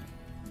the 3rd.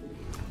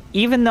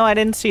 Even though I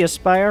didn't see a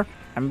spire,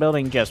 I'm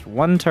building just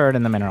 1 turret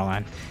in the mineral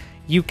line.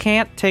 You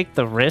can't take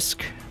the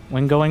risk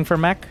when going for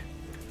mech.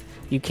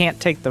 You can't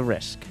take the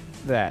risk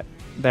that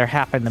there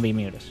happen to be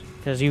mutas.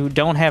 Because you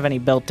don't have any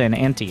built-in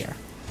anti-air.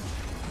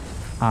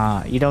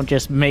 You don't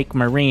just make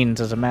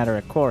Marines as a matter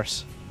of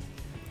course.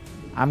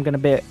 I'm gonna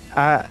be...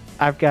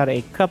 I've got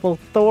a couple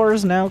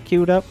Thors now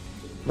queued up.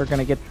 We're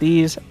gonna get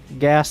these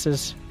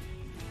gases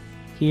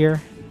here.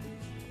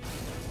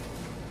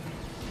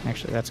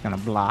 Actually, that's gonna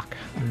block,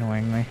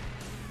 annoyingly.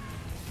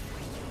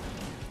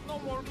 No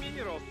more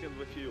minerals in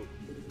the field.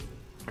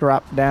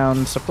 Drop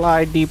down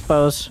supply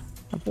depots.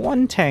 I have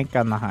 1 tank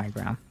on the high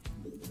ground.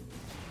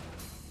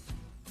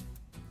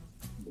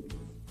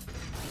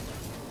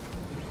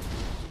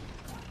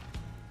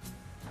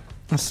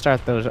 Let's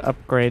start those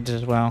upgrades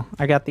as well.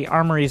 I got the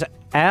armories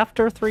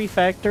after 3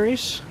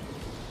 factories,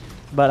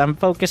 but I'm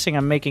focusing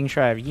on making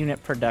sure I have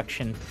unit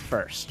production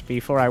first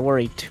before I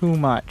worry too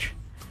much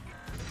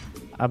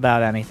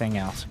about anything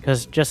else.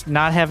 Because just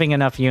not having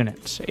enough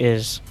units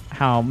is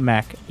how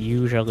mech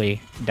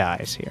usually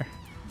dies here.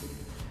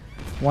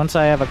 Once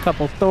I have a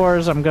couple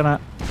Thors, I'm gonna...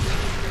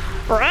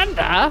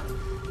 Brenda!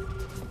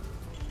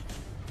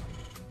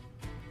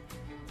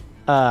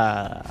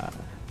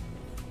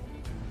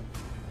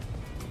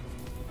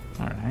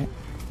 Alright.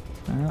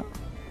 Well,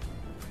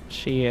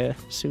 she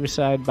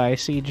suicide by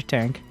siege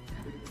tank.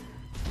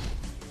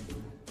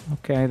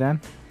 Okay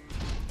then.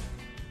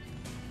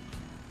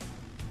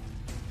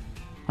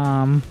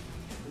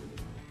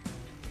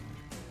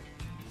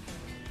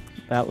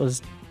 That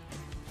was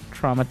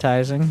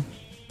traumatizing.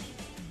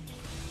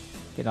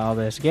 Get all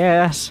this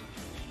gas.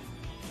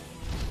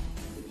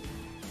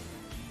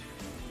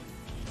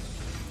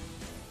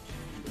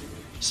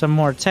 Some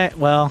more tech.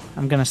 Well,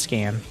 I'm gonna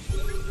scan.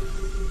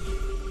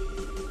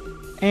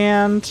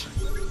 And...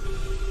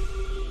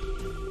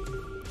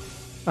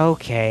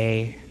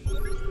 okay.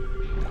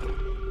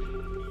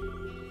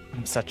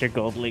 I'm such a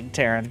Gold League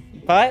Terran.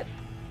 But...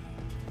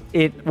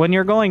 when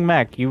you're going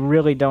mech, you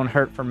really don't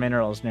hurt for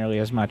minerals nearly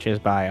as much as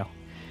bio.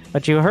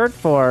 What you hurt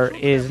for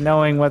is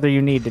knowing whether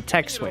you need to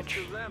tech switch.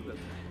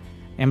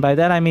 And by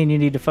that I mean you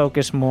need to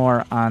focus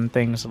more on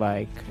things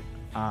like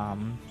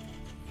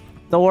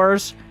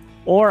Thors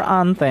or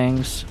on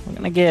things. We're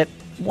gonna get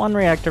 1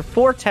 reactor,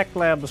 4 tech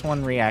labs,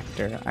 1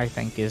 reactor, I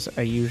think is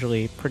a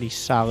usually pretty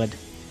solid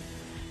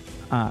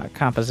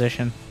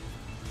composition.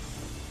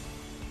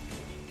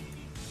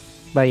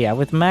 But yeah,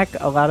 with mech,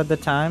 a lot of the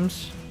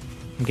times,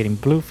 I'm getting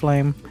blue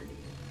flame,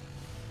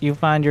 you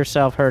find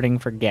yourself hurting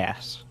for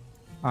gas.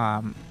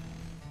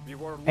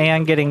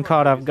 And getting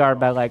caught off guard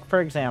by, like,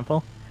 for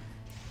example,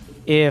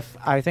 if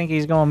I think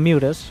he's going to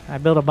mute us, I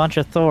build a bunch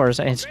of Thors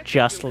and it's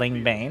just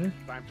Ling Bane.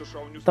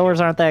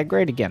 Thors aren't that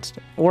great against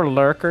it. Or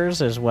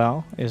Lurkers as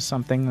well is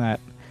something that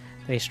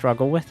they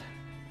struggle with.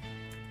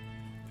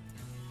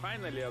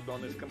 Finally,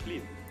 add-on is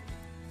complete.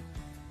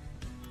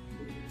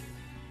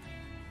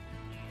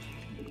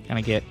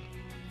 Gonna get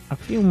a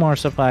few more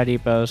supply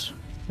depots.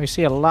 We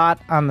see a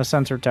lot on the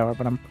sensor tower,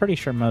 but I'm pretty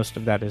sure most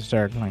of that is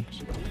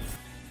Zerglings.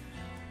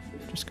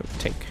 Just go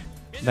take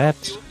that.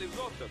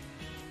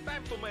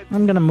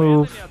 I'm gonna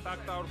move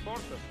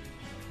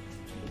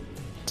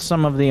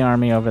some of the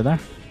army over there.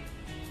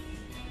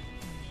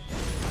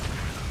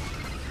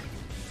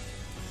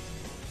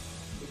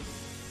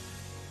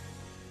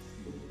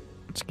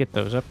 Let's get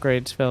those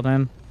upgrades filled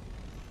in.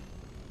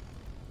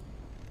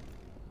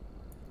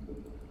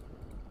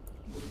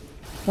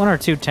 One or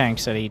 2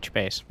 tanks at each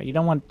base, but you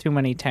don't want too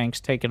many tanks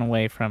taken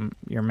away from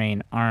your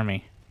main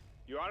army.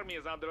 Your army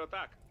is under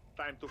attack.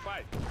 Time to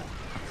fight.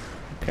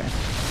 Okay.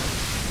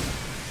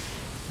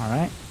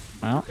 Alright.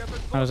 Well,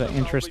 that was an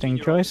interesting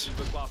choice.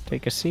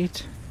 Take a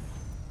seat.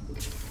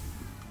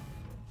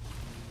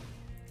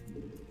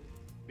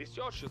 This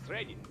church is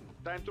ready.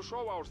 Time to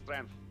show our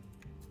strength.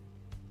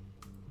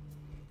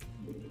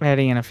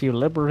 Adding in a few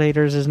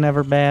Liberators is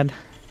never bad.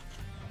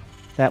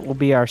 That will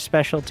be our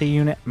specialty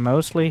unit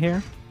mostly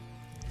here.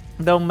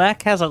 Though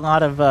mech has a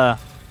lot of,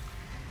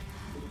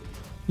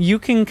 you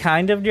can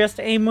kind of just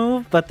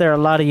A-move, but there are a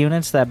lot of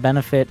units that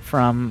benefit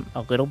from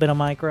a little bit of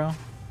micro.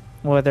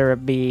 Whether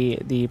it be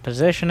the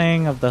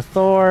positioning of the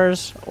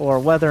Thors, or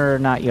whether or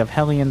not you have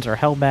Hellions or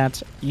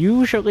Hellbats.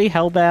 Usually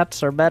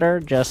Hellbats are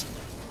better just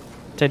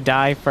to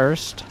die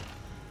first.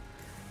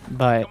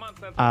 But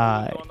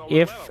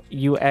if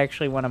you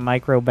actually want to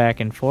micro back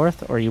and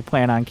forth, or you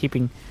plan on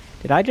keeping...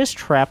 Did I just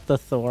trap the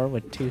Thor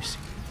with 2...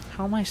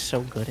 How am I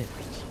so good at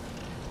this?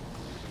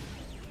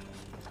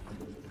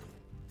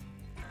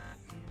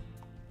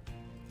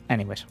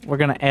 Anyways, we're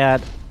going to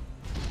add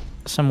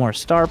some more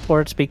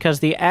starports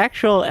because the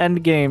actual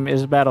end game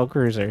is battle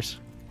cruisers.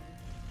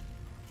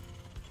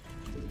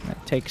 I'm gonna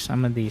take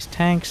some of these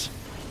tanks.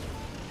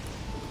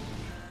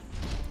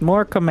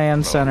 More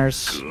command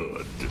centers.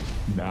 Good.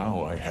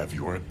 Now I have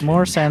your attention.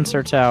 More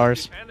sensor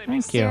towers.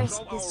 Thank you.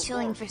 Stairs is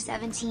chilling for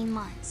 17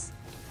 months.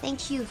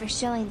 Thank you for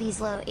showing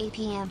these low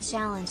APM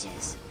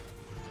challenges.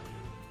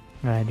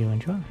 I do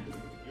enjoy.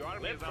 Your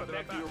army is under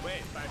attack.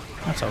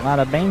 That's a lot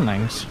of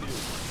banelings.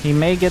 He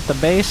may get the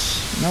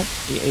base. Nope,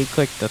 he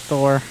A-clicked the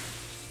Thor.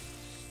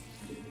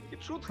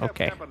 It should have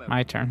Okay, happened.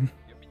 my turn.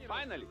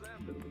 Finally,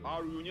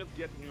 our unit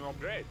get new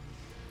upgrade.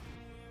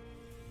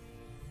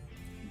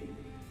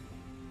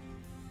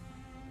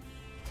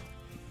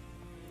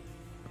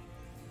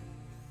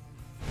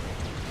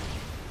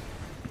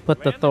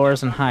 Put the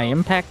Thors in high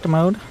impact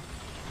mode.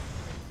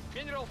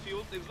 Mineral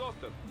field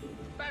exhausted.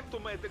 Time to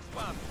make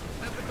expand.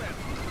 And defend.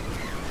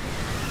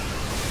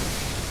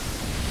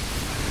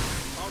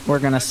 We're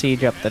gonna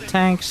siege up the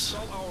tanks.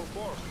 All our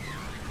force.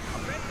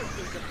 Upgrade has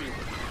been completed.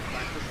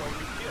 Time to show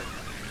new skills.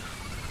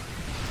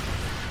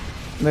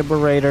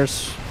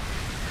 Liberators.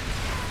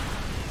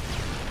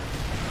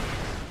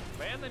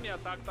 The enemy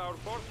attacked our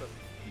forces.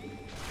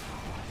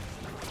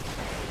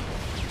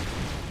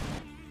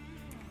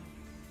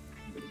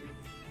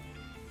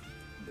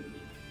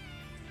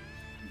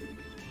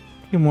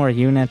 A few more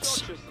units.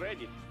 Church is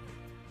ready.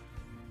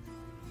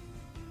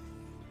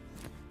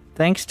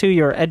 Thanks to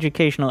your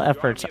educational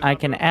efforts, I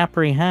can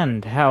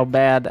apprehend how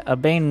bad a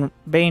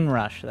Bane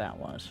rush that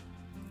was.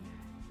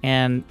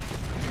 And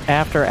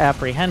after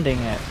apprehending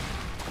it,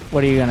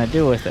 what are you going to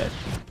do with it?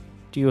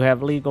 Do you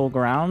have legal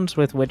grounds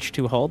with which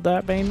to hold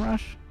that Bane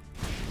rush?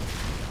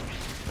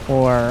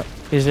 Or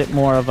is it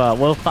more of a,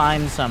 we'll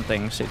find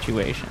something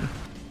situation?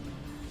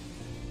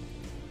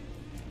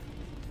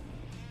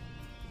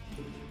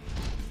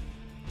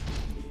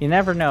 You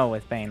never know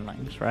with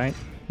Banelings, right?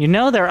 You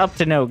know they're up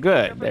to no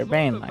good. They're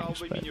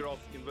Banelings, but... Minerals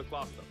in the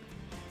cluster.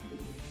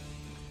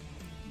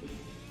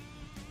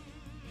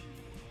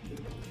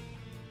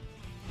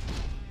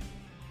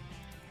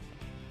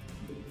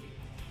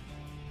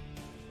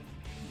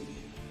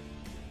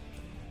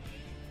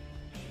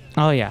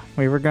 Oh yeah,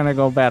 we were gonna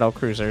go battle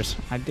cruisers.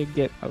 I did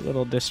get a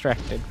little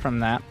distracted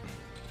from that.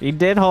 He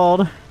did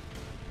hold.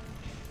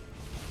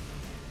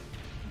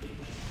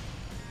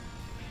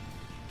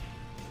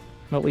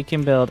 But we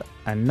can build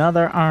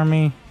another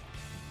army.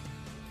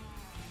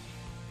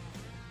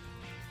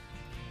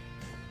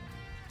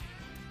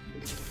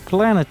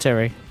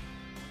 Planetary.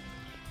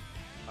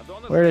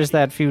 Where is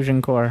that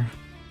fusion core?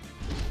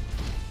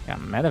 Got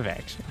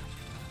medevacs.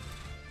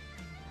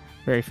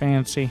 Very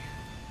fancy.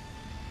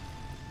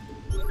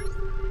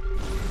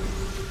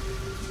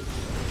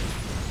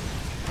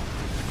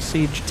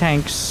 Siege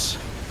tanks,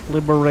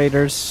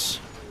 liberators,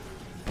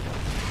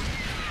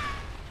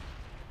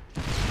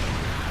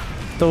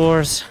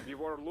 doors, We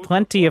were looking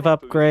plenty of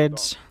forward to this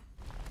upgrades. dawn.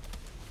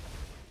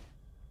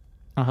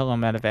 Oh, hello,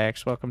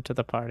 Medivacs. Welcome to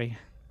the party.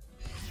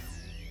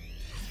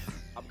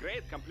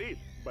 Upgrade complete.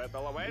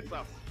 Battle awaits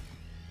us.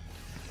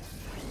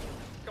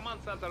 Command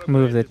center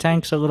Move the upgraded.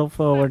 tanks a little Time to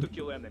forward.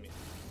 kill enemy.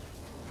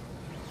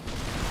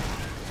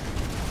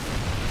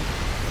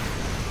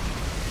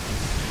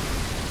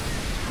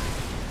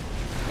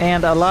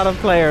 And a lot of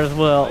players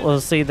will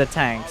see the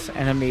tanks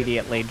and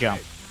immediately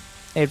jump.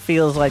 It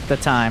feels like the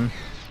time.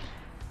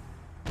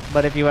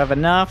 But if you have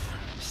enough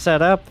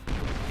set up,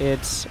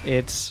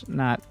 it's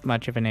not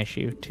much of an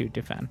issue to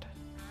defend.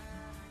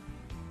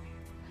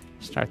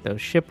 Start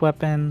those ship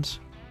weapons.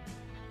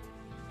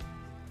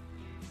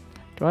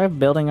 Do I have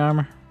building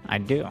armor? I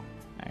do,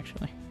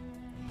 actually.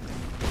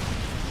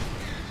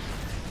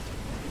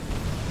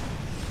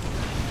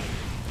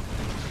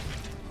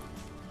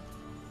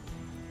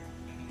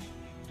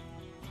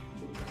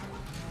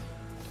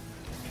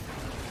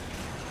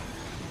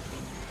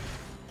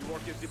 Your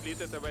work is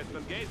depleted the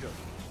western gauges.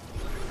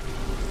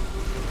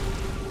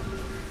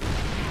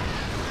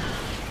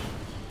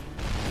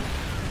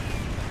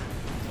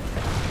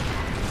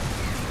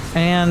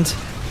 And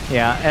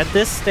yeah, at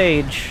this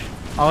stage,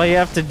 all you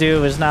have to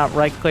do is not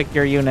right-click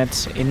your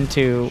units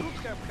into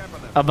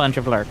a bunch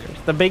of lurkers.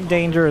 The big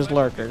danger is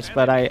lurkers,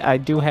 but I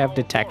do have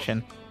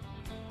detection.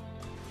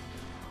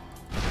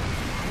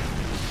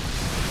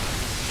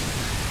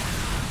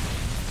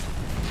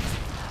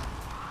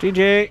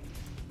 GG.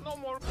 No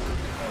more.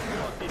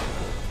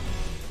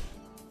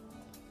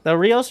 The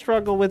real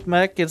struggle with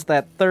mech is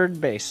that third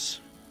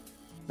base.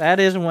 That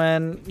is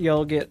when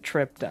you'll get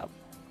tripped up.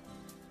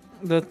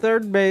 The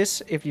third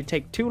base, if you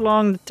take too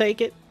long to take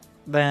it,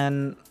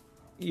 then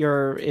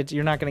you're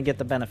not going to get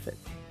the benefit,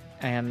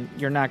 and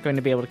you're not going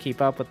to be able to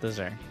keep up with the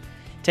Zerg.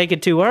 Take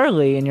it too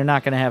early, and you're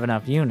not going to have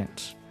enough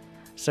units.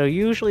 So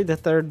usually the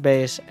third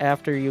base,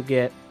 after you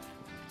get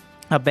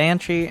a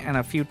Banshee and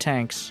a few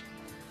tanks,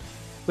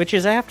 which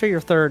is after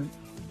your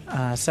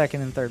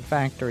second and third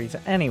factories,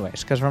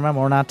 anyways. Because remember,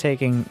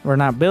 we're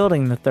not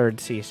building the third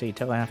CC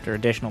till after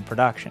additional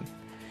production.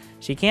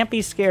 So you can't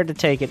be scared to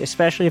take it,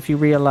 especially if you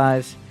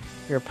realize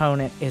your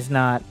opponent is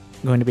not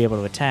going to be able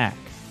to attack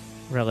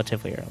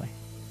relatively early.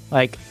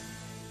 Like,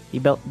 he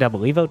built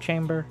double Evo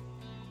chamber.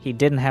 He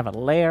didn't have a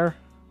lair.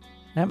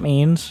 That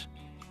means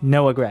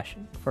no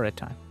aggression for a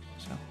time.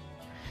 So,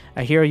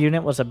 a hero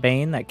unit was a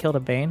Bane that killed a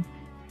Bane.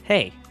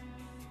 Hey,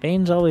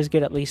 Banes always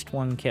get at least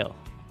one kill.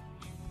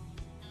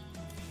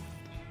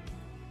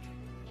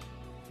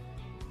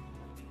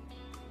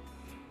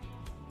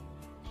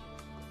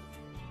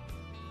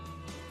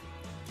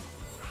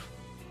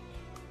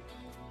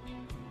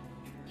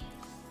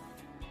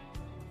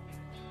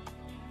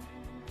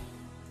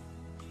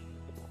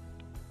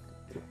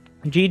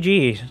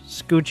 GG,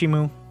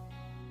 Scoochimoo.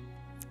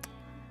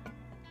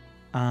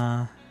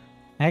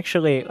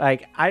 Actually,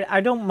 like, I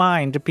don't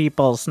mind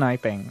people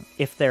sniping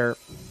if they're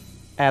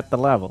at the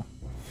level.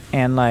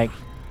 And, like,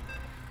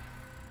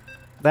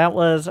 that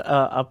was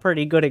a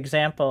pretty good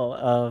example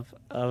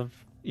of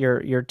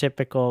your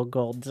typical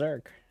gold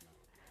Zerg.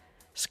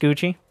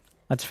 Scoochie,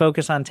 let's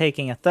focus on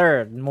taking a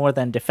third more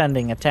than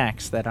defending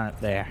attacks that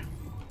aren't there.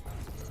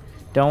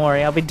 Don't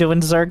worry, I'll be doing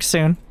Zerg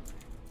soon.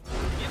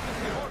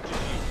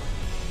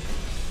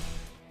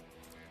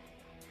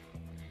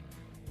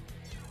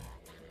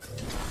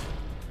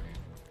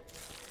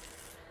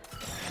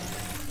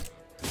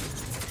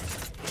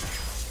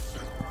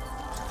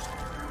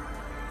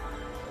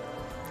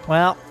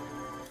 Well,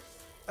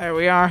 there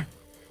we are.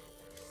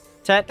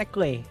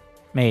 Technically,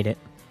 made it.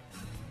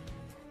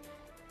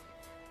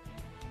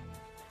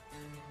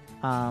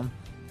 Oh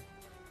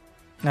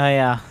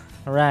yeah,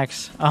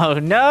 Rex. Oh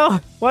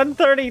no!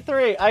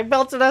 133! I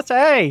belted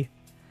SA!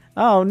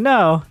 Oh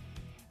no!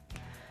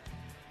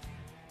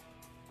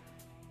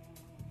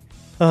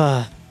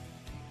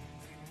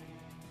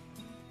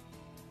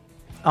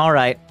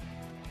 Alright.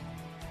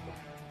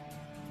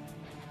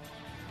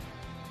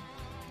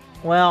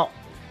 Well,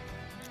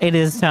 it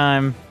is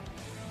time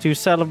to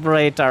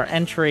celebrate our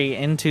entry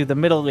into the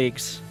Middle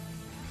Leagues.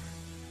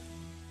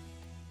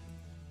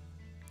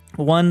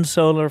 One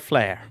solar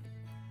flare.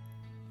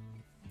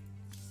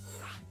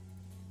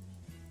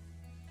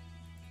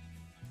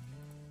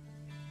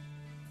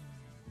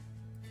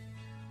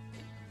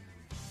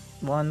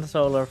 One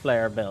solar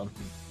flare build.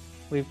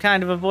 We've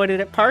kind of avoided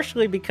it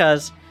partially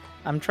because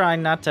I'm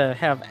trying not to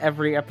have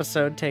every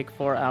episode take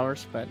 4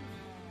 hours, but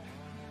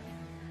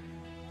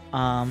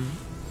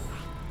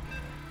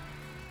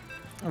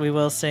we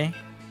will see.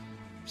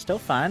 Still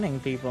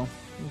finding people.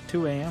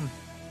 2 a.m.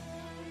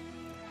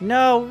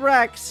 No,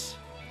 Rex!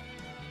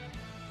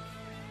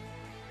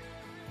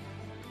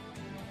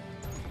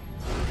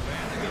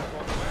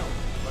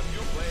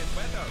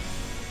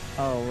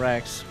 Oh,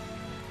 Rex.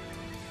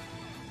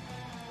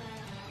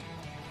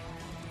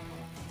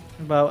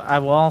 But I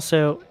will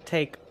also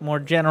take more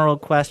general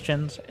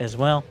questions as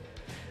well.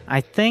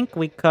 I think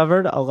we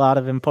covered a lot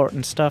of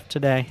important stuff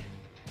today.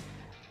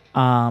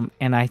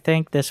 And I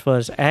think this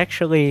was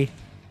actually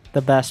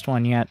the best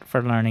one yet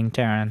for learning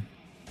Terran.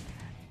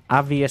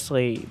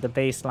 Obviously, the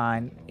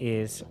baseline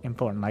is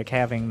important, like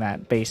having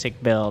that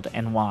basic build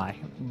and why.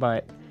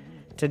 But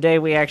today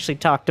we actually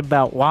talked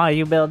about why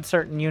you build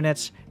certain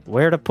units,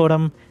 where to put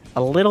them,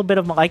 a little bit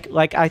of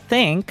like I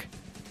think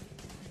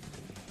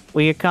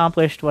we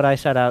accomplished what I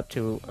set out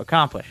to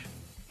accomplish,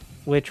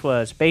 which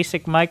was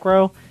basic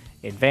micro,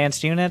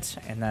 advanced units,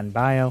 and then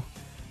bio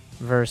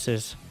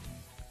versus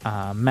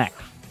mech.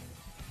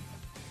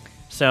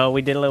 So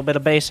we did a little bit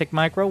of basic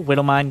micro,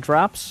 Widowmine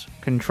drops,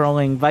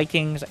 controlling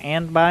Vikings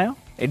and bio,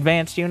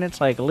 advanced units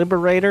like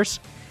Liberators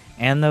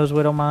and those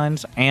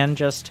Widowmines, and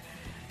just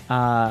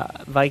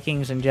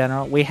Vikings in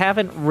general. We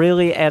haven't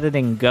really added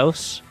in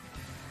Ghosts,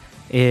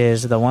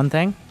 is the one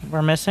thing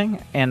we're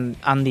missing. And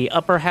on the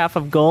upper half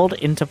of gold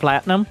into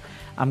platinum,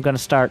 I'm going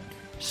to start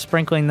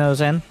sprinkling those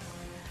in.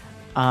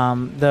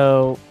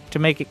 Though, to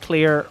make it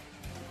clear,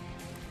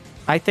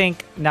 I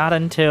think not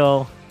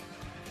until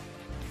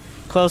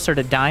closer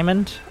to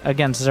diamond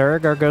against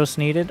Zerg are ghosts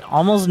needed.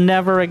 Almost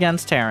never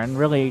against Terran.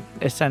 Really,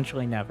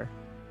 essentially never.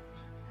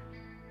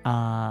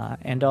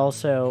 And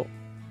also,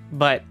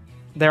 but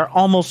they're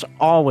almost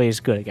always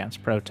good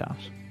against Protoss.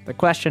 The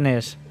question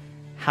is,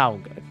 how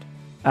good?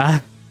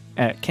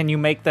 Can you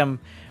make them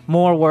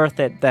more worth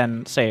it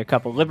than, say, a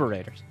couple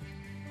Liberators?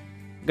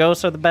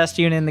 Ghosts are the best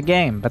unit in the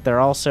game, but they're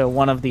also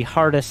one of the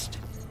hardest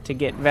to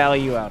get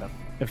value out of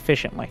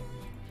efficiently.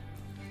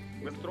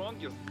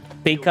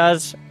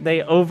 Because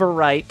they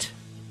overwrite,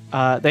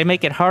 they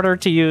make it harder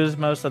to use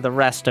most of the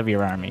rest of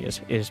your army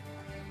is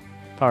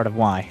part of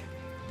why.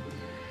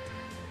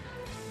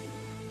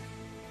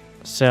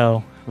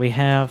 So, we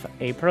have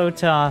a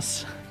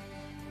Protoss.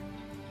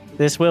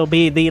 This will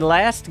be the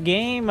last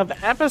game of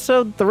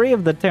Episode 3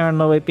 of the Terran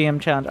Low APM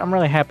Challenge. I'm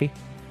really happy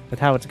with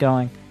how it's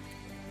going.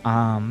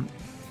 I'm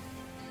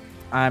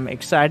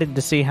excited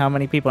to see how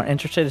many people are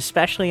interested,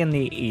 especially in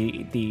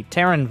the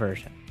Terran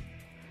version.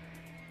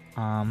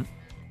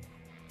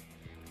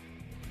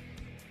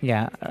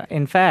 Yeah,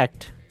 in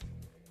fact,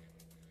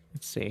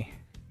 let's see.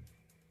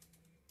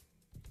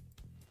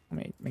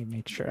 Let me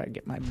make sure I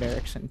get my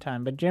barracks in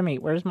time. But Jimmy,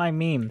 where's my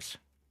memes?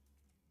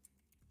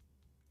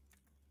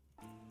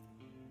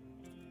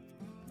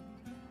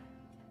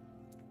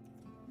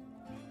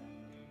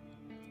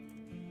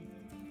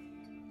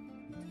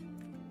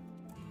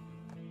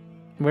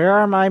 Where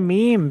are my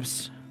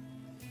memes?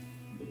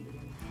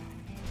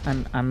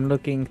 I'm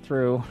looking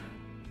through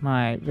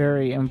my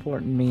very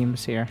important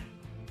memes here.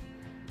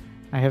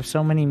 I have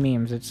so many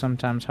memes, it's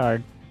sometimes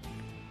hard.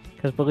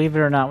 Because believe it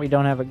or not, we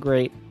don't have a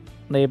great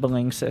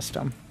labeling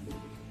system.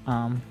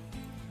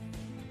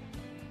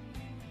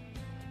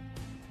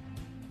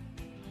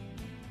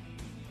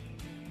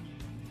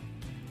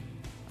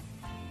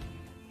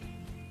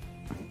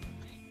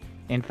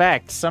 In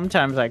fact,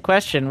 sometimes I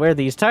question where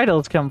these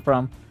titles come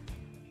from.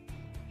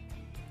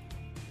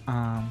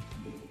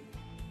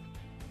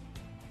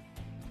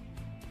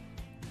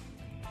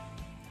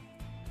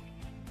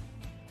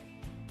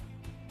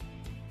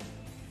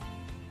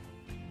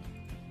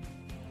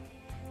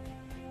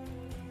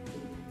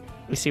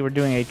 You see, we're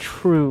doing a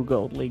true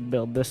Gold League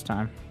build this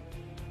time.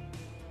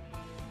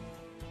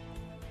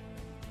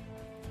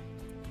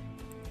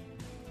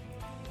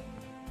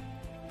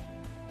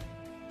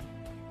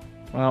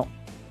 Well,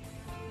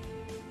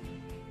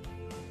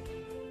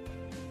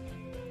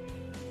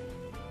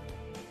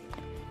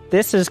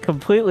 this is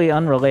completely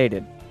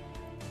unrelated,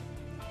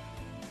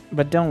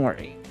 but don't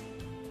worry.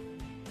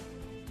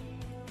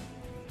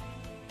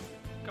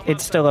 It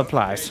still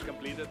applies.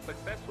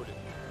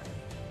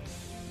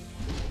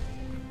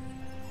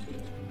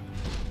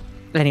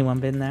 Anyone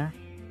been there?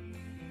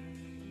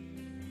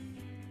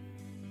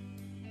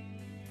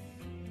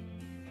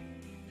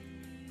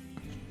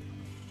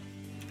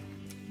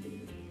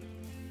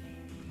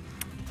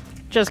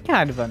 Just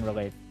kind of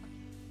unrelated.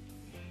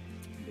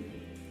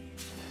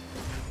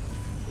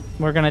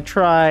 We're gonna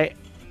try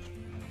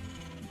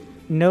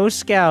no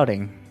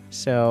scouting.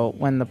 So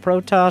when the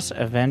Protoss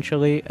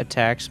eventually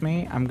attacks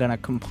me, I'm gonna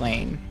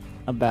complain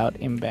about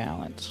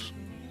imbalance.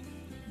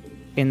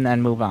 And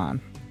then move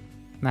on.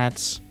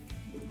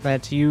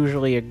 That's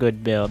usually a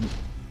good build,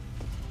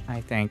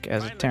 I think,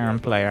 as a Terran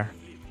player.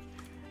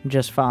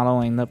 Just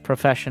following the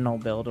professional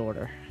build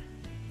order.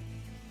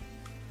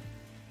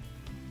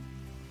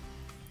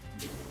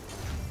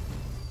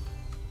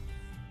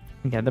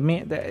 Yeah, the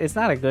meme, it's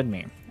not a good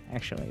meme,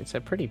 actually. It's a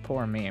pretty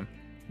poor meme.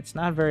 It's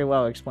not very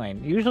well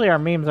explained. Usually our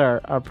memes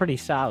are pretty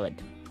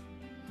solid.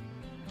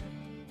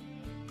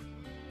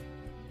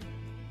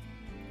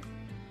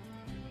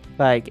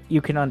 Like,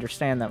 you can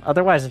understand them.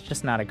 Otherwise, it's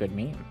just not a good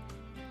meme.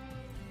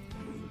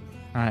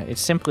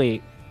 It's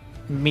simply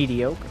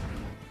mediocre.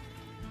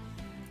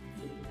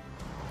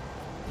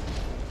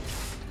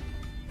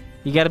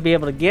 You gotta be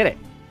able to get it.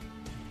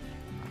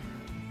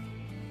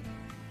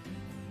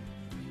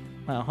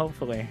 Well,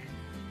 hopefully.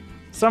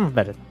 Some are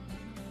better.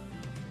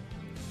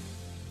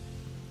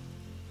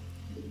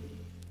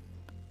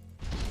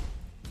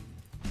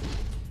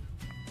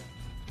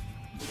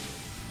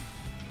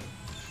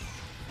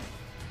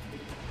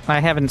 I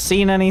haven't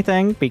seen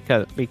anything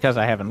because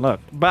I haven't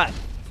looked, but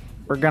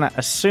we're gonna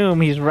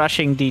assume he's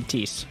rushing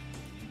DTs.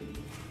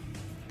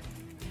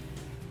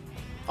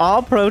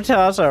 All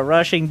Protoss are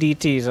rushing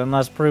DTs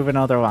unless proven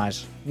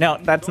otherwise. No,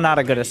 that's not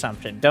a good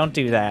assumption. Don't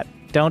do that.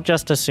 Don't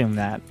just assume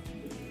that.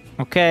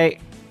 Okay?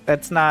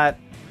 That's not...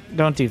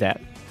 Don't do that.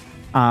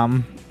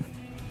 Command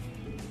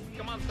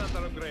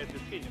center upgrade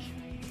is finished.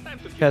 Time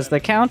to Because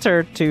the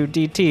counter to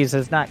DTs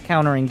is not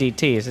countering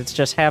DTs. It's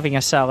just having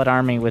a solid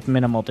army with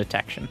minimal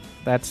detection.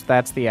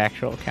 That's the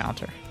actual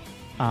counter.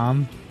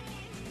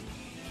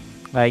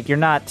 Like, you're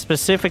not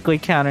specifically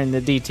countering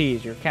the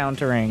DTs. You're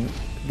countering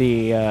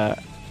the,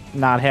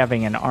 not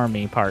having an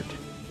army part.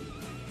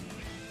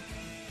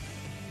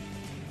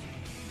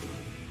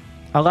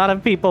 A lot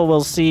of people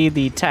will see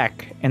the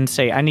tech and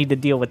say, I need to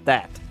deal with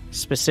that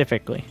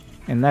specifically.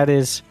 And that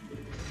is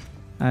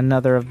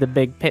another of the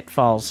big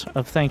pitfalls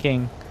of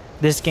thinking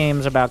this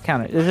game's about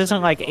counter. This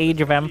isn't like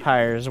Age of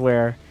Empires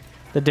where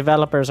the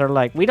developers are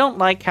like, we don't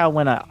like how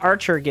when an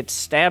archer gets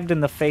stabbed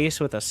in the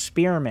face with a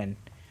spearman,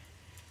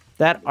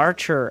 that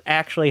archer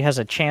actually has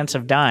a chance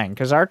of dying,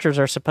 because archers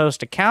are supposed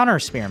to counter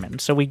spearmen.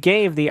 So we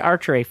gave the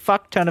archer a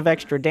fuck ton of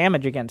extra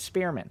damage against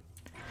spearmen.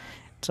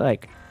 It's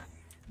like,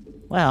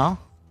 well,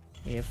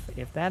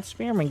 if that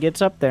spearman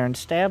gets up there and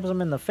stabs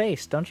him in the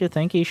face, don't you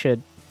think he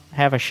should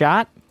have a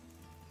shot?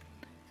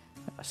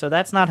 So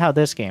that's not how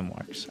this game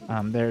works.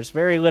 There's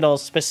very little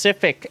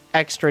specific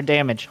extra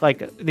damage.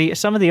 Like,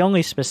 some of the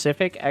only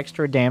specific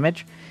extra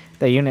damage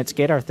that units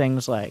get are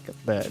things like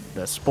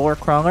the Spore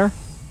Crawler,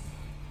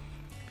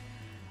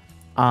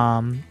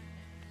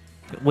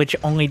 which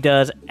only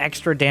does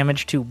extra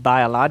damage to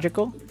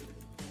biological.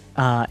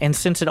 And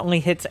since it only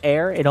hits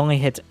air, it only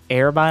hits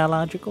air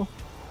biological.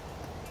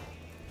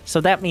 So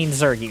that means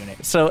Zerg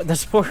unit. So the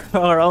Spore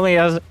Crawler only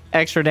has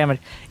extra damage.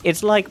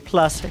 It's like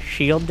plus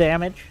shield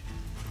damage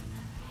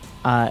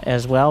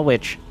as well,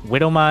 which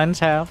Widow Mines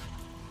have.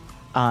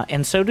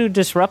 And so do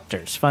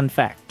Disruptors, fun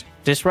fact.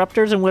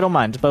 Disruptors and Widow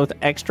Mines, both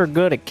extra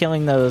good at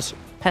killing those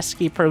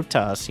pesky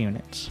Protoss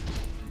units.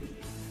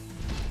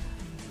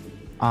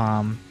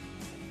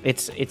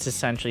 It's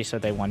essentially so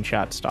they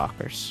one-shot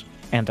Stalkers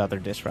and other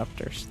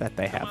Disruptors that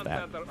they have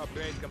that.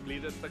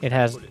 It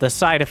has the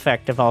side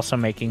effect of also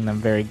making them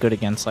very good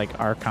against, like,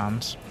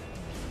 Archons.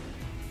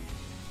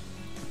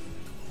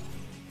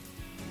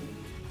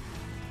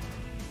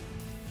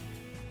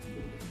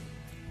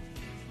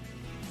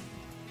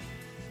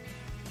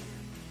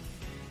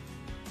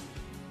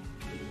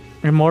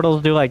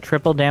 Immortals do, like,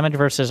 triple damage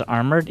versus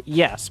armored?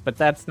 Yes, but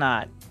that's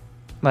not...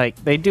 Like,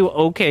 they do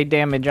okay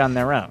damage on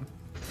their own.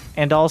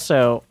 And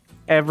also,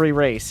 every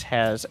race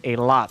has a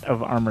lot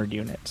of armored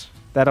units.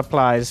 That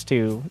applies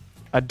to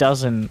a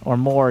dozen or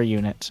more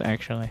units,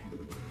 actually.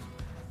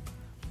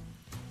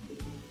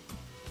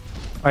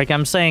 Like,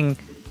 I'm saying,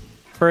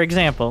 for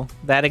example,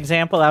 that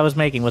example I was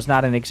making was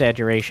not an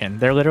exaggeration.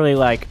 They're literally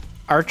like,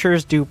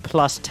 archers do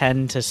plus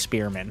 10 to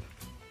spearmen.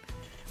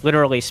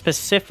 Literally,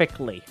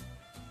 specifically.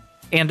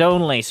 And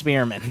only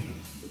spearmen.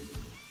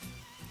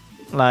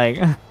 Like,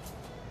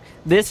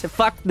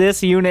 fuck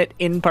this unit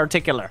in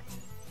particular.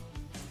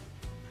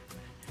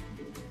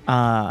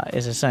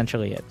 Is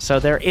essentially it. So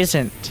there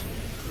isn't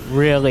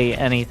really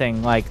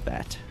anything like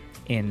that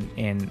in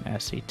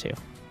SC2.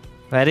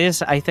 That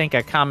is, I think,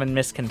 a common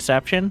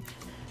misconception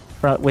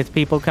with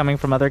people coming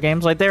from other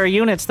games. Like, there are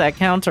units that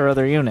counter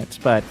other units,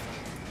 but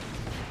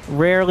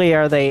rarely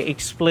are they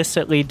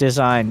explicitly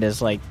designed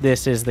as, like,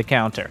 this is the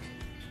counter.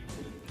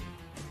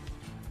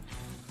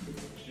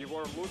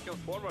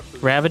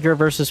 Ravager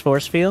versus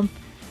Force Field?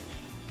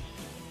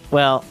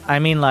 Well, I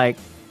mean, like,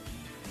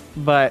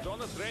 but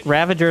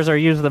Ravagers are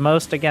used the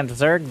most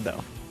against Zerg,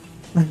 though.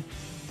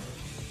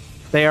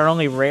 They are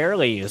only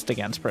rarely used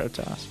against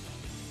Protoss.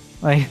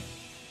 Like,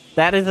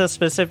 that is a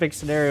specific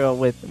scenario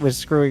with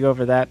screwing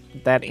over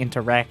that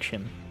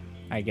interaction,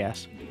 I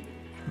guess.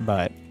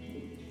 But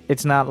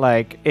it's not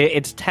like...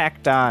 It's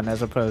tacked on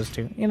as opposed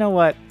to... You know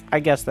what? I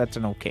guess that's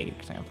an okay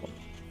example.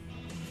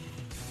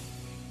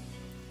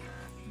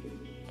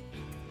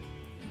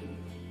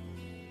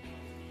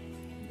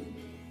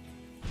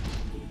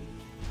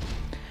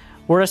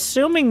 We're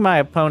assuming my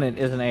opponent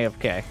is an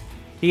AFK.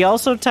 He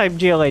also typed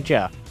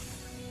GLHF.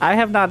 I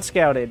have not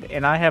scouted,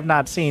 and I have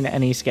not seen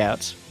any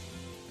scouts.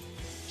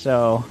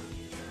 So,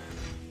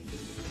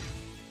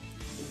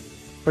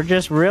 we're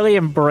just really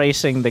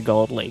embracing the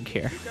Gold League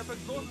here.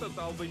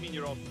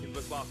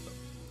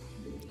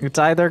 It's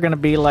either going to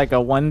be like a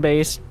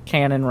one-base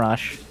cannon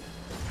rush,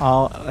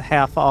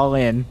 half all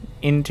in,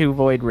 into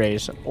Void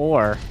Rays,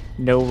 or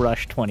no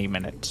rush 20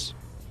 minutes.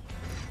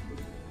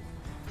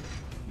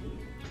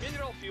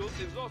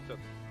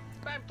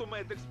 Time to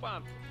make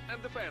expand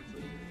and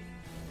defensive.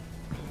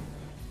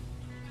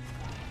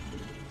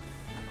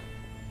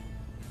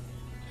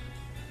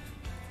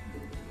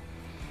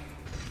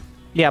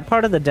 Yeah,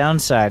 part of the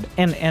downside,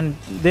 and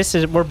this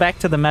is, we're back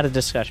to the meta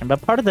discussion,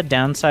 but part of the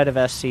downside of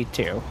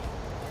SC2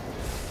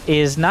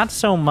 is not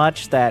so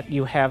much that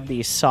you have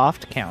these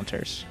soft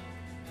counters.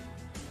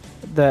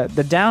 The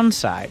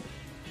downside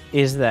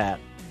is that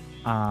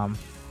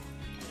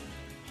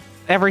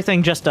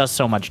everything just does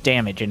so much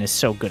damage and is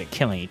so good at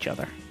killing each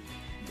other.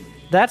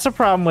 That's a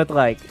problem with,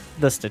 like,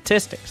 the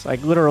statistics.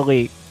 Like,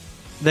 literally,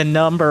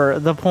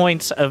 the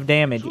points of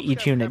damage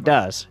each unit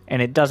does.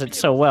 And it does it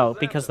so well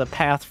because the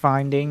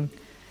pathfinding,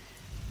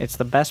 it's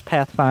the best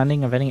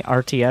pathfinding of any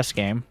RTS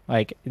game.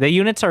 Like, the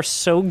units are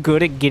so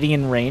good at getting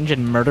in range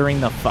and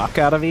murdering the fuck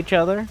out of each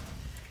other.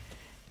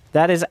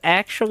 That is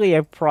actually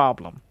a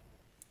problem.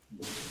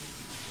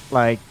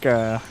 Like,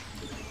 to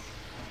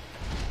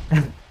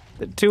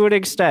an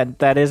extent,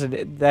 that is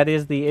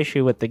the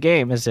issue with the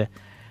game. Is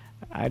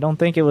I don't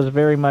think it was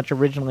very much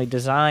originally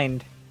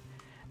designed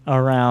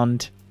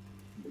around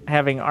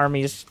having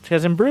armies,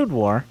 because in Brood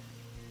War,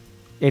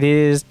 it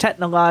is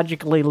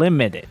technologically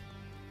limited.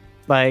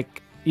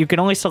 Like, you can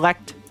only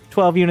select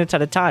 12 units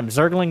at a time.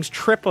 Zerglings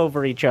trip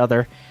over each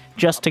other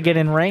just to get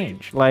in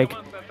range. Like,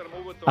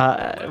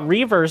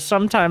 Reavers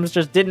sometimes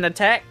just didn't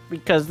attack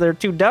because they're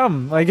too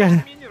dumb. Like,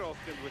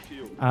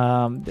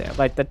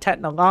 like the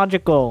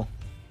technological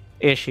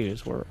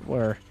issues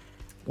were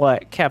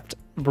what kept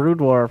Brood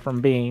War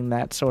from being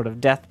that sort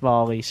of death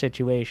volley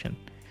situation.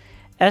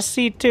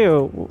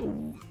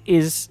 SC2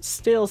 is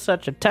still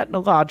such a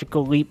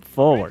technological leap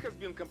forward,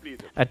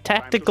 a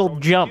tactical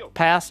jump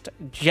past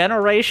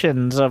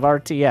generations of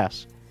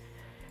RTS,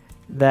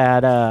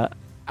 that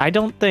I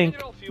don't think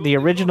the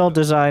original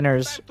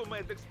designers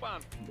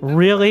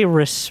really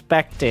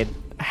respected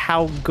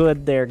how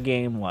good their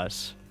game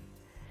was.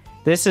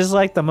 This is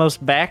like the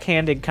most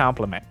backhanded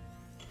compliment.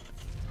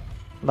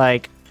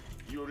 Like,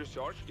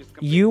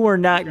 you were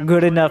not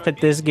good enough at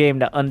this game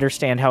to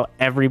understand how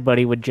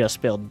everybody would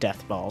just build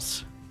death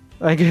balls.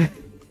 Like,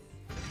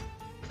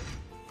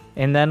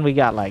 and then we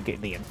got like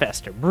the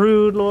Infestor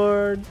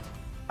Broodlord.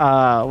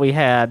 We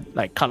had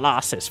like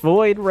Colossus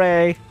Void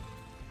Ray.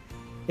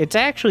 It's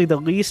actually the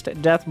least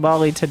death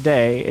volley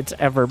today it's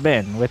ever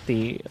been, with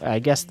the, I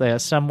guess, the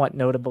somewhat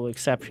notable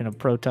exception of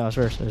Protoss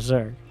versus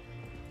Zerg.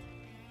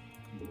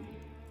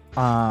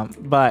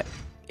 But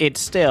it's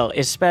still,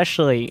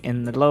 especially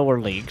in the lower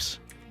leagues,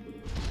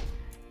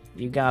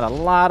 you got a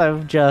lot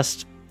of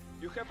just,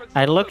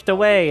 I looked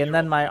away and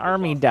then my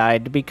army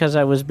died because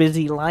I was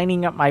busy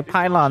lining up my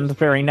pylons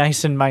very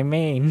nice in my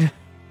main.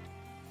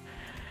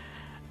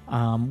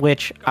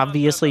 Which,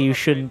 obviously, you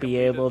shouldn't be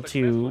able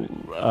to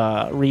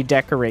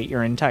redecorate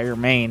your entire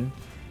main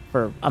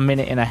for a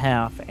minute and a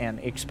half and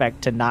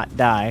expect to not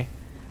die.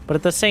 But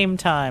at the same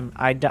time,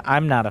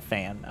 I'm not a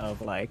fan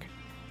of, like,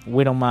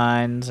 Widow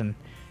Mines and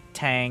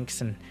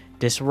tanks and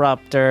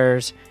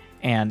disruptors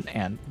and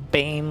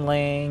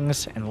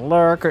banelings and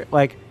lurker.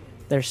 Like,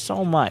 there's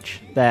so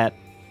much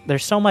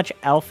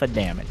alpha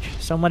damage,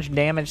 so much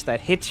damage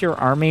that hits your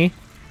army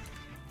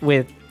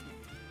with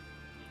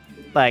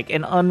like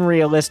an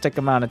unrealistic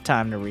amount of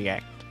time to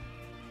react.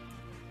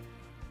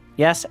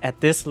 Yes, at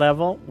this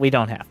level, we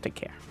don't have to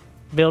care.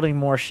 Building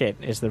more shit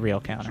is the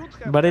real counter.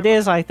 But it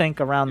is, I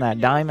think, around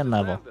that diamond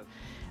level.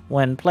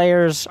 When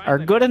players are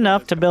good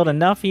enough to build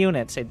enough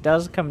units, it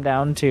does come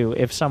down to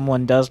if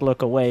someone does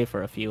look away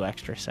for a few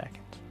extra seconds.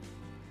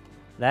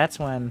 That's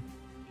when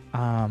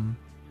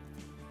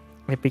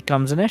it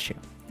becomes an issue.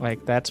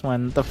 Like, that's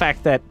when the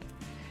fact that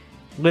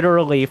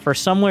literally for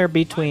somewhere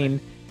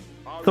between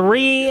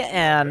 3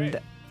 and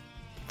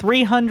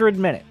 300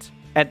 minutes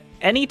at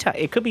any time,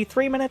 it could be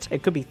 3 minutes,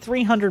 it could be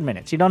 300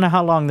 minutes. You don't know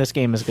how long this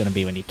game is going to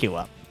be when you queue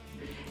up.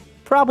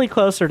 Probably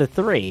closer to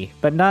 3,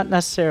 but not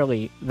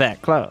necessarily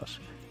that close.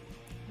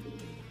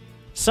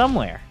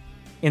 Somewhere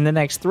in the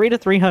next 3 to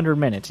 300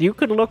 minutes, you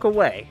could look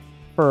away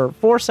for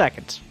 4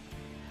 seconds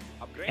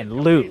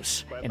and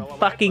lose, and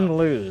fucking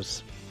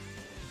lose.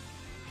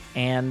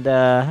 And,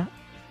 I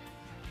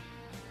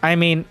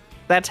mean,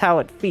 that's how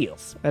it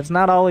feels. That's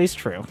not always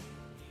true,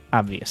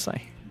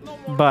 obviously.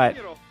 But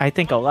I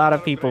think a lot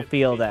of people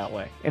feel that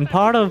way. And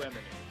part of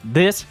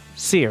this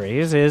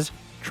series is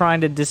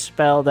trying to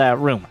dispel that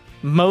rumor.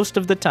 Most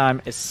of the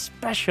time,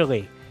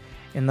 especially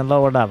in the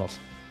lower levels,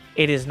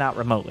 it is not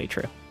remotely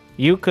true.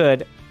 You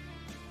could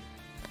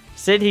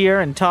sit here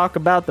and talk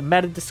about the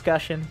meta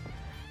discussion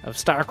of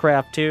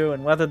StarCraft 2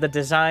 and whether the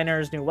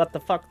designers knew what the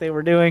fuck they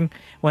were doing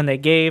when they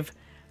gave,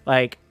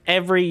 like,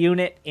 every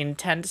unit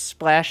intense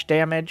splash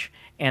damage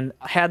and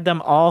had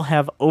them all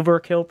have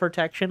overkill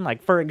protection.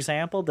 Like, for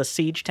example, the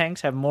siege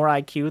tanks have more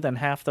IQ than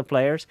half the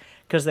players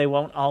because they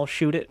won't all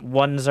shoot at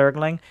one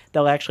Zergling.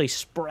 They'll actually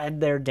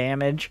spread their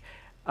damage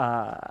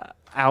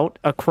out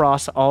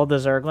across all the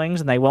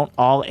Zerglings, and they won't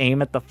all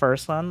aim at the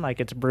first one like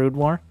it's Brood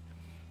War.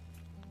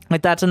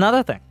 Like, that's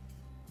another thing.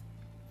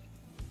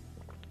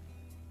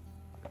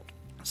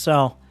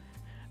 So,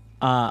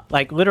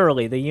 like,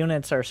 literally, the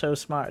units are so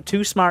smart,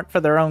 too smart for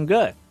their own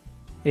good.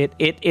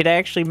 It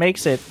actually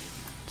makes it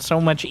so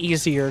much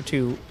easier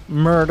to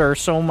murder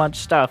so much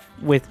stuff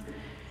with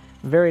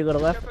very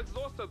little effort.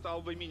 What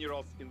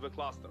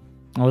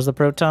was the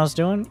Protoss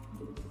doing?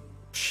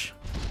 Psh.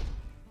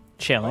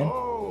 Chilling.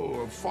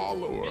 Oh, a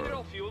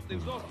follower.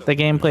 The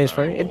game plays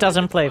for you. It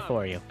doesn't play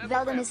for you.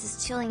 Veldemus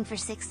is chilling for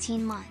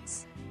 16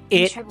 months.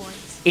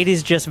 contributes. It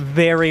is just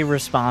very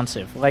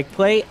responsive. Like,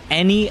 play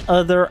any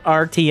other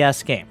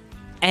RTS game.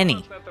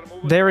 Any.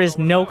 There is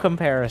no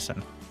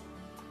comparison.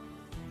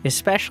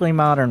 Especially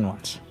modern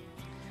ones.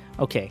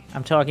 Okay,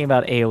 I'm talking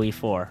about AoE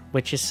 4,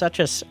 which is such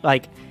a...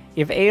 Like,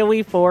 if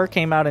AoE 4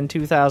 came out in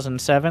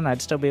 2007,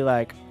 I'd still be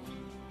like...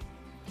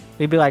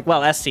 We'd be like,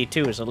 well,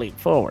 SC2 is a leap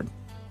forward.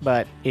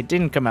 But it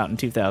didn't come out in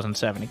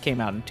 2007. It came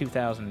out in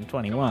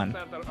 2021.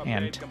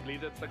 And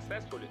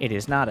it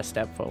is not a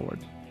step forward.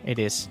 It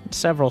is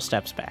several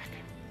steps back.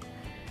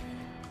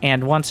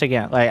 And once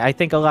again, like, I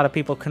think a lot of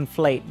people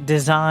conflate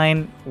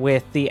design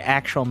with the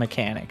actual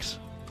mechanics.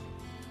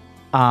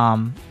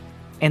 And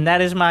that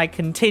is my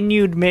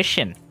continued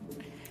mission,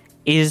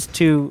 is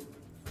to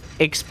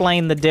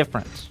explain the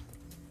difference.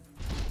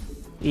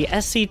 The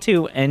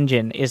SC2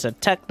 engine is a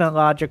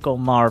technological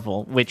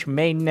marvel which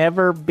may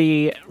never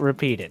be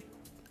repeated.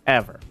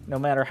 Ever. No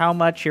matter how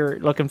much you're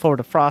looking forward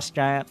to Frost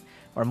Giant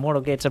or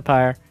Mortal Gates of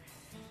Pyre,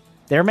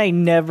 there may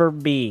never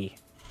be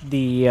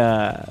the...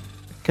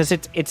 Because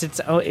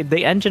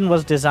the engine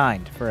was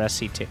designed for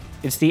SC2.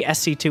 It's the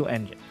SC2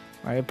 engine.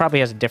 Right? It probably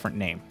has a different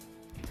name.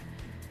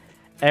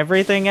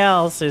 Everything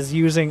else is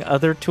using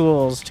other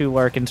tools to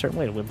work in certain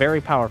ways, with very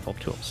powerful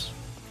tools.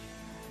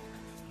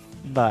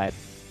 But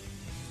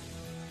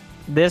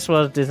this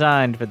was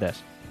designed for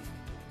this.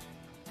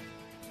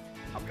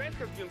 Upgrade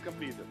has been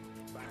completed.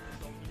 Back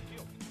to some new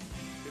field.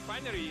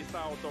 Refinery is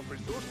out of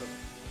resources.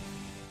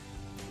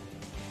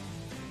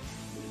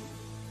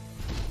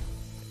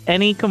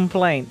 Any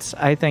complaints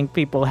I think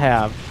people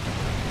have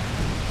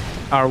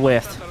are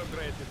with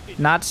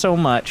not so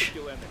much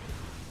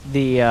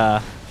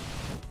the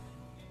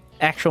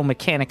actual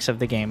mechanics of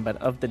the game, but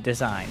of the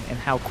design and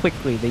how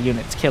quickly the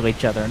units kill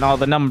each other and all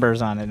the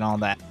numbers on it and all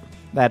that.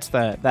 That's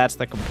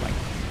the complaint.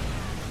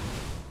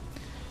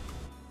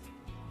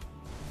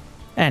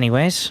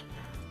 Anyways,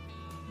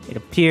 it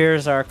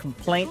appears our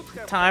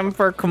time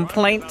for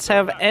complaints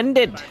have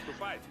ended.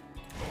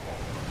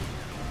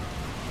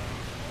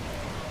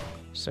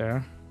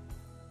 Sir.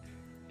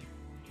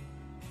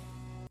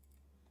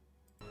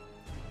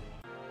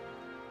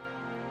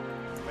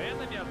 The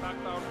enemy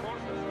attacked our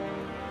forces.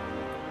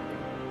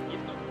 If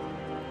not,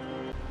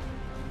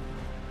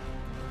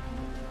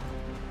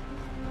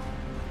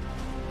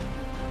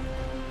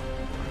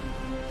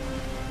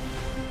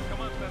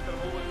 command center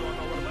moving to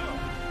another level.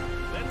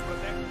 Let's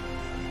protect.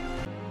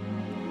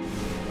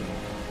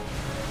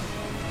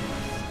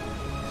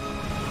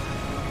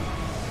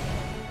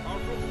 Our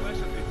troops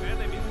clashed with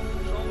enemies.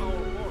 Show our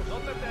force.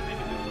 Don't let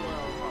enemies destroy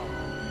our power.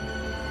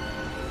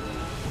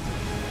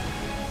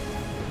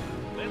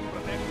 Let's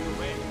protect the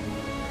way.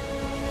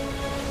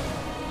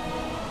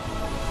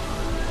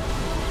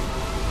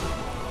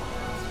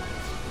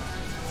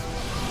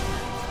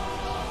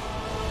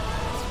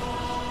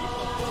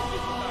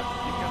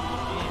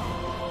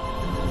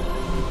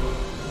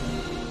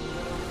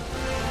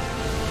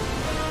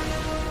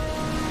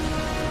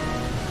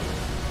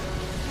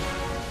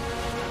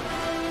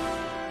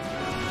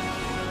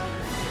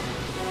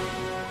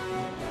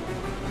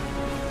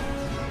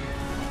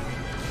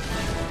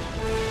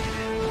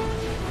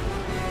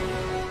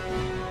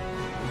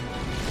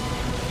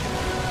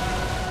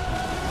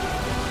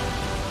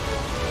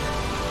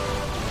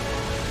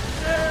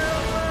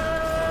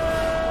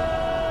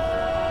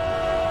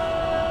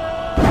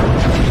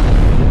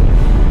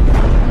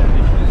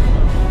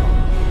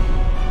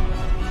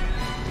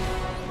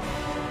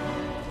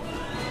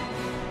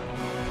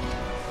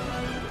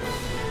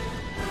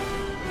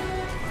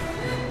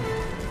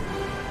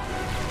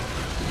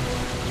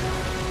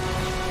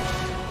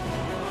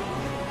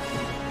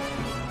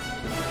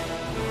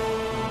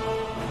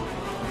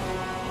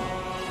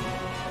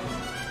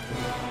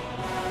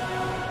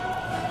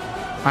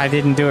 I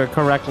didn't do it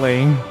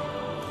correctly.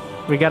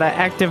 We gotta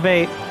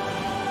activate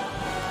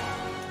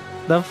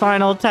the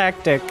final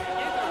tactic.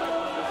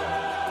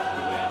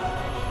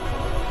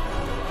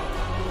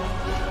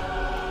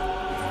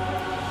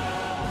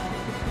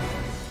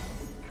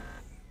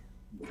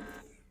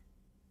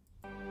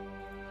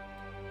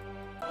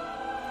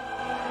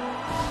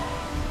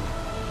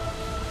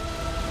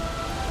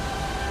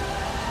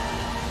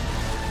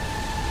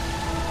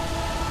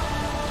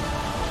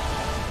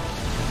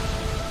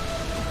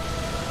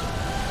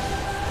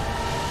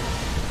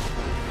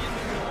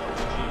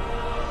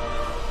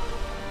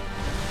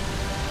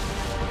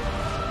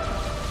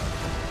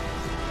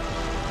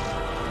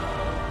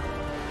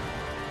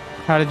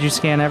 How did you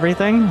scan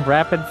everything?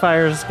 Rapid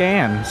fire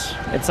scans.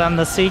 It's on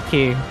the C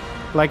key.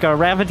 Like a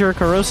Ravager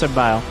corrosive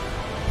bile.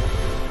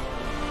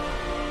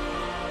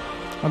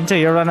 Until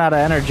you run out of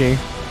energy.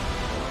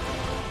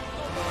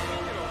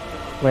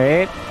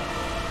 Wait.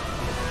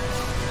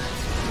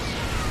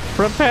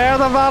 Prepare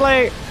the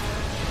volley!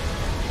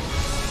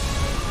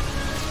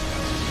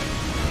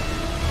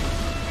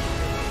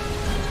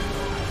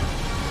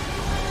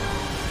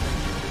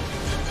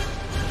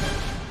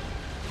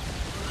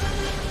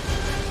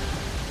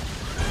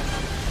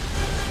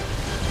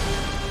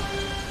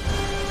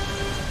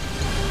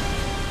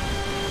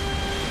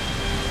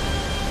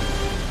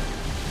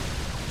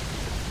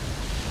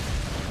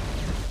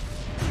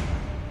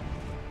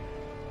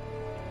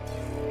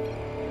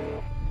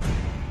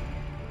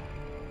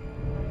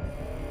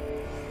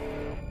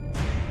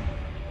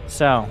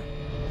 So,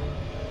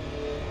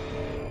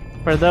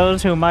 for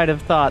those who might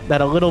have thought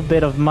that a little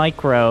bit of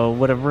micro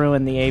would have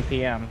ruined the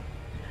APM,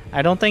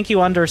 I don't think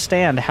you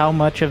understand how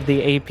much of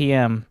the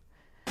APM,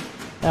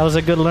 that was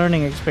a good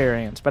learning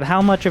experience, but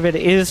how much of it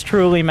is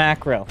truly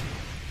macro.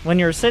 When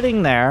you're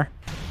sitting there,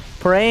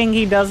 praying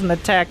he doesn't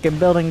attack and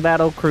building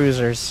battle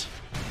cruisers,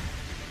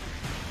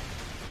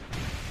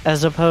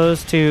 as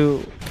opposed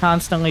to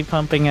constantly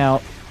pumping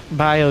out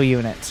bio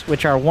units,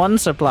 which are 1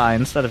 supply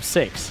instead of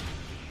 6.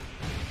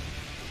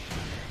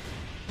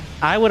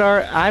 I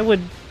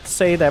would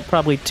say that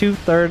probably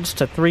 2/3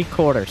 to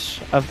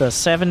 3/4 of the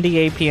 70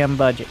 APM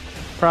budget,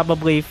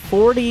 probably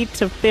 40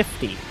 to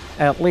 50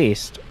 at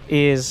least,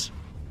 is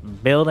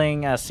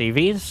building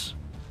CVs,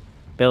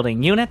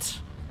 building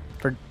units,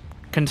 for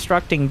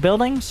constructing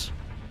buildings,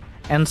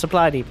 and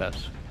supply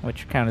depots,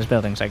 which count as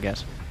buildings, I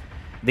guess.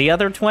 The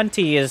other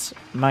 20 is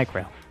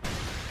micro.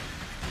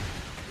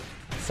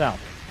 So,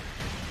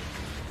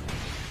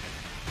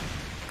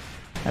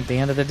 at the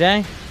end of the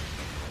day,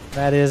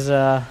 that is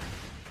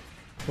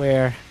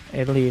where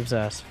it leaves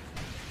us.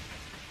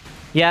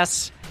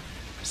 Yes,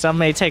 some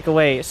may take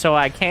away, so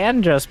I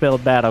can just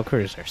build battle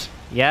cruisers.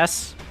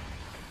 Yes,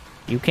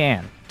 you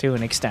can, to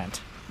an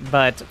extent.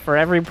 But for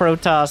every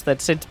Protoss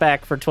that sits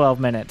back for 12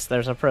 minutes,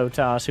 there's a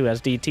Protoss who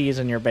has DTs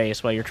in your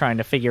base while you're trying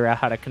to figure out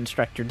how to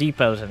construct your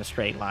depots in a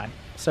straight line.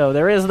 So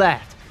there is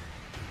that.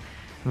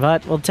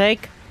 But we'll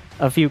take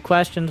a few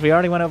questions. We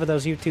already went over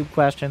those YouTube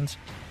questions,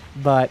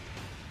 but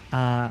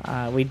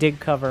we did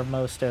cover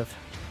most of,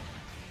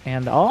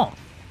 and all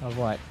of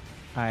what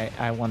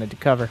I wanted to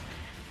cover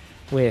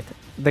with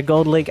the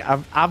Gold League.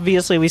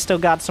 Obviously, we still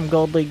got some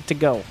Gold League to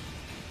go,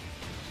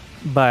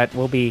 but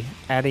we'll be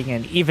adding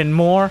in even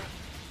more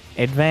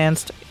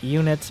advanced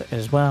units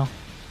as well.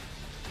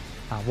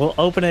 We'll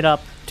open it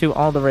up to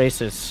all the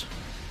races.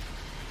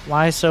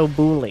 Why so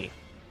bully?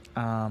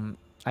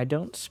 I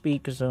don't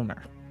speak Zoomer.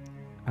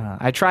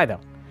 I try,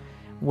 though.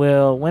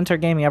 Will Winter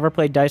Gaming ever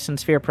play Dyson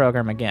Sphere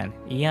program again?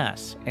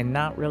 Yes, and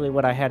not really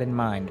what I had in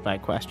mind by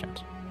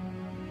questions.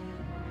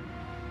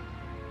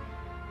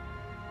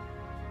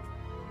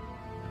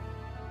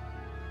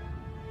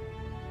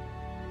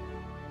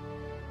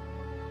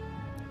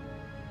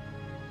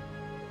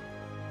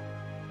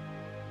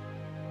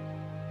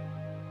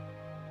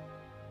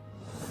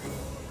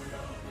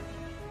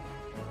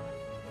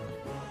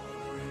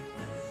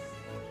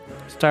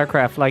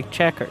 StarCraft like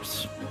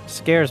checkers.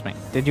 Scares me.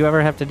 Did you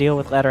ever have to deal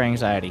with ladder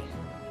anxiety?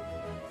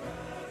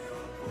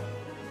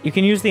 You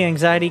can use the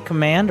anxiety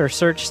command or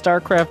search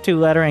StarCraft 2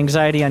 ladder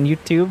anxiety on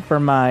YouTube for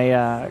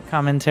my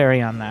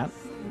commentary on that.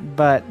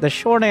 But the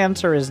short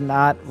answer is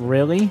not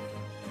really.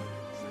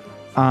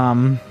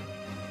 I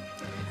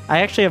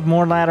actually have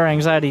more ladder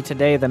anxiety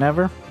today than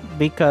ever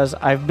because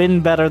I've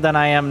been better than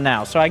I am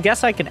now. So I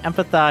guess I can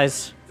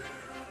empathize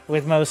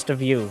with most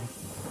of you.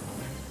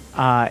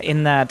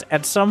 In that,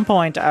 at some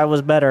point I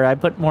was better, I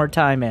put more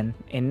time in,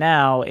 and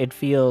now it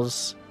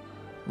feels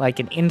like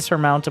an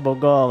insurmountable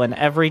goal, and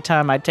every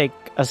time I take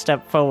a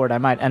step forward, I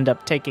might end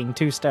up taking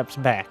 2 steps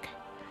back.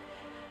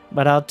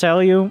 But I'll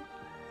tell you,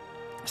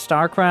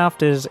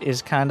 StarCraft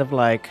is kind of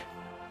like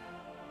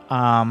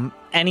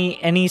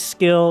any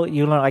skill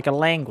you learn, like a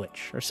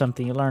language or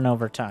something you learn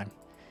over time.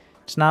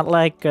 It's not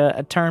like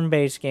a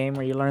turn-based game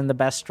where you learn the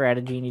best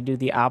strategy and you do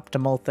the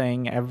optimal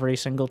thing every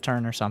single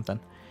turn or something.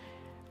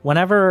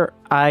 Whenever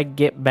I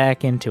get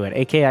back into it,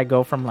 aka I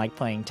go from like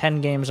playing 10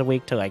 games a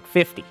week to like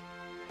 50,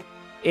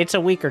 it's a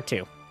week or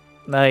two.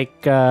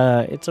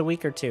 It's a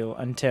week or two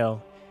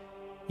until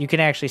you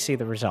can actually see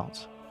the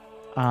results.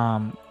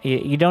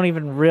 You don't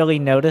even really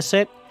notice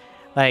it.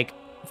 Like,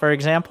 for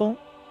example,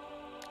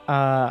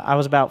 I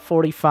was about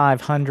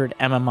 4,500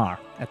 MMR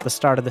at the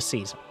start of the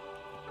season,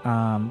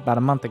 about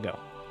a month ago,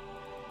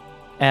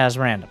 as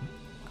random,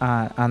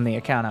 on the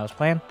account I was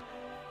playing.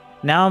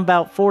 Now I'm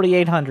about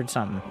 4,800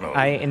 something.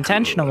 I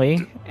intentionally,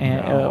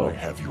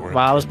 while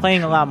I was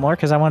playing a lot more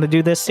because I want to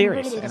do this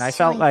series, and I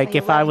felt like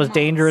if I was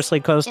dangerously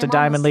close to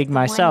Diamond League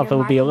myself, it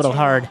would be a little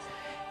hard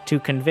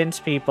to convince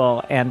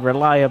people and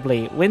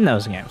reliably win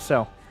those games.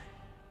 So,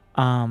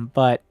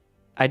 but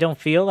I don't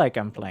feel like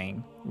I'm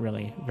playing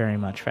really very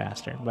much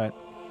faster. But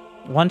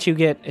once you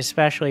get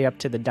especially up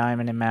to the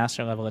Diamond and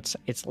Master level,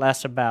 it's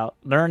less about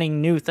learning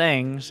new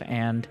things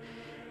and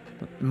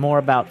more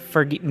about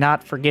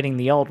not forgetting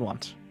the old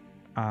ones.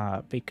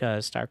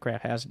 Because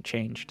StarCraft hasn't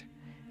changed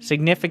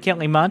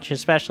significantly much,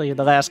 especially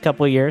the last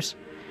couple of years.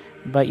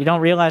 But you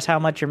don't realize how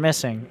much you're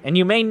missing. And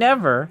you may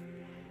never,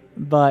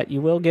 but you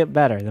will get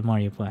better the more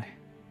you play.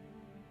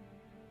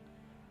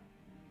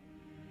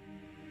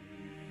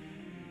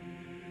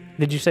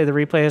 Did you say the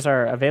replays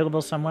are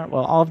available somewhere?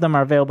 Well, all of them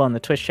are available in the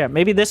Twitch chat.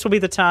 Maybe this will be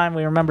the time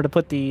we remember to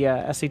put the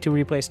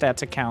SC2 replay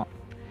stats account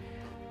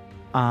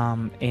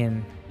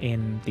in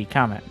the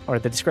comment or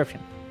the description,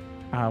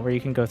 where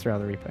you can go through all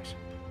the replays.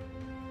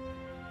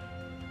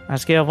 On a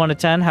scale of 1 to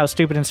 10, how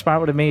stupid and smart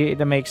would it be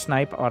to make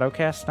Snipe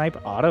Autocast?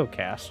 Snipe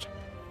Autocast?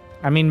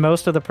 I mean,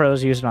 most of the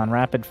pros use it on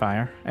Rapid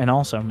Fire, and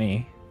also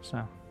me,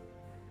 so.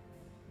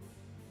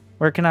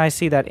 Where can I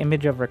see that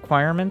image of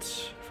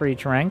requirements for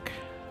each rank?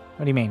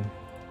 What do you mean?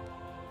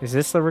 Is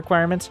this the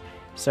requirements?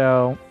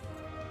 So,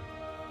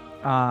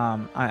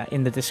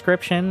 in the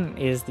description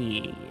is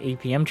the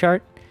APM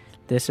chart.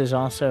 This is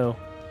also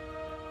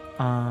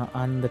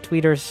on the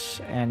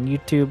tweeters and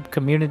YouTube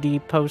community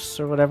posts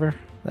or whatever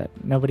that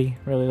nobody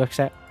really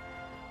looks at.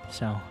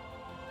 So,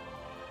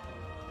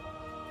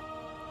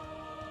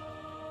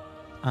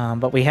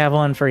 but we have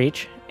one for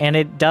each, and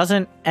it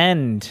doesn't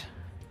end.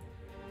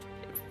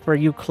 For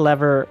you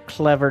clever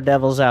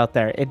devils out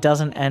there, it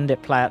doesn't end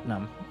at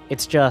platinum.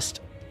 It's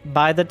just,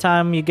 by the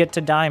time you get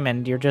to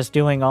diamond, you're just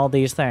doing all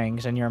these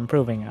things and you're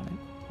improving on it.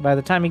 By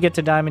the time you get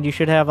to diamond, you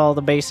should have all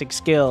the basic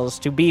skills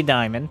to be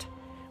diamond,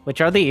 which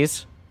are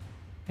these,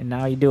 and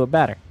now you do it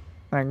better.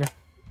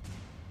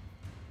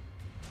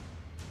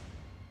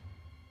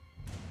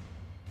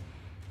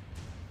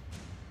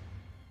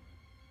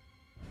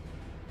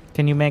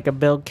 Can you make a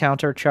build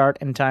counter chart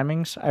and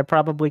timings? I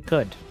probably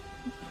could.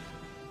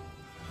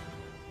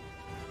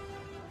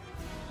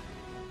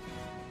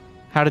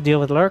 How to deal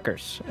with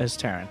lurkers as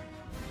Terran.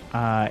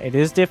 It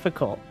is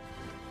difficult.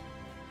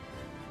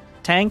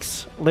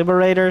 Tanks,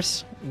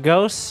 liberators,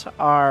 ghosts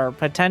are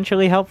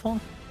potentially helpful,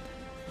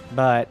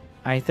 but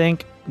I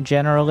think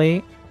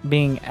generally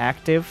being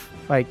active,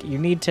 like, you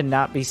need to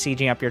not be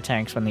sieging up your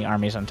tanks when the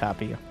army's on top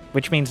of you,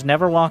 which means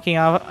never walking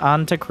out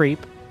onto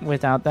creep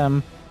without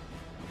them.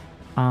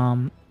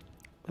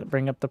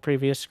 Bring up the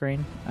previous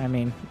screen. I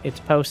mean, it's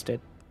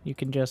posted. You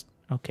can just,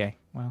 okay,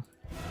 well.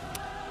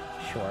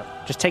 Sure.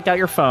 Just take out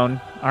your phone.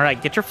 All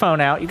right, get your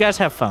phone out. You guys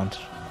have phones.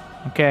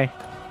 Okay.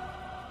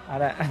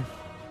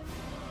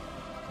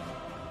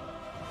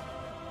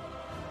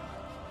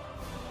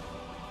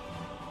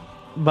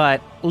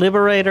 But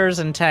liberators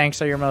and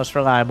tanks are your most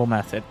reliable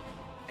method.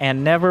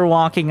 And never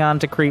walking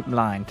onto creep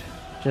blind.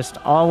 Just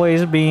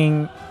always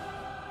being,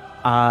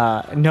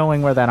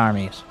 knowing where that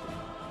army is.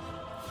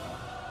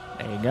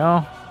 There you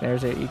go.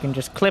 There's it. You can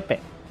just clip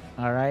it.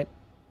 All right.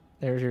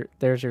 There's your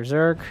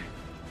Zerg.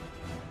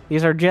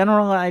 These are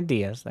general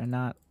ideas. They're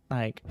not,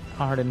 like,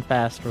 hard and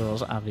fast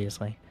rules,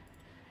 obviously.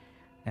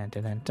 And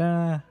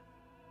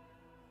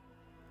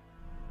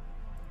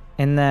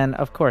then,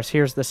 of course,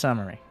 here's the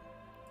summary.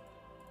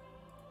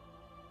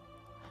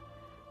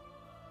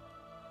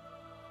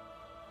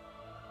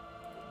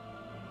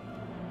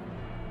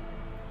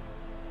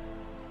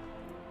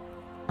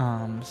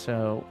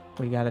 So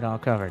we got it all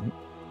covered.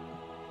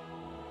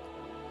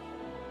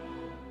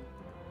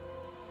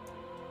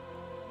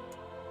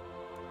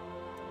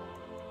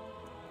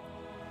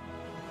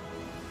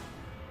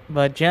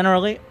 But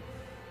generally,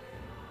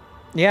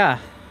 yeah,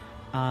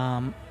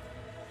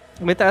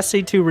 with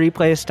SC2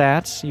 replay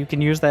stats, you can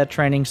use that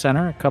training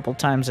center a couple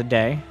times a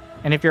day.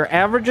 And if you're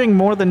averaging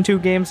more than 2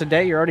 games a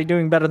day, you're already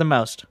doing better than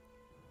most.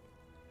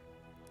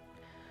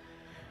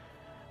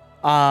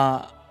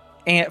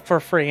 And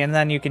for free, and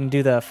then you can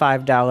do the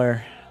 $5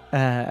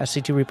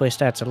 SC2 replay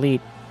stats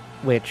elite,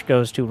 which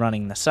goes to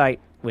running the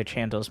site, which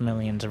handles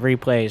millions of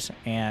replays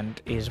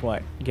and is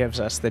what gives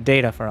us the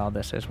data for all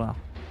this as well.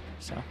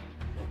 So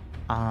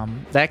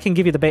that can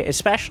give you the base,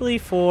 especially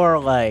for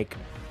like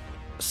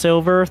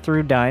silver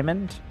through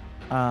diamond.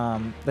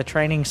 The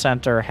training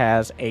center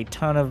has a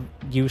ton of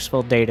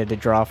useful data to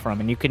draw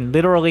from, and you can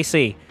literally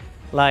see,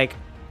 like,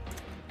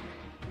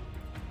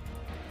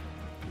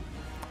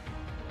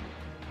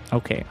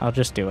 okay, I'll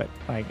just do it.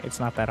 Like,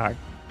 it's not that hard.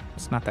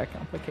 It's not that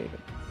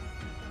complicated.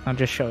 I'll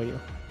just show you.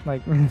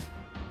 Like, how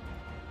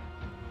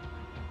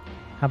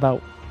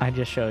about I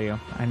just show you?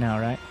 I know,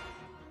 right?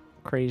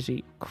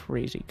 Crazy,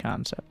 crazy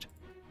concept.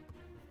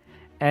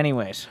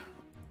 Anyways,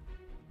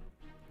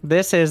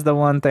 this is the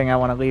one thing I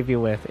want to leave you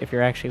with if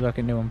you're actually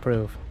looking to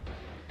improve.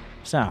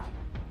 So,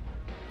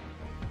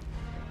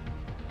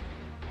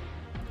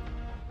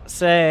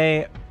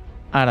 say,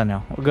 I don't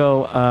know, we'll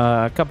go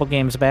a couple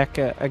games back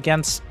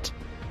against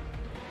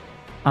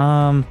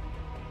the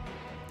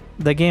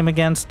game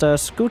against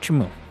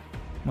Skuchimu.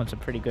 Was a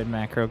pretty good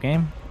macro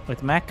game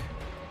with mech.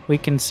 We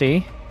can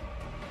see,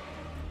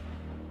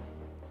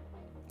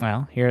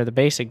 well, here are the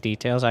basic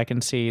details. I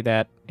can see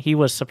that he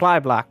was supply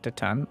blocked a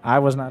ton. I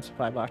was not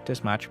supply blocked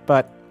as much,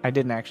 but I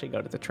didn't actually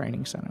go to the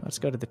training center. Let's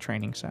go to the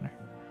training center.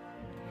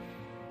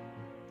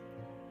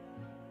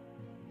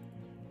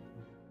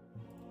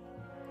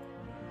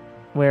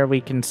 Where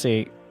we can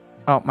see,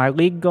 oh, my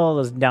league goal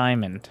is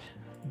diamond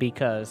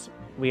because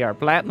we are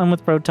platinum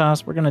with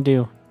Protoss. We're going to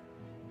do,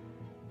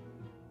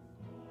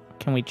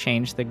 can we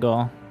change the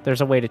goal?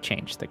 There's a way to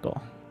change the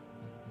goal.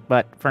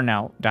 But for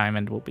now,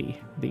 diamond will be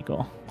the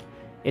goal.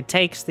 It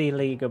takes the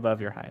league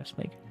above your highest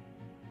league.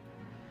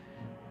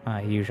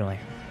 Usually.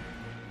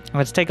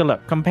 Let's take a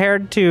look.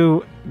 Compared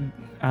to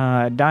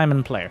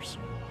diamond players.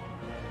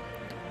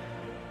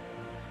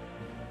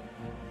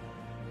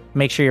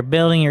 Make sure you're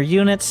building your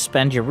units,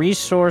 spend your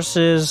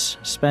resources,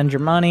 spend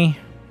your money.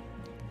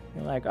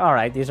 You're like,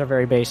 alright, these are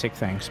very basic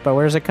things. But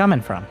where's it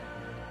coming from?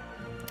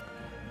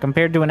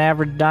 Compared to an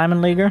average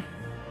diamond leaguer,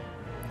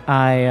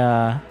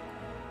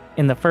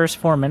 in the first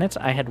 4 minutes,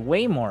 I had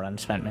way more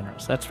unspent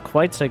minerals. That's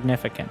quite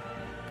significant.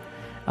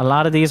 A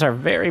lot of these are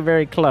very,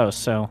 very close,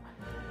 so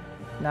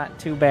not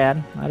too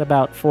bad. At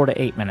about 4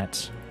 to 8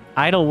 minutes.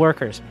 Idle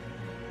workers.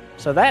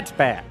 So that's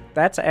bad.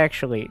 That's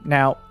actually...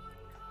 Now,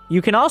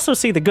 you can also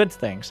see the good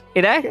things.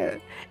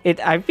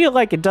 I feel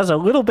like it does a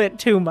little bit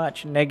too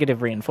much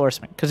negative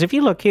reinforcement. Because if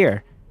you look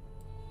here,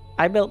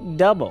 I built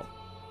double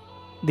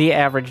the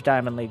average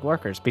Diamond League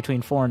workers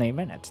between 4 and 8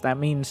 minutes. That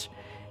means,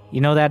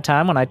 you know that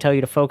time when I tell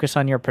you to focus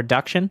on your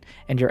production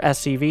and your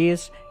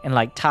SCVs and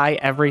like tie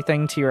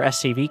everything to your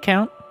SCV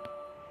count?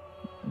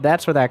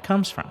 That's where that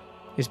comes from.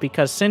 Is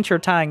because since you're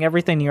tying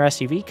everything to your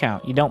SCV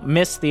count, you don't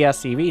miss the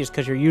SCVs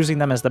because you're using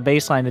them as the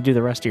baseline to do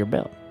the rest of your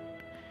build.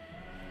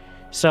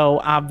 So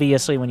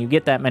obviously when you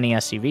get that many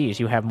SCVs,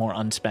 you have more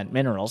unspent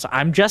minerals.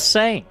 I'm just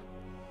saying.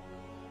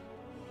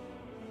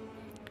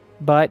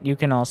 But you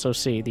can also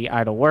see the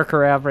idle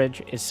worker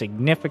average is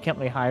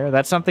significantly higher.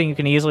 That's something you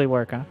can easily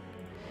work on.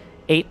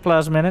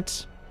 8+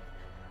 minutes.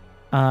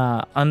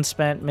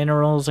 Unspent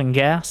minerals and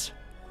gas.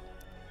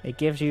 It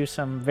gives you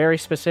some very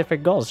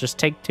specific goals. Just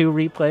take 2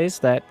 replays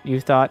that you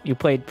thought you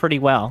played pretty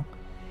well.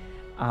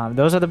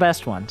 Those are the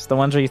best ones. The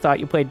ones where you thought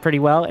you played pretty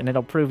well, and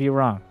it'll prove you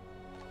wrong.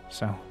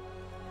 So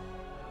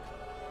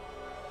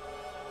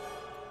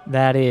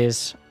that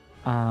is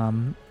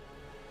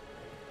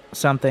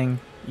something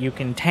you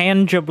can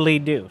tangibly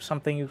do.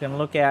 Something you can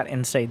look at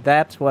and say,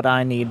 that's what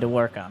I need to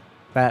work on.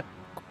 That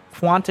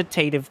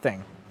quantitative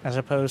thing. As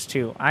opposed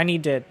to, I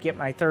need to get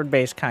my third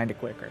base kind of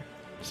quicker.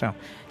 So,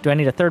 do I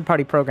need a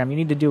third-party program? You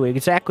need to do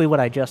exactly what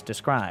I just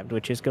described,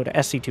 which is go to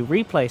SC2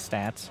 replay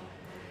stats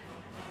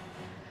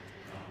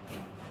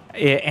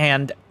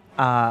and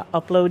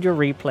upload your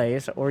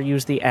replays or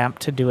use the app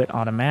to do it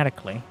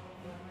automatically.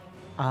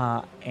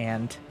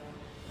 And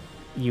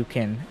you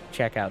can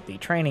check out the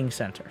training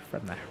center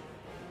from there.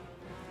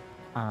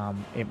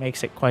 It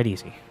makes it quite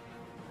easy.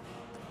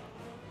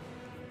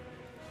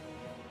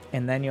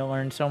 And then you'll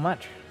learn so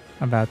much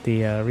about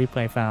the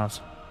replay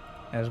files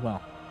as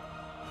well.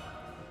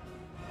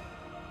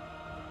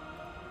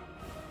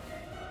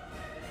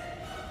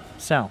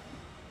 So,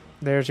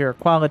 there's your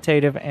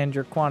qualitative and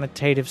your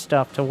quantitative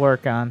stuff to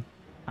work on.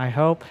 I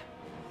hope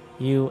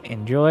you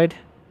enjoyed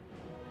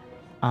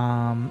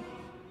the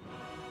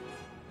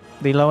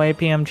low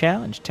APM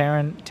challenge,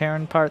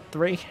 Terran Part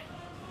 3.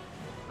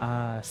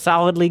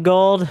 Solidly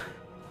gold.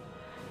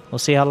 We'll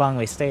see how long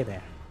we stay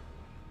there.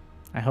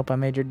 I hope I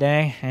made your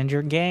day and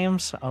your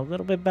games a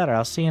little bit better.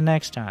 I'll see you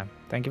next time.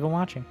 Thank you for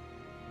watching.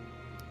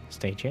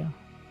 Stay chill.